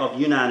area of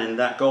Yunnan in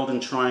that Golden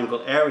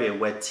Triangle area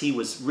where tea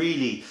was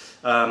really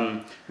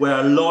where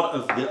a lot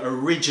of the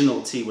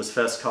original tea was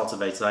first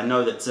cultivated. I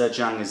know that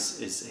Zhejiang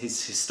is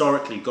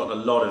historically got a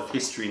lot of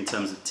history in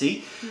terms of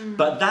tea,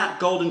 but that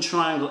Golden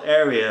Triangle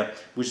area,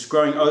 which is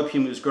growing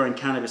opium, it was growing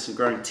cannabis and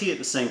growing tea at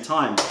the same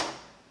time,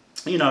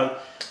 you know,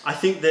 I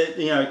think that,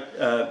 you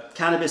know,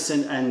 cannabis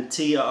and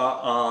tea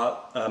are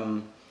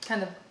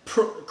Kind of.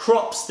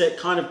 crops that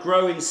kind of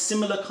grow in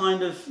similar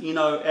kind of, you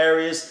know,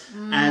 areas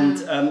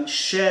and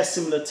share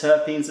similar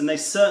terpenes, and they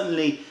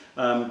certainly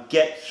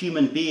get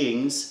human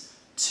beings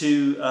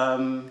to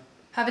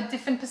Have a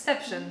different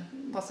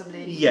perception,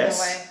 possibly.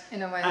 yes,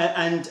 In a way.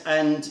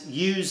 and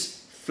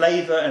use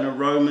flavor and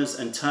aromas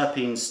and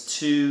terpenes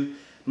to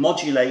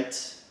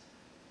modulate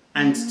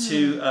and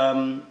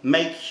to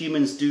make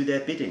humans do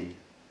their bidding.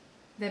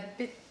 They're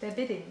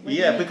bidding. What do you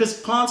Yeah, mean? because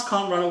plants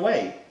can't run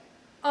away.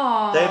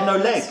 Oh, They have no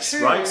that's legs,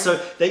 true. right? So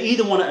they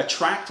either want to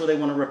attract or they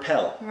want to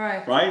repel.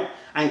 Right. Right?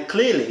 And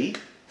clearly,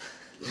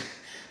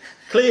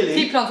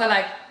 Tea plants are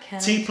like,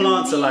 tea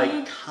plants are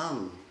like,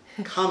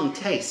 come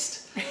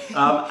taste.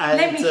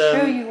 Let me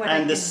show you what I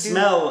and the can do.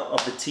 smell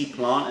of the tea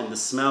plant and the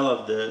smell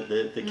of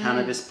the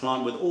cannabis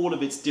plant with all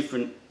of its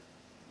different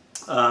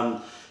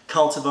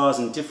cultivars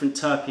and different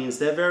terpenes,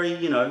 they're very,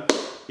 you know,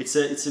 it's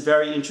a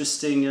very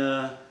interesting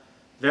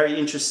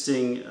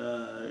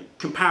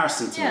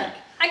comparison to make.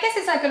 I guess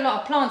it's like a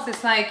lot of plants.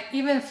 It's like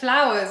even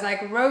flowers,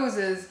 like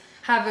roses,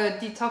 have a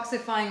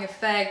detoxifying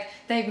effect.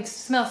 They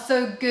smell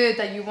so good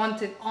that you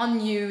want it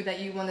on you, that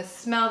you want to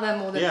smell them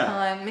all the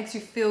time. Makes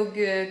you feel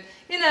good,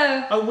 you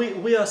know. Oh,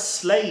 we are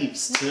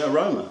slaves to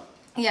aroma.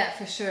 Yeah,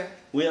 for sure.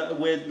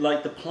 We're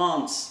like the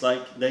plants.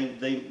 Like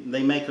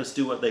they make us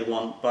do what they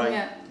want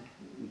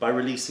by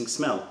releasing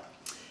smell.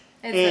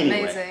 It's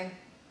Anyway. amazing.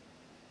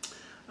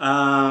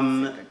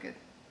 Super good.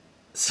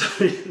 So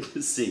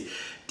let's see.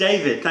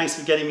 David, thanks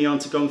for getting me on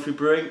to Gong Fu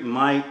Brewing.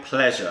 My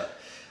pleasure.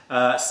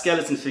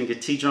 Skeleton Finger,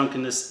 tea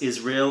drunkenness is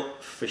real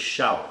for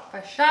sure.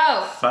 For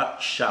sure. For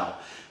sure.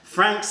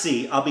 Frank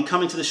C, I'll be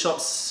coming to the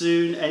shop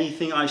soon.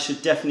 Anything I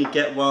should definitely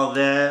get while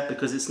there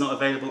because it's not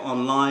available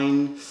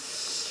online.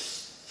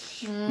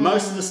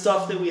 Most of the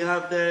stuff that we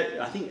have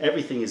there, I think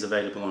everything is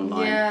available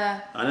online.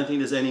 Yeah. I don't think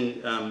there's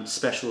any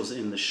specials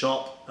in the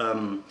shop.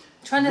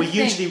 We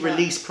usually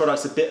release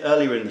products a bit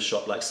earlier in the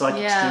shop, like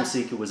Psychic Yeah.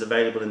 Stream Seeker was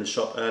available in the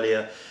shop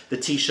earlier. The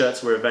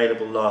t-shirts were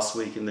available last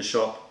week in the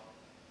shop.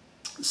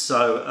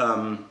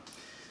 So,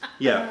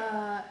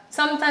 yeah.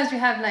 Sometimes we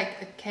have like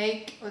a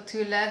cake or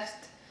two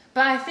left,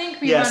 but I think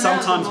we run out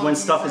sometimes of when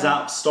more stuff is pizza.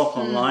 out of stock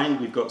online,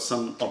 we've got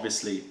some,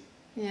 obviously,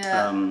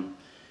 Yeah.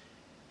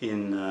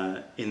 in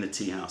the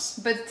tea house.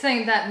 But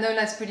saying that,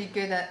 Nola's pretty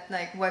good at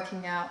like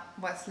working out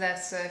what's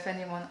left, so if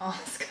anyone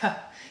asks her,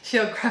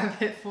 she'll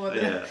grab it for them.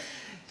 Yeah.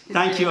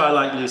 Thank you, I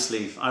like loose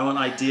leaf. I want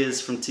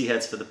ideas from tea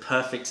heads for the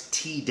perfect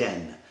tea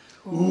den.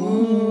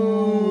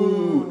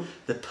 Ooh,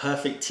 the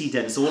perfect tea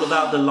den. It's all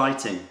about the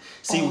lighting.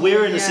 See,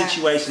 we're in a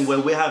situation where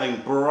we're having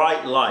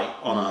bright light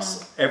on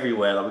us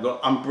everywhere. Like we've got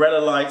umbrella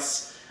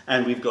lights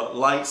and we've got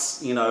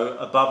lights, you know,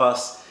 above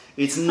us.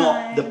 It's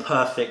not the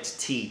perfect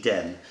tea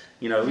den.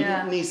 You know,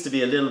 it needs to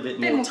be a little bit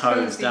more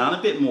toned cozy. down,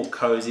 a bit more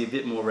cozy, a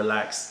bit more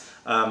relaxed.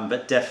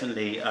 But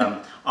definitely,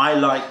 I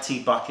like tea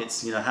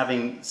buckets, you know,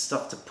 having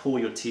stuff to pour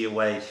your tea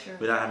away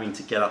without having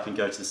to get up and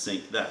go to the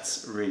sink.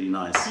 That's really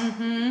nice.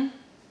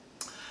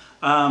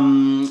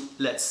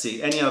 Let's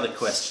see, any other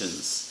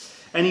questions?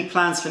 Any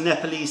plans for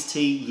Nepalese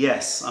tea?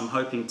 Yes, I'm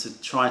hoping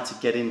to try to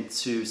get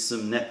into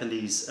some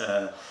Nepalese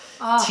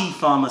tea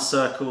farmer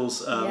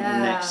circles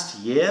next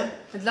year.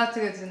 I'd love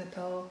to go to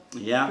Nepal.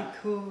 Yeah. Be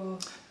cool.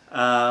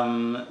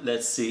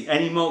 Let's see,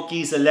 any malt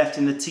geyser left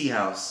in the tea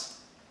house?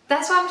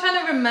 That's what I'm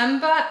trying to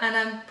remember, and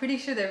I'm pretty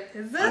sure there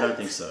isn't. I don't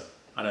think so.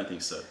 I don't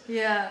think so.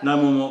 Yeah. No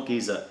more malt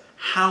geyser.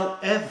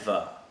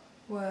 However,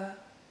 What?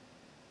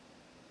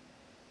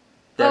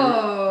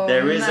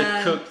 there is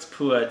a cooked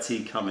pu'er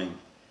tea coming.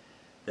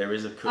 There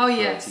is a cooked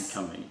pu'er tea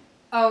coming.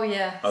 Oh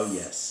yes. Oh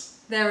yes.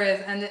 There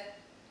is, and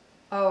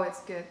it's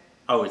good.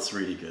 Oh, it's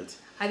really good.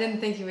 I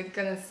didn't think you were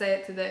gonna say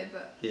it today,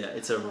 but Yeah,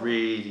 it's a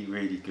really,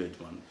 really good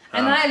one.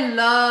 and I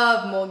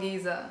love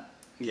Morgiza.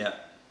 Yeah,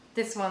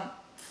 This one,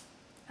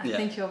 I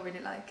think you'll really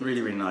like it.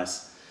 really, really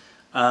nice.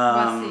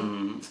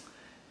 We'll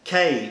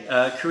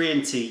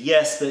Korean tea,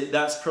 yes, but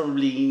that's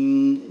probably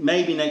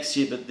maybe next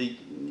year, but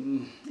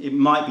it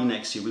might be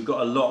next year. We've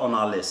got a lot on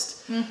our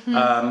list.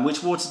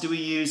 Which water do we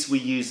use? We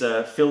use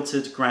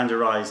filtered,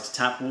 granderized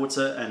tap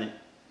water, and it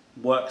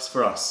works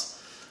for us.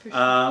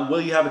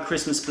 Will you have a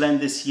Christmas blend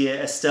this year,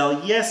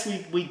 Estelle? Yes,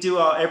 we do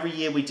every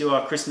year we do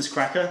our Christmas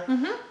cracker,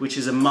 which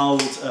is a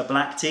mulled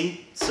black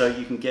tea, so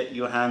you can get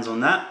your hands on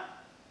that.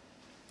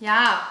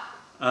 Yeah.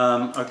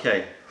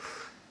 Okay.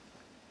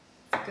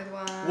 Good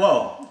one.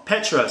 Whoa,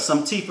 Petra,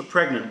 some tea for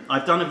pregnant.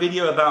 I've done a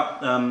video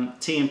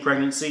about tea in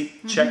pregnancy.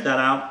 Check that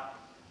out.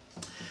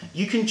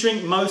 You can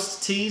drink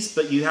most teas,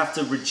 but you have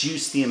to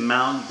reduce the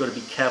amount. You've got to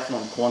be careful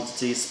on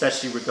quantity,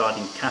 especially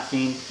regarding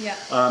caffeine.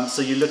 Yeah.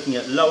 So you're looking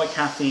at lower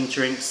caffeine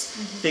drinks.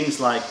 Things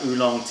like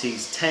oolong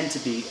teas tend to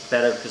be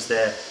better because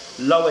they're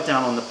lower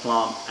down on the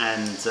plant,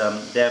 and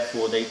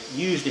therefore they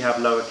usually have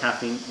lower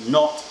caffeine.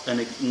 Not an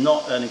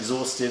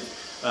exhaustive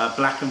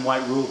black and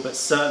white rule, but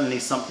certainly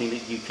something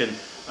that you can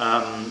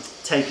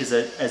take as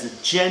a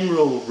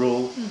general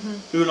rule.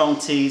 Oolong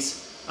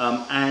teas,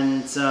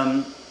 and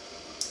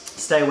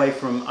stay away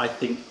from, I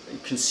think,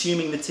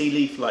 consuming the tea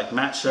leaf like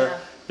matcha,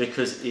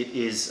 because it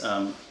is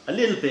a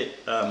little bit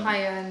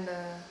higher in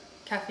the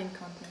caffeine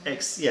content.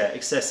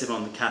 Excessive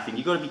on the caffeine.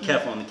 You've got to be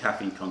careful on the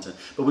caffeine content.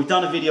 But we've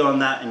done a video on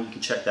that, and you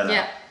can check that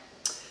out.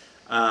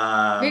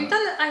 We've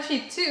done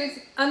actually two.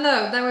 Oh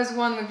no, that was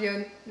one with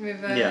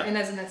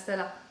Inez and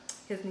Estella,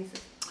 his nieces.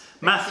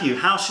 Matthew,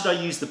 how should I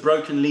use the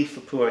broken leaf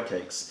for puer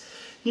cakes?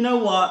 You know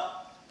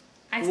what?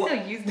 I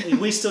still use them.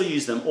 We still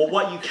use them. Or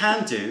what you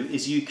can do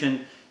is you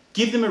can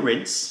give them a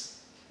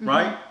rinse,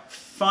 right?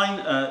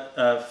 Fine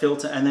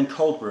filter, and then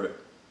cold brew it.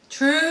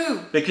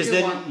 True. Because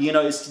then, you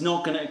know, it's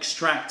not going to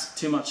extract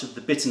too much of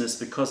the bitterness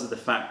because of the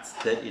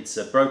fact that it's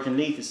a broken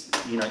leaf. It's,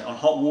 you know, on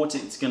hot water,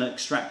 it's going to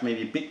extract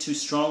maybe a bit too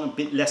strong, a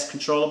bit less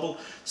controllable.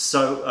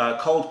 So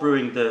cold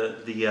brewing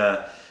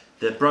the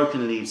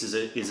broken leaves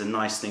is a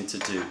nice thing to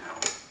do.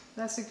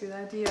 That's a good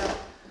idea.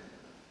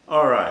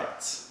 All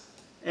right.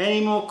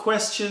 Any more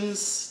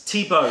questions?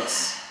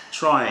 Tea-boats.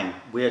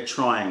 We're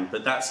trying,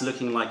 but that's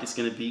looking like it's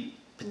going to be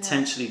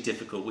potentially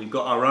difficult. We've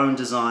got our own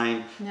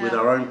design with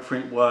our own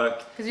print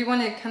work. Because you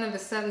wanted kind of a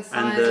certain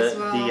size and as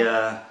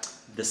well.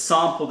 The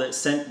sample that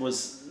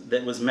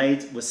was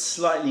made was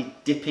slightly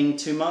dipping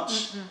too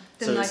much,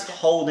 so it's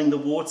holding the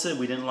water.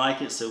 We didn't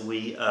like it, so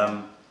we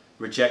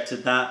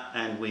rejected that,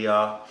 and we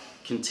are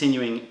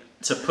continuing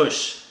to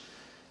push.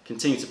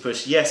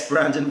 Yes,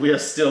 Brandon, we are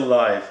still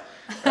live.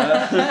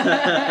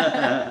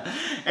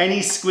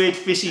 Any squid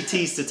fishy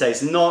teas to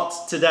taste? Not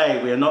today.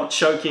 We are not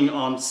choking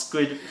on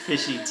squid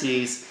fishy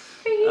teas.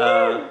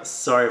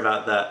 Sorry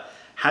about that.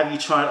 Have you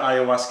tried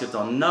ayahuasca,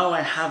 Don? No,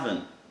 I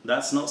haven't.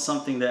 That's not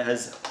something that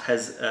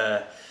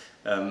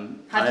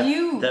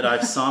that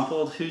I've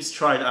sampled. Who's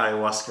tried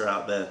ayahuasca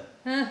out there?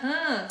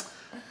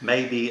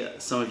 Maybe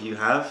some of you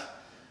have.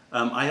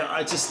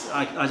 I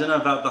don't know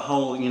about the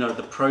whole, you know,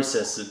 the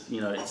process of,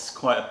 you know, it's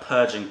quite a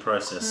purging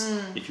process,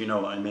 if you know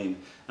what I mean.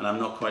 And I'm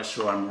not quite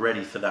sure I'm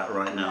ready for that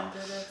right now.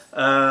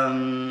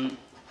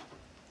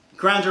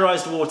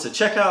 Granderized water.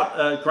 Check out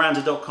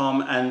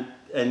grander.com,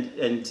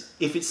 and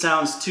if it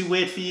sounds too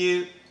weird for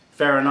you,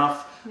 fair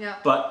enough. Yeah.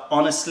 But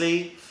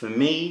honestly, for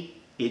me,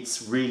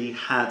 it's really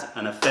had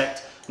an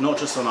effect, not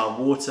just on our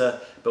water,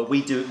 but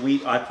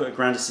I put a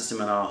grander system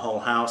in our whole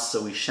house,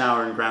 so we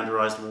shower in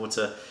granderized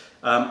water.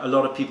 A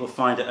lot of people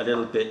find it a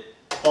little bit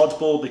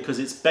oddball because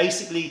it's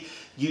basically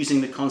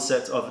using the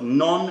concept of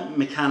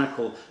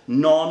non-mechanical,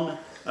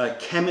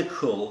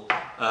 non-chemical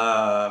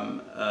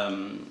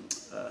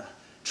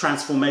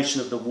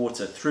transformation of the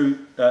water through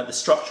the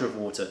structure of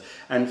water.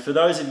 And for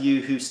those of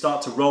you who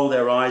start to roll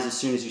their eyes as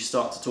soon as you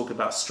start to talk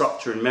about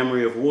structure and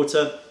memory of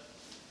water,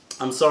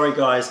 I'm sorry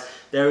guys,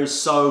 there is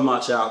so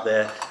much out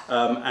there,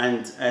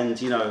 and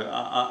you know,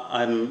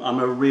 I'm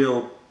a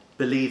real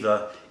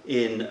believer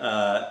in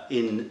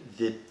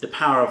the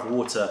power of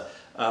water,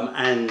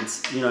 and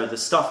you know, the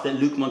stuff that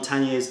Luc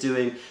Montagnier is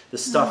doing, the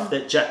stuff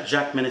that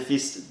Jacques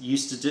Menefist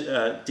used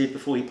to did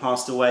before he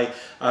passed away.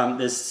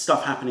 There's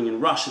stuff happening in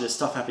Russia, there's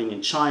stuff happening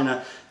in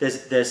China,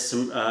 there's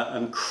some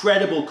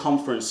incredible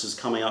conferences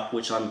coming up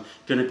which I'm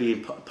going to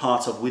be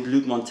part of with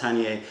Luc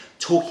Montagnier,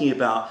 talking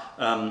about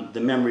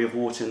the memory of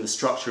water and the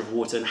structure of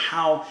water, and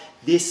how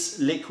this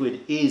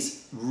liquid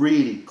is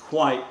really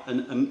quite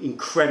an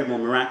incredible,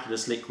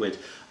 miraculous liquid.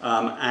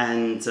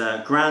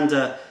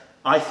 Grander,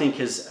 I think,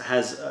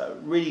 has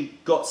really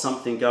got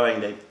something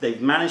going.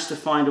 They've managed to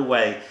find a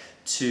way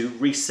to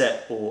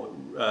reset or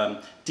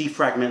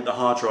defragment the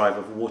hard drive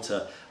of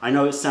water. I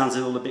know it sounds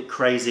a little bit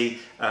crazy,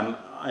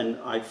 and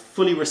I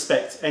fully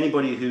respect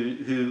anybody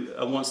who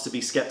wants to be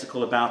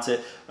skeptical about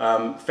it.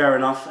 Fair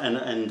enough,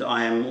 and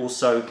I am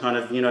also kind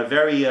of, you know,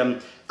 very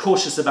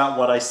cautious about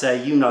what I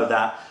say. You know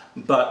that,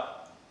 but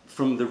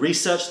from the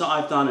research that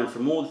I've done and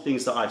from all the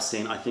things that I've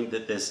seen, I think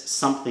that there's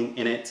something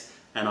in it,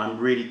 and I'm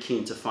really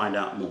keen to find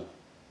out more.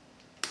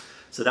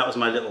 So that was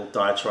my little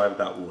diatribe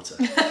about water.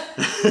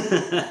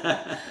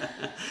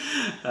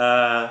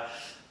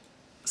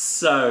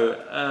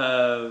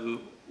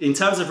 in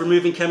terms of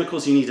removing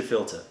chemicals, you need a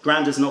filter.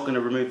 Granda's not going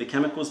to remove the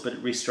chemicals, but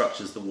it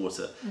restructures the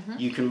water.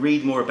 You can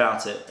read more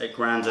about it at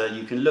Granda.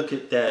 You can look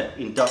at the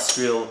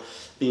industrial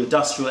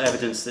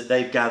evidence that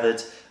they've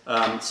gathered.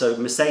 So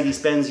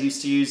Mercedes-Benz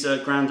used to use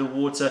Granda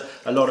water.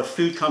 A lot of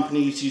food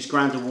companies used to use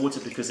Granda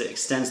water because it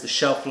extends the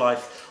shelf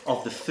life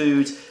of the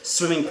food.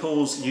 Swimming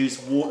pools use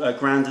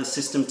Granda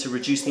system to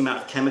reduce the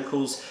amount of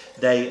chemicals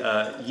they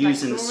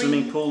use in the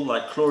swimming pool,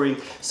 like chlorine.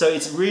 So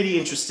it's really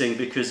interesting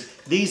because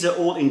these are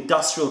all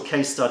industrial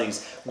case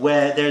studies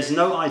where there's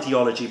no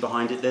ideology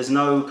behind it. There's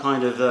no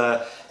kind of,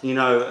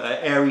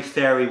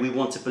 airy-fairy, we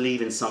want to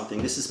believe in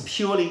something. This is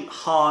purely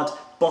hard,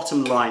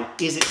 bottom line,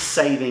 is it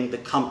saving the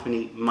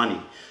company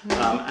money?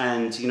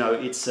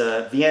 It's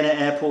Vienna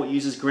Airport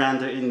uses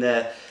Granda in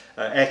their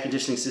air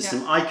conditioning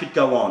system. I could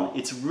go on.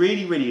 It's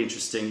really, really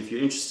interesting if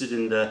you're interested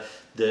in the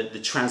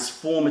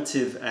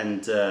transformative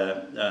and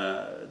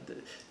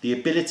the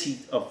ability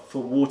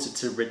for water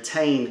to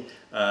retain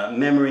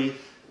memory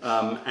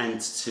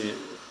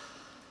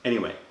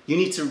anyway, you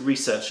need to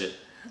research it,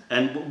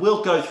 and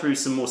we'll go through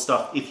some more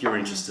stuff if you're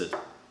interested.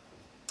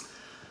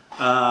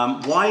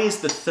 Why is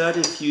the third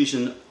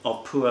infusion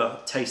of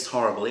Pua taste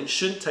horrible? It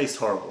shouldn't taste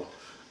horrible.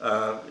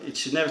 It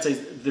should never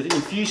taste. The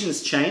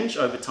infusions change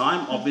over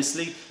time,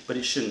 obviously, but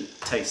it shouldn't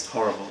taste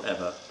horrible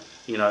ever.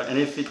 And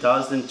if it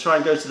does, then try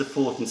and go to the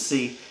fourth and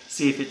see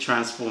if it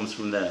transforms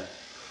from there.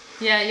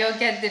 Yeah, you'll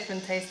get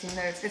different tasting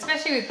notes,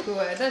 especially with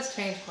Pua. It does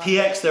change quite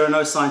PX, there are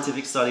no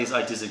scientific studies.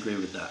 I disagree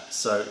with that.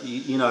 So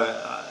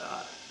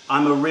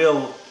I'm a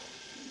real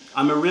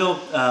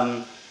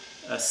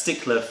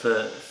stickler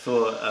for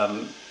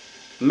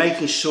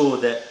making sure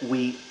that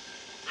we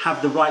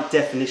have the right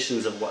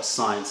definitions of what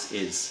science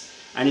is.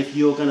 And if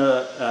you're going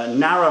to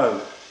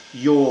narrow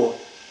your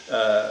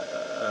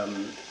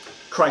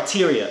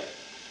criteria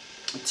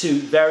to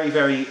very,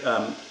 very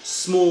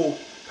small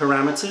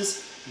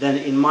parameters, then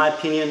in my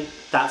opinion,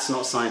 that's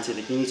not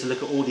scientific. You need to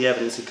look at all the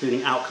evidence,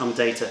 including outcome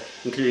data,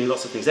 including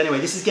lots of things. Anyway,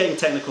 this is getting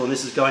technical and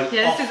this is going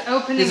off.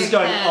 This is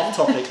going off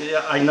topic.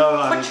 I know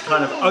I'm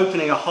kind of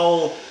opening a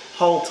whole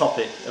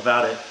topic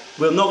about it.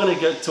 We're not going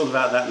to talk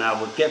about that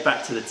now. We'll get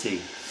back to the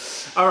tea.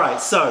 All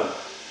right, so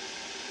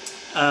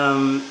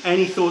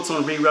any thoughts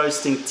on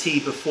re-roasting tea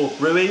before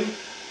brewing?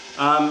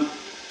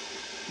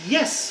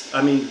 Yes,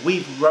 I mean,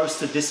 we've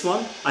roasted this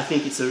one. I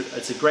think it's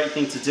a great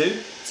thing to do.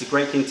 It's a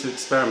great thing to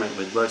experiment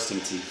with, roasting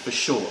tea, for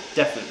sure,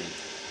 definitely.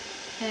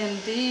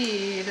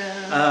 Indeed.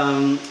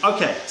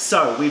 Okay,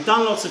 so we've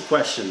done lots of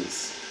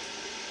questions.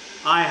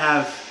 I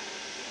have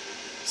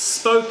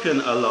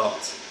spoken a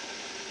lot.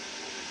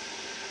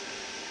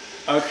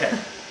 Okay,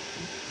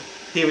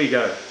 here we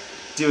go.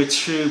 Do a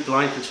true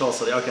blind control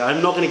study. Okay,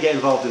 I'm not going to get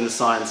involved in the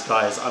science,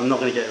 guys. I'm not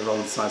going to get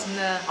involved in the science.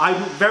 No.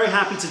 I'm very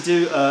happy to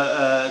do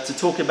to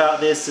talk about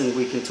this, and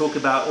we can talk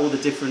about all the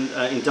different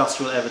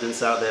industrial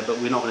evidence out there, but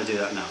we're not going to do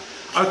that now.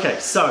 Okay,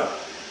 so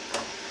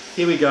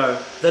here we go.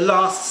 The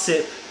last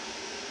sip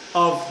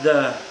of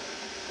the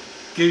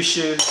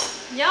gushu.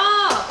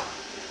 Yeah.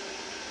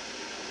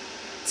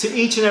 To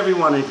each and every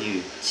one of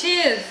you.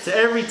 Cheers. To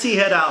every tea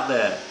head out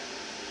there,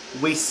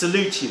 we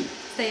salute you.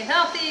 Stay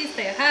healthy,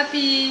 stay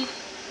happy.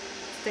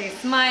 Stay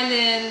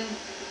smiling.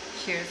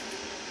 Cheers.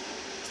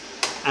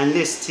 And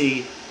this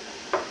tea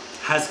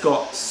has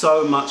got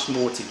so much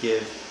more to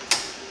give,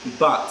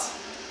 but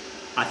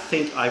I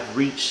think I've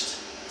reached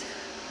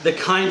the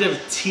kind of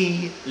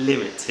tea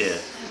limit here.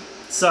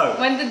 So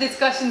when the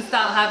discussions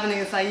start happening,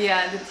 it's like,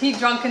 yeah, the tea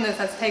drunkenness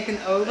has taken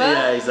over.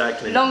 Yeah,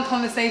 exactly. Long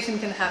conversation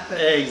can happen.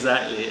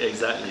 Exactly.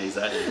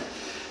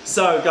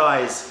 So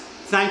guys,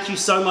 thank you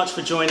so much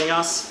for joining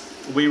us.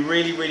 We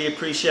really, really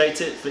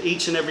appreciate it for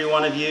each and every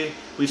one of you.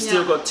 We've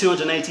still got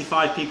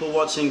 285 people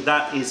watching.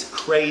 That is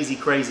crazy,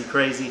 crazy,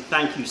 crazy.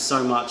 Thank you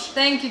so much.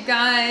 Thank you,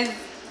 guys.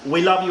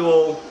 We love you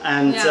all,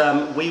 and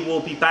we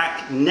will be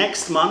back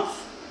next month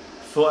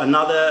for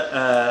another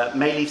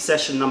Mayleaf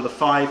session number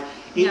 5.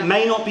 It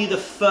may not be the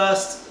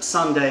first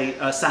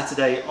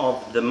Saturday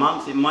of the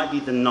month. It might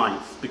be the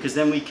 9th, because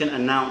then we can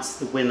announce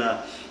the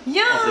winner of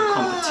the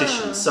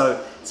competition.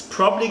 So it's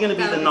probably going to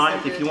be the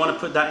 9th. If you want to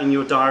put that in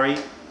your diary,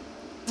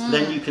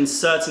 then you can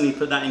certainly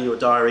put that in your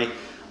diary,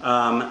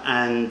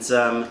 and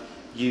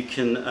you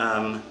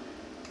can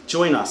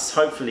join us,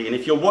 hopefully. And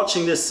if you're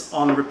watching this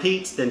on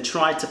repeat, then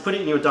try to put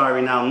it in your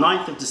diary now.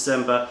 9th of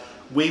December,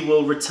 we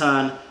will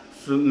return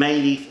for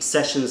Mayleaf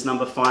sessions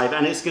number 5,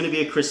 and it's going to be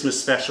a Christmas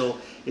special.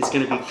 It's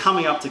going to be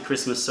coming up to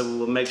Christmas, so we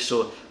will make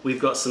sure we've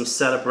got some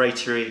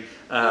celebratory,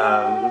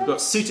 we've got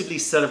suitably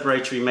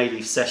celebratory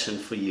Mayleaf session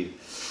for you.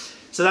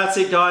 So that's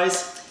it,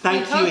 guys.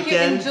 Thank you again. We hope you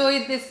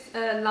enjoyed this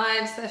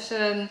live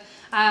session.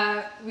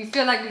 We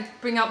feel like we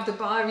bring up the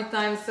bar every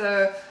time,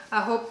 so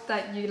I hope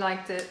that you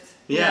liked it.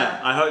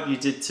 Yeah, I hope you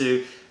did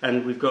too.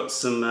 And we've got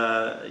some,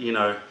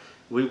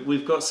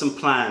 we've got some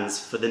plans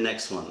for the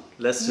next one.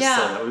 Let's just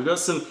say that. We've got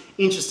some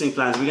interesting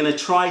plans. We're going to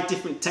try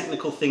different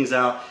technical things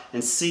out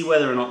and see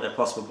whether or not they're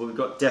possible, but we've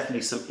got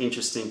definitely some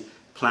interesting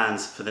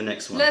plans for the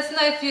next one. Let us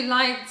know if you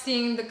like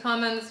seeing the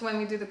comments when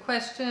we do the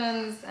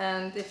questions,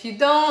 and if you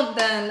don't,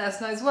 then let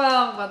us know as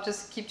well. We'll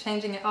just keep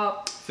changing it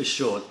up. For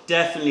sure.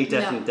 Definitely.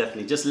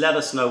 Just let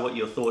us know what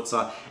your thoughts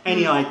are.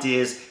 Any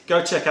ideas.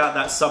 Go check out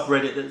that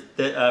subreddit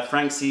that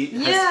Francie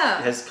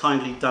has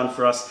kindly done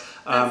for us.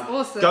 That's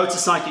awesome. Go to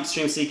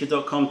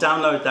psychicstreamseeker.com,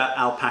 download that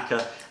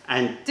alpaca,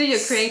 and do your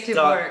creative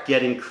start work.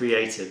 Getting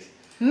creative.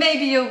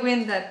 Maybe you'll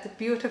win that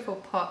beautiful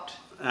pot.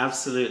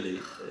 Absolutely.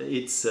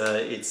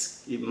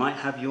 It might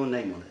have your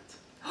name on it.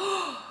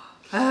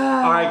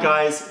 All right,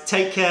 guys.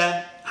 Take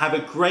care. Have a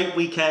great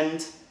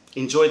weekend.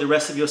 Enjoy the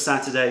rest of your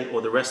Saturday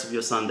or the rest of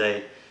your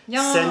Sunday.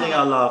 Yeah. Sending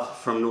our love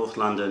from North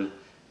London.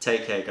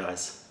 Take care,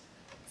 guys.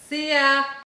 See ya.